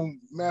with the whole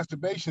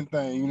masturbation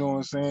thing, you know what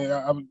I'm saying?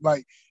 I was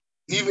like,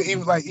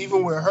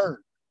 even with her,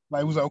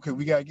 like it was like, okay,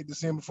 we gotta get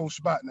this in before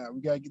Shabbat now. We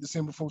gotta get this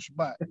in before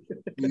Shabbat.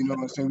 You know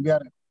what I'm saying? We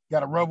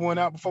gotta rub one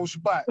out before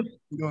Shabbat. You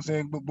know what I'm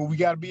saying? But we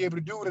gotta be able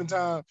to do it in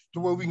time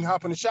to where we can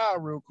hop in the shower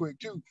real quick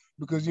too.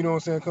 Because you know what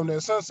I'm saying, come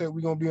that sunset,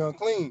 we're gonna be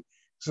unclean.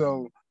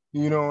 So,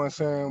 you know what I'm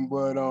saying?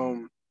 But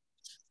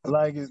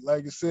like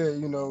I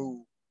said, you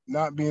know,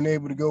 not being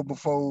able to go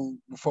before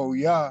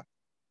Yah,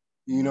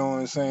 you know what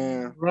I'm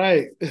saying?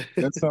 Right.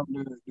 That's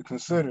something to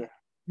consider.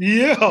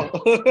 Yeah.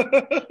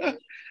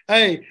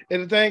 Hey,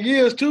 and the thing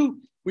is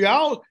too, when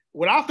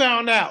I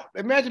found out,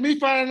 imagine me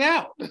finding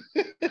out. You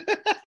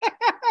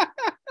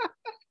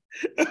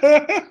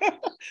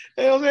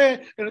know what I'm saying?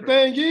 And the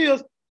thing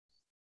is,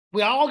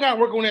 We all got to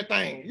work on that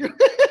thing. You know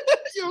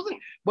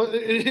what I'm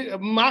saying?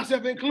 But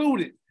myself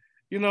included,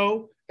 you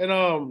know,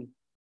 and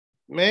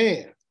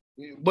man,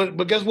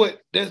 but guess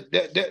what? That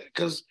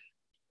because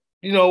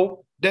you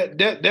know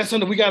that's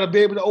something we got to be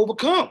able to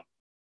overcome.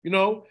 You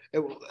know,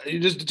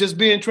 just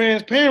being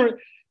transparent,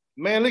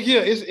 man. Look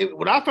here,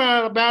 when I found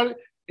out about it,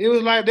 it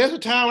was like that's the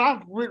time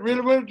I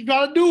really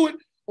try to do it,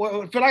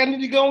 or feel like I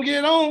need to go and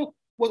get it on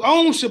was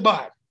on Shabbat. You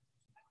know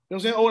what I'm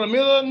saying? Or in the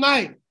middle of the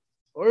night,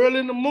 or early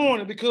in the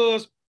morning,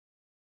 because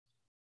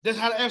that's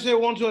how the adversary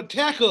wanted to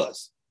attack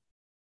us,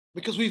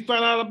 because we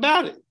found out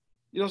about it.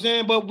 You know what I'm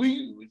saying? But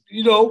we,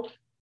 you know,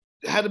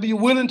 had to be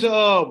willing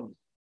to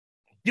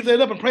give that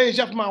up and praise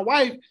God for my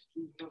wife,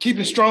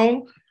 keeping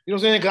strong. You know what I'm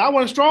saying? Because I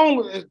wasn't strong,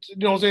 you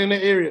know what I'm saying, in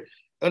that area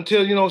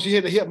until, you know, she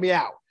had to help me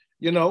out,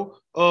 you know,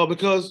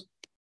 because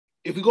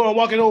if we're going to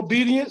walk in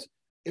obedience,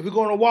 if we're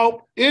going to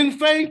walk in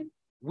faith,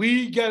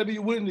 we got to be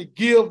willing to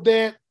give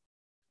that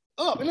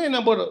up. It ain't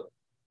nothing but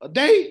a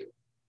day.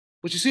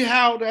 But you see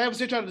how the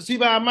adversary trying to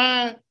deceive our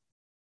mind?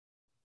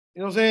 You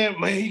know what I'm saying?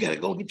 Man, you got to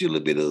go get you a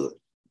little bit of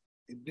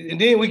it. And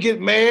then we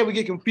get mad, we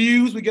get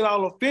confused, we get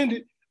all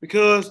offended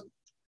because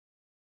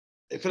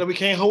they feel like we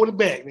can't hold it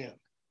back now.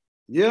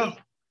 Yeah.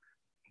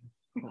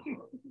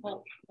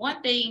 Well,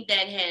 one thing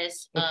that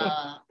has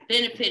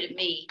benefited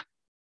me,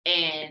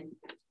 and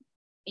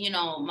you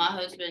know, my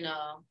husband,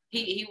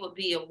 he would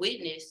be a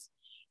witness,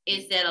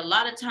 is that a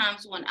lot of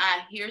times when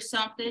I hear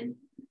something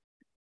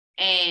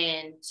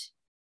and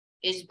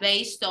it's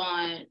based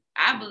on,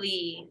 I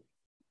believe,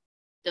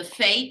 the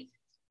faith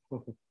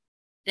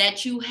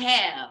that you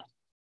have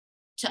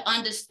to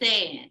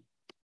understand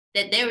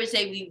that there is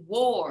a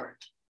reward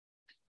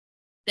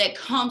that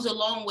comes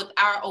along with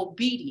our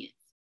obedience.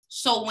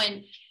 So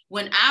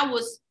when I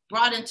was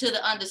brought into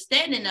the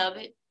understanding of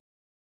it,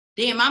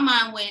 then my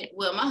mind went,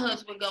 well, my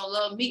husband gonna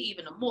love me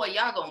even more.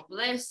 Y'all gonna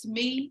bless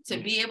me to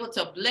be able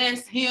to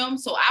bless him.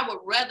 So I would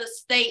rather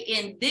stay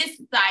in this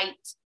sight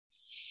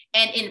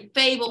and in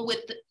favor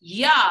with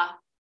Yah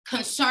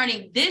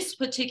concerning this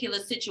particular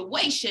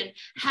situation,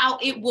 how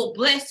it will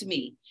bless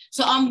me.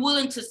 So I'm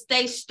willing to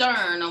stay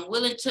stern. I'm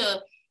willing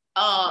to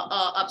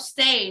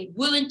abstain,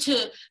 willing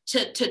to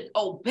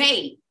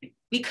obey,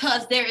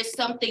 because there is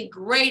something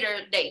greater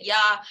that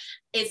Yah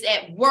is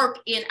at work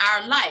in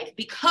our life,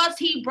 because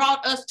he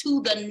brought us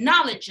to the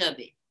knowledge of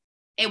it.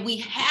 And we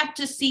have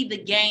to see the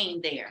gain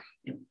there.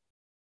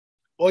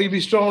 Or you be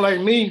strong like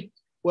me.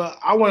 Well,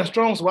 I wasn't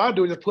strong, so what I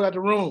do is just put out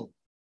the room.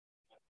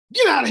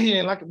 Get out of here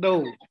and lock the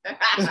door.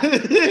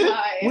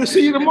 We'll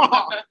see you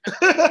tomorrow.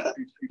 I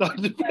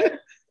wanted to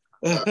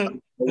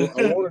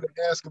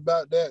ask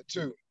about that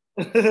too.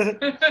 No,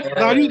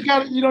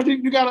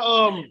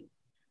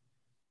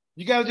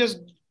 you gotta just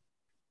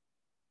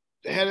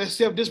have that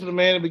self-discipline,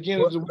 man, and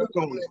begin to work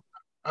on it.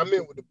 I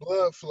meant with the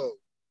blood flow.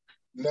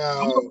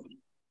 Now,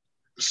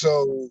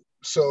 so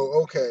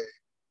okay.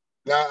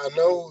 Now I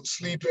know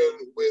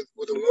sleeping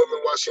with a woman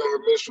while she's on her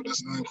menstrual,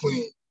 that's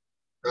unclean.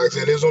 Like I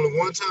said, there's only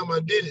one time I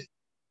did it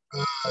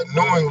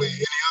knowingly, any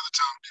other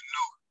time I didn't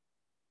know it.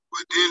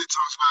 But then it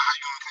talks about how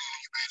you're unclean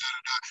and you bathe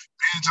da.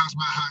 Then it talks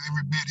about how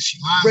every bed that she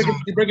lies on.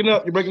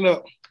 You're breaking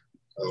up.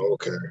 Oh,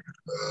 okay.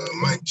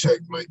 Mic check.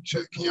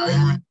 Can y'all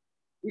hear me?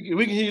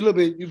 We can hear you a little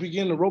bit. You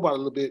begin the robot a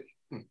little bit.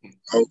 Okay.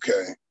 Hold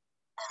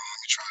on, let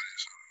me try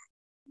this.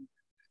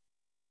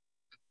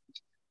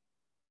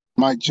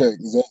 Mic check.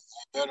 Is that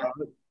better?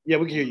 Yeah,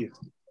 we can hear you.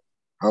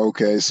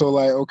 Okay. So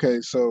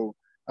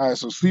all right,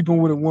 so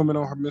sleeping with a woman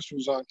on her menstrual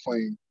is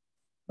unclean.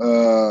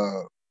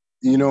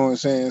 You know what I'm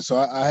saying? So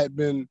I had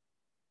been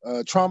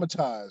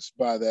traumatized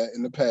by that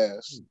in the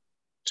past,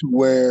 to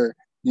where,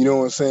 you know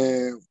what I'm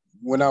saying,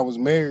 when I was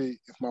married,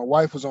 if my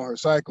wife was on her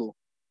cycle,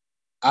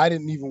 I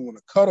didn't even want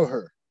to cuddle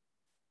her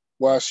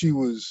while she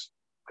was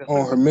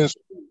on her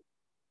menstrual.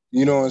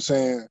 You know what I'm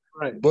saying?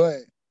 Right. But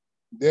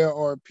there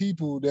are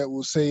people that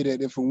will say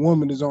that if a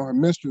woman is on her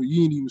menstrual,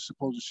 you ain't even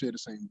supposed to share the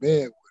same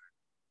bed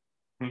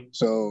with her.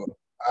 So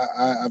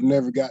I've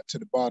never got to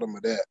the bottom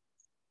of that.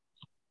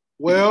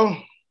 Well,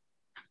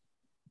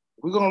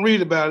 we're going to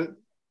read about it,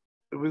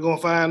 and we're going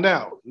to find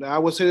out. Now, I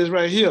would say this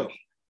right here.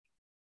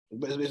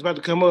 It's about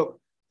to come up.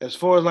 As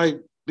far as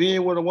like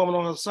being with a woman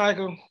on her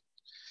cycle,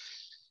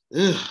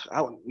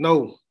 I would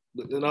know.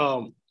 But then,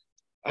 I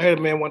heard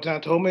a man one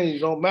time told me it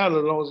don't matter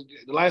as long as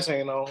the lights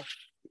ain't on.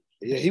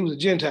 Yeah, he was a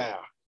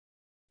Gentile.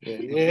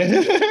 Yeah,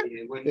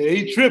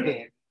 he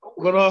tripping.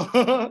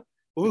 But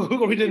we're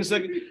gonna read that in a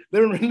second.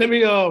 Let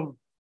me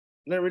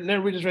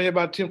read this right here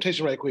about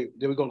temptation right quick.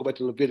 Then we're gonna go back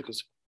to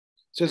Leviticus.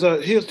 It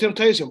says, here's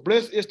temptation.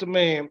 Blessed is the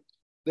man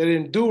that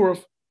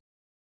endureth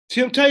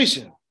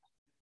temptation.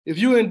 If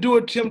you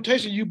endure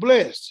temptation, you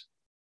blessed,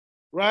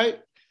 right?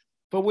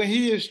 But when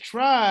he is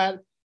tried,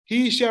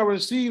 he shall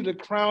receive the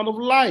crown of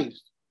life,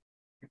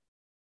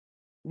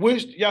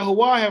 which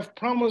Yahuwah have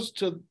promised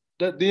to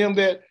them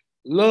that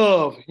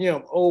love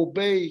him,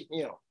 obey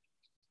him.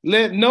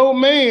 Let no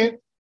man,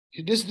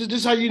 this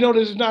is how you know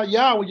this is not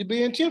Yah when you're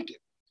being tempted.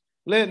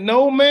 Let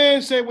no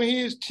man say when he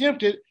is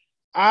tempted,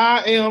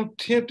 I am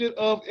tempted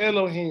of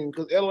Elohim,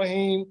 because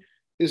Elohim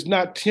is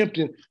not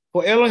tempting.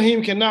 For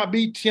Elohim cannot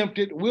be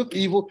tempted with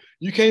evil.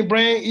 You can't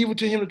bring evil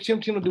to him to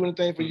tempt him to do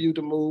anything for you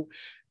to move.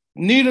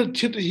 Neither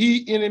tempted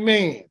he any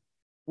man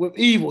with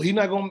evil. He's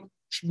not going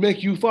to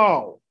make you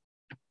fall.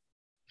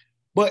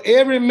 But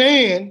every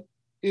man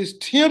is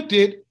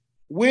tempted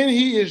when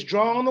he is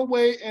drawn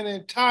away and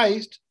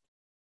enticed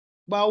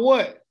by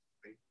what?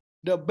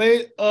 The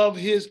bait of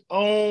his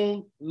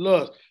own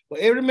lust. But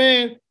every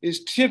man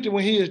is tempted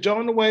when he is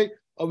drawn away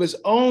of his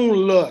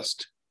own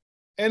lust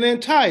and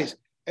enticed.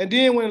 And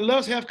then when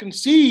lust have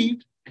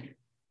conceived,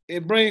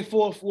 it brings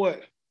forth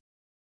what?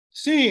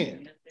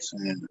 Sin.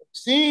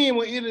 Sin,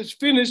 when it is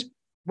finished,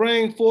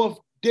 brings forth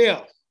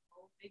death.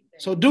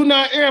 So do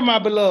not err, my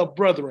beloved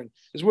brethren.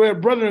 It's where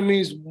brethren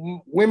means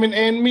women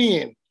and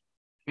men.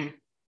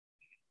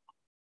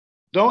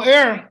 Don't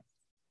err,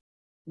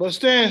 but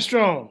stand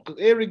strong,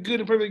 because every good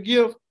and perfect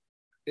gift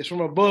is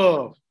from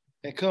above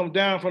and come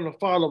down from the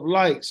Father of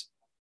lights,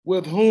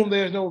 with whom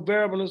there is no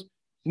variableness,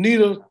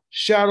 neither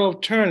shadow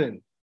of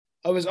turning.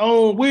 Of his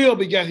own will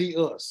begat he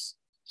us.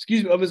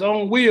 Of his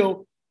own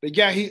will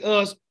begat he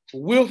us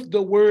with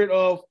the word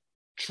of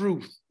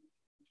truth,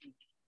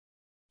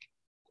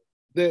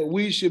 that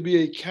we should be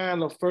a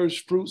kind of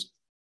first fruits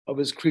of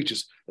his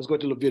creatures. Let's go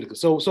to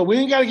Leviticus. So we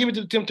ain't got to give it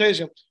to the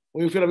temptation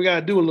when we feel like we got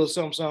to do a little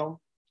something.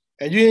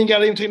 And you ain't got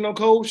to even take no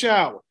cold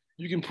shower.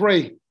 You can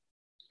pray,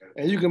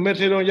 and you can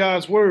meditate on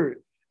Yah's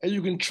word, and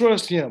you can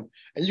trust him,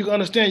 and you can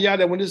understand, Yah,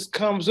 that when this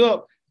comes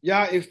up,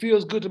 Yah, it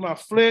feels good to my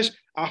flesh.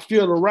 I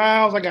feel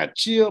aroused. I got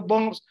chill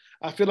bumps.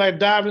 I feel like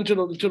diving into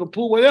the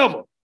pool,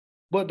 whatever.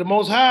 But the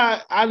Most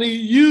High, I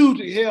need you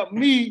to help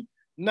me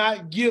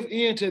not give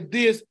in to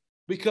this,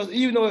 because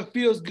even though it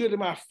feels good to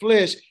my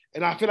flesh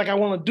and I feel like I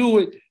want to do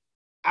it,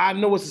 I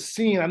know it's a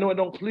sin. I know it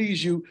don't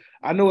please you.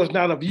 I know it's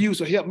not of you.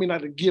 So help me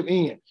not to give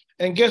in.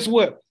 And guess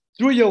what?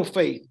 Through your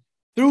faith,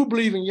 through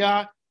believing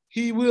Yah,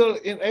 he will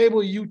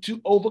enable you to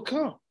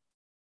overcome.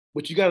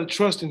 But you got to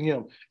trust in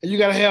him. And you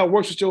got to have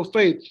works with your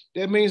faith.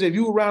 That means if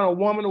you're around a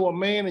woman or a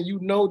man and you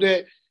know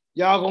that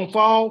y'all going to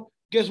fall,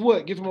 guess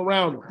what? Get from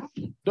around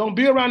them. Don't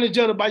be around each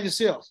other by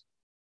yourself.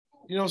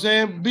 You know what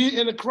I'm saying? Be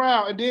in the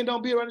crowd, and then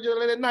don't be around each other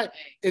late at night.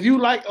 If you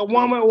like a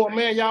woman or a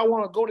man, y'all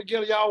want to go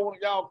together,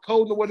 y'all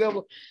coding or whatever,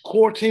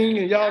 courting,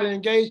 and y'all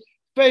engage,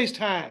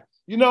 FaceTime.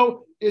 You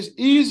know, it's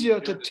easier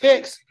to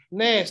text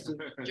nasty.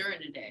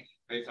 During the day.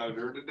 FaceTime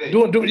during the day.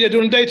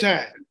 During the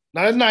daytime.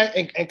 Not at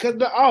night, and cut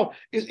that off.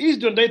 It's easy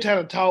during the daytime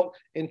to talk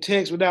and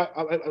text without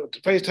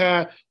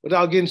FaceTime,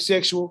 without getting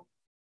sexual.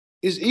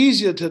 It's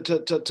easier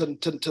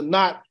to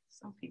not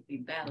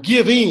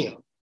give in,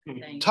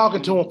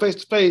 talking to them face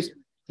to face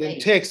than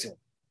texting,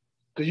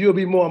 because you'll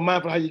be more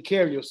mindful how you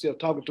carry yourself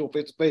talking to them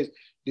face to face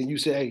than you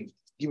say, "Hey,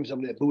 give me some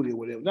of that booty" or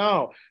whatever.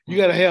 No, you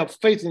got to have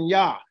faith in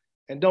Yah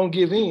and don't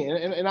give in.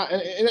 And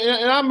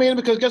I mean,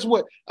 because guess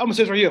what? I'm gonna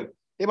say this right here.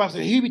 Everybody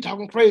say he be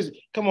talking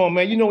crazy. Come on,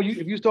 man. You know,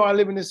 if you start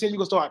living in sin, you're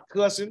gonna start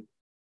cussing,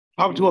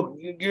 talking to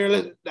a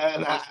girl.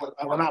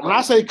 When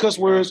I say cuss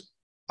words,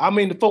 I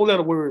mean the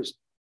 4-letter words.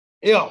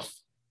 F.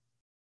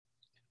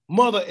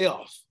 Mother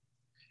F.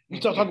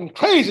 You start talking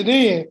crazy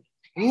then.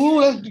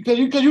 Ooh, that's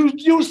because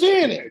you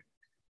seeing it.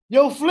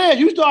 Your flesh,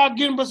 you start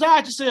getting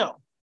beside yourself.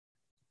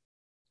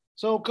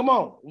 So come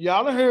on.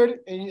 Y'all have heard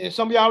it, and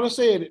some of y'all have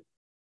said it.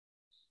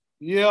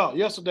 Yeah,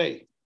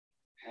 yesterday.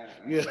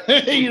 Yeah,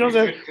 you know what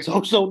I'm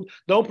saying? So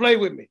don't play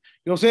with me.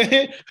 You know what I'm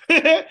saying?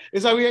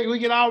 It's like we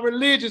get all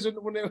religious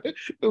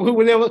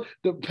whenever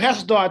the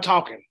pastor start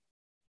talking.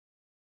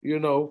 You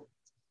know,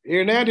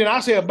 here now and then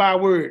I say a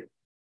bad word.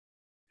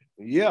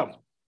 Yeah,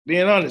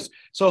 being honest.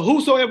 So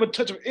whosoever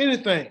touch of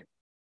anything,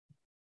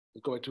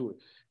 let's go into it.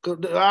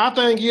 Because our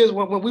thing is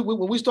when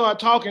we start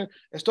talking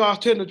and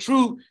start telling the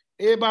truth,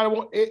 everybody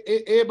want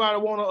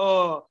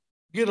to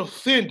get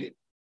offended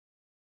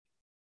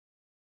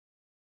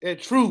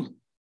at truth.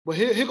 But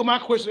here go my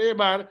question to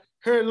everybody.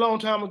 Heard it a long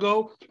time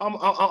ago. I'm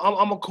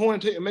gonna coin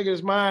it and make it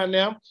as mine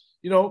now.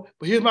 You know,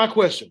 but here's my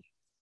question.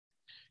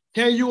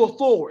 Can you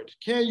afford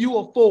to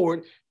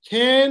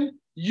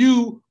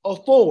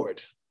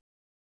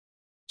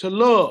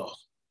love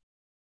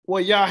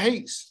what Yah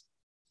hates?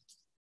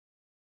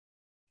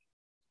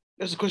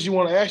 That's the question you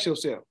want to ask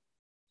yourself.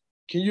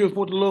 Can you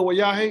afford to love what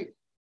Yah hate?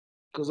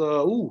 Because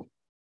you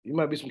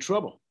might be some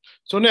trouble.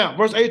 So now,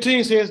 verse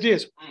 18 says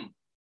this.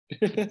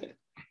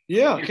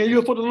 Yeah, can you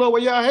afford to love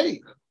what Yah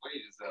hate?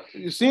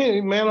 You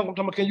see, man, I'm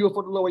talking about, can you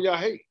afford to love what Yah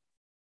hate?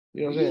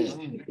 You know what I'm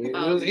saying?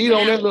 Eat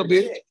on that a little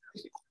bit.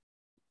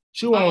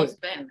 Chew on it.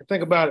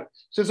 Think about it.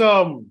 Since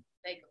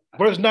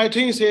verse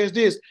 19 says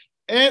this,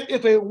 and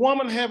if a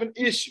woman have an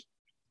issue,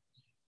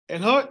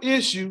 and her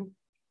issue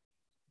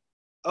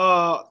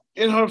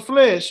in her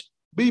flesh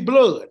be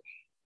blood,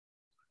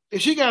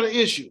 if she got an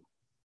issue.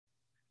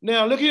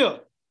 Now look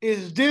here,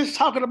 is this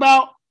talking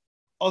about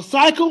a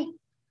cycle?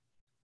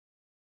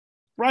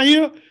 Right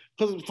here?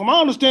 Because from my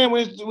understanding,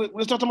 when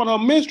it's talking about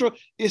her menstrual,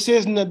 it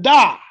says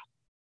Nadah.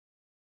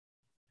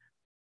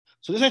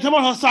 So this ain't talking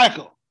about her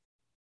cycle.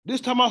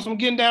 This talking about some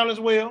getting down as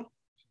well.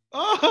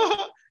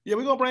 Yeah,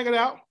 we're going to bring it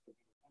out.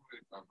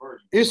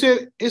 It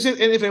said,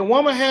 and if a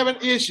woman have an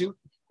issue,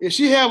 if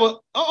she have a,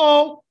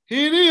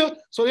 here it is.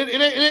 So it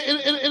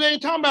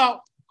ain't talking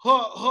about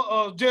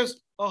her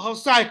just her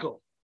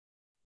cycle.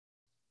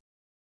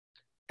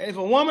 And if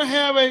a woman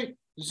have a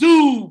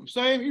zoob,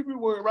 same Hebrew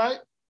word, right?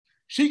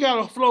 She got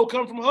a flow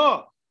come from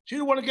her. She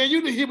don't want to get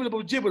you the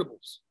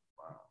hibbitables.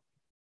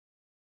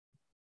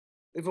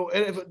 This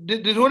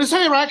is what it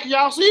say, right? Can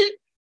y'all see it?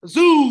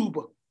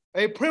 Zoob,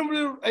 a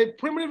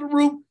primitive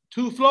root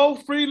to flow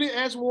freely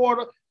as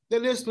water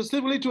that is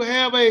specifically to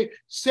have a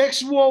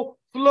sexual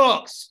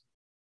flux.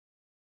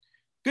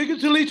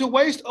 Figuratively, to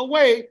waste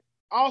away,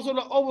 also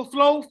to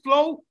overflow,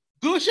 flow,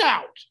 gush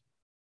out.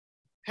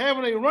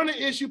 Having a running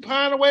issue,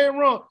 pine away and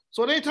run.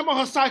 So they ain't talking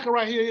about her cycle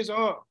right here, is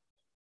her.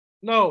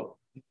 No,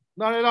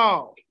 not at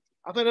all.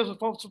 I think that's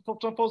what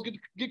some folks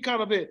get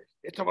caught up in.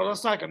 It's talking about her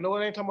cycle. No,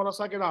 it ain't talking about her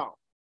cycle at all.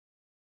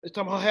 It's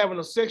talking about her having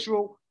a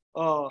sexual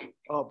a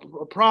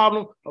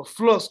problem, a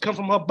flux come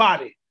from her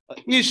body,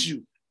 an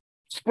issue,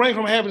 spring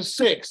from having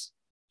sex.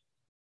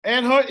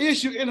 And her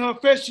issue in her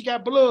flesh, she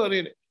got blood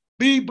in it.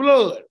 Be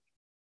blood.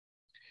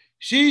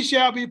 She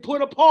shall be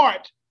put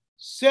apart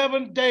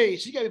 7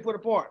 days. She got to be put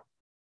apart.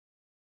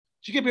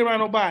 She can't be around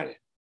nobody.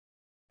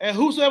 And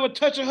whosoever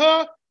touching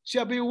her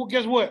shall be,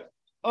 guess what?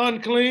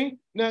 Unclean.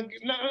 Now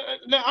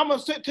I'm going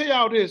to tell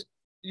y'all this.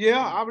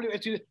 Yeah, I believe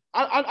that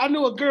I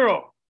knew a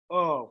girl.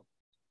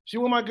 She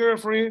was my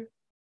girlfriend.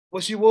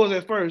 Well, she was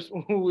at first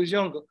when we was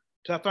younger.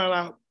 Till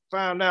I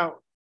found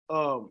out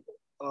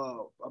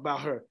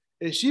about her.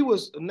 And she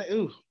was,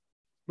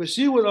 but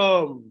she would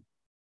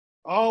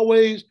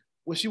always,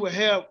 when she would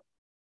have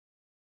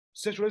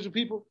sexual relations with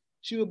people,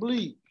 she would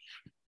bleed.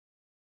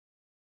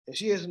 And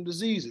she had some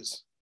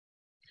diseases.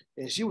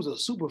 And she was a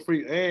super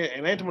freak.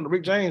 And ain't from the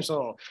Rick James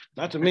song,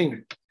 not to me.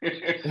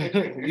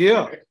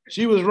 Yeah,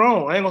 she was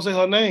wrong. I ain't gonna say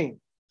her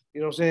name. You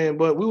know what I'm saying?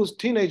 But we was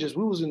teenagers.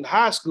 We was in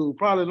high school,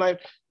 probably ninth,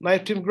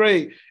 10th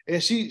grade.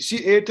 And she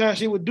every time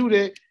she would do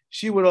that,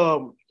 she would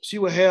have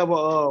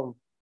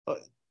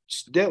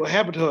that would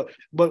happen to her.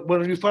 But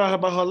when you find out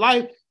about her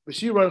life, but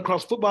she run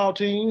across football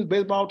teams,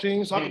 baseball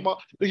teams, soccer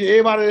ball.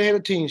 Everybody that had a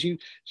team,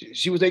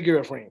 she was their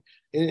girlfriend.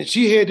 And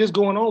she had this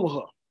going on with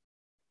her.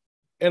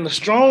 And a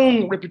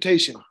strong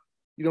reputation,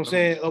 you know what I'm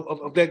saying,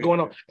 of that going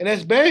on. And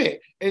that's bad.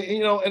 And you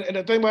know, and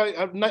the thing about it,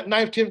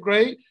 9th, 10th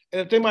grade,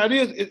 and the thing about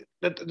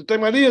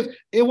it is,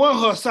 it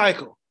wasn't her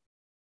cycle.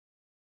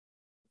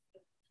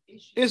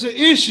 It's an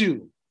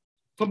issue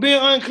from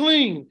being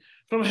unclean,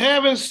 from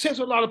having sex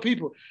with a lot of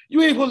people.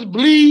 You ain't supposed to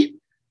bleed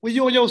when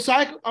you on your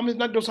cycle. I mean,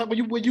 not your cycle,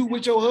 when you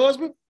with your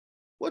husband.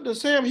 What the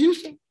Sam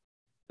Houston?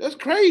 That's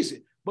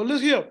crazy. But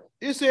look here,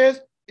 it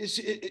says,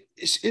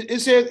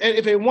 it says, and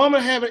if a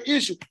woman have an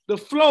issue, the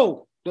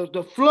flow,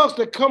 the flux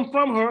that come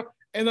from her,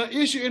 and the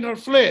issue in her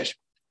flesh,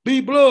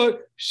 be blood,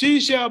 she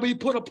shall be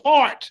put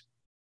apart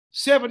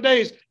 7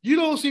 days. You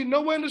don't see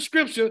nowhere in the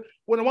scripture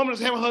when a woman is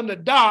having her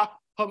nadah,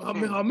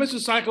 her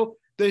menstrual cycle,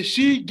 that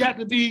she got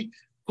to be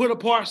put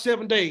apart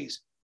 7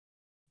 days.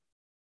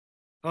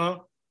 Huh?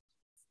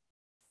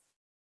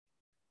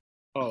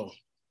 Oh.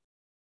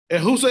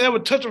 And whosoever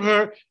toucheth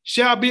her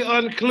shall be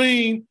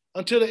unclean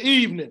until the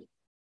evening.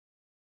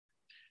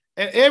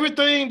 And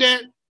everything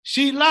that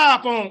she lie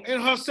upon in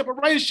her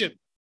separation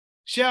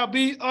shall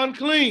be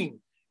unclean.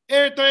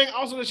 Everything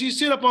also that she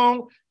sit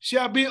upon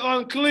shall be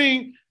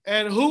unclean.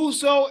 And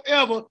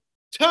whosoever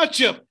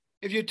toucheth,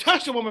 if you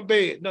touch the woman's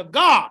bed, now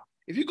God,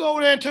 if you go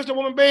over there and touch the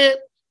woman's bed,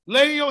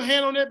 lay your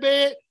hand on that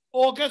bed,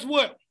 or guess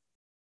what?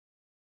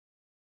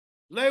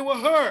 Lay with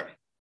her.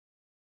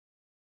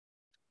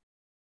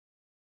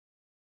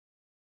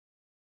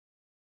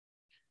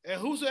 And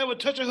whosoever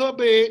toucheth her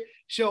bed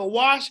shall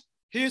wash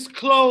his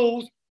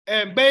clothes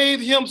and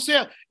bathe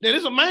himself. Now,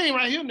 there's a man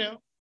right here now.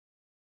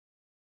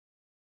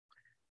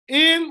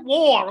 In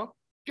water,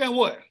 guess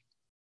what?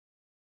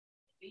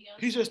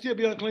 He should still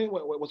be unclean.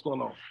 What's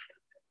going on?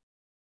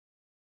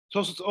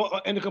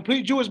 So in the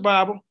complete Jewish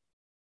Bible,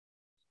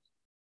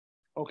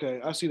 okay,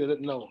 I see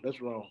that. No,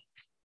 that's wrong.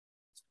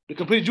 The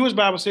complete Jewish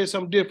Bible says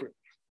something different.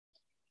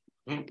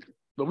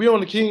 But we on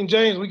the King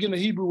James, we getting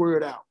the Hebrew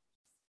word out.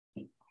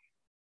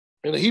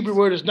 And the Hebrew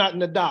word is not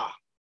nadah.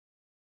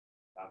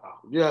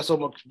 Yeah,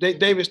 so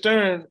David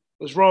Stern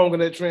was wrong in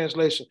that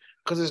translation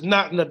because it's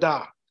not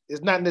nadah.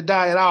 It's not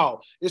nadah at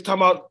all. It's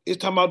talking about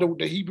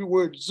the Hebrew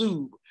word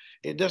zub.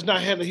 It does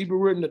not have the Hebrew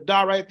word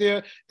nadah right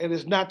there, and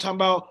it's not talking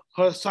about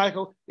her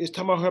cycle. It's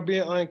talking about her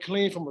being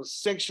unclean from a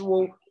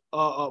sexual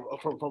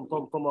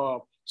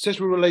from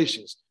sexual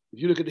relations.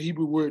 If you look at the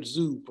Hebrew word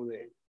zub for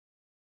that,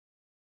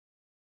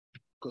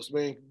 because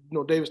man, you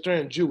know David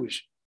Stern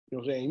Jewish. You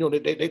know what I'm saying? You know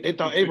they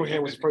thought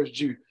Abraham was the first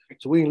Jew,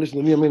 so we ain't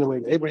listening to him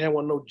anyway. Abraham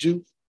wasn't no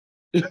Jew.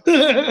 He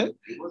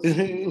was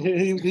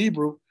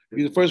Hebrew.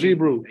 He was the first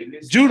Hebrew.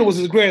 Judah was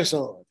his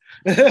grandson.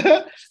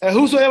 And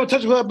whosoever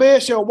touches her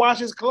bed shall wash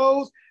his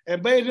clothes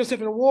and bathe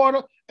himself in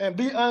water and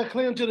be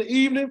unclean until the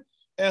evening.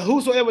 And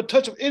whosoever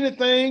toucheth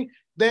anything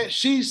that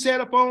she sat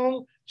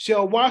upon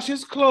shall wash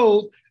his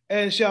clothes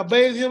and shall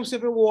bathe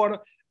himself in water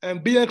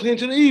and be unclean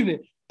until the evening.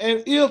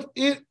 And if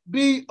it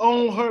be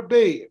on her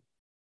bed,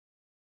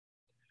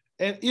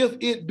 and if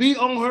it be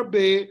on her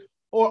bed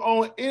or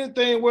on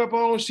anything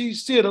whereupon she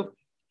sitteth,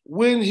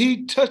 when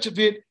he toucheth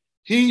it,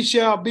 he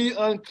shall be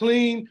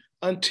unclean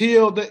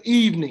until the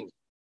evening.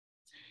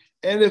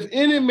 And if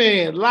any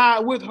man lie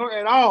with her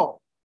at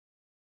all,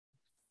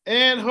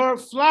 and her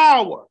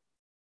flower,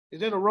 is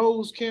that a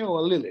rose, Ken, or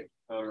a lily?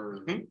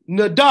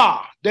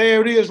 Nadah,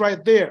 there it is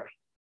right there.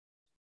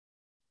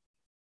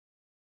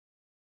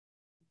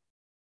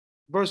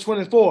 Verse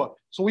 24.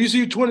 So when you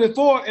see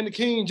 24 in the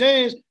King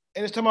James,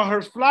 and it's talking about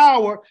her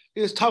flower,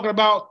 it's talking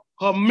about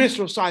her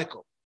menstrual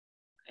cycle.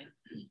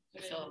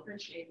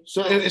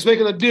 So it's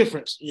making a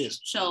difference. Yes.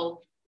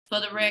 So for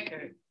the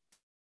record,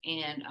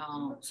 and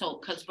so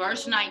because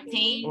verse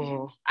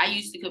 19, I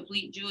used the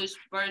complete Jewish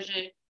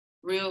version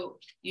real,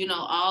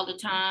 all the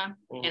time.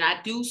 And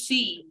I do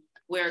see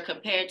where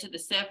compared to the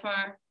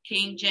Sefer,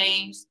 King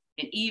James,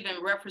 and even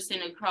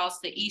referencing across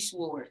the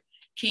eastward,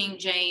 King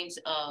James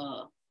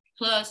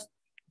plus,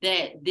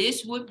 that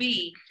this would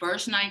be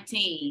verse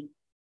 19,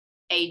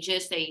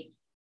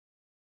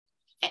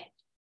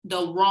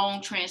 the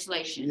wrong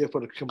translation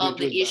for of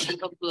the issue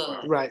of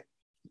blood. Right.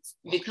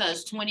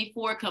 Because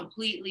 24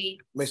 completely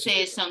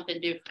says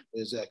something different.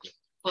 Exactly.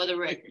 For the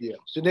record. Yeah.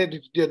 So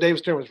David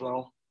Stern was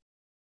wrong.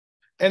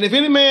 And if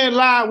any man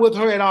lie with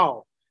her at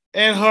all,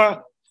 and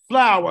her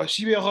flower,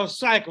 she be her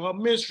cycle, her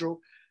menstrual,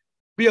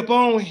 be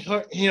upon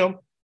him,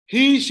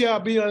 he shall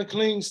be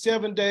unclean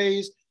 7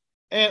 days,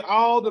 and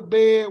all the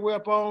bed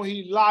whereupon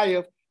he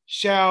lieth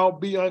shall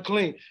be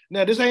unclean.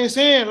 Now, this ain't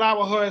saying lie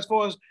with her as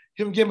far as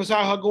him getting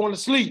beside her going to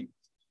sleep.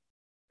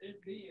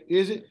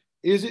 Is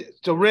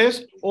it to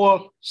rest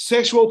or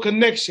sexual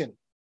connection?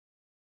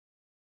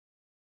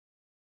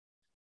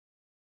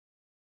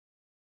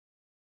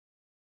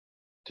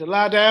 To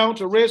lie down,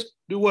 to rest,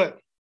 do what?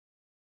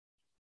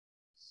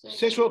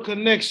 Sexual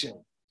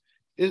connection.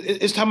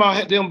 It's talking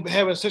about them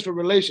having sexual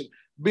relation,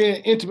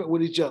 being intimate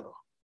with each other.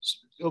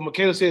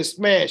 Michaela says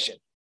smashing.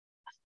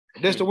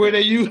 That's the word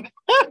they use.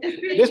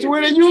 That's the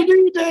word they use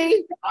these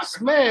days.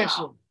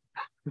 Smashing.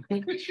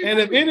 And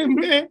if any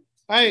man,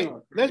 hey,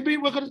 let's be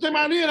what the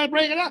out here, let's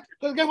break it up.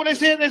 Because guess what they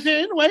said? They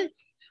said anyway.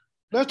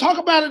 Let's talk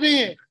about it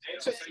then.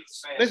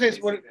 They say,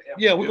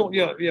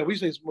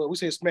 we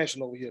say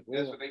smashing over here.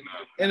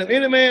 And if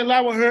any man lie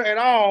with her at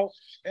all,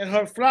 and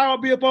her flower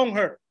be upon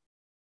her.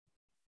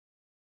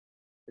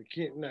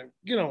 Now,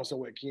 get on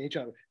somewhere, Ken. He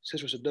trying to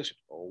sexual seduction.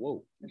 Oh,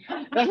 whoa.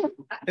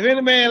 If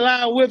any man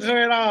lie with her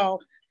at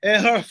all,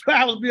 and her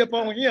flowers be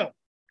upon him,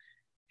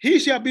 he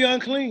shall be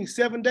unclean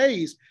 7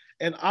 days.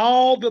 And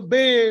all the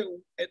bed,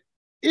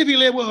 if he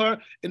live with her,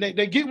 and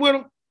they get with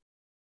him,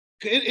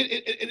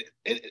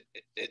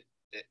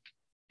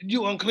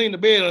 you unclean, the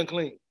bed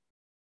unclean.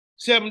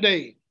 7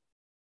 days.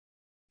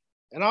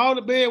 And all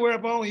the bed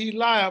whereupon he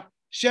lieth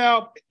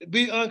shall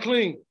be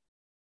unclean.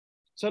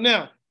 So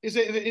now, it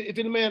says, if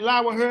any man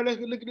lie with her, let's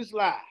look at this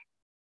lie.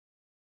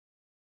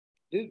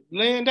 This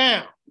laying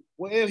down.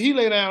 Wherever he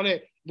lay down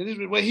at, this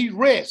is where he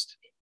rests.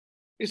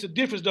 It's a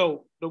difference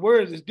though. The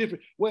word is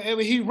different.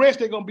 Wherever he rests,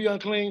 they're going to be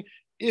unclean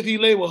if he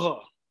lay with her,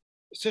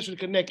 sexually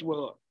connected with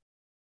her.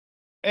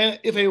 And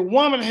if a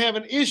woman have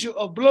an issue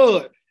of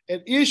blood,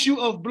 if she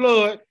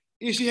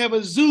have a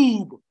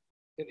zoob,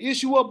 an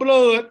issue of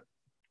blood,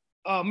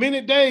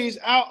 many days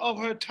out of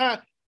her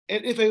time,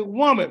 and if a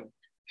woman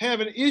have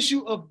an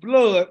issue of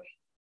blood,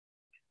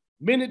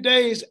 many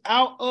days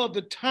out of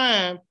the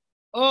time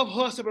of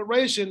her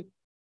separation,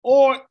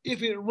 or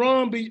if it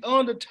run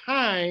beyond the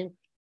time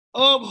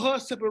of her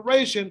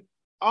separation,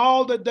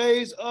 all the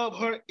days of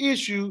her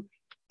issue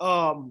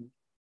of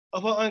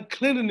her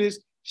uncleanness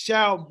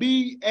shall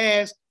be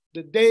as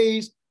the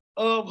days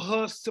of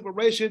her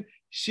separation,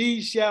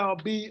 she shall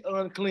be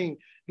unclean.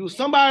 Do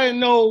somebody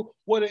know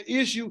what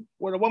a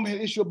woman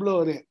had issue of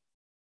blood at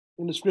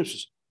in the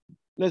scriptures?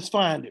 Let's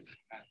find it.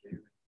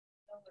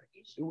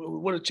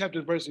 What a chapter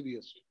and verse it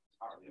is.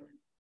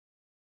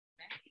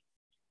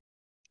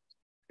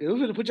 We're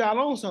going to put y'all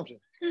on something.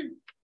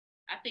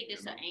 I think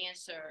this will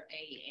answer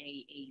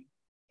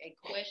a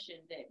question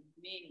that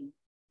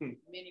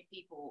many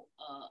people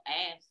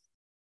ask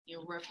in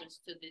reference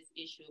to this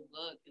issue of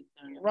blood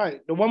concern.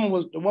 Right. The woman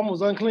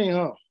was unclean,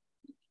 huh?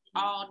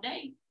 All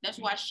day. That's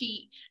why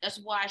she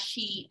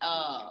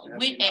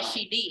went as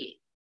she did.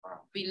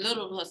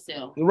 Belittled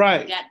herself.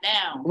 Right. Got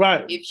down.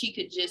 Right. If she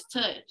could just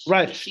touch.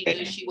 Right. She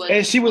knew she wasn't.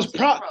 And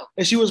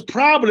she was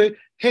probably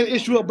had an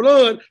issue of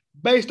blood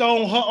based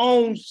on her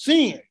own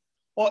sin,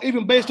 or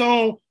even based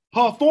on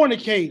her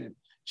fornicating.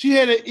 She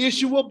had an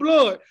issue of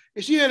blood.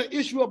 If she had an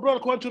issue of blood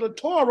according to the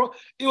Torah,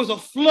 it was a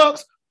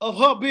flux of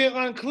her being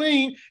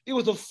unclean. It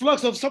was a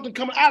flux of something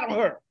coming out of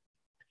her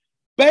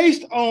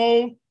based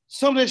on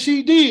something that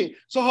she did.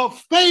 So her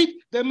faith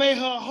that made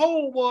her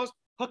whole was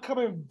her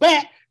coming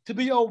back to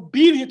be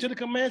obedient to the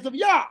commands of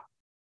Yah.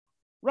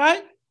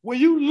 Right? When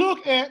you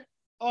look at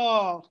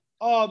the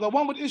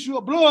one with the issue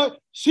of blood,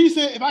 she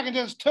said, if I can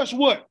just touch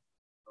what?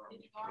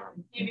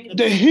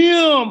 The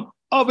hem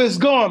of his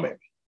garment.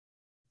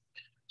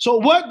 So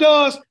what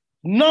does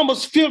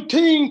Numbers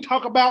 15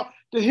 talk about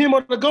the hem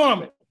of the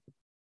garment?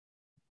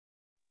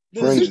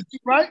 Fringes.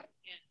 Right?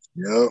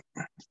 Yep.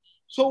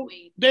 So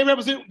they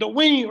represent the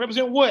wing,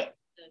 represent what?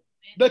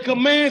 The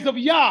commands of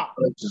Yah.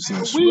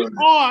 We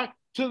are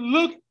to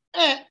look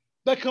at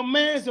the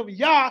commands of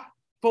Yah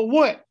for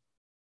what?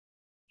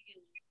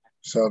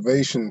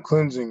 Salvation,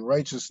 cleansing,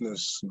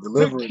 righteousness,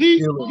 deliverance, to keep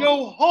healing.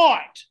 Your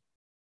heart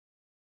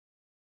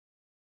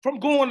from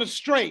going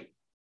astray.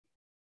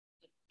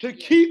 To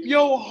keep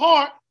your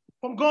heart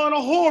from going a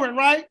whoring,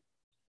 right?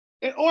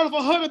 In order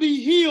for her to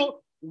be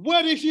healed,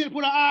 what did she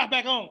put her eyes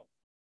back on?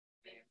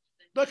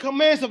 The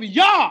commands of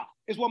Yah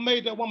is what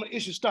made that woman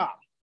issue stop.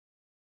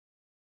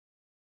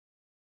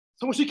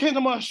 So when she came to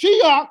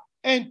Mashiach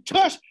and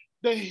touched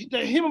the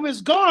hem of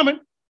his garment,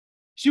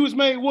 she was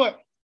made what?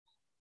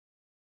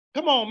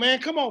 Come on, man,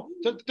 come on.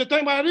 The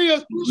thing about it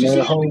is, she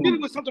was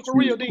dealing with something for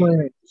real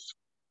then.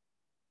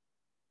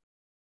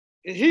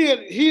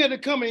 He had to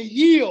come and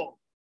heal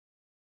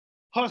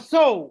her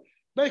soul,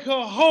 make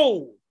her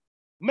whole,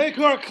 make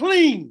her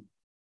clean.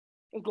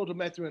 Let's go to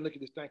Matthew and look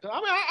at this thing. I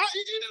mean,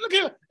 look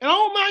here, and I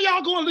don't mind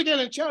y'all going and look at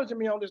it and challenging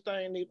me on this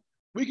thing either.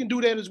 We can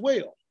do that as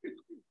well.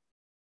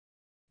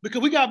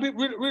 Because we got to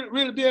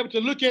really be able to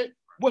look at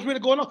what's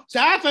really going on. So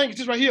I think it's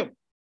just right here.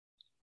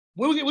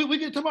 When we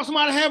get to talk about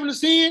somebody having a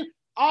sin,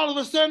 all of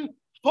a sudden,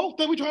 folks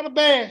think we're trying to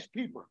bash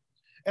people.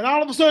 And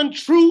all of a sudden,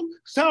 truth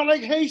sounds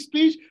like hate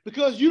speech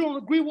because you don't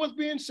agree with what's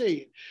being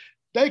said.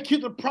 They kill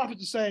the prophet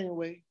the same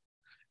way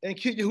and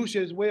kill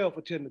Yahushua as well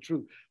for telling the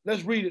truth.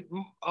 Let's read it.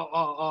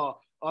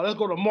 Let's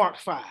go to Mark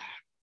 5.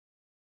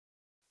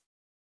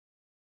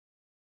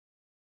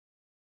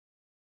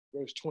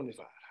 Verse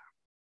 25.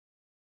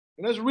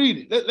 And let's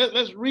read it.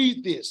 Let's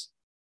read this,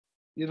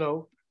 you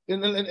know,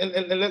 and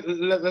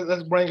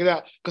let's bring it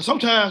out. Because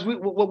sometimes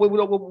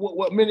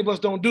what many of us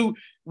don't do,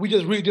 we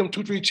just read them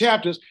 2-3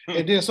 chapters,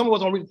 and then some of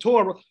us don't read the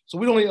Torah, so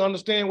we don't even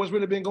understand what's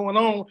really been going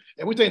on.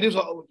 And we think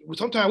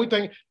sometimes we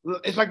think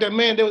it's like that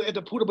man that was at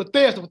the pool of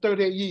Bethesda for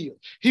 38 years.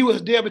 He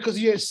was there because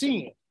he had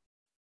sinned.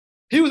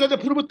 He was at the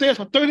pool of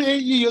Bethesda for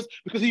 38 years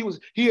because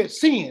he had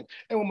sinned.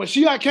 And when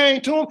Mashiach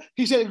came to him,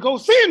 he said, go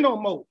sin no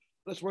more.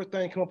 Let's work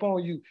thing come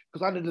upon you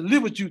because I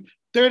delivered you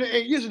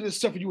 38 years of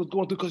this suffering you was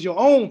going through because your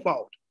own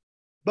fault.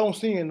 Don't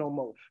sin no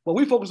more. But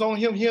we focus on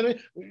him healing.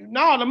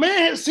 No, the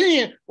man had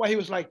sinned while he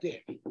was like that.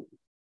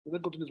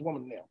 Let's go to this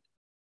woman now.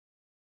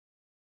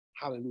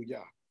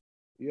 Hallelujah.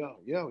 Yeah.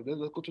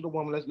 Let's go to the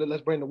woman.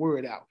 Let's bring the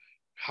word out.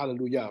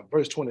 Hallelujah.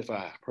 Verse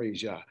 25.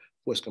 Praise Yah.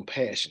 Was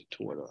compassion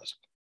toward us.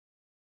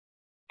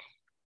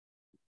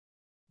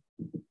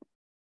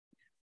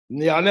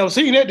 Y'all never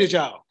seen that, did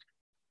y'all?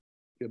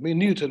 Me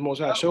new to the Most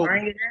High show.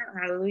 Bring it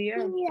out.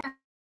 Hallelujah.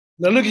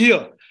 Now look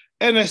here.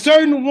 And a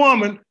certain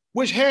woman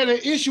which had an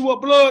issue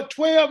of blood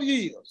 12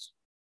 years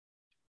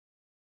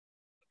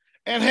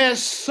and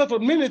has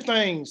suffered many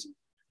things,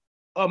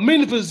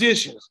 many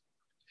physicians.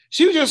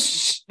 She was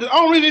just, the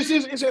only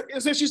reason is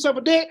that she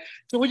suffered that,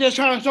 so we're just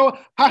trying to show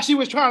how she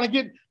was trying to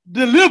get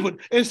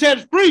delivered and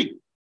set free.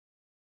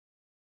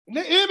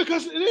 And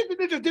because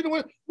it just didn't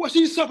want what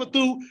she suffered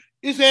through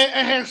is that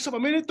it has suffered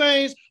many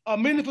things,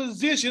 many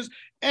physicians,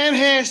 and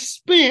has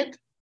spent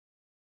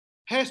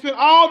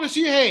all that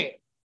she had.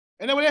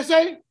 And then what they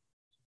say?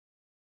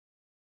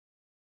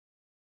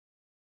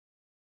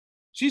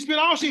 She spent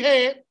all she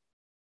had,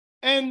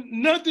 and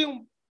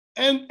nothing,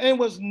 and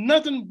was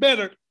nothing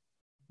better,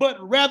 but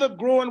rather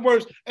growing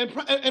worse. And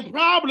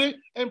probably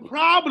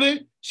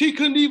she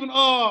couldn't even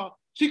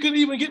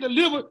get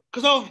delivered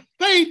because her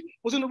faith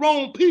was in the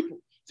wrong people.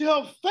 See,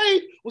 her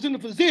faith was in the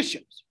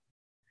physicians.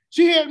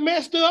 She had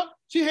messed up.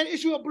 She had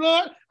issue of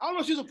blood. I don't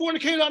know if she's a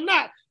fornicator or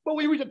not, but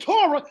when you read the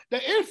Torah,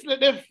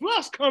 that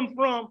flesh comes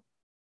from,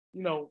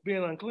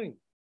 being unclean.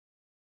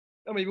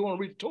 I mean, if you want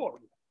to read the Torah,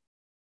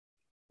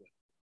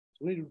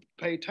 we need to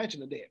pay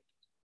attention to that. You know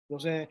what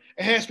I'm saying?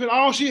 And had spent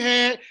all she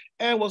had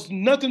and was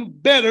nothing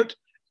bettered,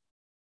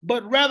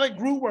 but rather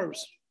grew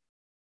worse.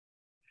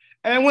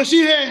 And when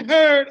she had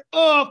heard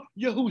of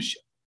Yahushua,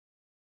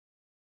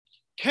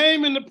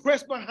 came in the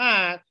press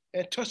behind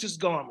and touched his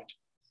garment.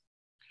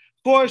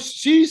 For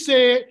she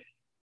said,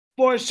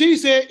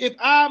 if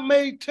I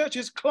may touch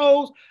his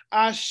clothes,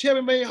 I shall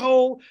be made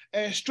whole.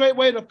 And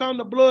straightway the fountain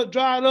of blood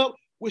dried up,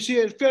 which she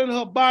had felt in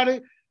her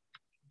body,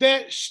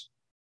 that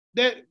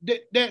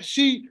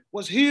she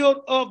was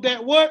healed of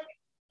that what?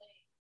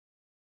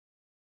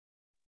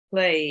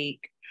 Plague.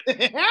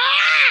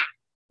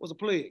 What's a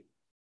plague?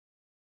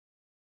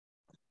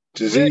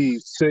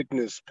 Disease,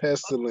 sickness,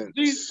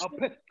 pestilence.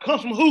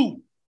 Comes from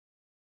who?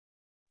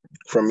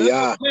 From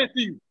Yah.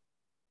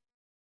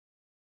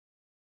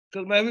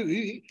 Because man,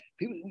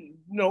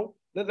 people,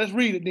 let's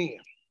read it then.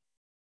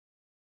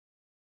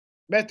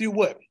 Matthew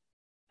what? 9.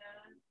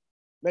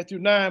 Matthew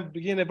 9,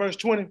 beginning at verse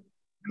 20.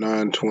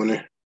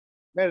 9:20.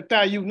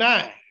 Matthew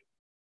 9,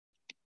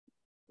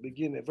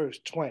 beginning at verse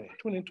 20. Ain't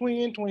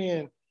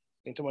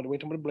talking about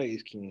the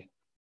blaze, Ken.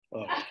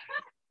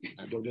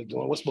 I'm just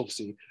doing what's supposed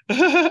to see.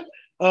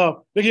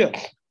 Look here.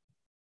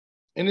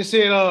 And it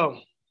said,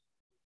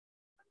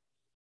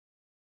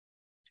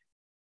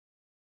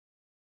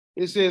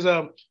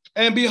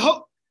 and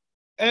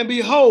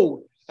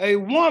behold, a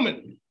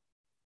woman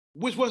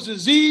which was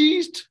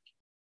diseased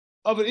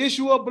of an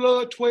issue of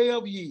blood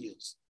 12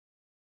 years,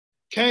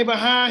 came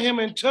behind him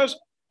and touched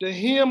the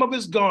hem of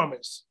his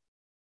garments,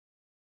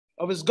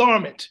 of his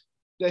garment.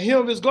 The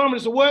hem of his garment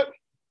is the what?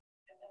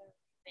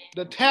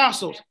 The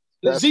tassels,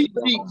 the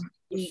zit-zits,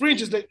 the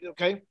fringes,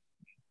 okay?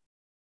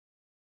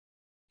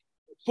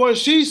 For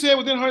she said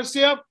within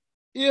herself,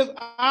 if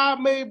I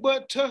may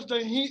but touch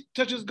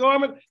his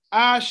garment,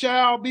 I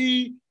shall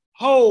be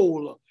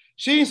whole.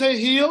 She didn't say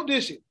healed,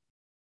 did she?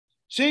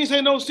 She ain't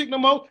say no sick no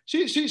more.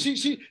 She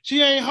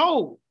ain't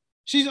whole.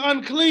 She's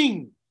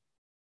unclean.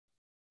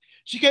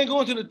 She can't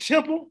go into the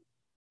temple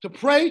to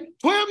pray.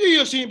 12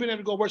 years she ain't been able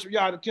to go worship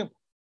Yah in the temple.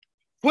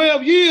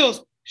 12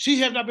 years she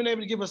has not been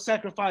able to give a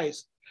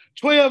sacrifice.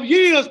 12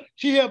 years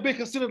she has been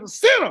considered a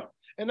sinner.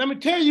 And let me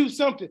tell you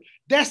something,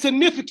 that's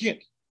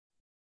significant.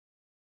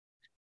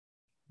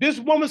 This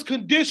woman's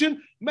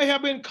condition may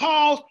have been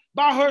caused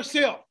by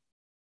herself,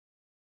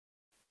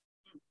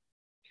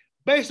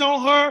 based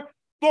on her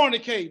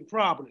fornicating,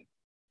 probably.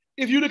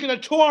 If you look at the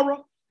Torah,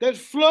 that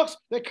flux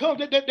that comes,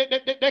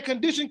 that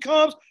condition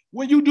comes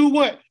when you do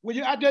what? When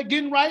you're out there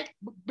getting right,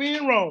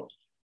 being wrong.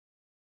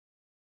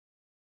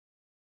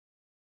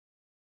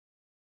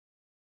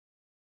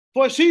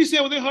 For she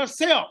said within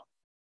herself,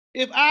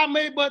 if I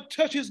may but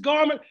touch his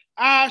garment,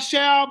 I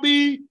shall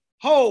be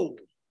whole.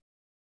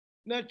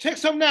 Now check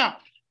something out.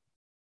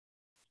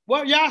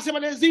 What y'all say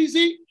about that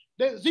ZZ?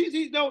 That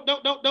ZZ,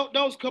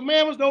 those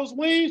commandments, those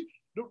wings,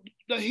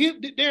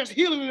 there's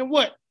healing in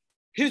what?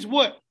 His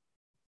what?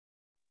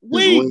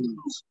 Wings.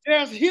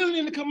 There's healing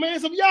in the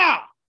commands of Yah.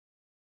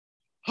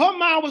 Her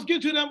mind was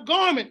getting to them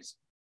garments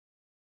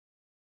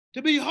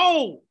to be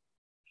whole.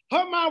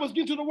 Her mind was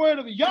getting to the word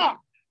of Yah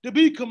to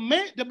be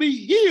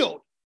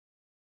healed.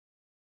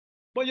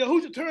 But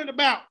Yahusha turned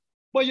about.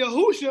 But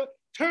Yahusha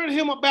turned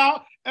him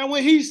about, and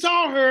when he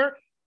saw her,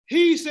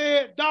 he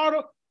said,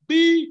 daughter,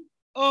 be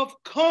of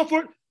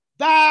comfort,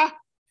 thy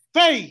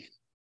faith,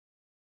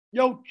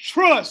 your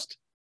trust,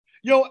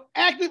 your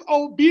active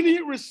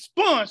obedient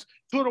response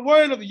to the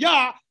word of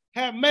Yah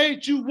have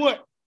made you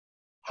what?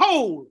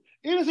 Whole.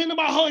 Anything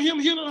about him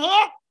healing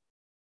her?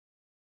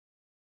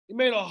 It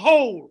made her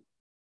whole.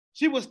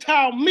 She was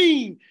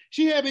Talmud.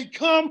 She had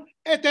become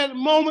at that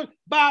moment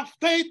by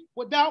faith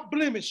without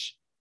blemish.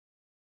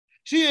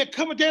 She had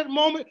come at that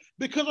moment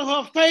because of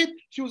her faith.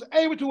 She was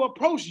able to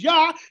approach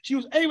Yah. She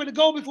was able to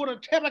go before the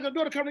tabernacle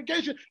door of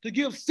congregation to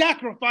give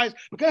sacrifice,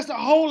 because the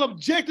whole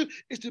objective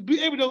is to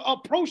be able to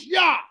approach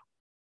Yah.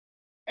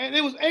 And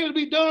it was able to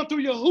be done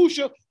through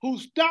Yahusha, who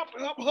stopped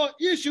up her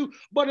issue,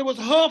 but it was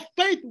her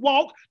faith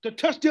walk to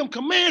touch them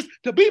commands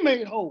to be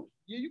made whole.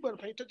 Yeah, you better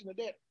pay attention to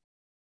that.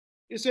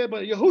 It said,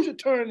 but Yahusha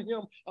turned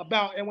him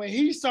about, and when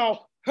he saw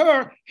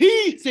her,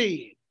 he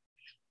said,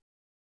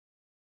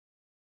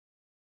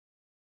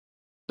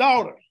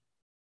 daughter,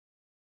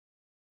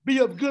 be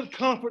of good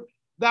comfort,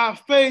 thy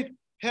faith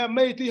have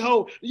made thee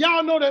whole.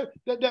 Y'all know that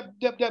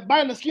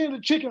biting the skin of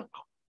the chicken,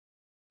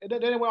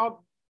 that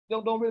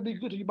don't really be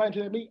good till you bite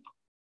into that meat.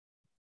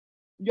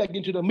 You got to get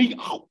into the meat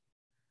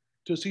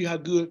to see how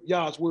good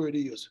Yah's word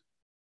is.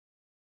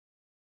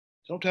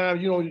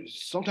 Sometimes,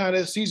 sometimes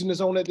that season is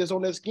on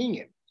that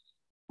skin.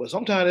 But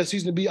sometimes that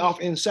season be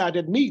off inside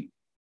that meat.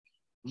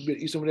 You better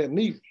eat some of that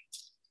meat.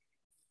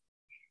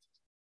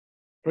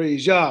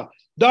 Praise Yah.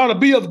 Daughter,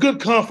 be of good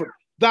comfort.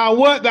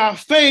 Thy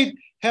faith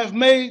have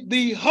made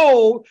thee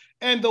whole,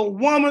 and the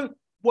woman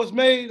was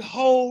made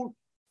whole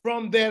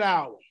from that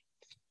hour.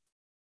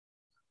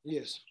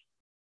 Yes.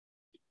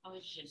 Oh,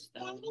 it's just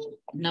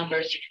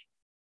Numbers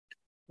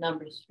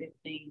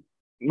 15.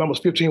 Numbers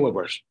 15, what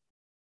verse?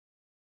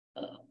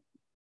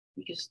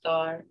 We can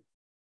start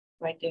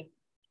right there.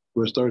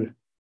 Verse 30.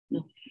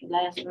 No,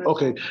 last verse.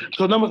 Okay,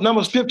 so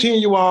Numbers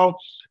 15, you all,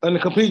 and the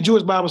complete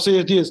Jewish Bible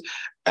says this.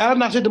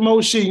 Adonai said to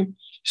Moshe,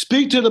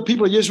 speak to the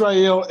people of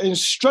Israel,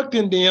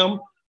 instructing them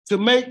to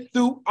make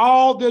through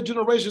all their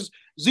generations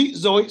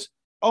zit-zoits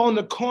on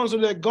the corners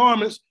of their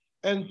garments,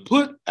 and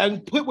put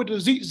with the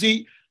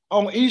zit-zit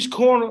on each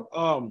corner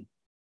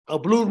a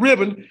blue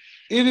ribbon.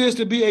 It is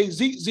to be a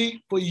zit-zit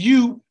for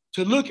you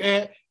to look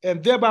at,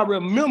 and thereby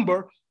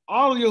remember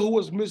all of you who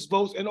was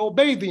mitzvot and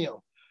obey them,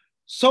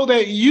 so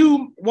that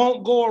you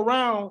won't go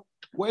around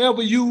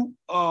wherever your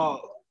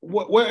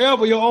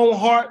own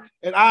heart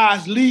and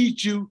eyes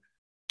lead you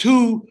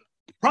to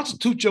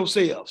prostitute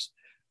yourselves.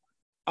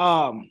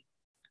 But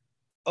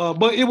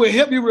it will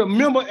help you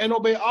remember and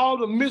obey all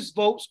the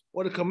mitzvot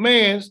or the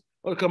commands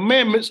or the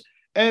commandments,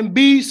 and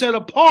be set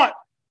apart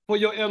for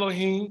your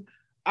Elohim.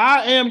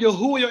 I am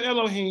Yahuwah your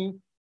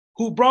Elohim,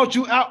 who brought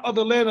you out of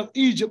the land of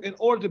Egypt in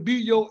order to be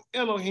your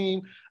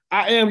Elohim.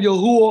 I am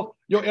Yahuwah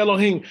your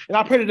Elohim. And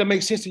I pray that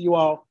makes sense to you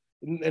all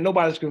and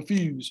nobody's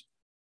confused.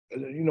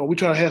 We're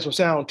trying to have some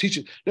sound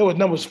teaching. That was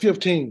Numbers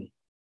 15.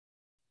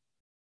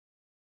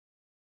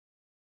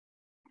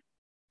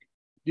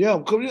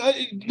 Yeah,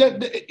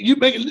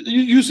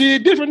 you see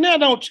it different now,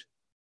 don't you?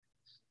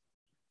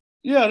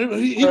 Yeah,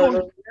 he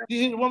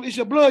want to itch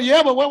your blood.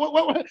 Yeah, but what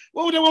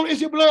would they want to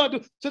itch your blood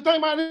do? So the thing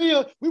about it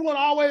is, we want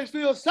to always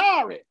feel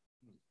sorry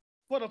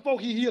for the folk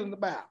he healing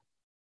about.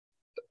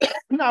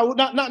 Now,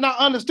 not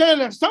understanding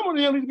that some of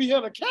them need to be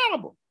held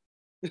accountable.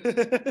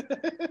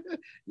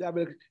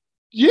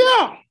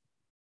 Yeah,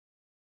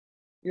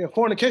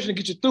 fornication to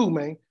get you through,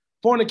 man.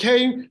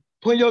 Fornicating,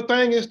 putting your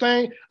thing in this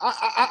thing.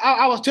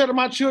 I was telling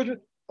my children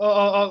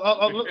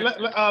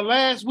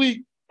last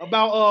week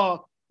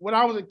about when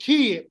I was a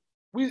kid.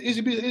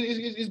 It's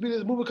been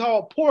this movie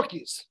called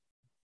Porky's.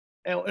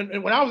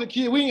 And when I was a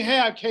kid, we didn't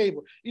have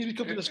cable. It used to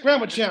come to the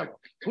Scramble Channel.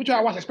 We tried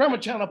to watch the Scramble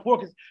Channel of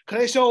Porky's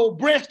because they showed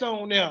breast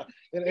on there.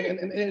 And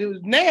it was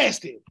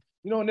nasty.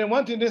 You know, and then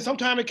one thing, then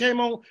sometime it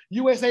came on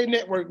USA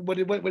Network, but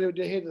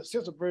they had the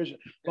censored version.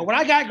 But when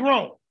I got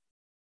grown,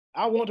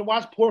 I wanted to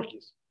watch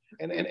Porky's.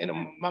 And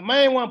my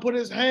main one put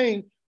his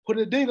hand, put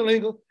a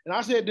dingalingle, and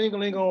I said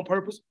dingalingle on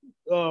purpose,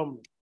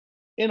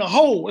 in a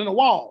hole in the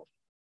wall.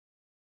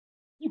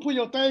 You put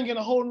your thing in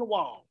a hole in the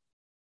wall.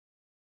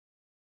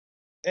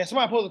 And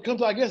somebody supposed to come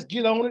to, I guess,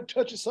 get on it,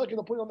 touch it, suck it,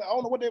 or put it on there. I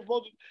don't know what they're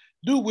supposed to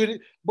do with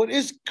it, but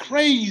it's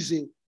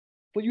crazy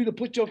for you to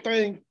put your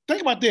thing.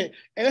 Think about that.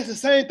 And that's the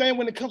same thing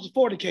when it comes to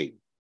fornicating.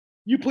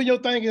 You put your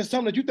thing in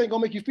something that you think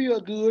gonna make you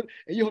feel good,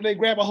 and you hope they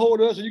grab a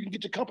hold of it so you can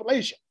get your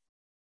compilation.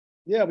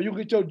 Yeah, but you can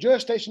get your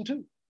judge station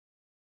too.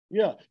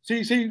 Yeah.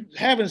 See,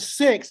 having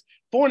sex,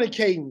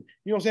 fornicating,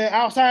 you know what I'm saying,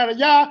 outside of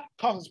y'all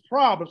causes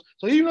problems.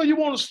 So even though you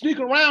want to sneak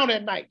around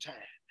at nighttime,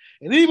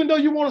 and even though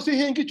you want to sit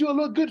here and get you a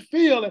little good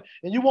feeling,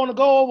 and you want to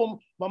go over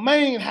my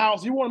main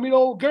house, you want to meet an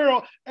old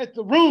girl at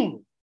the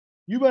room,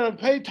 you better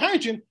pay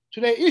attention to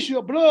that issue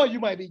of blood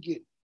you might be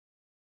getting.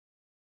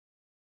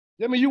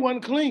 That means you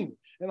wasn't clean.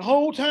 And the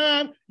whole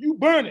time you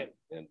burning.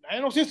 And I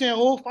ain't no sense saying,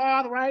 oh,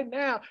 Father, right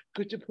now,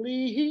 could you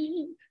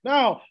please?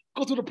 No,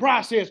 go through the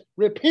process,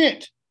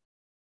 repent,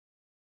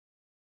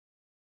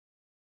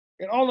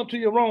 and own up to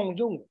your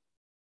wrongdoing.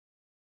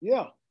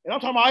 Yeah. And I'm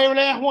talking about every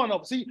last one of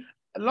them. See,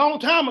 a long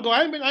time ago,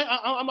 I'm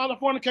not a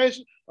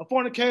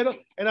fornicator,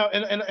 and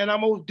I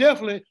most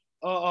definitely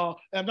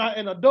am not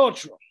an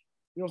adulterer.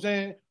 You know what I'm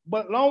saying?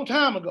 But a long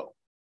time ago,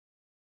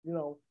 you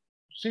know,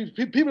 see,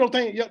 people don't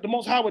think the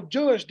Most High would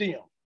judge them,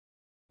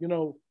 you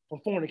know,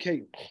 for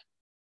fornicating.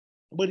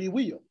 But he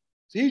will.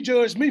 See, he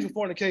judged me for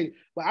fornicating,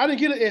 but I didn't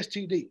get an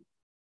STD.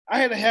 I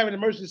had to have an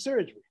emergency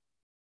surgery.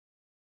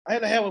 I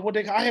had to have what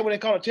they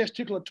call a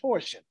testicular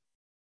torsion.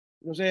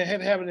 You know what I'm saying? I had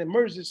to have an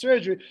emergency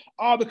surgery,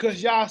 all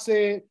because y'all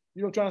said,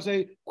 you know, trying to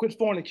say, quit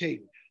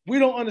fornicating. We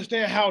don't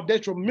understand how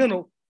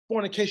detrimental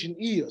fornication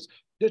is.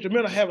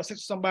 Detrimental having sex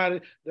with somebody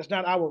that's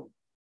not our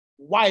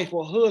wife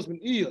or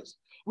husband is.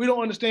 We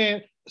don't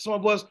understand, some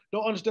of us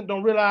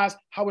don't realize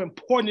how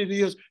important it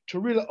is to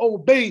really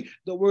obey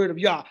the word of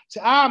Yah. See,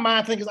 our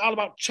mind think it's all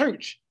about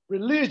church,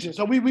 religion.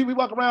 So we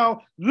walk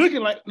around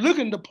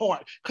looking the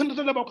part.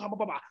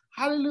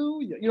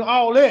 Hallelujah. You know,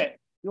 all that.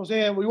 You know what I'm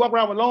saying? We walk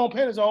around with long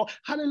panties on,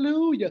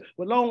 hallelujah,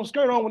 with long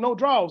skirt on with no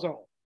drawers on.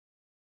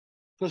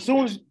 Because as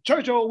soon as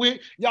church over with,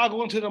 y'all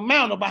go into the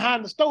mountain or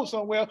behind the stove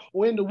somewhere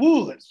or in the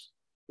woods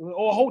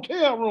or a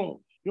hotel room.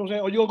 You know what I'm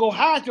saying? Or you'll go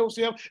hide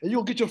yourself and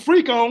you'll get your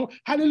freak on.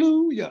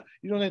 Hallelujah.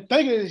 You know what I'm saying?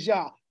 Thinking it's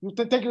y'all. You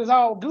thinking it's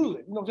all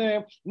good. You know what I'm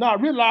saying? Not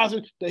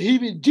realizing the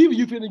heebie-jeebie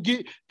you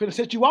finna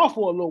set you off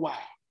for a little while.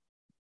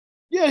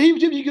 Yeah,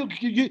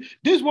 heebie-jeebie, you get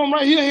this one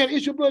right here had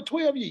issue of blood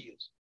 12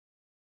 years.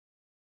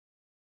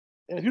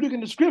 And if you look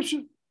in the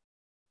scripture,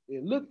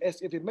 it look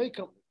as if it may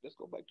come. Let's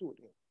go back to it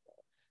then.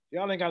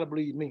 Y'all ain't got to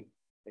believe me.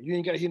 And you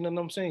ain't got to hear nothing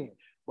I'm saying.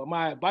 But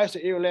my advice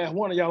to every last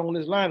one of y'all on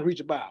this line is read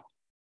your Bible.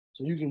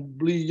 So you can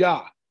believe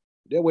y'all.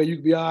 That way you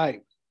can be all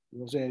right. You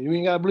know what I'm saying? You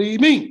ain't got to believe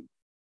me.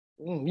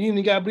 You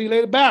ain't got to believe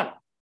Lady Battle.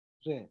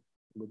 You know what I'm saying?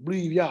 But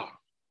believe y'all.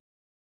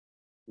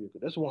 Yeah,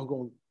 that's the one who's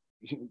going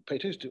to pay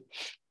attention to.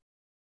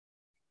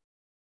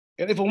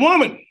 And if a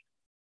woman,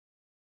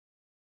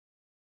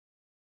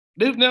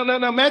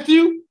 now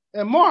Matthew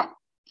and Mark,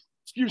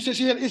 you said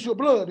she had an issue of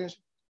blood, didn't she?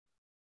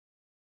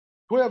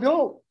 12 years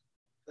old.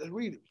 Let's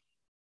read it.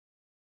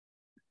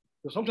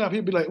 Because sometimes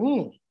people be like,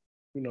 you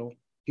know,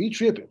 he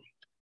tripping.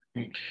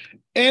 And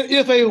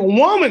if a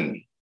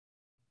woman,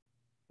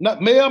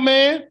 not male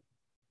man,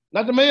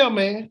 not the male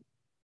man,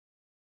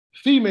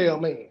 female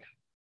man,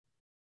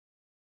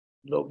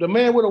 the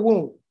man with a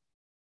womb,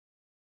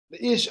 the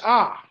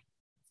Ish'ah.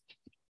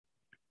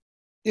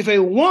 If a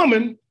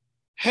woman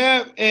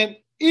have an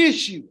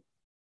issue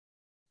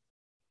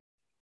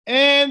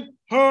and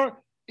her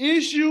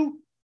issue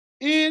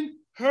in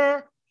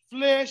her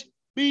flesh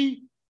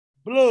be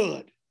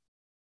blood.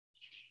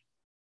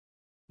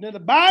 Now the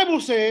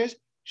Bible says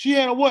she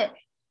had a what?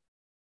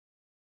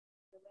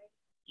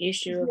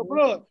 Issue of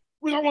blood.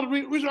 Which I want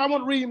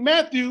to read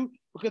Matthew,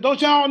 because don't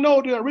y'all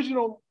know the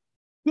original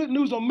good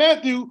news of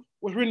Matthew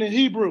was written in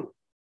Hebrew.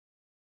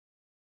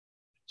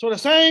 So the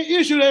same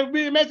issue that would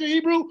be in Matthew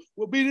Hebrew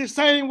will be the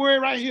same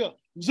word right here,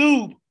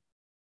 zub.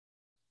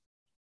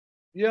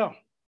 Yeah,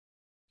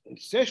 and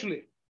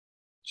sexually,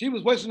 she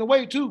was wasting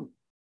away too.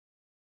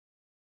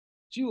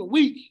 She was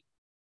weak.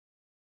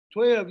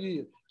 12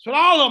 years. Spent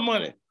all her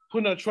money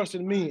putting their trust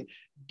in men.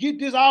 Get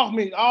this off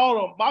me. All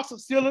the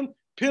amoxicillin,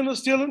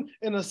 penicillin,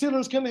 and the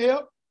ceilings can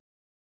help.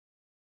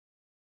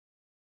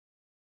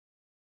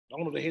 I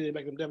don't know if they had it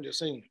back in them just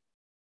saying.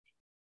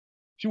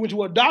 She went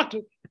to a doctor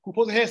who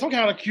supposed to have some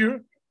kind of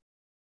cure.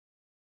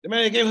 The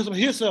man gave her some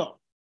hyssop.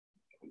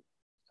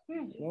 I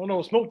don't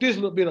know, smoke this a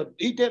little bit, or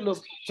eat that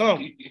little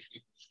something.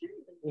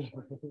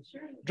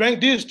 Drink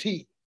this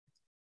tea.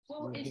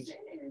 Well, it says,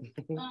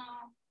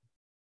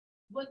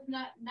 but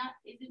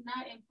is it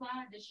not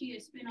implied that she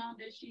had spent all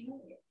that she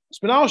had?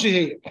 Spent all she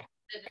had.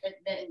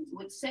 That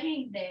with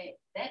saying that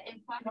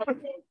implies that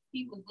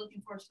he was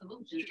looking for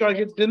solutions. She tried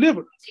to get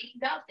delivered.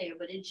 He's out there,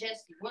 but it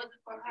just wasn't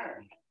for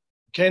her.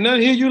 Can't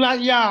none hear you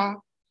like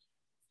y'all.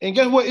 And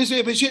guess what? It said,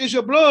 if it's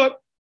your blood,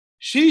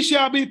 she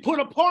shall be put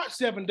apart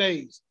 7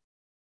 days.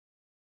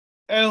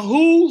 And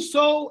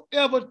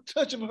whosoever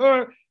toucheth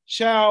her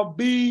shall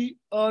be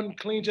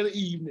unclean till the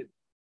evening.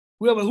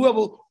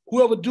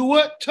 Whoever do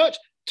what?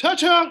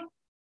 Touch her,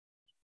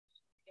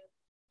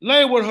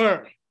 lay with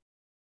her,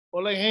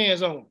 or lay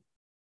hands on her.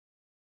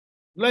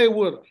 Lay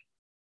with her.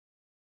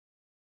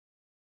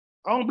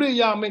 I don't believe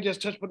y'all men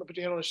just put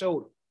your hand on the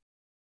shoulder.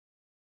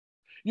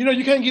 You know,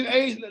 you can't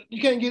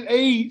get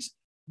AIDS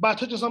by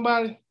touching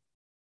somebody.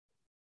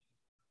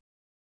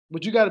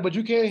 But you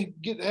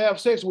can't have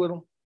sex with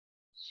them,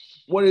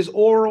 whether it's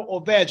oral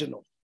or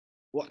vaginal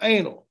or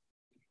anal,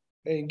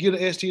 and get an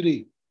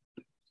STD.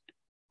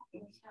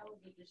 How would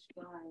you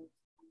describe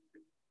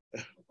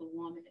the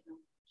woman in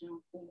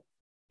John 4?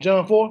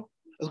 John 4?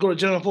 Let's go to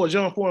John 4.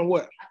 John 4 and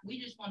what? We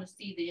just want to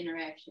see the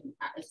interaction.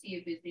 See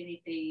if there's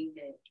anything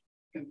that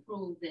can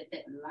prove that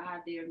lie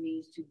there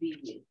means to be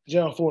with.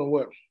 John 4 and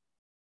what?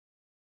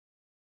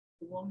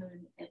 The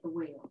woman at the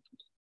well.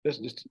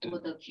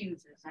 With the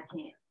accusers. I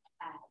can't.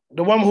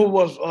 The woman who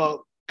was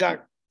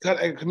got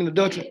committed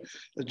adultery.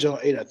 That's John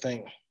 8, I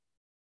think.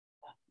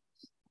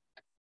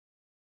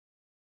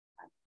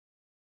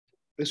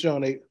 It's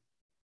John 8.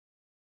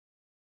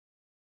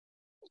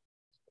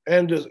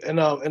 And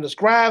the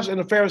scribes and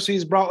the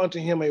Pharisees brought unto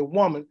him a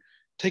woman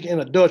taken in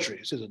adultery.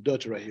 It says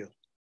adultery right here.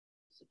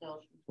 It's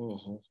adultery.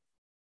 Mm-hmm.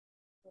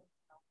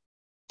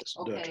 It's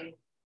okay. Adultery.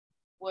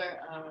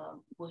 Where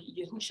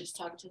Yahushua's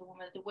talking to the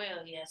woman at the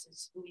well, he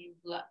asks who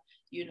the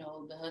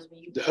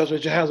husband you. The husband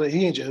at your house,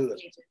 he ain't your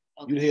husband.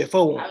 Okay. You had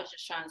 4. I was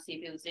just trying to see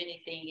if it was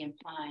anything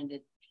implying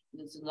that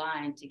it was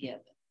lying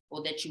together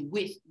or that you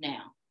with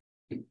now.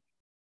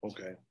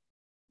 Okay.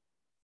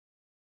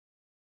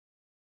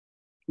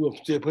 You want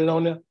to still put it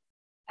on there?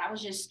 I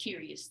was just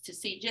curious to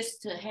see,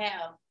 just to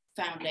have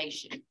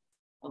foundation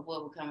of where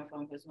we're coming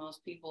from, because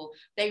most people,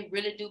 they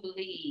really do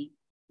believe,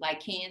 like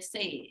Ken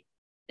said,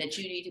 that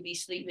you need to be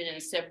sleeping in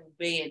a separate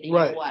bed than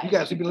right. your wife. You got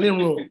to sleep in the living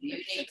room. You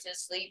need to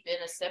sleep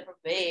in a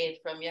separate bed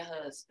from your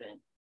husband,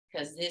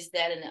 because this,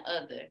 that, and the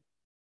other,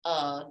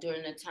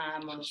 during the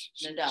time of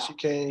Nadal. She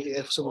can't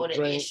have some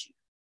drink.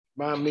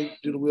 Mind me,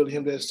 do the will of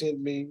him that sent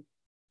me.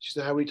 She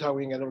said, how we talk,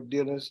 we ain't got no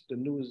dealings. The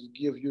newest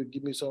gift, you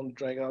give me something to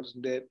drink, all this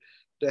and that.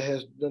 That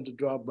has nothing to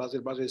draw.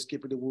 Blase,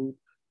 skippity whoop.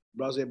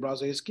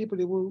 Blase,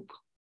 skippity whoop.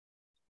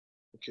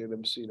 Okay, let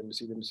me see.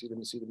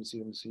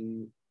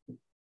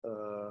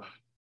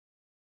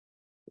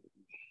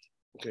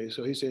 Okay,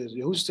 so he says,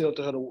 who's still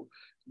to her to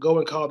go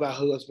and call thy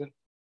husband?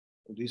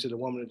 And he said, the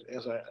woman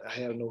answered, I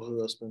have no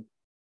husband.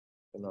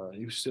 And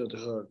you said to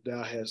her,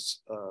 thou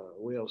hast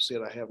well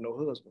said, I have no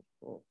husband.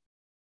 Oh.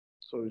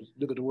 So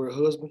look at the word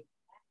husband.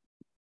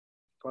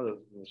 Probably,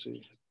 let's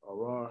see, a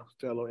raw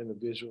fellow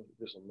individual,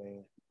 just a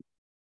man.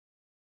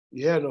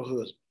 You have no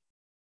husband.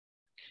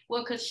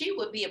 Well, because she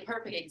would be a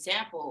perfect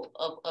example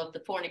of the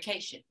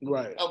fornication,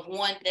 right? Of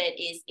one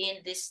that is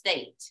in this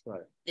state,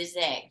 right? This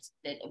act.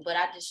 But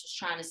I just was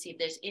trying to see if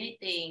there's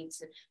anything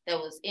that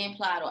was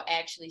implied or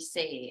actually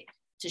said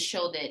to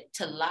show that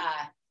to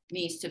lie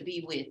means to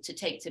be with, to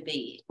take to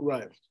bed,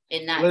 right?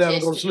 And not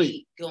just go to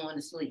sleep. Going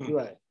to sleep,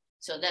 right?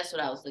 So that's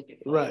what I was looking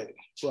for, right?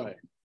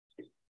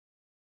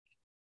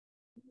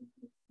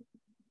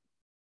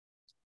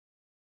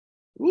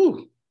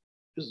 Ooh,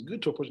 this is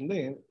good to a person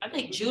then. I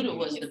think Judah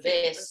was the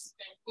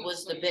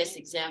best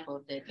example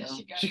of that though.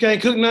 She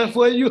can't cook nothing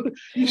for you.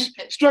 You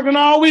struggling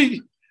all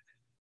week.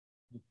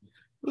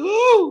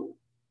 Ooh,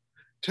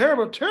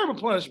 terrible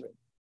punishment.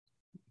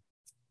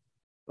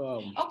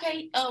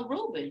 Okay,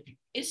 Reuben.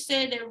 It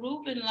said that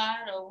Reuben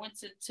lied or went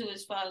to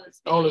his father's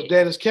bed. On his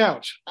daddy's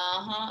couch.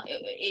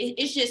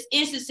 It's just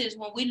instances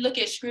when we look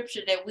at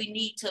scripture that we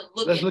need to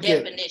look at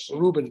definition.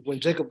 Reuben,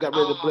 when Jacob got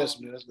ready to bless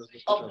me.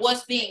 Of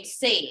what's being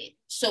said,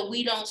 so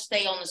we don't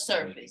stay on the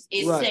surface.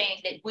 It's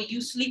saying that when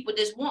you sleep with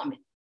this woman,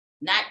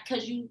 not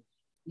because you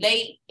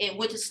lay and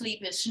went to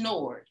sleep and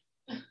snored,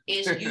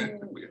 it's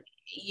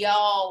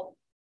y'all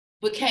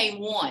became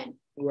one.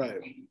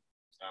 Right.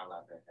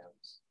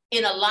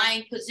 In a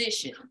lying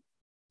position.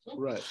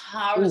 Right.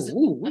 How is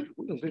we went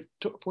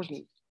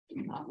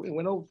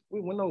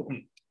over.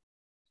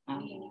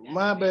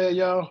 My bad,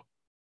 y'all.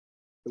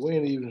 We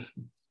ain't even,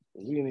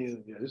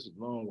 yeah, this is a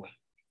long one.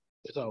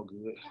 It's all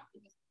good.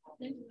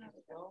 The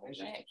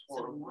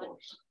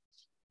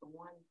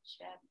one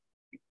chapter.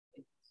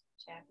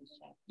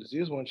 This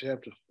is one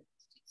chapter.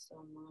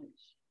 So much.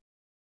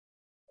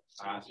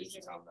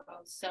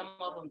 Some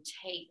of them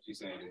take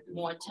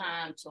more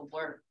time to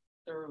work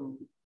through.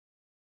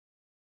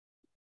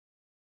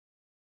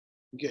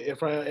 Okay,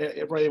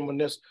 Ephraim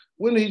Manasseh.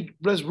 When did he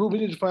bless Reuben?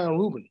 He need to find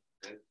Reuben.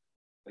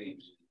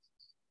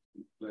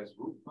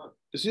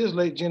 This is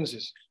late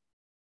Genesis.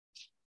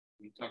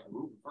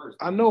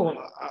 I know.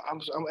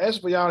 I'm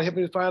asking for y'all to help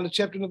me find the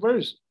chapter and the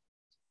verse.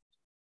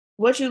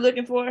 What you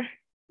looking for?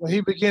 When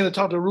he began to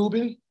talk to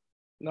Reuben,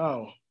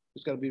 no,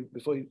 it's got to be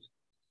before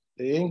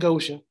they in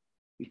Goshen.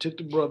 He took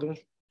the brother,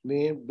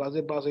 men,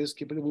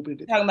 skipping the Reuben.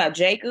 Talking about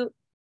Jacob?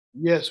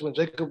 Yes, when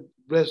Jacob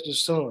blessed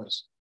his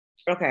sons.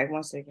 Okay,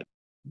 1 second.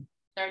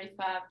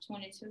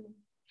 35:22.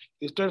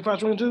 It's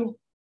 35:22?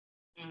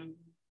 Mm-hmm.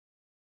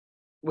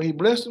 When he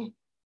blessed them?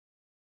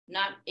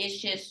 Not, it's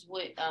just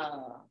with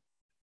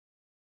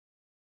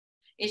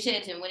it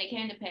says, and when it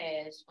came to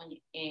pass, when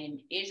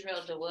in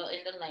Israel dwelt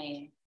in the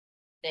land,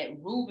 that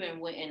Reuben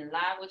went and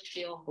lied with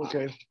Bilhah.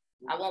 Okay.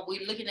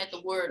 We're looking at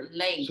the word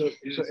lay. So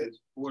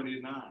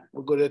 49.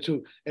 We'll go there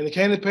too. And it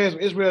came to pass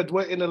when Israel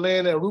dwelt in the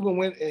land that Reuben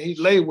went and he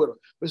lay with them.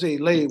 We say he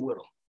laid with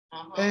them.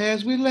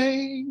 As we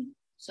lay.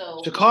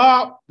 So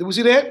Jacob, did we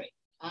see that?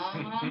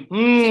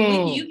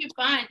 See, you can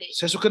find it.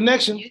 Sexual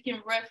connection. You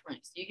can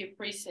reference, you can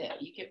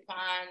precept, you can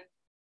find,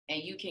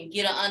 and you can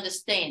get an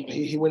understanding.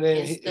 He went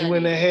in, he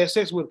went in and had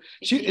sex with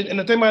her. And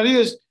the thing about it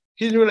is,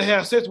 he didn't really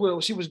have sex with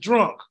her. She was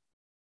drunk.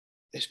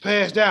 It's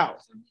passed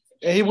out.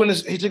 And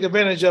he took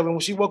advantage of it. When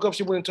she woke up,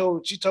 she's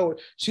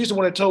the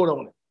one that told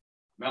on it.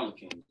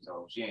 Malachi,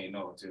 so she ain't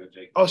know until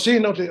Jacob. Oh, she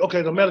ain't know until,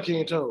 okay, the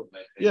Malachi told.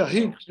 Yeah,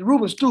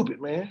 Reuben's stupid,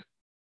 man.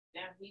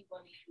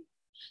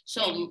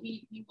 So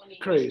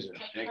crazy.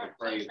 Jacob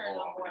prayed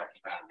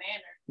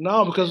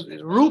no, because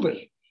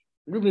Reuben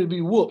would be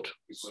whooped.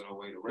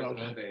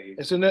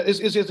 It's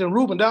in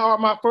Reuben, thou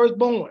art my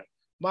firstborn,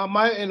 my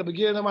might and the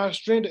beginning of my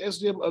strength, the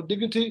excellency of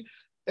dignity,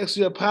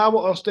 excellency of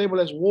power,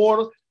 unstable as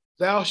water.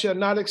 Thou shalt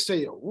not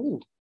excel.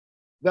 Ooh.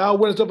 Thou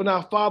wentest up in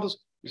our fathers.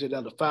 He said,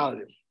 thou defiled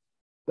him.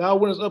 Thou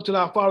wentest up to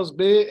thy father's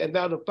bed, and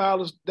thou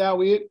defilest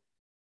thou it.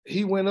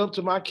 He went up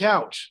to my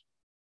couch.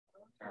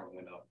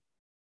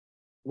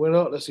 Went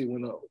up. Let's see,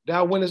 went up.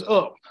 Thou wentest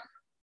up.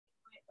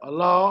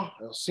 Allah,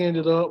 send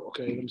it up.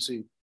 Okay, let me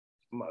see.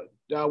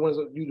 Thou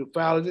wentest up, you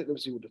defiled it. Let me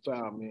see what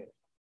defiled meant.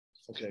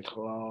 Okay,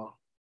 claw.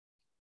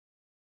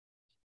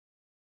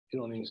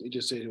 He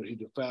just said he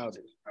defiled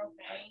it.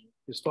 Okay.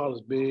 His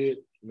father's bed,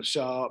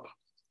 Mashab,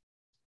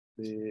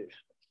 bed.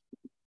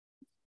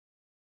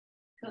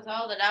 Because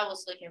all that I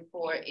was looking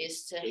for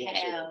is to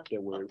have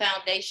a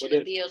foundation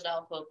to build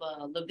off of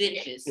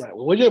Leviticus. Right.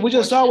 Well, we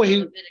just saw what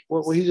he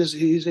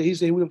said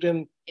he went up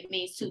in. It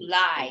means to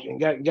lie. And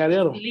got at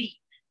him.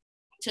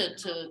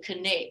 To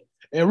connect.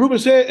 And Reuben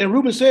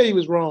said he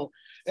was wrong.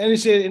 And he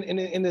said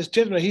in his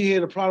testimony he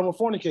had a problem with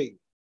fornicating.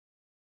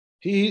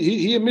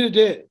 He admitted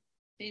that.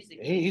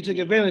 He took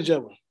advantage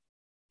of him.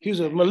 He was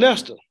a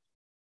molester.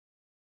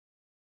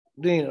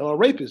 Then a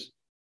rapist.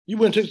 You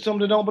went and took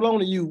something that don't belong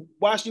to you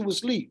while she was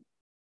asleep.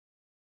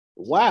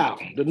 Wow,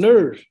 the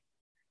nerve.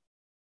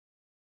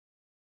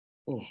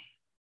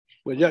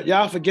 But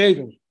y'all forgave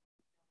him.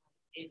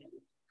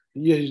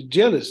 Yeah, he's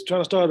jealous,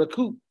 trying to start a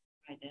coup.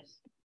 Right, that's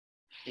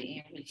the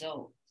end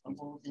result of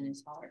what was in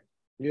his heart.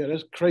 Yeah,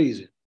 that's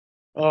crazy.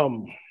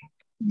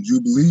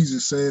 Jubilees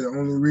just said the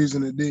only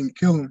reason it didn't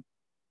kill him,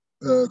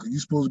 because you're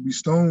supposed to be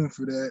stoned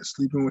for that,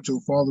 sleeping with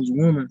your father's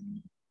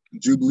woman.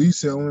 Jubilee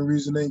said the only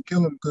reason they didn't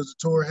kill him because the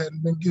Torah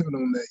hadn't been given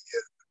on that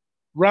yet.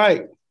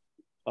 Right.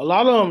 A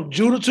lot of them,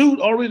 Judah too,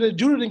 already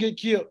Judah didn't get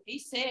killed. He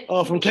said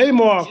from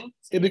Tamar,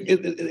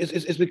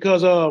 it's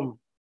because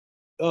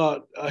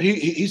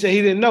he said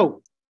he didn't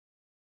know.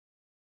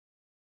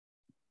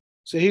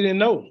 So he didn't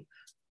know.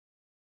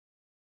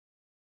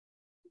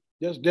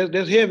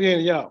 That's heavy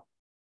in y'all.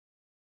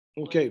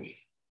 Okay.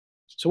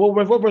 So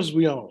what verse are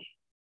we on?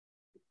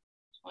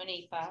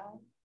 25.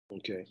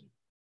 Okay.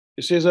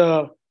 It says,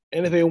 and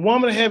if a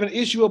woman have an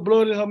issue of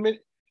blood in her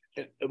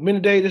many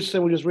days, this is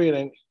what we just read,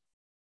 ain't it?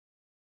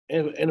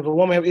 And if a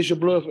woman have issue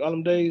of blood for all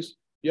them days,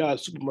 y'all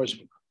super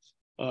merciful.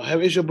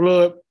 Have issue of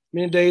blood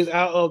many days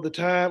out of the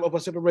time of her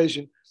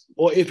separation,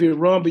 or if it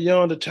run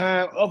beyond the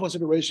time of her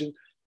separation,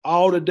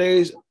 all the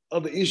days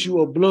of the issue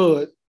of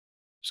blood,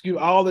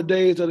 all the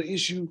days of the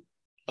issue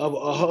of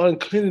her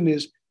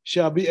uncleanness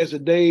shall be as the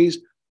days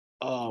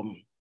of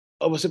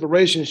a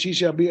separation, she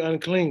shall be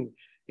unclean.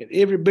 And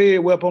every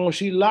bed whereupon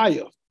she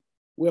lieth,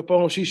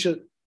 whereupon she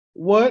should,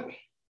 what?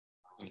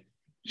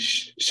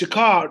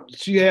 Shakar,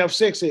 she have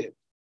sex at.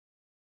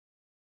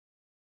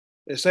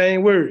 The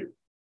same word.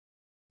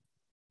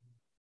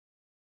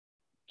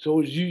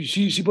 So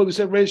she supposed to be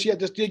separated, she had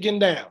to still getting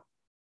down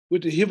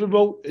with the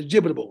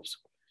Hibbitables.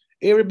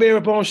 Every bed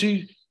whereupon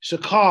she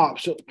Shakab,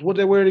 so what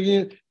that word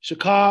again?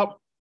 Shakab,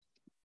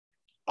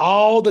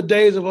 all the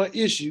days of her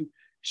issue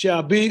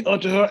shall be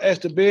unto her as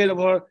the bed of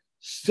her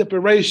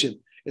separation,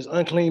 is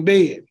unclean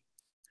bed.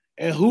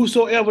 And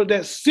whosoever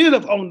that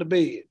sitteth on the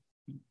bed,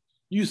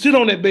 you sit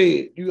on that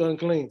bed, you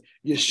unclean.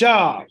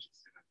 Yeshab.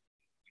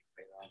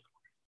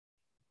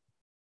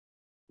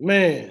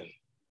 Man,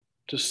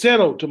 to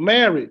settle, to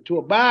marry, to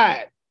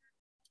abide,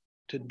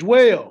 to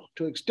dwell,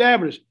 to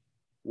establish.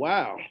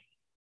 Wow.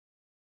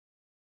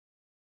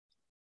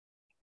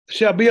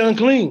 Shall be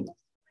unclean.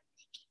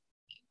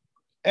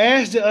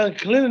 As the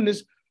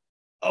uncleanness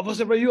of us,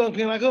 you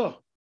unclean like her.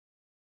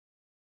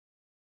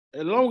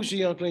 As long as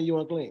she unclean, you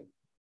unclean.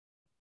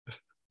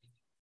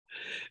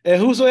 And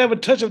whosoever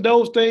touch of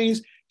those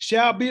things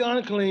shall be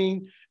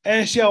unclean,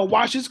 and shall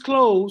wash his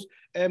clothes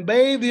and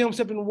bathe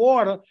himself in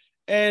water,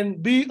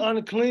 and be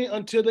unclean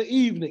until the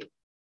evening.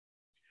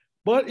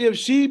 But if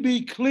she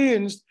be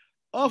cleansed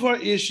of her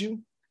issue,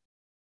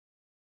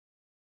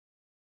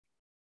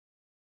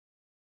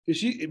 if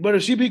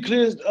she be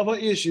cleansed of her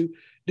issue,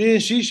 then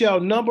she shall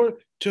number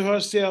to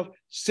herself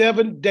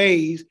 7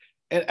 days,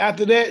 and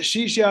after that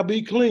she shall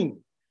be clean.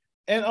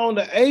 And on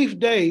the 8th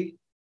day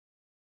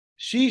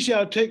she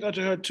shall take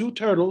unto her 2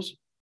 turtles,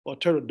 or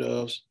turtle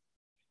doves,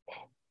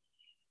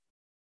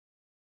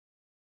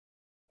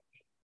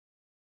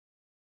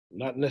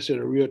 not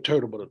necessarily a real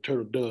turtle, but a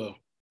turtle dove,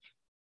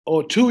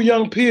 or 2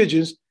 young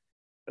pigeons,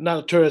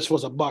 not a turtle, it's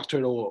supposed to be a box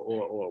turtle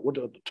or what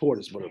the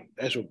tortoise, but an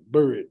actual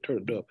bird,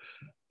 turtle dove.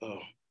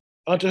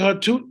 Unto her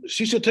 2,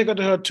 she shall take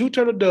unto her 2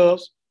 turtle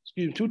doves,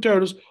 2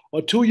 turtles,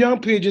 or 2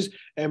 young pigeons,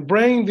 and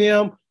bring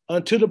them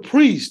unto the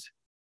priest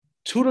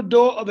to the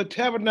door of the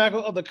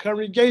tabernacle of the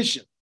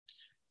congregation.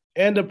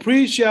 And the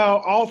priest shall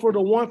offer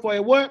the one for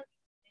a what?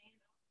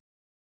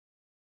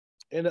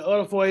 And the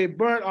other for a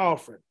burnt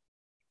offering.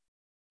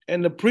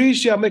 And the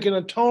priest shall make an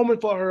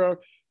atonement for her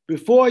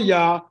before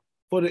Yah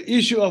for the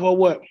issue of her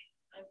what?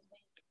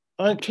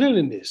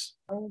 Uncleanliness.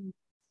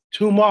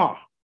 Tumah.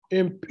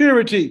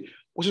 Impurity.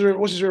 What's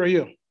this right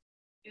here?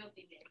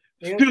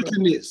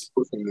 Filthiness.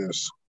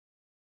 Filthiness.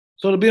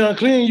 So to be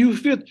unclean, you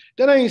filth.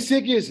 That ain't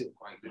sick, is it?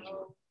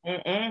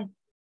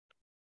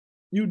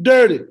 You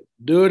dirty.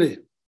 Dirty.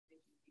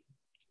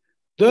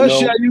 Thus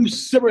shall you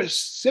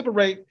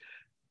separate.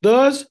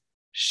 Thus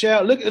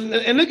shall look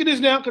and look at this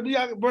now,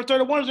 because verse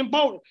 31 is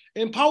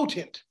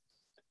important.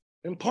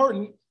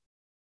 Important.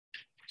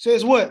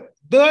 Says what?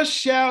 Thus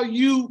shall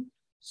you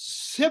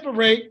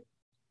separate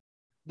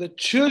the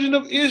children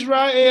of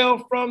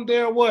Israel from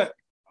their what?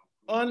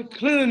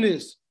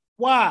 Uncleanness.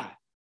 Why?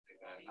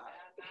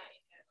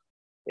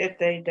 If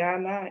they die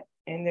not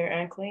in their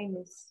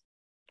uncleanness.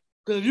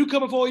 Because if you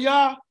come before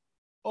Yah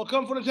or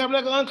come from the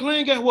tabernacle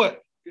unclean, guess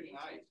what?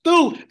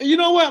 Through. And you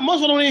know what? Most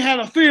of them don't even have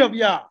a fear of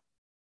Yah.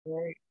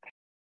 Right.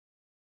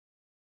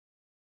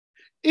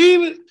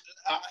 Even,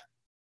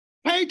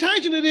 pay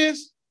attention to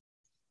this.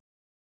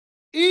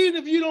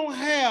 Even if you don't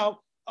have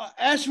an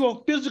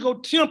actual physical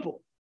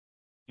temple,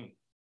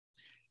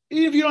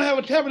 even if you don't have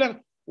a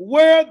tabernacle,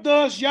 where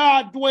does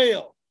Yah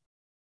dwell?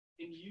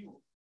 In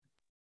you.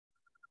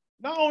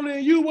 Not only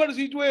in you, where does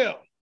he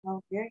dwell?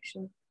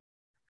 Objection.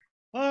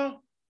 Huh?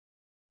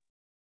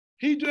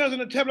 He dwells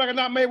in a tabernacle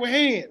not made with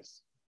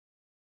hands.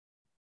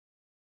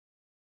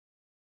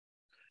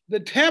 The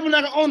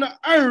tabernacle on the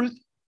earth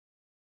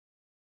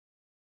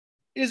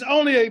is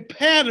only a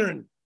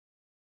pattern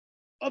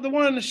of the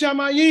one in the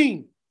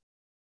Shamayim.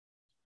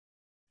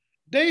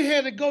 They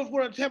had to go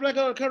for a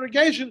tabernacle of the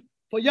congregation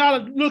for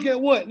y'all to look at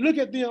what? Look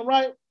at them,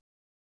 right?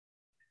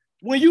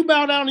 When you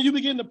bow down and you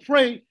begin to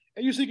pray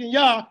and you seeking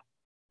Yah,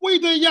 where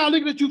you think Yah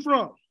looking at you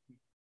from?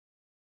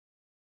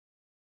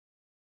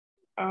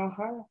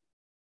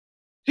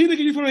 He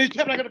looking at you from his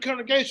tabernacle of the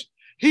congregation.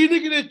 He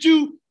looking at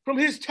you from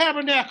his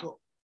tabernacle.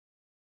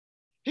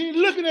 He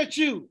looking at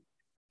you.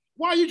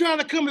 Why are you trying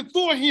to come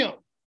before him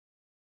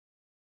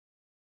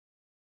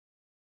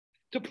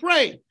to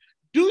pray?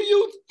 Do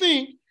you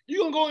think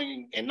you're going to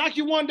go and knock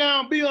your one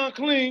down, be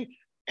unclean,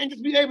 and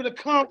just be able to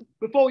come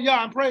before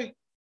Yah and pray?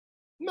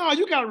 No,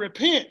 you got to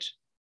repent.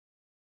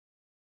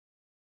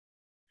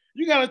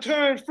 You got to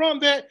turn from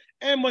that,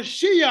 and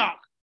Mashiach,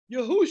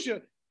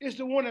 Yahusha, is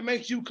the one that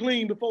makes you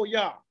clean before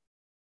Yah.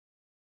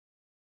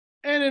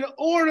 And in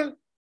order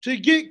to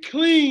get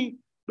clean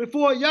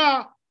before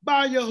Yah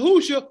by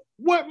Yahusha,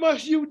 what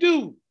must you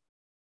do?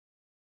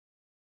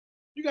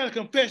 You got to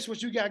confess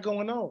what you got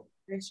going on.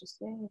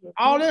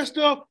 All that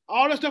stuff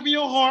in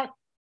your heart.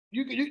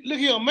 You look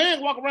here, a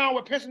man walk around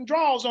with pants and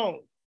drawers on.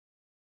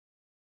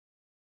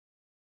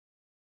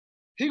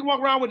 He can walk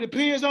around with the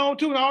pins on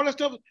too, and all that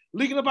stuff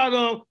leaking up out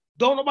of him.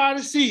 Don't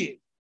nobody see it.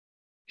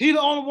 He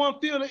the only one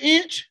feel the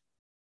inch.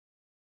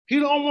 He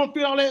the only one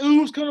feel all that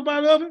ooze coming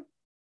out of him.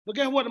 But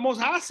guess what? The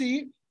Most High see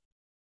it.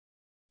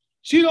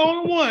 She the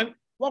only one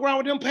walk around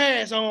with them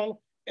pads on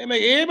and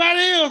make everybody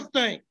else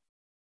think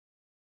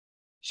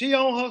she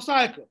on her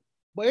cycle.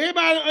 But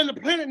everybody on the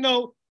planet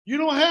know you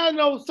don't have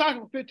no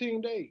cycle for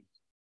 15 days.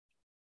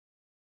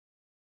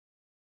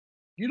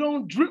 You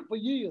don't drip for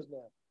years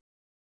now.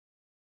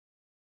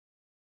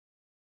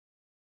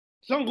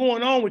 Something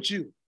going on with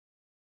you.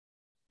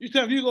 You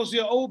tell me you go see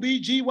an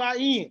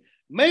OBGYN.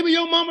 Maybe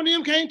your mama and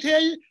them can't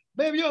tell you,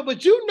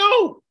 but you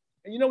know,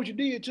 and you know what you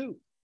did too.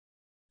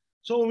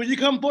 So when you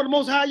come for the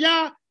Most High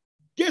Yah,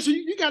 guess what?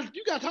 You got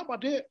to talk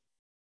about that.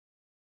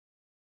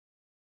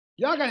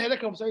 Y'all got to have that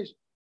conversation.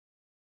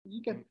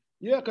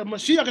 Yeah, because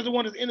Mashiach is the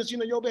one that's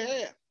interceding on your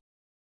behalf.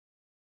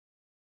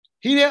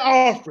 He that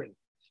offering.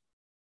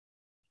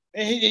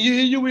 And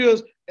you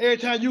is, every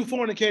time you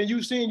fornicate,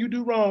 you sin, you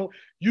do wrong,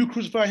 you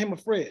crucify him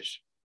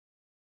afresh.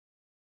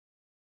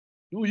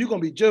 You're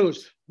going to be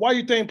judged. Why do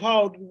you think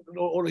Paul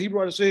or the Hebrew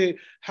writer said,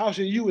 how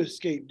should you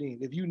escape then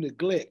if you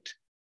neglect?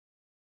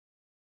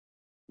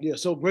 Yeah,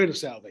 so great a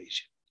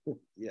salvation.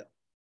 Yeah.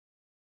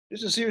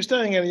 It's a serious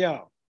thing, ain't it,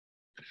 y'all?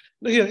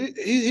 Look here,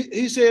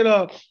 he said,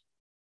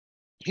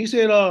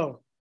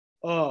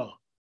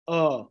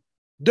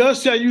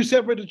 thus shall you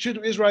separate the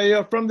children of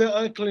Israel from their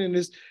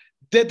uncleanness,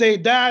 that they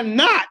die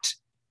not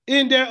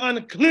in their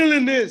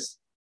uncleanness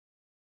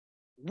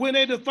when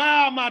they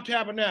defile my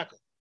tabernacle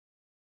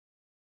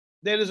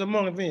that is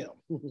among them.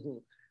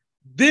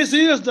 This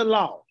is the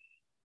law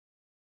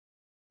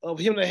of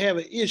him that have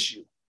an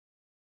issue,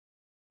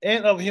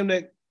 and of him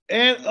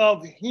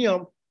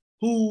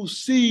whose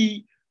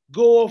seed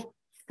goeth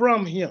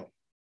from him,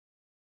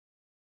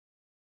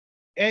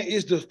 and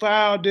is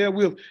defiled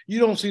therewith. You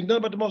don't see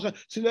nothing but the Most High.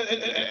 See,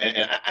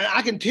 and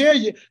I can tell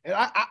you, and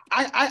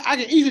I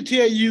can easily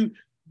tell you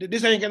that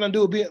this ain't got nothing to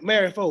do with being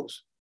married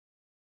folks.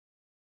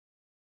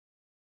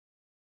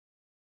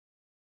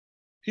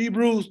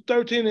 Hebrews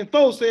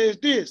 13:4 says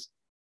this: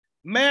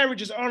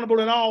 marriage is honorable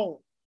in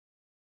all,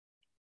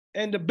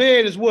 and the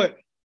bed is what?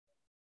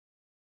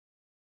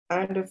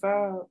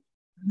 Undefiled.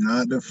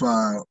 Not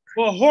defiled.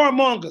 For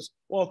whoremongers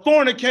or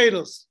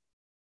fornicators.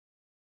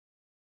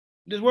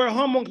 This word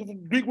whoremonger from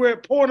the Greek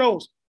word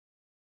pornos,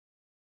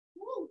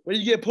 where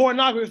you get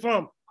pornography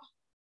from.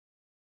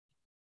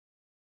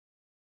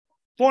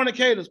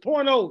 Fornicators,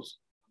 pornos.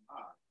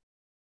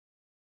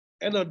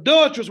 And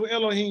adulterers will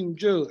Elohim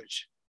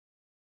judge.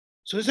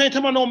 So this ain't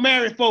talking about no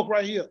married folk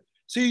right here.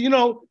 See, you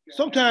know,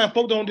 sometimes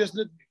folk don't just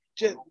don't,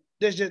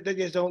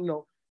 you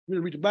know,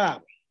 really read the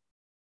Bible.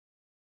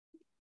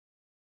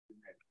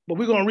 But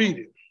we're gonna read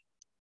it.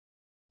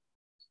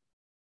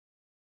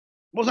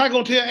 Most High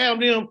gonna tell Adam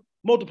them,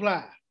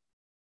 multiply.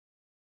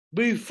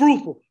 Be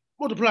fruitful,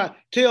 multiply.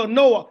 Tell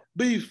Noah,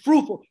 be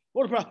fruitful,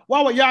 multiply.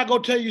 Why would y'all go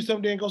tell you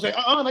something and go say,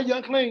 no, you're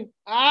unclean?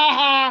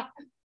 Aha!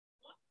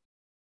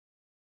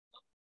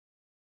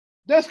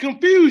 That's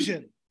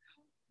confusion.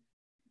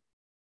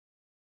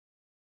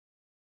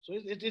 So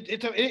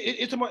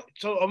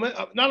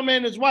not a man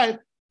and his wife,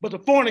 but the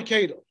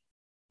fornicator.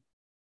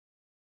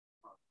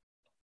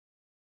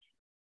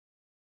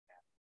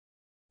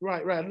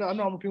 Right. No, I'm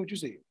repeating what you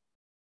said.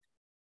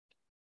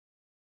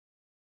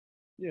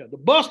 Yeah, the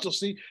busters.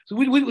 See, so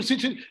we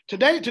see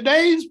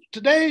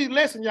today's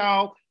lesson,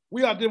 y'all.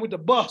 We are dealing with the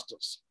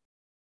busters,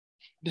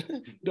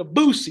 the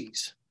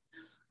boosies,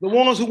 the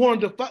ones who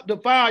want to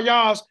defile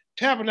y'all's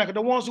tabernacle,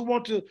 the ones who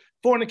want to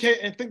fornicate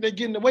and think they're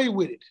getting away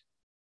with it.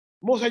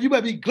 Most of you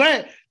better be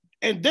glad,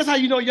 and that's how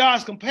you know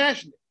y'all's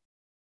compassionate.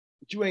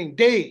 But you ain't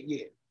dead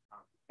yet.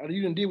 Or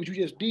you done did what you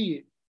just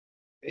did,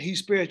 and he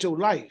spared your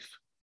life.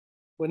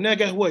 But now,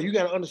 guess what? You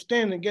got to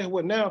understand, and guess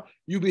what? Now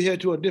you be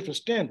held to a different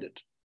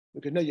standard.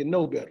 Because now you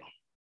know better.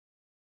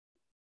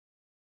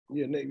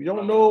 Yeah, you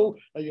don't know,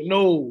 you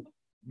know,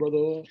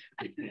 brother.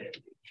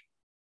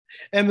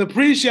 And the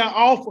priest shall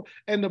offer,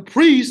 and the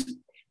priest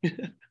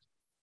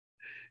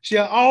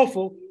shall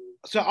offer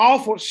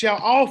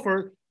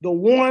the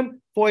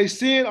one for a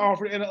sin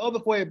offering and the other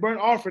for a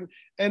burnt offering,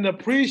 and the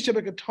priest shall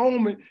make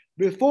atonement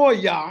before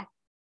Yah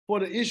for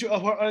the issue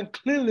of her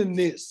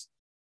uncleanliness.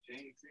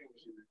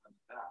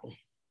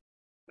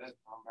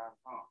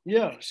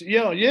 Yes.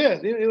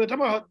 They were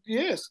talking about,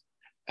 yes.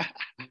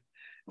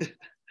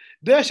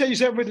 Thus shall you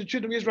separate the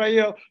children of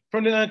Israel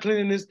from their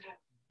uncleanness,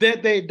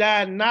 that they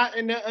die not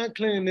in their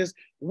uncleanness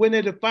when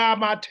they defile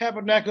my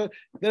tabernacle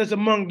that is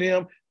among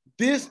them.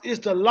 This is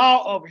the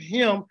law of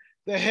him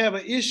that have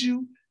an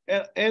issue,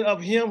 and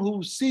of him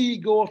whose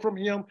seed goeth from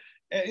him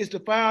and is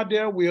defiled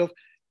therewith,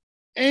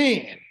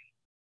 and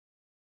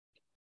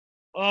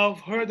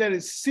of her that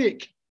is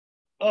sick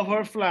of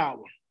her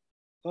flowers.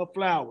 That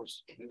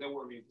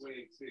word means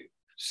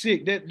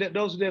sick. That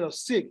those that are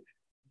sick.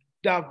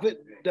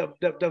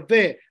 The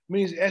vet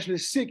means actually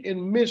sick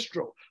and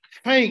menstrual,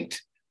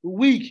 faint,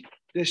 weak.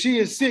 That she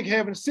is sick,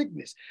 having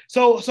sickness.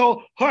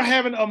 So her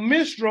having a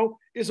menstrual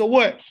is a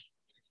what?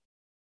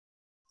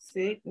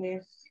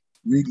 Sickness.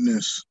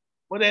 Weakness.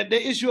 But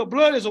the issue of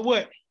blood is a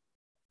what?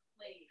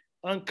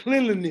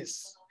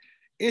 Uncleanliness.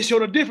 It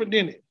showed a different,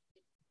 didn't it?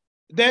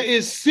 That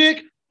is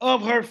sick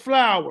of her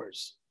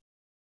flowers.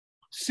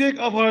 Sick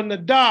of her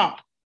nadah,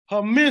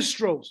 her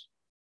minstrels,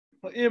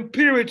 her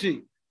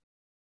impurity.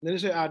 They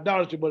say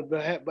idolatry, but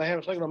having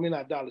a cycle don't mean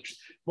idolatry.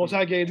 Most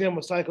High gave them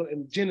a cycle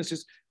in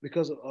Genesis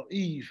because of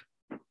Eve.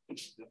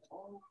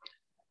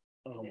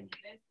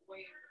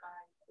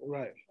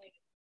 Right.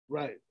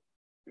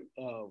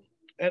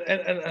 And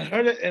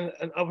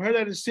of her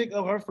that is sick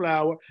of her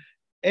flower,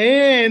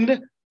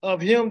 and of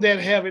him that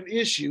have an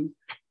issue,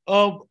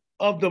 of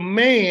the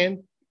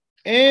man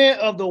and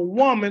of the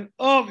woman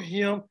of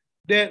him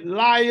that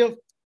lieth,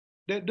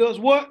 that does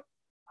what?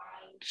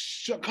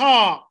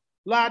 Shakar,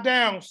 lie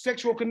down,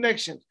 sexual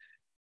connections,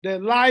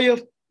 that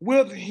lieth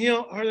with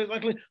him.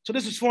 So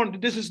this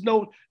is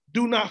no,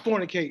 do not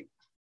fornicate.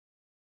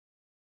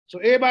 So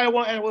everybody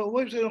want to ask, well,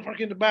 what do you say don't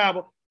fornicate in the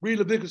Bible? Read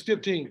Leviticus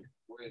 15.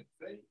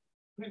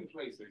 Many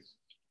places.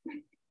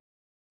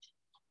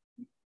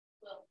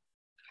 Well,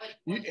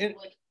 what's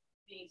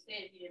being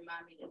said, if you didn't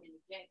mind me to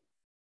interject,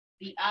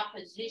 the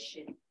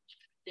opposition,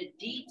 the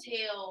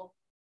detail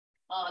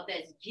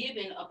that's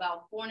given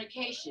about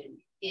fornication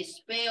is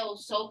spelled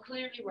so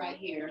clearly right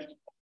here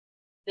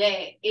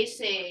that it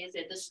says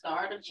at the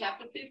start of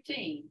chapter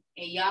 15,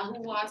 and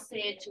Yahuwah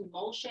said to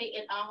Moshe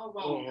and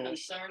Aharon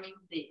concerning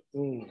this,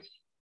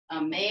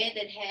 a man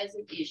that has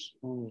an issue.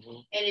 And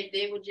if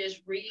they would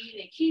just read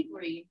and keep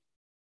reading,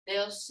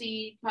 they'll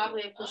see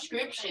probably a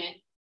prescription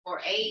or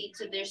aid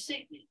to their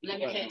sickness,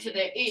 to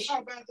their issue.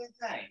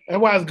 That's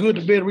why it's good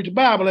to be able to read the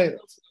Bible, ain't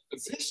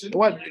it?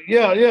 What?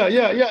 Yeah.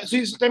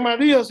 See, the thing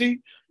about it is,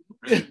 see,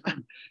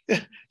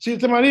 the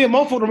thing about it is,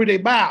 most folks don't read their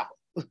Bible.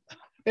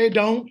 They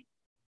don't.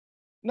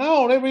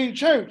 No, they read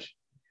church.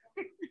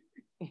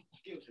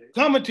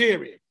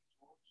 Commentary.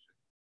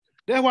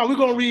 That's why we're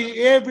going to read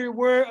every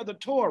word of the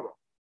Torah.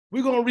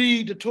 We're going to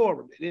read the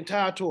Torah, the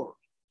entire Torah.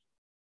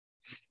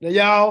 Now,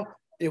 y'all,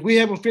 if we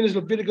haven't finished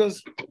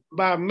Leviticus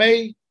by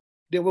May,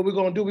 then what we're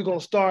going to do, we're going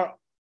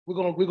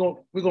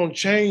to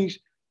change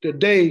the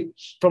day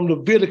from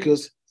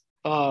Leviticus,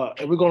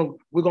 and we're going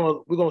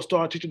to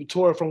start teaching the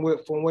Torah from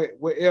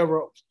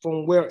wherever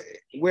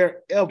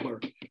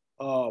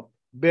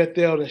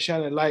Bethel and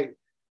Shining Light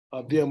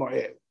them are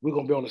at. We're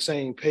going to be on the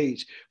same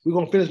page. We're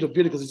going to finish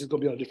Leviticus. It's just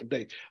going to be on a different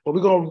day. But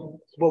we're going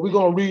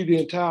to read the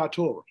entire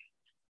Torah.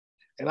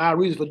 And our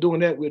reason for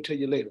doing that, we'll tell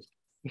you later.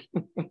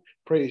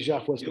 Praise Yah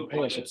for his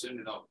compassion.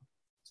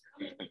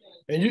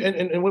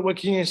 And what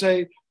Ken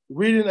say,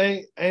 reading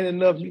ain't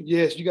enough.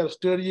 Yes, you got to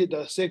study it,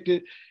 dissect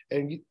it,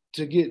 and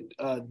to get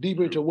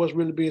deeper into what's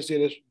really being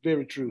said. That's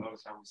very true.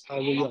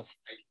 Hallelujah.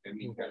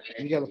 You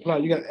got to apply.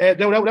 You got to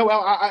add.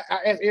 I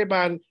ask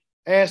everybody,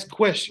 ask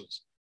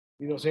questions.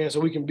 You know what I'm saying? So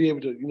we can be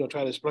able to,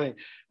 try to explain.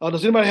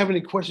 Does anybody have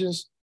any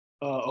questions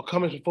or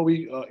comments before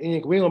we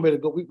end? We ain't gonna be able to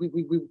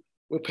go.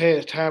 We're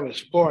past time as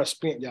far as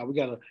spent, y'all. We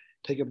gotta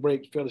take a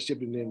break, fellowship,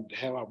 and then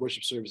have our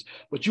worship service.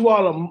 But you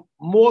all are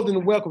more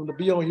than welcome to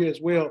be on here as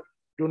well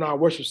during our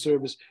worship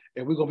service,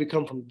 and we're gonna be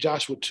coming from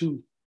Joshua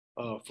 2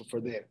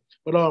 for that.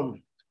 But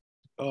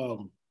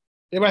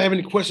anybody have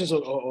any questions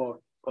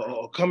or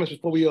comments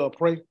before we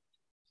pray?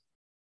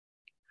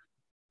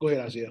 Go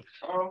ahead, Isaiah.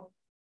 I'm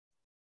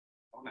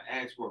gonna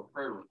ask for a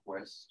prayer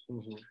request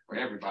for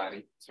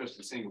everybody,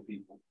 especially single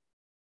people.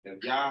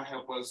 That y'all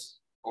help us,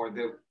 or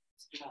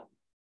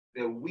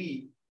that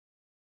we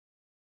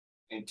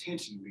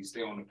intentionally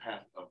stay on the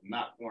path of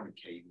not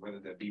fornicating, whether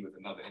that be with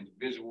another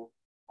individual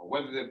or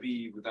whether that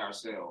be with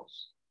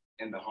ourselves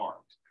in the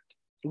heart.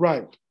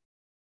 Right.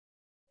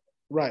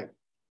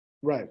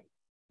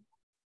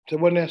 So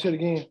what did I say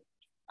again?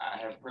 I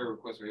have prayer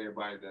requests for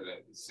everybody that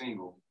is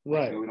single.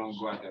 Right. So we don't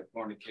go out there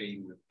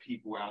fornicating with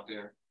people out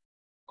there,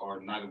 or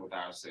neither with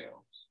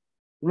ourselves.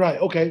 Right.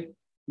 Okay.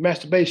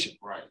 Masturbation.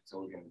 Right.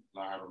 So we can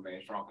learn how to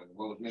remain strong. Because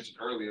what was mentioned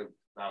earlier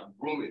about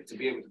grooming, to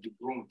be able to do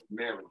grooming for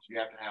marriage, you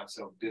have to have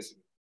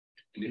self-discipline.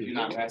 And if you're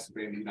not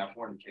masturbating, you're not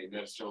fornicating,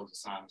 that shows a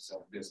sign of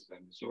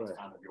self-discipline. It shows a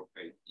sign of your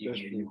faith. Even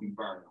if you can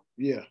burn them.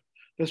 Yeah.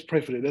 Let's pray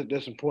for that.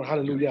 That's important.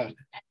 Hallelujah.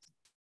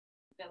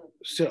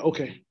 So,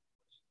 okay.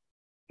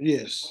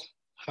 Yes.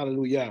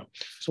 Hallelujah.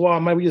 So,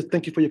 Almighty, we just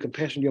thank you for your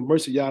compassion, your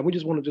mercy, y'all. We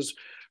just want to just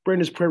bring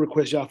this prayer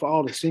request, y'all, for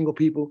all the single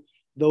people,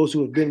 those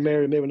who have been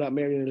married, maybe not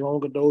married any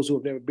longer, those who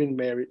have never been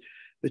married,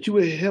 that you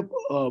would help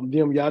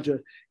them, y'all, to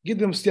give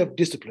them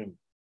self-discipline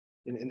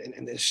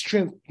and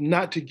strength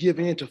not to give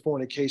in to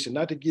fornication,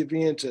 not to give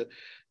in to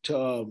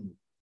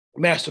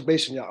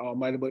masturbation, y'all,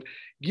 Almighty, but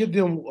give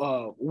them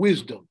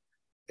wisdom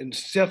and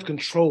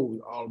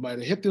self-control,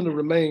 Almighty. Help them to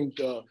remain,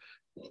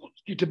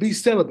 to be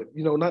celibate,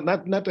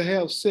 not to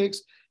have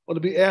sex or to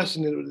be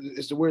abstinent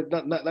is the word,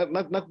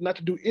 not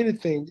to do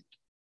anything,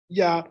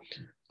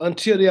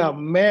 until they are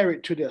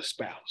married to their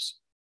spouse,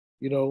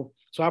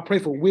 So I pray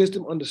for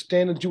wisdom,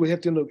 understanding that you will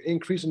help them to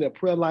increase in their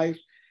prayer life,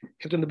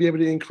 help them to be able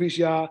to increase,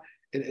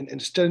 in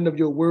studying of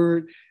your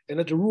word, and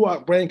let the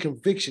Ruach bring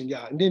conviction,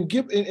 And then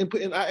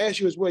and I ask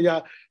you as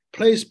well,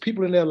 place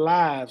people in their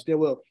lives that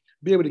will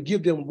be able to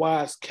give them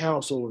wise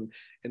counsel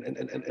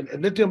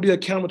and let them be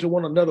accountable to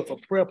one another for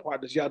prayer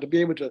partners,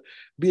 to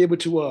be able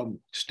to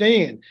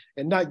stand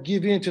and not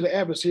give in to the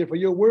adversary. For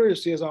your word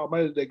says,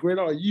 Almighty, that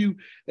greater are you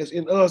that's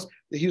in us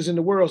than he is in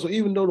the world. So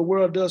even though the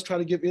world does try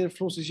to give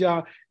influences,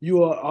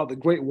 you are the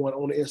great one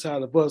on the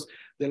inside of us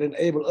that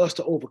enable us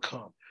to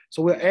overcome.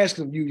 So we're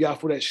asking you,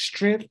 for that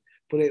strength,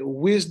 for that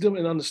wisdom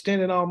and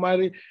understanding,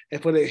 Almighty,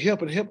 and for that help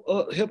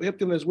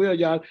them as well,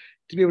 to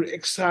be able to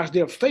exercise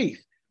their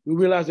faith. We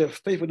realize that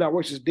faith without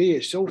works is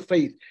dead. Show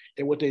faith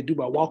in what they do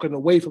by walking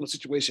away from the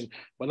situation,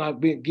 but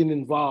not getting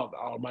involved,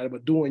 Almighty,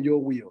 but doing your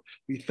will.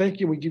 We thank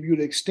you. We give you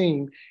the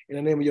esteem. In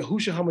the name of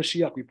Yahushua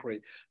HaMashiach, we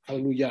pray.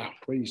 Hallelujah.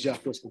 Praise Yah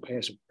for his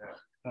compassion.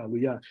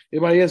 Hallelujah.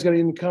 Anybody else got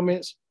any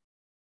comments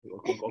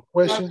or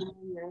questions?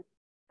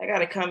 I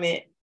got a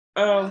comment.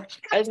 I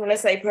just want to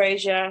say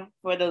praise y'all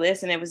for the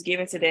lesson that was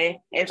given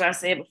today. As I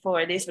said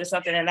before, this was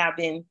something that I've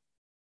been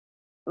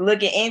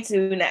looking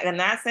into. I'm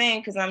not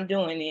saying because I'm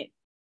doing it.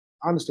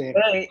 I understand.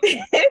 But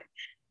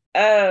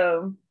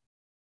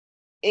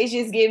it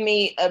just give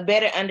me a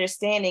better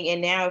understanding.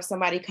 And now if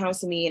somebody comes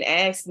to me and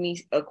asks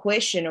me a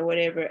question or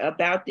whatever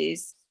about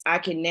this, I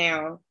can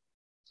now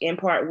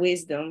impart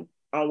wisdom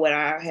on what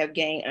I have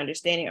gained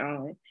understanding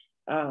on.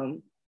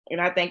 And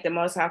I thank the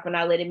Most High for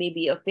not letting me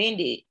be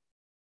offended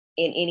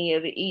in any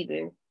of it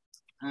either.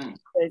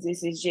 Because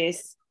this is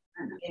just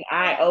an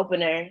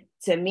eye-opener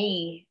to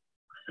me,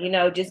 you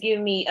know, just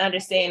giving me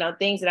understanding on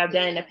things that I've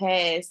done in the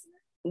past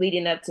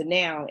leading up to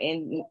now,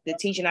 and the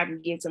teaching I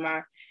can give to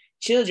my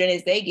children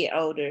as they get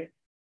older,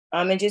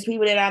 and just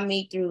people that I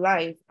meet through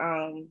life.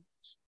 And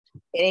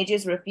it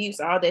just refutes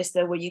all that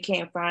stuff where you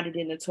can't find it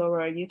in the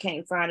Torah or you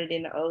can't find it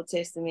in the Old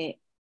Testament.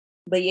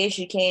 But yes,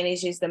 you can.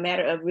 It's just a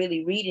matter of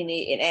really reading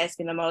it and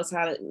asking the Most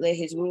High to let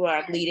his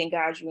Ruach lead and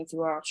guide you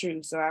into all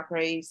truth. So I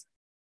praise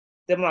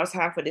the Most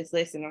High for this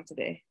lesson on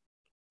today.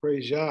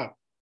 Praise Yah.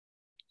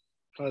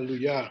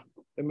 Hallelujah.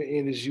 Let me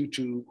end this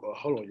YouTube.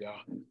 Hold on, y'all.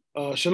 Shalom.